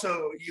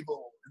also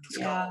evil in the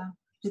skull. Yeah,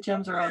 the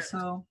gems are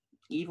also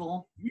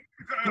evil.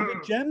 Do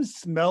the gems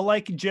smell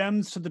like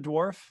gems to the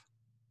dwarf?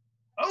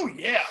 Oh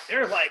yeah,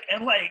 they're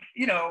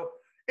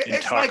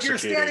it's like you're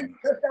standing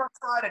just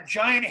outside a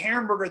giant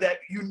hamburger that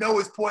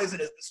is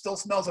poisonous, but still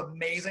smells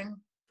amazing.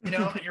 And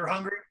you're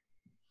hungry.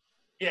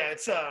 Yeah,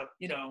 it's the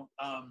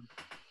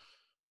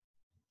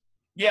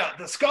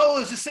skull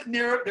is just sitting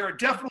there. There are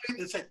definitely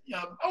you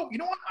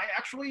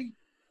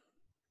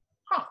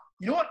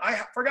know what?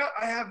 I forgot.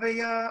 I've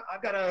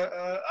got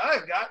a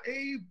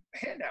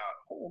handout.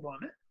 Hold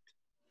on it.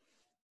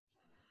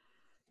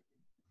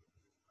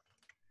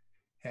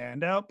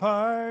 Handout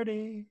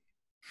party.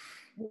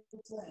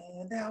 It's a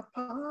handout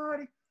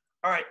party.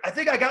 All right, I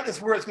think I got this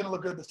where it's going to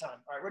look good this time.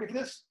 All right, ready for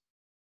this?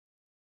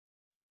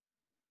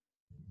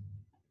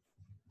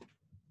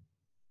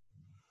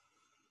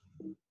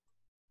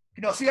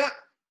 Can y'all see that?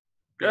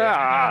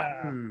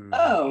 Yeah.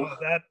 Oh,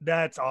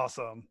 That's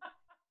awesome.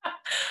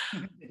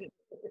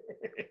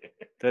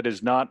 That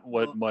is not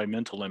what my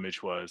mental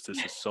image was.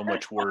 This is so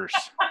much worse.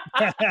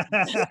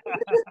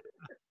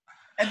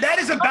 And that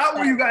is about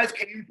where you guys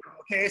came from,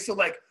 okay? So,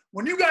 like,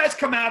 when you guys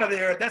come out of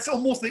there, that's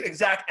almost the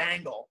exact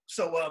angle.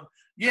 So,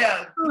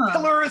 yeah,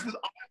 pillars with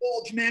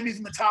eyeball mammies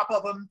in the top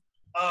of them.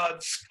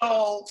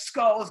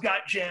 Skull's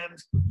got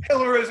gems.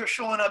 Pillars are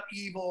showing up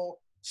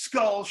evil.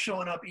 Skulls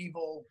showing up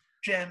evil.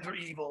 Gems are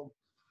evil.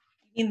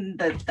 in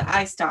the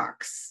eye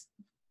stalks.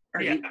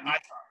 Yeah, eye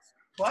stalks.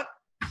 What?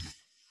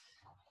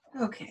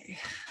 Okay.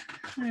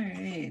 All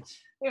right.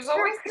 There's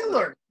always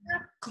pillars.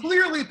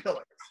 Clearly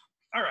pillars.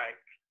 All right.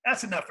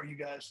 That's enough for you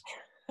guys.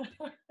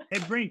 Hey,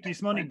 Brink, do you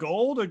smell any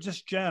gold or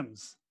just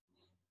gems?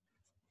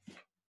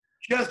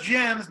 Just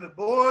gems, but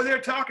boy, they're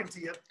talking to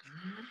you.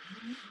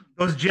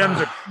 Those gems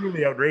are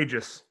truly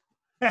outrageous.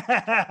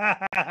 I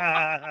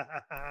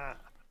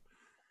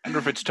wonder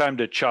if it's time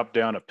to chop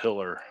down a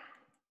pillar.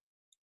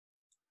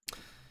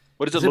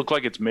 What does it look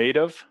like it's made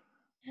of?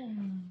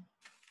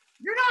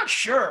 You're not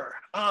sure.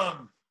 I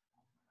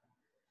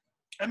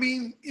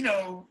mean, you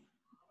know,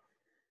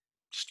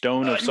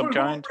 Stone of some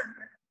kind?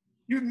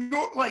 You can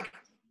go, like,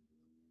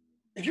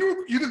 if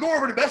you could go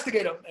over and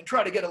investigate them and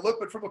try to get a look,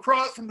 but from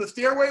across from the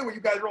stairway where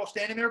you guys are all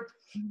standing there,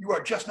 you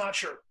are just not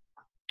sure.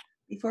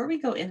 Before we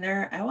go in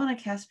there, I want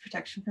to cast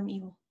protection from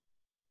evil.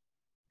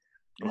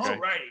 Okay. All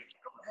righty.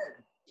 Go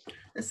ahead.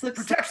 This looks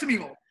Protect some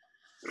evil.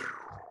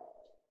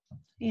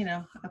 you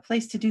know, a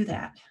place to do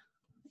that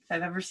if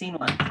I've ever seen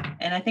one,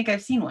 and I think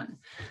I've seen one.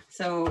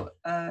 So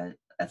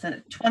that's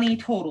a 20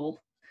 total.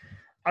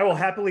 I will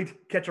happily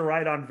catch a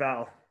ride on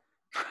Val.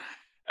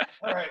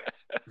 All right.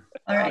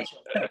 All right.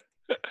 So,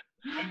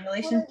 in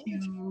relation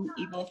to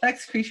evil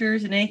effects,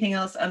 creatures, and anything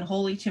else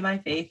unholy to my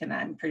faith, and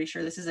I'm pretty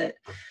sure this is it.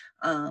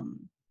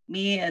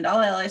 Me and all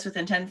allies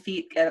within 10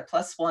 feet get a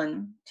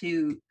 +1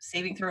 to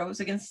saving throws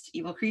against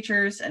evil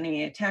creatures.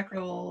 Enemy attack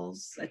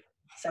rolls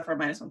suffer a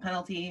 -1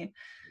 penalty.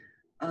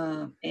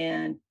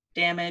 And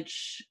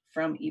damage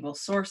from evil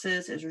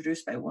sources is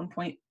reduced by 1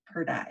 point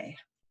per die.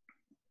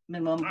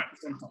 Minimum. Right.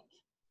 1 point.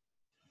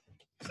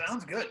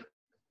 Sounds good.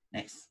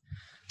 Nice.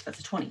 That's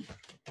a 20.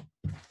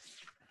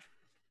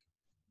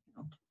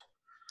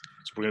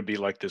 So we're going to be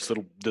like this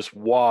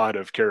wad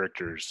of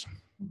characters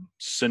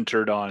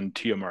centered on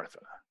Tia Martha.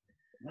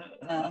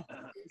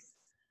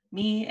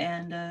 Me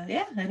and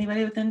yeah,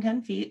 anybody within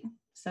 10 feet.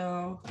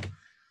 So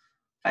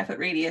 5 foot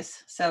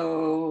radius.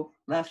 So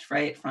left,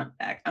 right, front,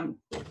 back.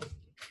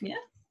 Yeah.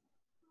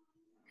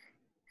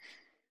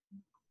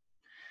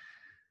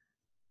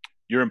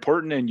 You're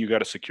important and you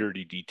got a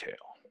security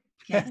detail.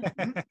 Yeah.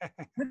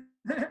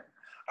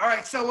 All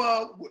right.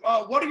 So,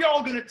 what are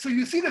y'all gonna? So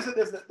you see, there's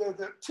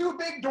the two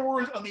big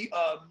doors on the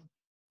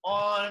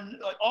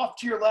off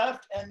to your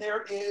left, and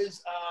there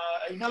is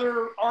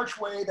another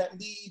archway that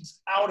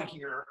leads out of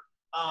here.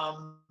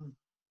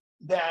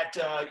 That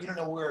you don't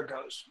know where it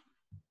goes.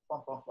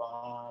 Bum, bum,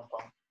 bum,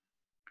 bum.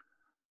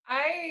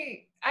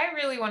 I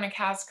really want to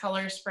cast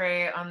color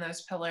spray on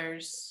those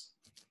pillars.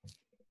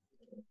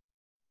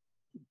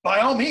 By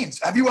all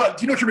means. Have you? Do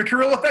you know what your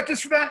mercurial effect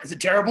is for that? Is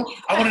it terrible?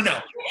 I want to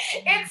know.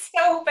 It's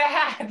so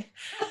bad.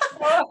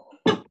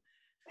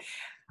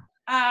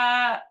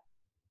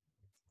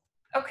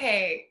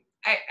 Okay,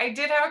 I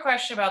did have a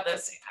question about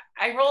this.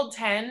 I rolled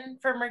 10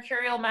 for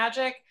mercurial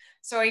magic,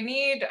 so I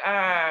need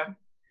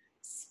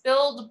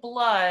spilled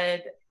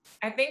blood.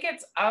 I think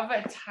it's of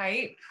a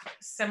type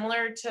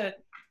similar to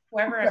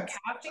whoever I'm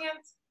casting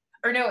it.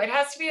 Or no, it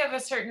has to be of a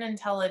certain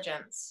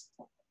intelligence,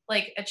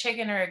 like a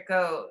chicken or a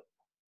goat.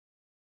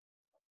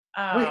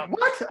 Wait,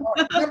 what?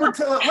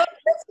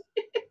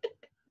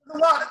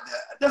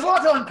 There's a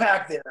lot to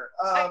unpack there.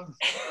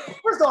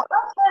 First of all,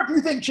 how smart do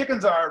you think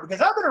chickens are?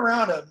 Because I've been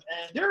around them,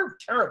 and they're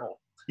terrible.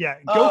 Yeah,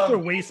 goats are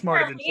way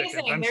smarter than amazing.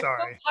 chickens. I'm They're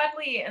sorry. so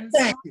cuddly and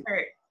Thank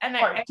smart. And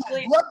All right,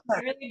 I blood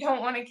really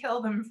don't want to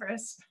kill them for a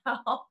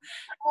spell.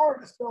 Or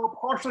the spell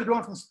partially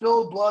drawn from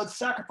spilled blood,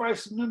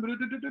 sacrifice. Let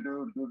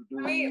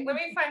me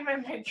find my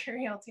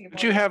mercurial table.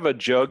 Would you have a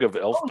jug of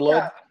elf blood?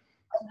 Yeah.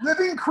 A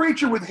living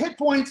creature with hit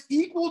points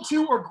equal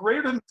to or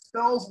greater than the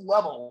spell's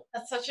level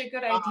That's such a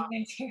good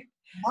idea, too.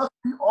 must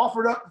be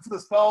offered up for the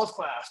spell's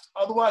class.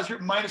 Otherwise, you're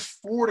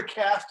 -4 to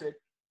cast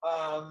it.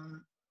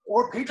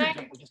 Or patron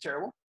saint, which is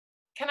terrible.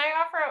 Can I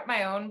offer up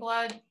my own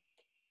blood?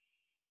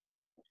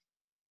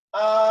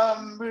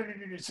 Die. Let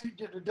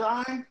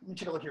me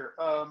take a look here.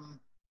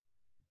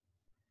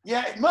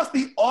 Yeah, it must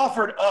be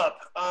offered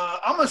up.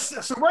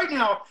 So right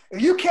now,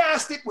 if you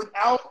cast it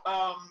without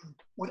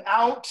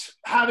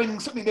having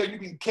something there you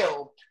can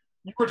kill,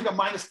 you're going to take a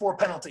 -4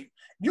 penalty.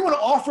 If you want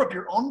to offer up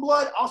your own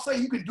blood, I'll say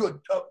you can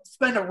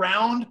spend a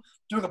round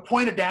doing a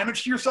point of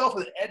damage to yourself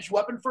with an edged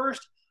weapon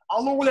first.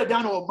 I'll lower that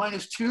down to a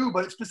 -2,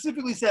 but it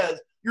specifically says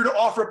you're to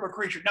offer up a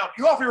creature. Now, if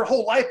you offer your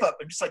whole life up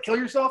and just like kill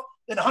yourself,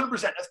 then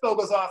 100% that spell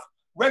goes off.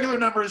 Regular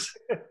numbers,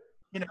 but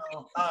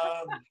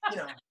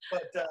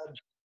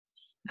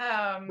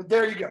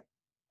there you go.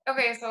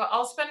 Okay, so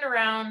I'll spend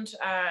around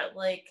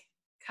like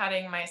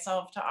cutting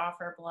myself to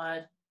offer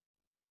blood.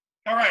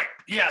 All right,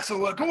 yeah.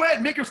 So go ahead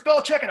and make your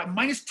spell check at a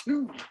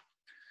 -2.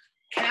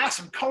 Cast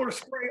some color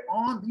spray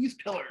on these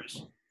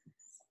pillars.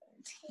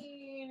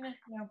 17,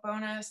 no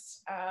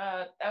bonus.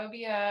 That would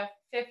be a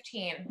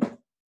 15.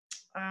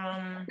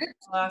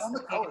 Lost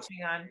the page.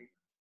 Hang on.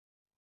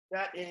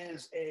 That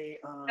is a.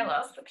 I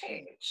lost the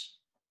page.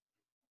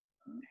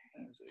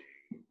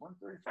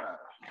 135.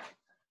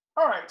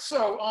 All right,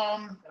 so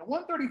at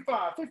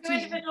 135, 15. Two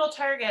individual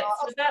targets.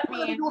 Does that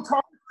mean? Individual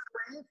targets.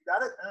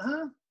 Got it.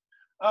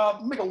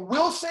 Make a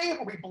will save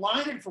or be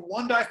blinded for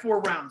 1d4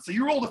 rounds. So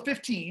you rolled a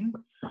 15.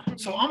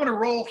 So I'm going to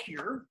roll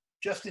here.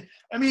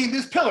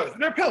 These pillars.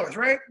 They're pillars,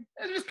 right?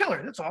 They're just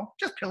pillars. That's all.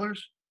 Just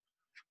pillars.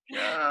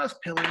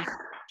 Just pillars.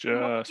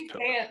 Just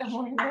pillars. The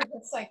more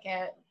nervous I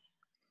get.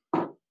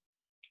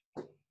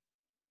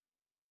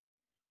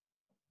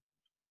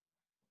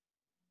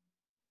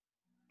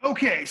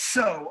 Okay,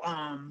 so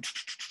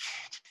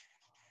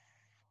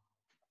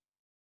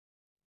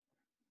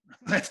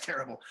that's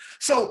terrible.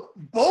 So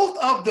both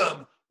of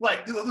them,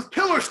 like the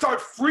pillars start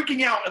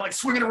freaking out and like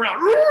swinging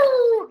around.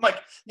 Like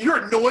you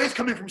hear a noise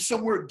coming from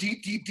somewhere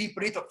deep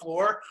beneath the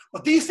floor.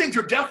 But these things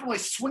are definitely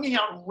swinging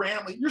out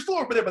randomly. You're still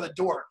over there by the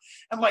door,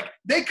 and like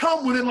they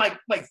come within like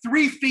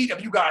 3 feet of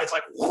you guys,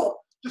 like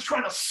whoa, just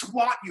trying to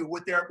swat you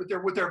with their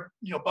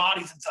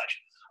bodies and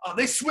such.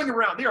 They swing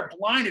around. They are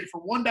blinded for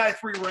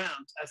 1d3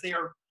 rounds as they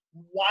are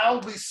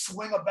wildly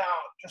swing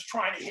about, just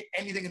trying to hit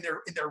anything in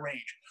their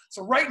range.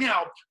 So right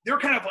now they're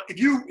kind of like, if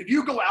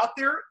you go out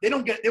there, they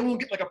won't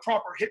get like a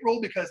proper hit roll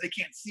because they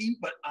can't see.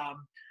 But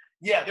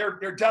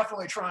they're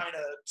definitely trying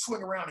to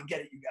swing around and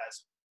get at you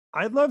guys.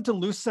 I'd love to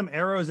loose some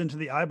arrows into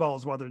the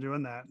eyeballs while they're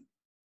doing that.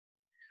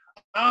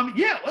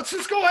 Let's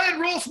just go ahead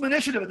and roll some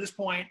initiative at this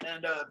point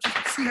and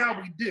just see how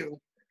we do.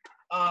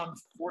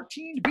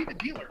 14 to beat the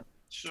dealer.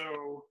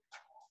 So.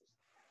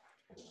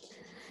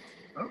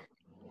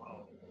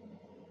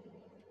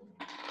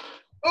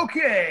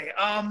 Okay.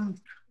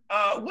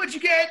 What'd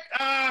you get?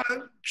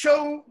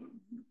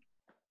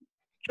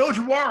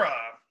 Jawara.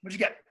 What'd you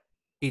get?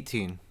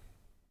 18.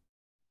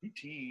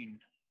 18.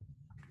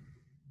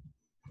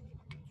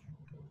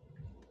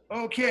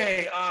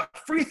 Okay.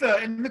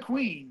 Freetha and the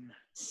Queen.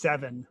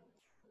 7.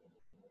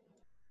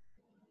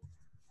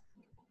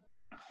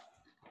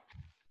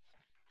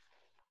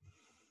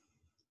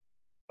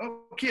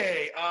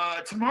 Okay.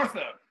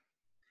 Tamartha.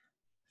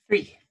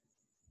 3.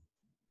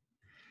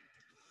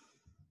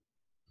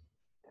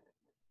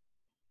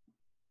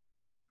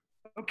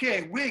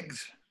 Okay,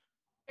 Wiggs.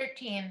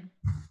 13.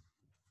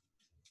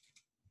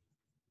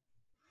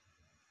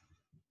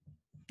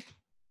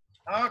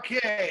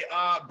 Okay,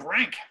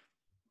 Brank.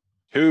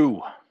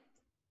 2.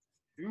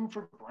 2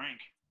 for Brank.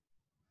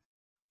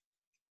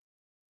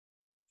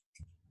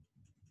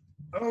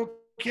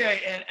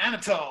 Okay, and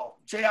Anatol,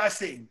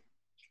 JIC.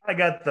 I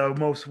got the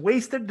most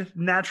wasted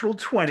natural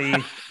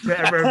 20 that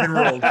ever been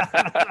rolled.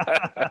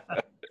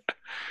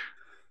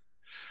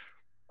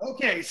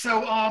 Okay,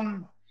 so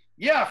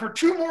for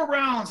 2 more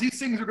rounds, these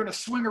things are going to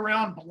swing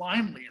around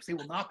blindly as they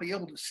will not be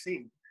able to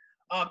see.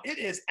 It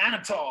is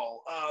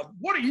Anatol.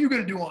 What are you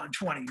going to do on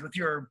 20 with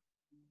your?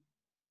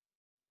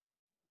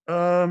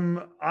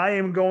 I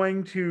am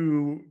going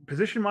to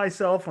position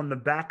myself on the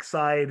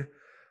backside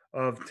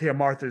of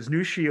Tiamartha's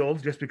new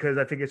shield, just because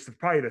I think it's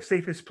probably the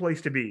safest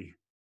place to be.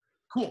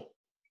 Cool.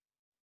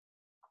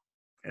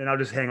 And I'll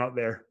just hang out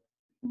there.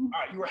 All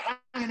right, you were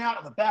hanging out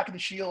on the back of the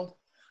shield.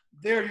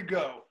 There you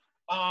go.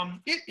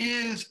 It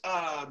is.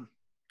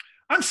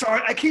 I'm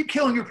sorry, I keep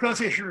killing your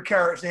pronunciation of your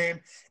character's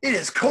name. It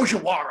is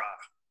Kojiwara.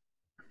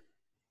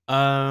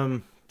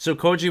 So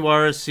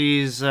Kojiwara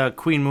sees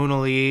Queen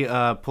Moonali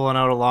pulling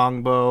out a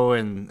longbow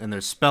and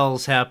there's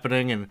spells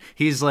happening, and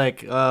he's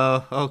like,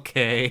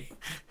 okay.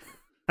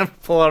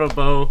 Pull out a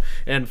bow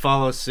and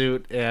follow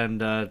suit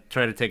and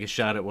try to take a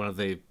shot at one of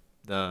the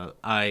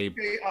eye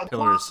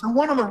pillars. The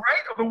one on the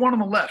right or the one on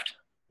the left?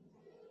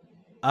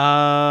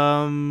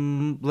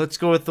 Let's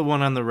go with the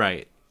one on the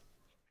right.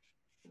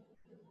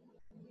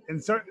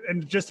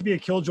 And just to be a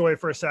killjoy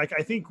for a sec,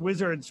 I think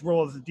wizards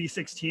roll as a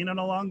D16 on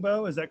a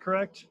longbow. Is that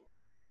correct?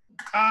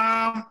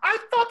 I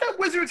thought that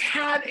wizards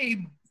had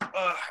a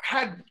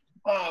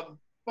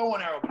bow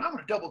and arrow, but I'm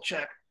going to double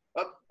check.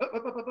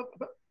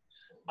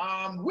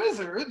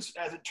 Wizards,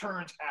 as it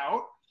turns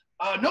out,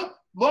 nope.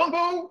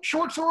 Longbow,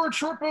 short sword,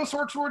 short bow,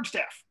 short sword,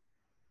 staff.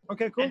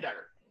 Okay, cool. And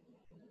dagger.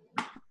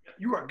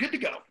 You are good to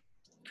go.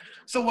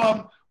 So,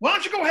 why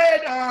don't you go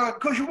ahead,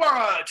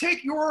 Kojiwara,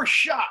 take your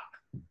shot.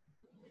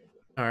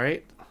 All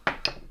right.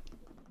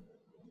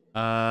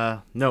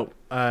 Nope.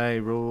 I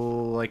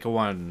roll like a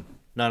 1.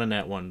 Not a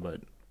nat 1, but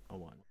a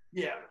 1.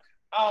 Yeah.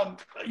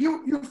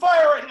 You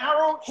fire an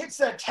arrow, hits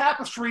that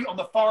tapestry on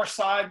the far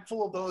side,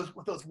 full of those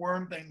with those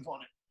worm things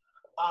on it.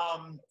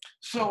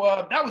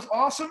 So that was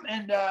awesome,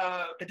 and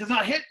it does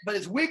not hit, but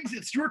it's Wiggs.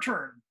 It's your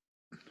turn.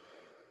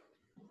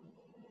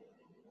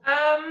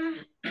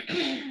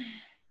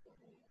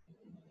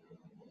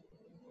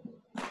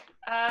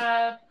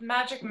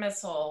 Magic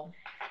missile.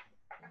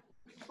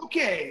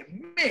 Okay,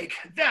 make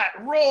that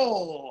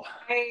roll.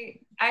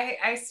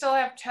 I still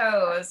have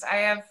toes. I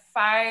have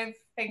 5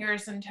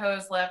 fingers and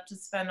toes left to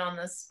spend on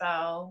this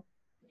spell.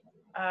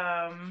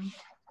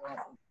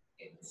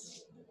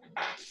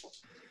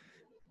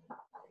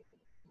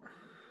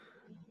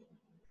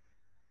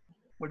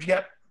 What'd you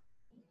get?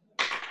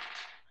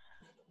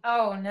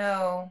 Oh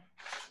no.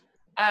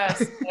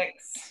 6.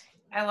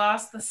 I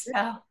lost the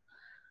spell.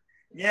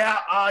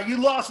 Yeah, you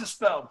lost the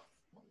spell.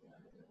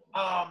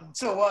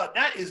 So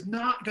that is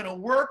not going to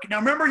work. Now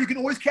remember, you can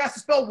always cast a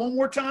spell one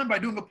more time by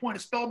doing a point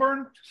of spell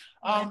burn.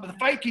 But the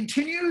fight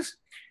continues,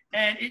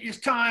 and it is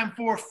time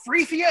for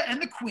Frethia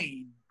and the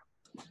Queen.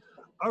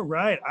 All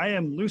right, I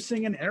am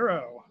loosing an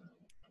arrow.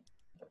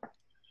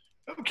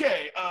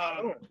 Okay,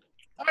 fire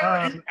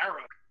an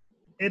arrow.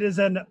 It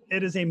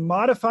is a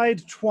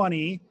modified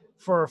 20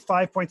 for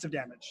 5 points of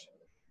damage.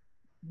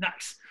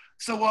 Nice.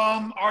 So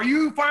are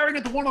you firing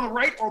at the one on the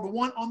right or the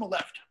one on the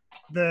left?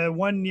 The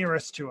one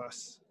nearest to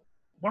us.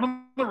 One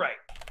on the right.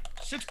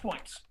 6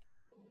 points.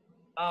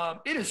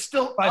 It is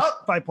still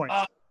 5 points.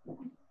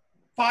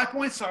 5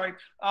 points, sorry.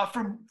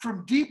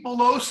 From deep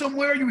below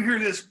somewhere, you hear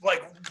this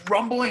like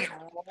rumbling and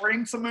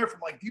roaring somewhere from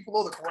like deep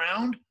below the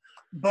ground,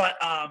 but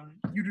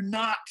you do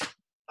not,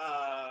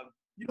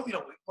 you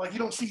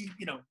don't see,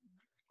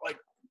 like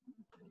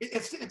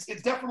it's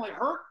definitely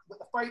hurt, but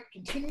the fight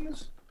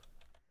continues.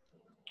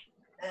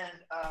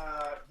 And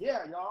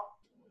yeah, y'all,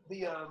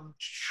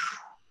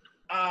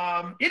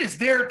 it is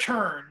their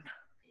turn.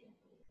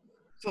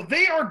 So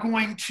they are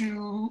going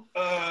to,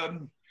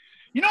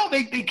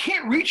 they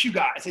can't reach you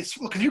guys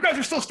because you guys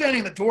are still standing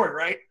in the door,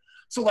 right?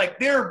 So like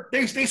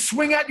they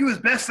swing at you as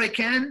best they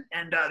can,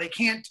 and they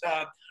can't,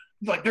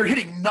 they're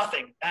hitting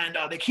nothing, and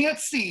they can't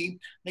see,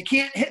 they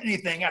can't hit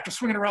anything after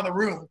swinging around the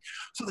room.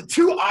 So the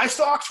 2 eye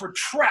stalks were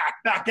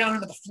tracked back down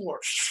into the floor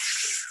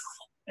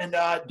and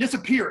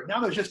disappeared. Now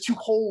there's just 2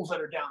 holes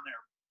that are down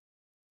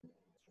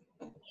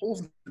there. Holes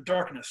in the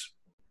darkness.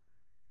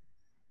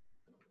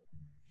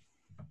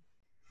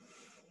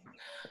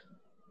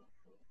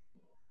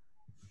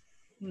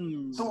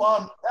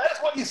 So that is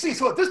what you see.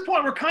 So at this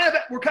point, we're kind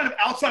of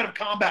outside of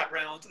combat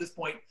rounds at this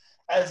point,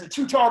 as the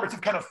 2 targets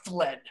have kind of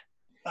fled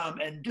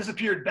and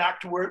disappeared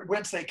back to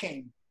whence they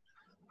came.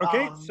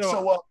 Okay,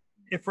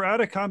 if we're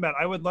out of combat,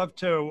 I would love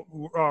to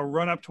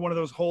run up to one of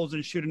those holes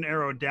and shoot an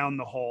arrow down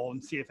the hole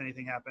and see if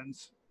anything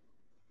happens.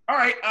 All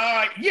right,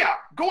 yeah,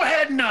 go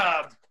ahead and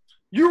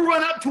you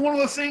run up to one of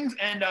those things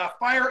and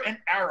fire an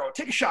arrow.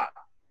 Take a shot.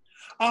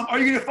 Are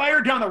you going to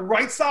fire down the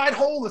right side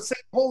hole, the same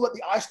hole that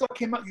the eye stalk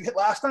came out you hit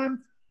last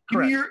time? Give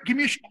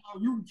me a shot.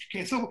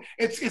 Okay, so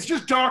it's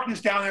just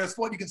darkness down there. That's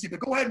what you can see. But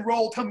go ahead and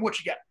roll. Tell me what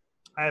you get.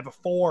 I have a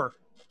 4.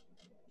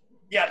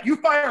 Yeah, you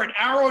fire an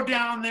arrow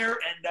down there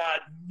and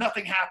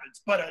nothing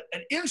happens. But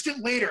an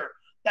instant later,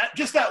 that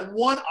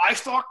one eye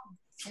stalk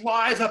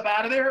flies up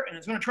out of there and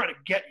it's going to try to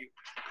get you.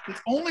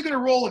 It's only going to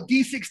roll a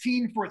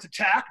d16 for its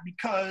attack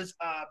because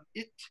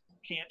it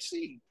can't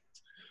see.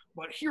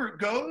 But here it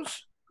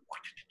goes.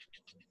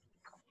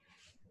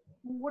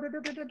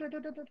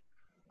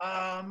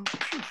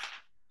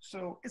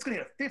 So it's going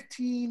to get a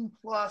 15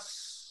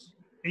 plus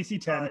AC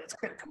 10. It's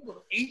got a total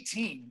of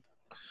 18.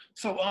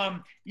 So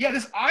yeah,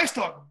 this eye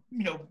stalk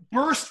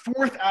bursts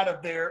forth out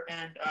of there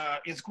and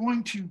is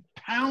going to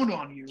pound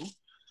on you,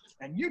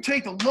 and you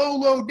take the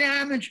low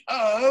damage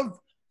of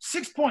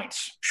 6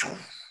 points.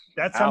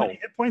 That's how many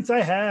hit points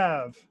I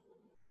have.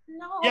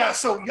 No. Yeah,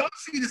 so y'all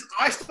see this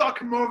eye stalk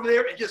come over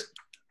there and just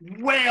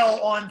wail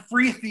on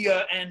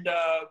Frethia and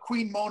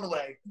Queen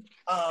Monale.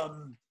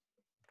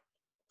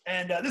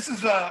 And this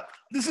is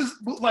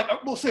like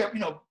we'll say,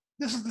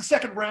 this is the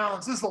second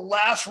round. So this is the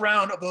last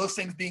round of those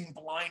things being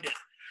blinded.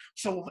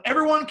 So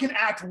everyone can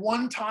act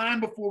one time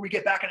before we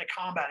get back into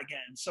combat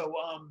again. So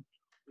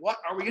what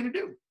are we going to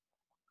do?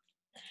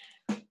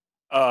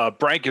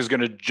 Brank is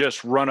going to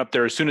just run up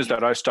there as soon as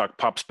that eye stalk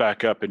pops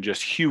back up and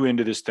just hew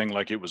into this thing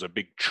like it was a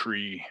big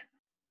tree.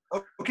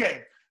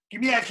 Okay,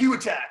 give me that hew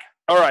attack.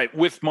 All right,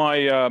 with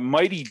my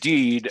mighty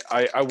deed,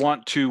 I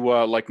want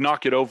to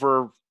knock it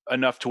over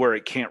enough to where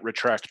it can't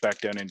retract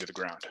back down into the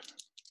ground.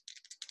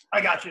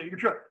 I got you. You're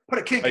trying to put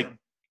a kink in.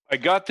 I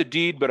got the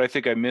deed, but I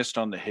think I missed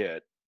on the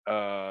hit.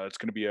 It's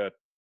going to be a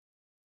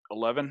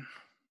 11.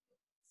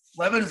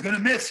 11 is going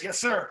to miss. Yes,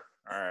 sir.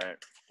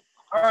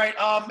 All right.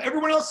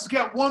 Everyone else has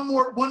got one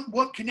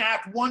can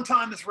act one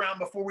time this round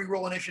before we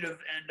roll initiative.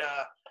 And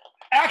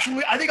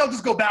actually, I think I'll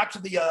just go back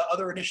to the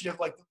other initiative,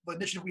 like the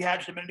initiative we had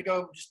just a minute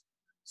ago. Just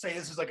say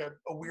this is like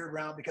a weird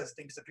round because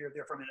things disappeared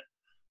there for a minute.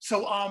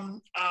 So,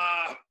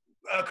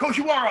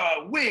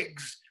 Koshiwara,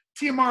 Wiggs,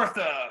 Tia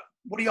Martha,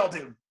 what do y'all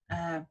do?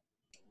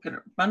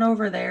 Gonna run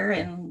over there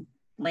and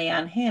lay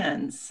on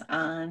hands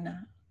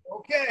on.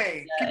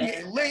 Okay, give me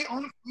a lay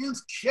on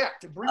hands check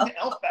to bring the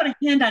elf back. Put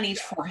a hand on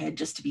each forehead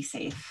just to be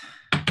safe.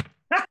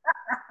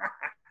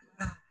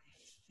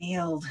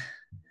 Failed.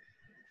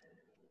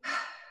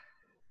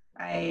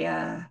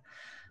 I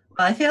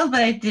failed,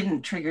 but I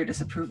didn't trigger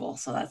disapproval,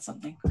 so that's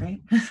something,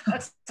 right?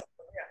 That's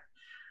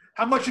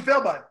How much you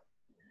failed by?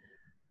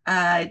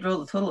 I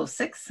rolled a total of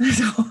 6.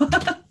 So.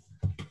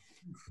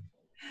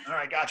 All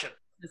right, gotcha.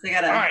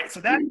 All right,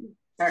 so that.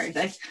 Sorry,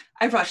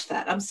 I rushed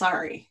that. I'm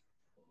sorry.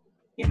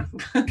 Yeah.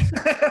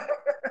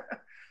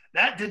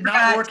 That did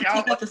not work out.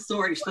 Take out the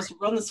sword. You're supposed to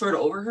run the sword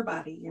over her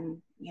body,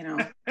 and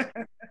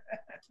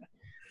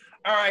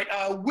All right,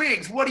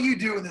 Wiggs, what do you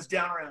do in this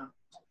down round?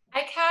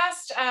 I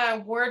cast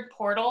word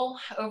portal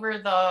over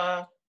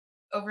the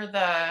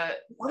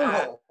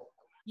hole.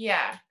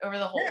 Yeah, over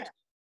the hole.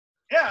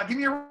 Yeah, give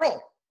me a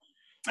roll.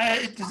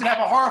 Does it have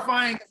a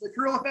horrifying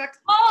material effect?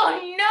 Oh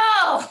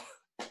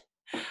no!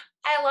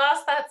 I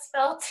lost that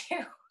spell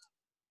too.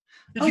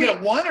 Did you get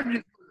a 1 or did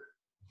you...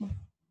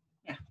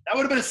 Yeah. That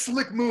would have been a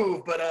slick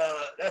move, but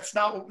that's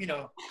not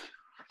what,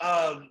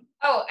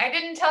 Oh, I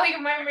didn't tell you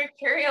my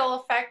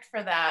mercurial effect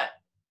for that.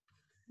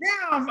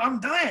 Yeah, I'm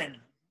dying.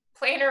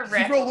 Planar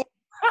rift.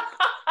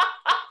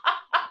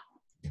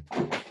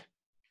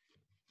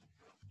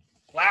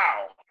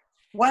 Wow.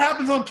 What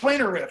happens on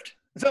planar rift?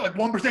 Is that like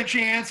 1%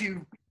 chance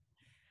you...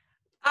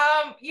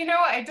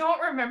 I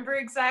don't remember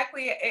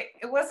exactly.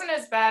 It wasn't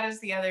as bad as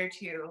the other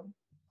two,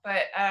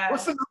 but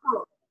what's the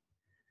number?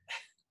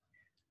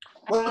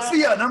 What's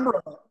the number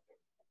of it?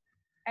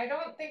 I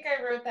don't think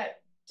I wrote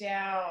that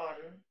down.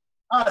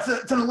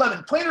 It's an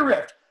 11. Planar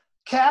rift.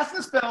 Casting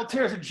the spell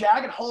tears a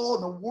jagged hole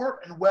in the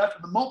warp and weft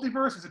of the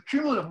multiverse. Is a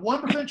cumulative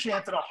 1%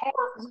 chance that a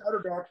horror from the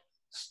outer dark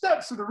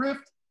steps through the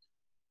rift.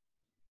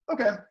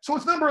 Okay, so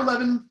it's number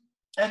 11,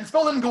 and the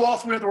spell didn't go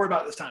off, so we don't have to worry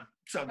about it this time.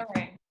 So.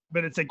 Okay.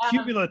 But it's a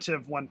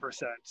cumulative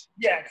 1%.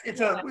 Yeah,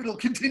 it'll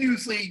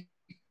continuously.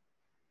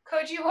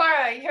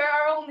 Kojiwara, you're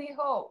our only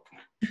hope.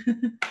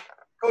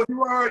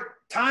 Kojiwara,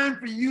 time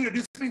for you to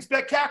do something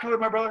spectacular,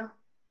 my brother.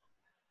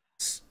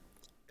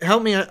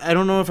 Help me. I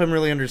don't know if I'm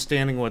really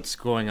understanding what's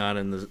going on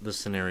in the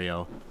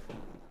scenario.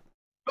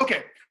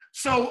 Okay,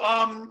 so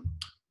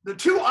the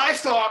two eye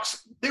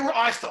stalks, they were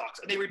eye stalks,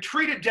 and they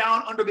retreated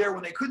down under there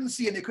when they couldn't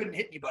see and they couldn't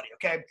hit anybody.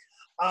 Okay,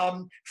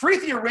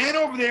 Frethia ran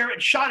over there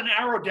and shot an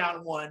arrow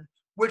down one,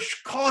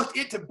 which caused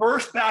it to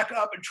burst back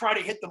up and try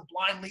to hit them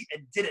blindly,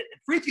 and did it. And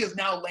Frethia is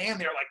now laying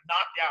there like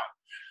knocked out.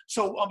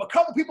 So a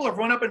couple people have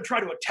run up and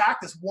tried to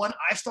attack this one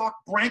eye stalk.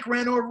 Brank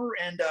ran over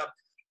and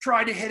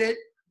tried to hit it.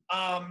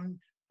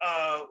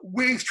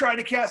 Wiggs tried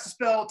to cast a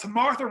spell.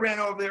 Tamartha ran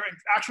over there and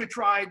actually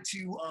tried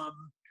to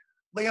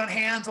lay on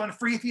hands on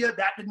Frethia.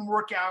 That didn't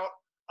work out.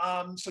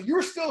 So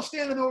you're still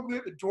standing over there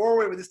at the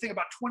doorway with this thing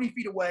about 20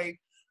 feet away.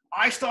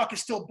 Eye stalk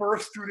is still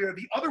burst through there.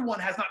 The other one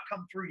has not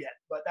come through yet,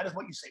 but that is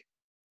what you see.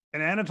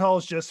 And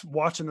Anatol's just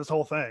watching this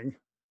whole thing.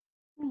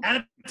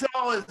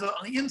 Anatol is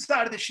on the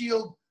inside of the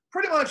shield,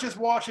 pretty much just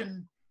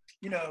watching,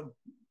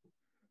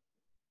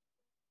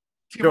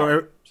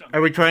 So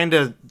are we trying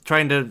to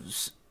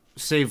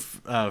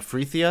save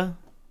Frethia?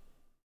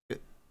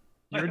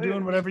 You're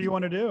doing whatever you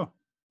want to do.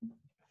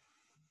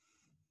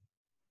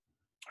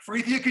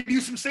 Frethia could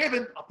use some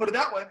saving. I'll put it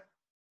that way.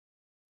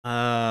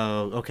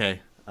 Okay.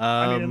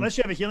 I mean, unless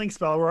you have a healing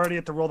spell, we're already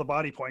at the roll the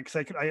body point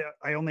because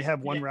I only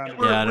have one round.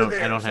 Yeah, I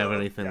don't have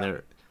anything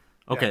there.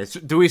 Okay, yeah. So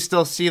do we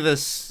still see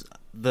this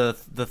the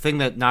thing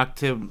that knocked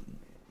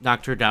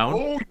her down?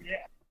 Oh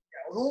yeah.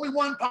 There's only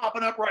one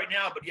popping up right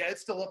now, but yeah,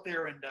 it's still up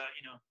there, and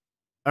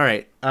All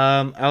right.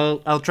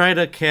 I'll try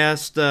to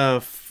cast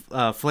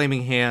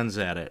flaming hands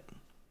at it.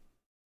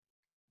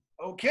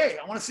 Okay,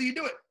 I want to see you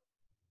do it.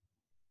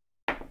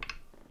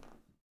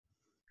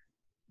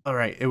 All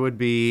right, it would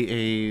be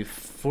a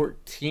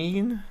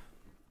 14.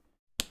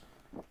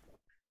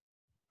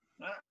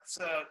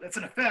 That's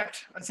an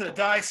effect. That's a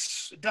die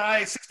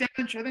 6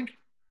 damage, I think.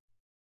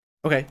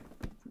 Okay.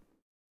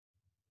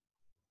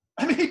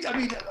 I mean,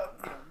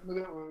 look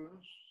at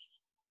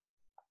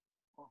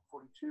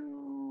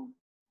 42.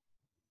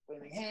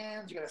 Flaming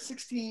hands. You got a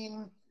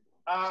 16.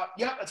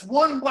 Yeah, that's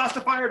one blast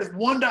of fire. That's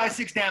one die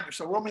 6 damage.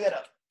 So roll me that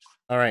up.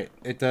 All right,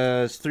 it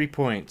does 3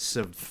 points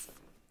of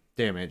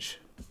damage.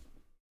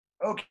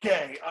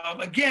 Okay.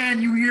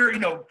 Again, you hear,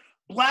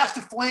 blast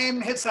of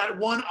flame hits that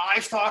one eye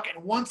stalk,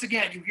 and once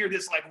again, you hear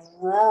this like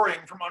roaring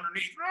from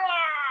underneath.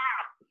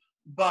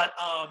 But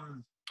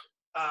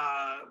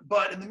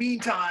in the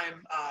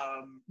meantime,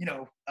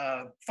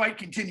 fight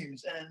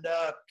continues, and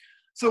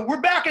so we're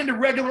back into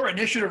regular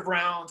initiative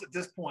rounds at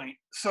this point.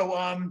 So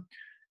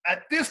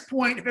at this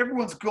point, if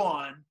everyone's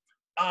gone,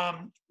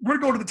 we're gonna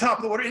go to the top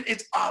of the order.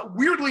 It's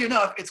weirdly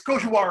enough, it's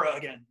Kojiwara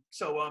again.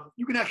 So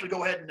you can actually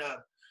go ahead and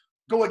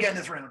go again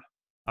this round.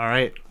 All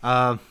right.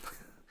 I'll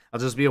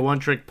just be a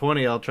one-trick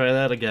pony. I'll try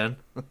that again.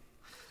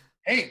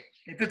 Hey,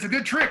 if it's a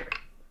good trick,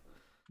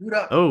 do it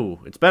up. Oh,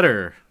 it's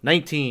better.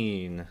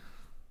 19.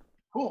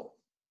 Cool.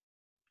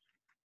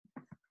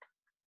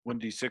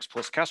 1d6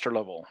 plus caster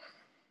level.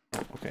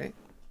 Okay.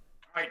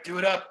 All right, do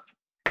it up.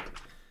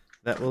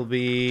 That will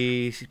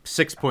be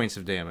 6 points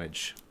of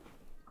damage.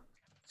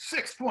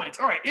 6 points.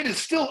 All right, it is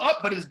still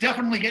up, but it's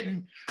definitely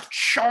getting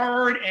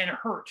charred and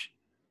hurt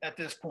at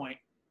this point.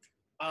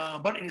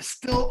 but it is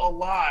still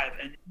alive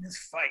and in this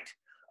fight.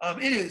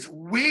 It is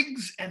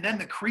Wiggs, and then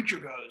the creature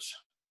goes.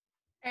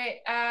 Right.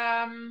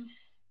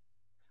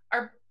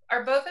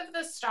 Are both of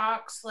the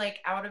stalks like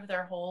out of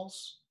their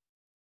holes?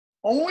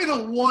 Only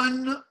the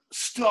one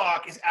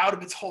stalk is out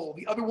of its hole.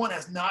 The other one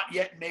has not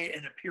yet made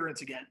an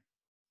appearance again.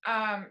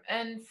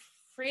 And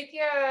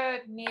Frethia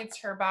needs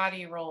her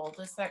body rolled.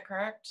 Is that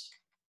correct?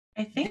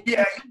 I think.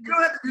 Yeah, you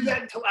don't have to do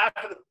that until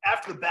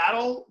after the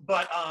battle,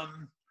 but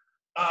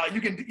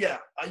you can do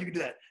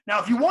that.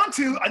 Now, if you want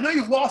to, I know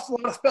you've lost a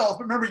lot of spells,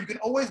 but remember, you can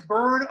always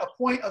burn a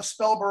point of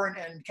spell burn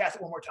and cast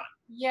it one more time.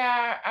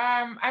 Yeah,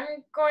 I'm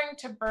going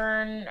to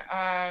burn.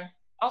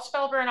 I'll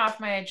spell burn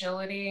off my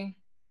agility,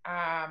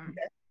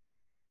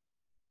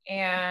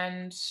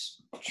 and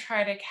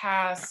try to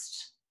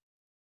cast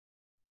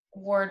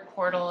Ward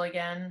Portal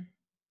again.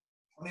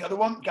 On the other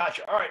one,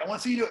 gotcha. All right, I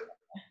want to see you do it.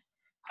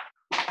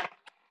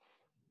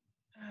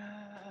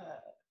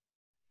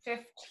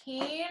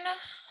 15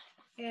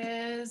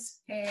 is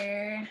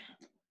a.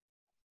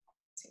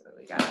 Let's see what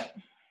we got.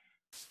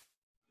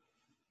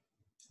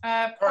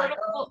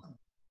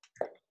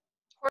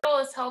 Portal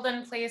is held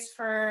in place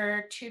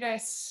for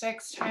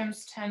 2d6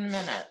 times 10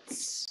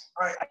 minutes.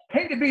 All right, I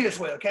hate to be this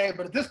way, okay,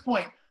 but at this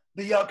point,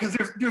 because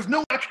there's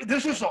no actual,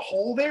 there's just a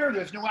hole there.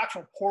 There's no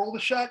actual portal to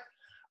shut.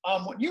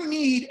 What you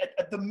need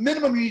at the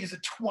minimum you need is a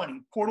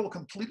 20. Portal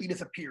completely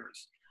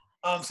disappears.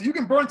 So you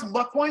can burn some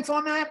luck points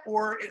on that,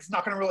 or it's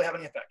not going to really have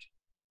any effect.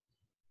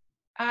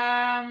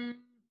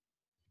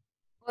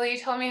 Well, you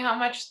told me how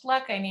much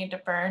luck I need to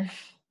burn.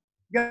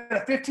 You got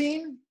a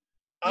 15?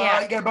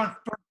 Yeah. You got to burn.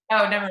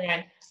 Oh, never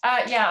mind.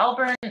 Yeah, I'll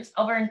burn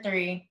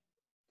 3.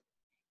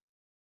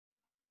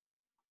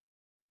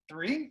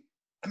 3?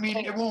 I mean,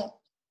 it won't.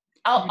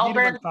 I'll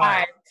burn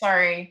 5.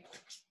 Sorry.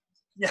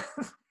 Yeah.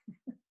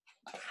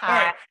 All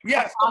right.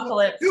 Yeah.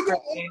 Apocalypse. You go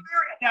over there,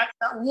 and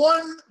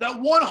that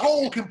one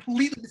hole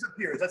completely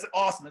disappears. That's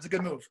awesome. That's a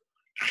good move.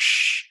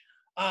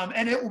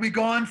 And it will be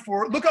gone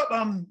for. Look up.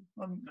 I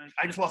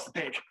just lost the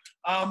page.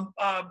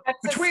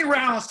 Between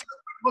rounds,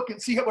 look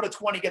and see what a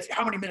 20 gets.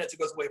 How many minutes it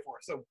goes away for.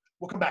 So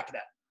we'll come back to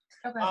that.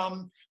 Okay.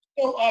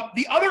 So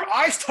the other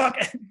eye stalk,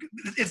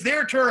 it's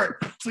their turn.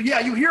 So yeah,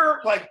 you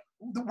hear like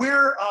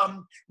where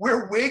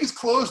Wiggs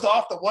closed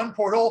off the one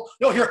portal.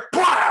 You'll hear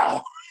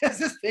 "Pow!" as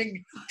this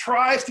thing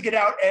tries to get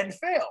out and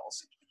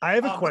fails. I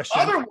have a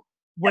question.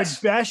 Was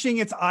bashing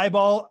its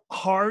eyeball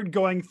hard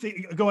going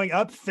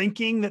up,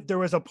 thinking that there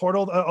was a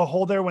portal, a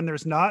hole there when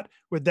there's not?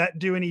 Would that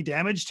do any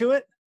damage to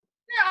it?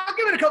 Yeah, I'll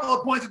give it a couple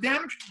of points of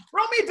damage.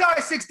 Roll me a die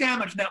 6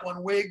 damage in that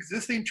one, Wiggs.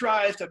 This thing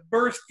tries to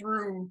burst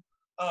through,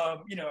 5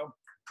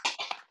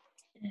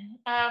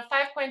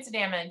 points of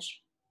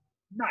damage.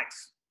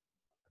 Nice.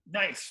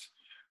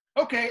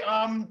 Okay,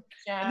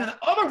 Yeah. and then the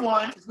other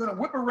one is going to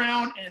whip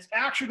around and it's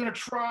actually going to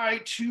try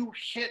to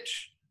hit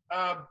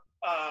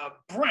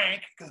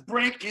Brank, because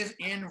Brank is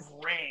in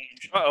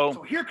range. Uh-oh.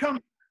 So here comes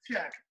the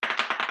check.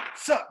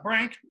 Sup,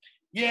 Brank?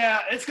 Yeah,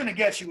 it's going to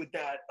get you with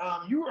that.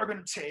 You are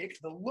going to take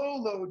the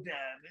low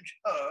damage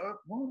of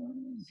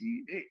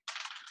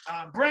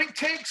 1d8. Brank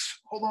takes,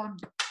 hold on,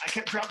 I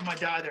kept dropping my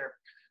die there.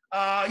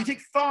 You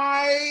take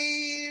 5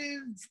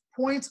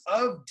 points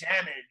of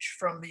damage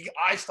from the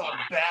eye stalk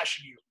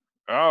bashing you.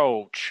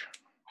 Ouch.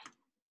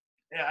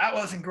 Yeah, that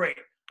wasn't great.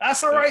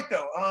 That's all right,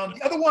 though.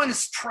 The other one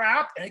is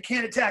trapped, and it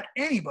can't attack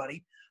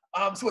anybody.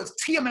 So it's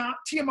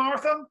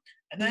Tiamartha,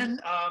 and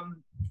then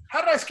how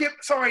did I skip?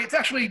 Sorry, it's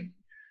actually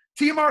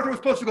Tiamartha was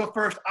supposed to go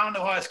first. I don't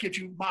know how I skipped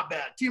you. My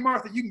bad.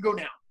 Tiamartha, you can go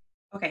now.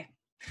 Okay.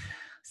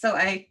 So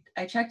I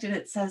checked it.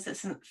 It says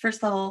it's in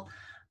first level.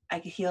 I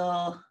can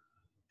heal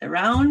the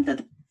round that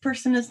the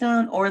person is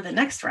down or the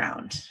next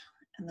round,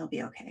 and they'll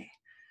be okay.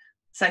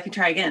 So I can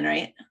try again,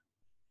 right?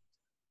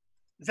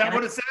 Is that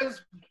what it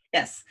says?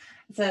 Yes.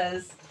 It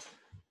says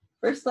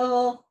first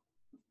level.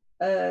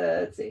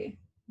 Let's see.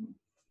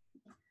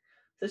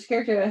 This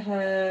character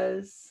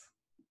has,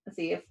 let's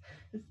see,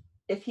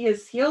 if he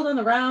is healed in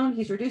the round,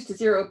 he's reduced to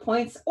 0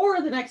 points, or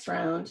the next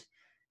round,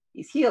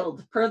 he's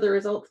healed per the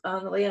result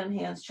on the lay on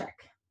hands check.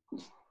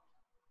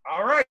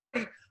 All right.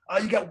 You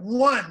got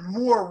one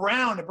more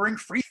round to bring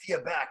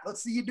Frethia back.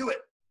 Let's see you do it.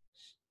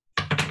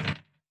 I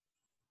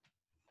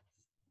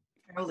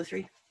rolled a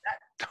 3.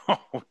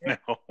 Oh, no.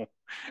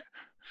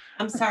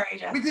 I'm sorry,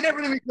 Jeff. We did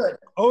everything we could.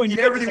 Oh, and you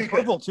get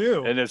disapproval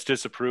too. And it's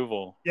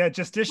disapproval. Yeah,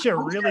 Justicia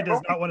really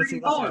does not want to see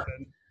this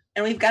happen.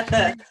 And we've got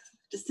the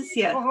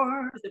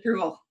Justicia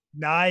disapproval.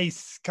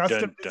 Nice.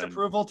 Custom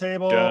disapproval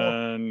table.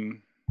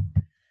 Done. All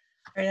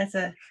right, that's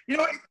a. You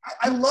know,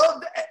 I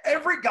love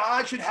every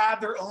god should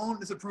have their own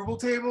disapproval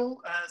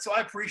table. So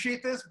I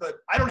appreciate this, but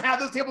I don't have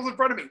those tables in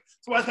front of me.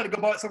 So I just got to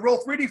go by it. So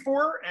roll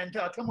 3d4 and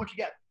tell them what you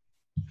get.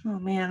 Oh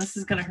man, this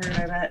is gonna hurt,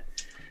 I bet.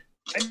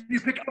 And you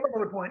pick up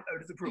another point of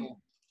disapproval.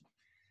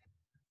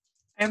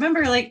 I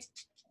remember like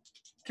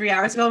 3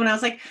 hours ago when I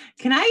was like,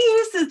 can I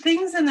use the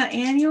things in the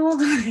annual?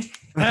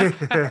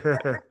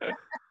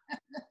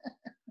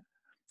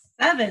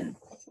 7.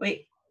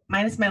 Wait,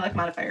 minus my luck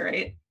modifier,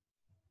 right?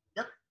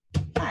 Yep.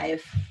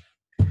 5.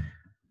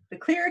 The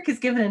cleric is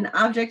given an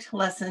object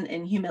lesson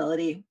in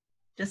humility.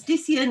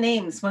 Justicia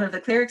names one of the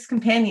cleric's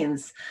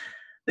companions.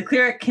 The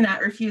cleric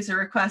cannot refuse a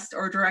request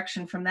or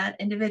direction from that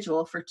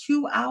individual for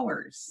 2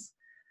 hours.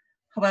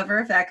 However,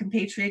 if that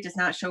compatriot does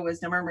not show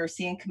wisdom or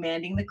mercy in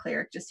commanding the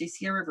cleric,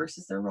 Justicia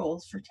reverses their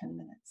roles for 10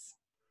 minutes.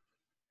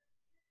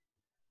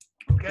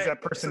 Okay. Does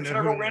that person So know should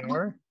I who roll they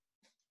are?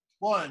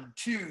 1,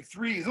 2,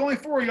 3. There's only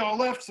 4 of y'all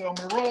left, so I'm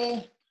gonna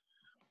roll.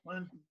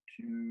 1,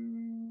 2.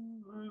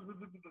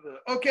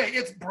 Okay,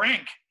 it's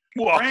Brank.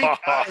 Brank,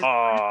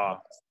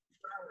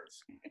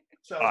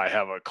 so I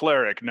have a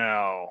cleric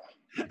now.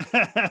 get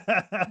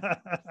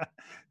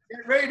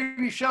ready to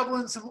be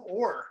shoveling some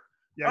ore.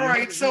 Yeah, All you right,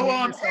 have to so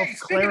rename yourself hey,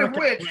 speaking of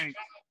Cleric which,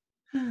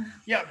 Brank.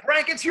 yeah,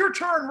 Brank, it's your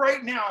turn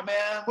right now,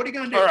 man. What are you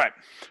gonna do? All right.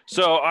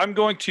 So I'm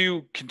going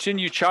to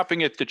continue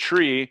chopping at the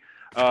tree.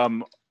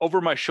 Over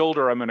my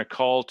shoulder, I'm going to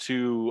call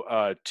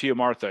to Tia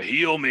Martha,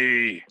 heal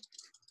me.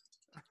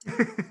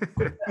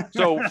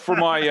 So for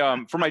my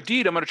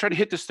deed, I'm going to try to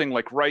hit this thing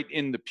like right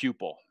in the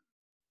pupil.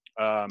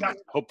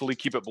 Hopefully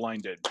keep it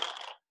blinded.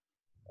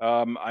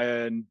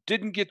 I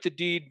didn't get the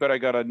deed, but I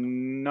got a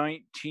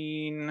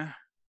 19. Give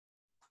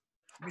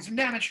me some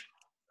damage.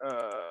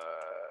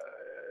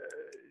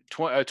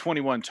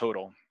 21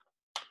 total.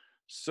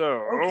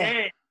 So.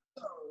 Okay.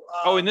 So,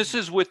 Oh, and this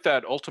is with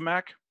that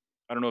Ultimac.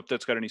 I don't know if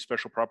that's got any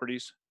special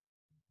properties.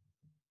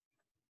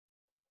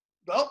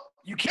 Well,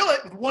 you kill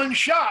it with 1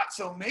 shot,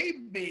 so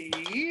maybe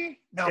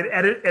no.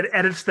 It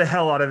edits the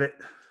hell out of it.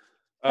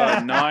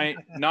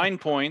 9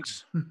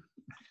 points.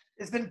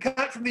 It's been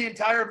cut from the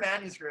entire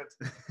manuscript.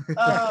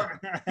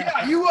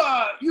 Yeah,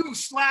 you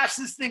slash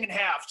this thing in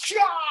half. Shot!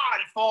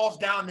 It falls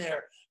down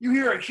there. You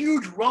hear a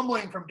huge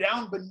rumbling from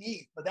down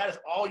beneath, but that is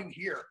all you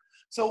hear.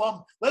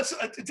 So let's.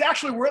 It's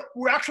actually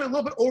we're actually a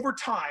little bit over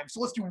time.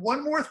 So let's do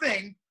one more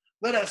thing.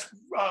 Let us,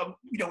 the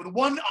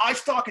one eye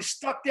stalk is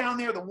stuck down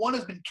there. The one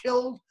has been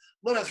killed.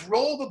 Let us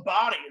roll the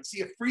body and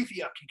see if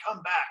Freethia can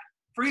come back.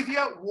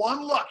 Freethia,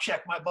 1 luck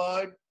check, my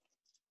bud.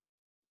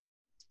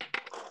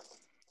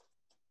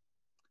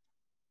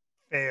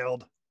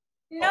 Failed.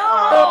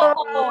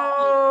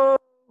 No.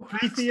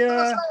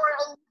 Freethia,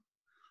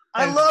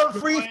 I has love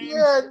joined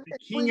Freethia. the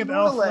King of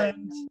Elfland,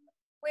 and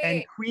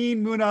Wait.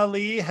 Queen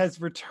Munali has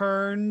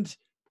returned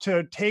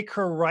to take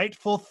her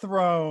rightful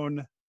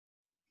throne.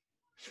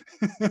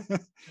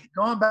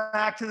 Going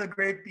back to the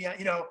great,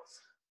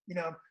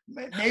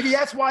 maybe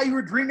that's why you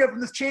were dreamed up in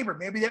this chamber.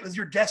 Maybe that was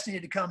your destiny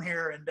to come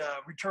here and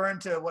return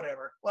to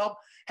whatever. Well,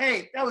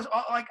 hey, that was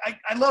like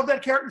I love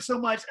that character so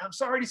much. I'm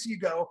sorry to see you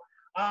go,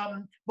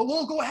 but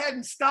we'll go ahead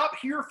and stop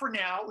here for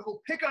now. We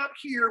will pick up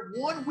here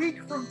 1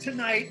 week from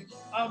tonight.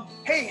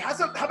 Hey, how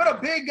about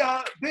a big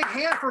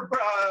hand for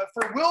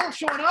Will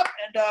showing up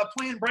and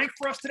playing Brank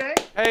for us today?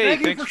 Hey,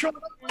 Thank you for showing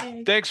up.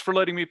 Thanks for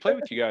letting me play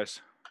with you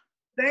guys.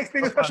 Thanks for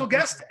being a special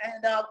guest.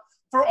 And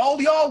for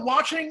all y'all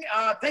watching,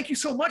 thank you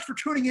so much for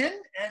tuning in.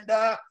 And,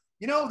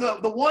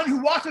 the one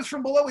who watches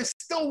from below is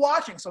still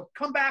watching. So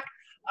come back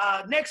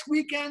next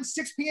weekend,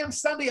 6 p.m.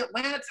 Sunday,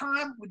 Atlanta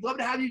time. We'd love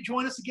to have you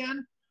join us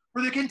again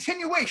for the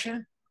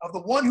continuation of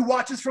the one who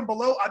watches from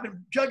below. I've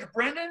been Judge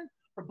Brendan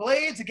for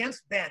Blades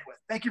Against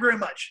Bandwidth. Thank you very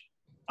much.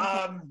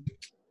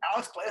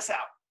 Alex, play us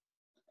out.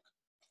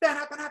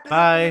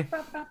 Bye.